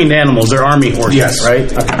they're trained animals, they're army horses, Yes.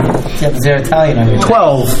 right? Yeah, but they're Italian. I mean.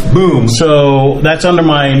 12. Boom. So that's under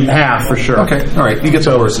my half for sure. Okay, all right. You get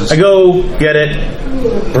the horses. I go get it,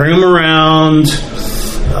 bring them around.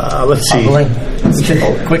 Let's see.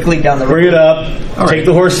 Quickly down the road. Bring it up. All Take right.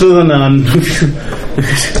 the horse to the nun.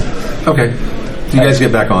 Okay. You guys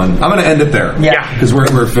get back on. I'm going to end it there. Yeah. Because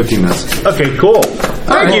we're 15 minutes. Okay, cool.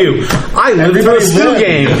 Thank right. you. I lived through a skill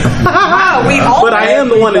game, We all but I am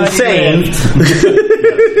the one insane.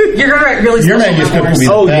 You're going to write really Your special manuscript will memoirs. be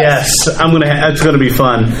the Oh best. yes, I'm gonna. It's gonna be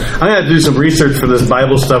fun. I'm gonna have to do some research for this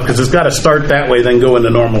Bible stuff because it's got to start that way, then go into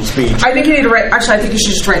normal speech. I think you need to write. Actually, I think you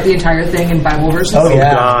should just write the entire thing in Bible verses. Oh,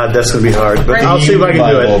 yeah. God, that's gonna be hard. But Right. I'll see if I can do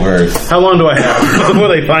Bible it. verse. How long do I have before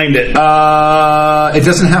they find it? It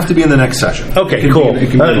doesn't have to be in the next session. Okay, It can cool. be-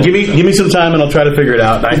 it can be Give me some time and I'll try to figure it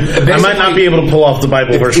out. I might not be able to pull off the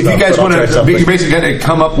Bible verse. If you stuff, guys but I'll want try to, something. you're basically going to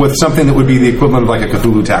come up with something that would be the equivalent of like a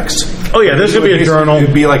Cthulhu text. Oh yeah, there's gonna be a journal.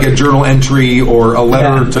 It'd be like a journal entry or a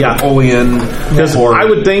letter to Yeah. Napoleon. Because Or I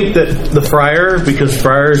would think that the friar, because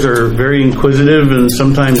friars are very inquisitive and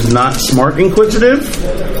sometimes not smart inquisitive,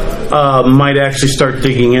 might actually start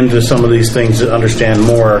digging into some of these things to understand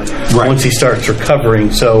more once he starts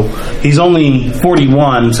recovering. So he's only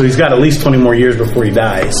 41, so he's got at least 20 more years before he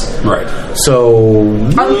dies. right. So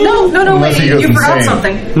No, Unless wait. he goes You forgot insane.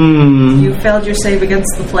 something. You failed your save against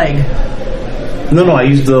the plague. No, I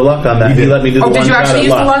used the luck on that. He let me do the did one you shot actually at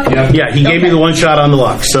use the luck. luck? Yeah, he gave me the one shot on the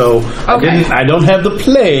luck. So Okay. I don't have the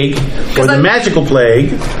plague or the magical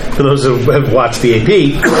plague. For those who have watched the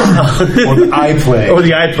AP, Or the eye plague. or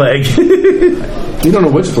the eye plague. You don't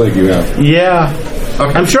know which plague you have. Yeah,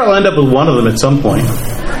 Okay. I'm sure I'll end up with one of them at some point.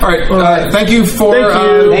 All right. Thank you for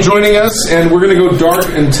Thank you. joining us, and we're going to go dark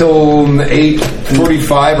until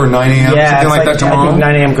 8:45 or 9 a.m. Yeah, something it's like that tomorrow. I think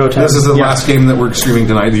 9 a.m. go time. This is the last game that we're streaming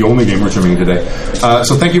tonight, the only game we're streaming today.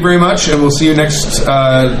 So thank you very much, and we'll see you next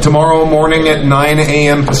tomorrow morning at 9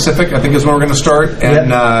 a.m. Pacific, I think is when we're going to start.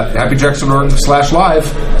 And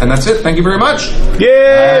happyjackson.org/live. And that's it. Thank you very much.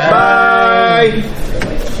 Yay! Bye.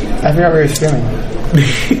 I forgot we were streaming.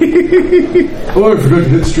 Oh, I forgot to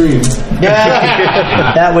hit stream.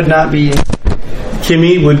 Yeah, that would not be.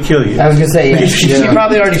 Kimmy would kill you. I was gonna say she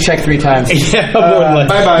probably already checked 3 times. Yeah, more than likely.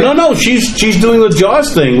 bye-bye. No, she's doing the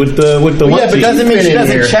Jaws thing with the Yeah, but onesie. doesn't mean she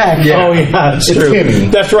doesn't check. Oh yeah, that's It's true. Kimmy.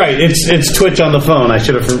 That's right. It's Twitch on the phone. I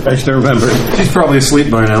should have remembered. She's probably asleep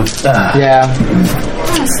by now. Yeah.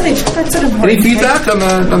 That's an important Any feedback on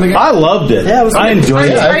the game? I loved it. Yeah, it was I good.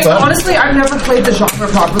 enjoyed it. Honestly, I've never played the genre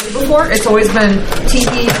properly before. It's always been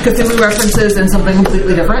TV, Cthulhu references, and something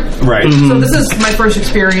completely different. Right. So this is my first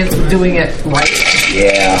experience with doing it right.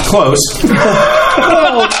 Close.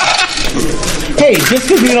 Well, hey, just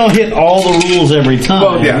because you don't hit all the rules every time.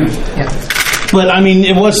 Well, yeah. Yeah. But I mean,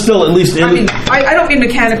 it was still at least. I mean, I don't mean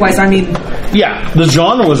mechanic-wise. I mean, yeah, the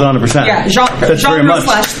genre was 100%. yeah, That's very much.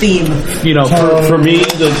 /theme. You know, for me,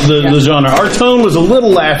 the genre. Our tone was a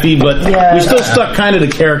little laughy, but Yeah. we still stuck kind of to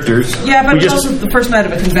characters. Yeah, but we it's also the first night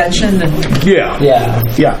of a convention, and Yeah.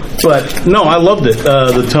 Yeah. But no, I loved it.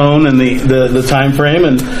 The tone and the time frame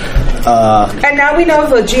and now we know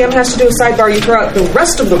if a GM has to do a sidebar, you throw out the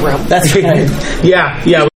rest of the room. That's right.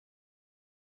 yeah.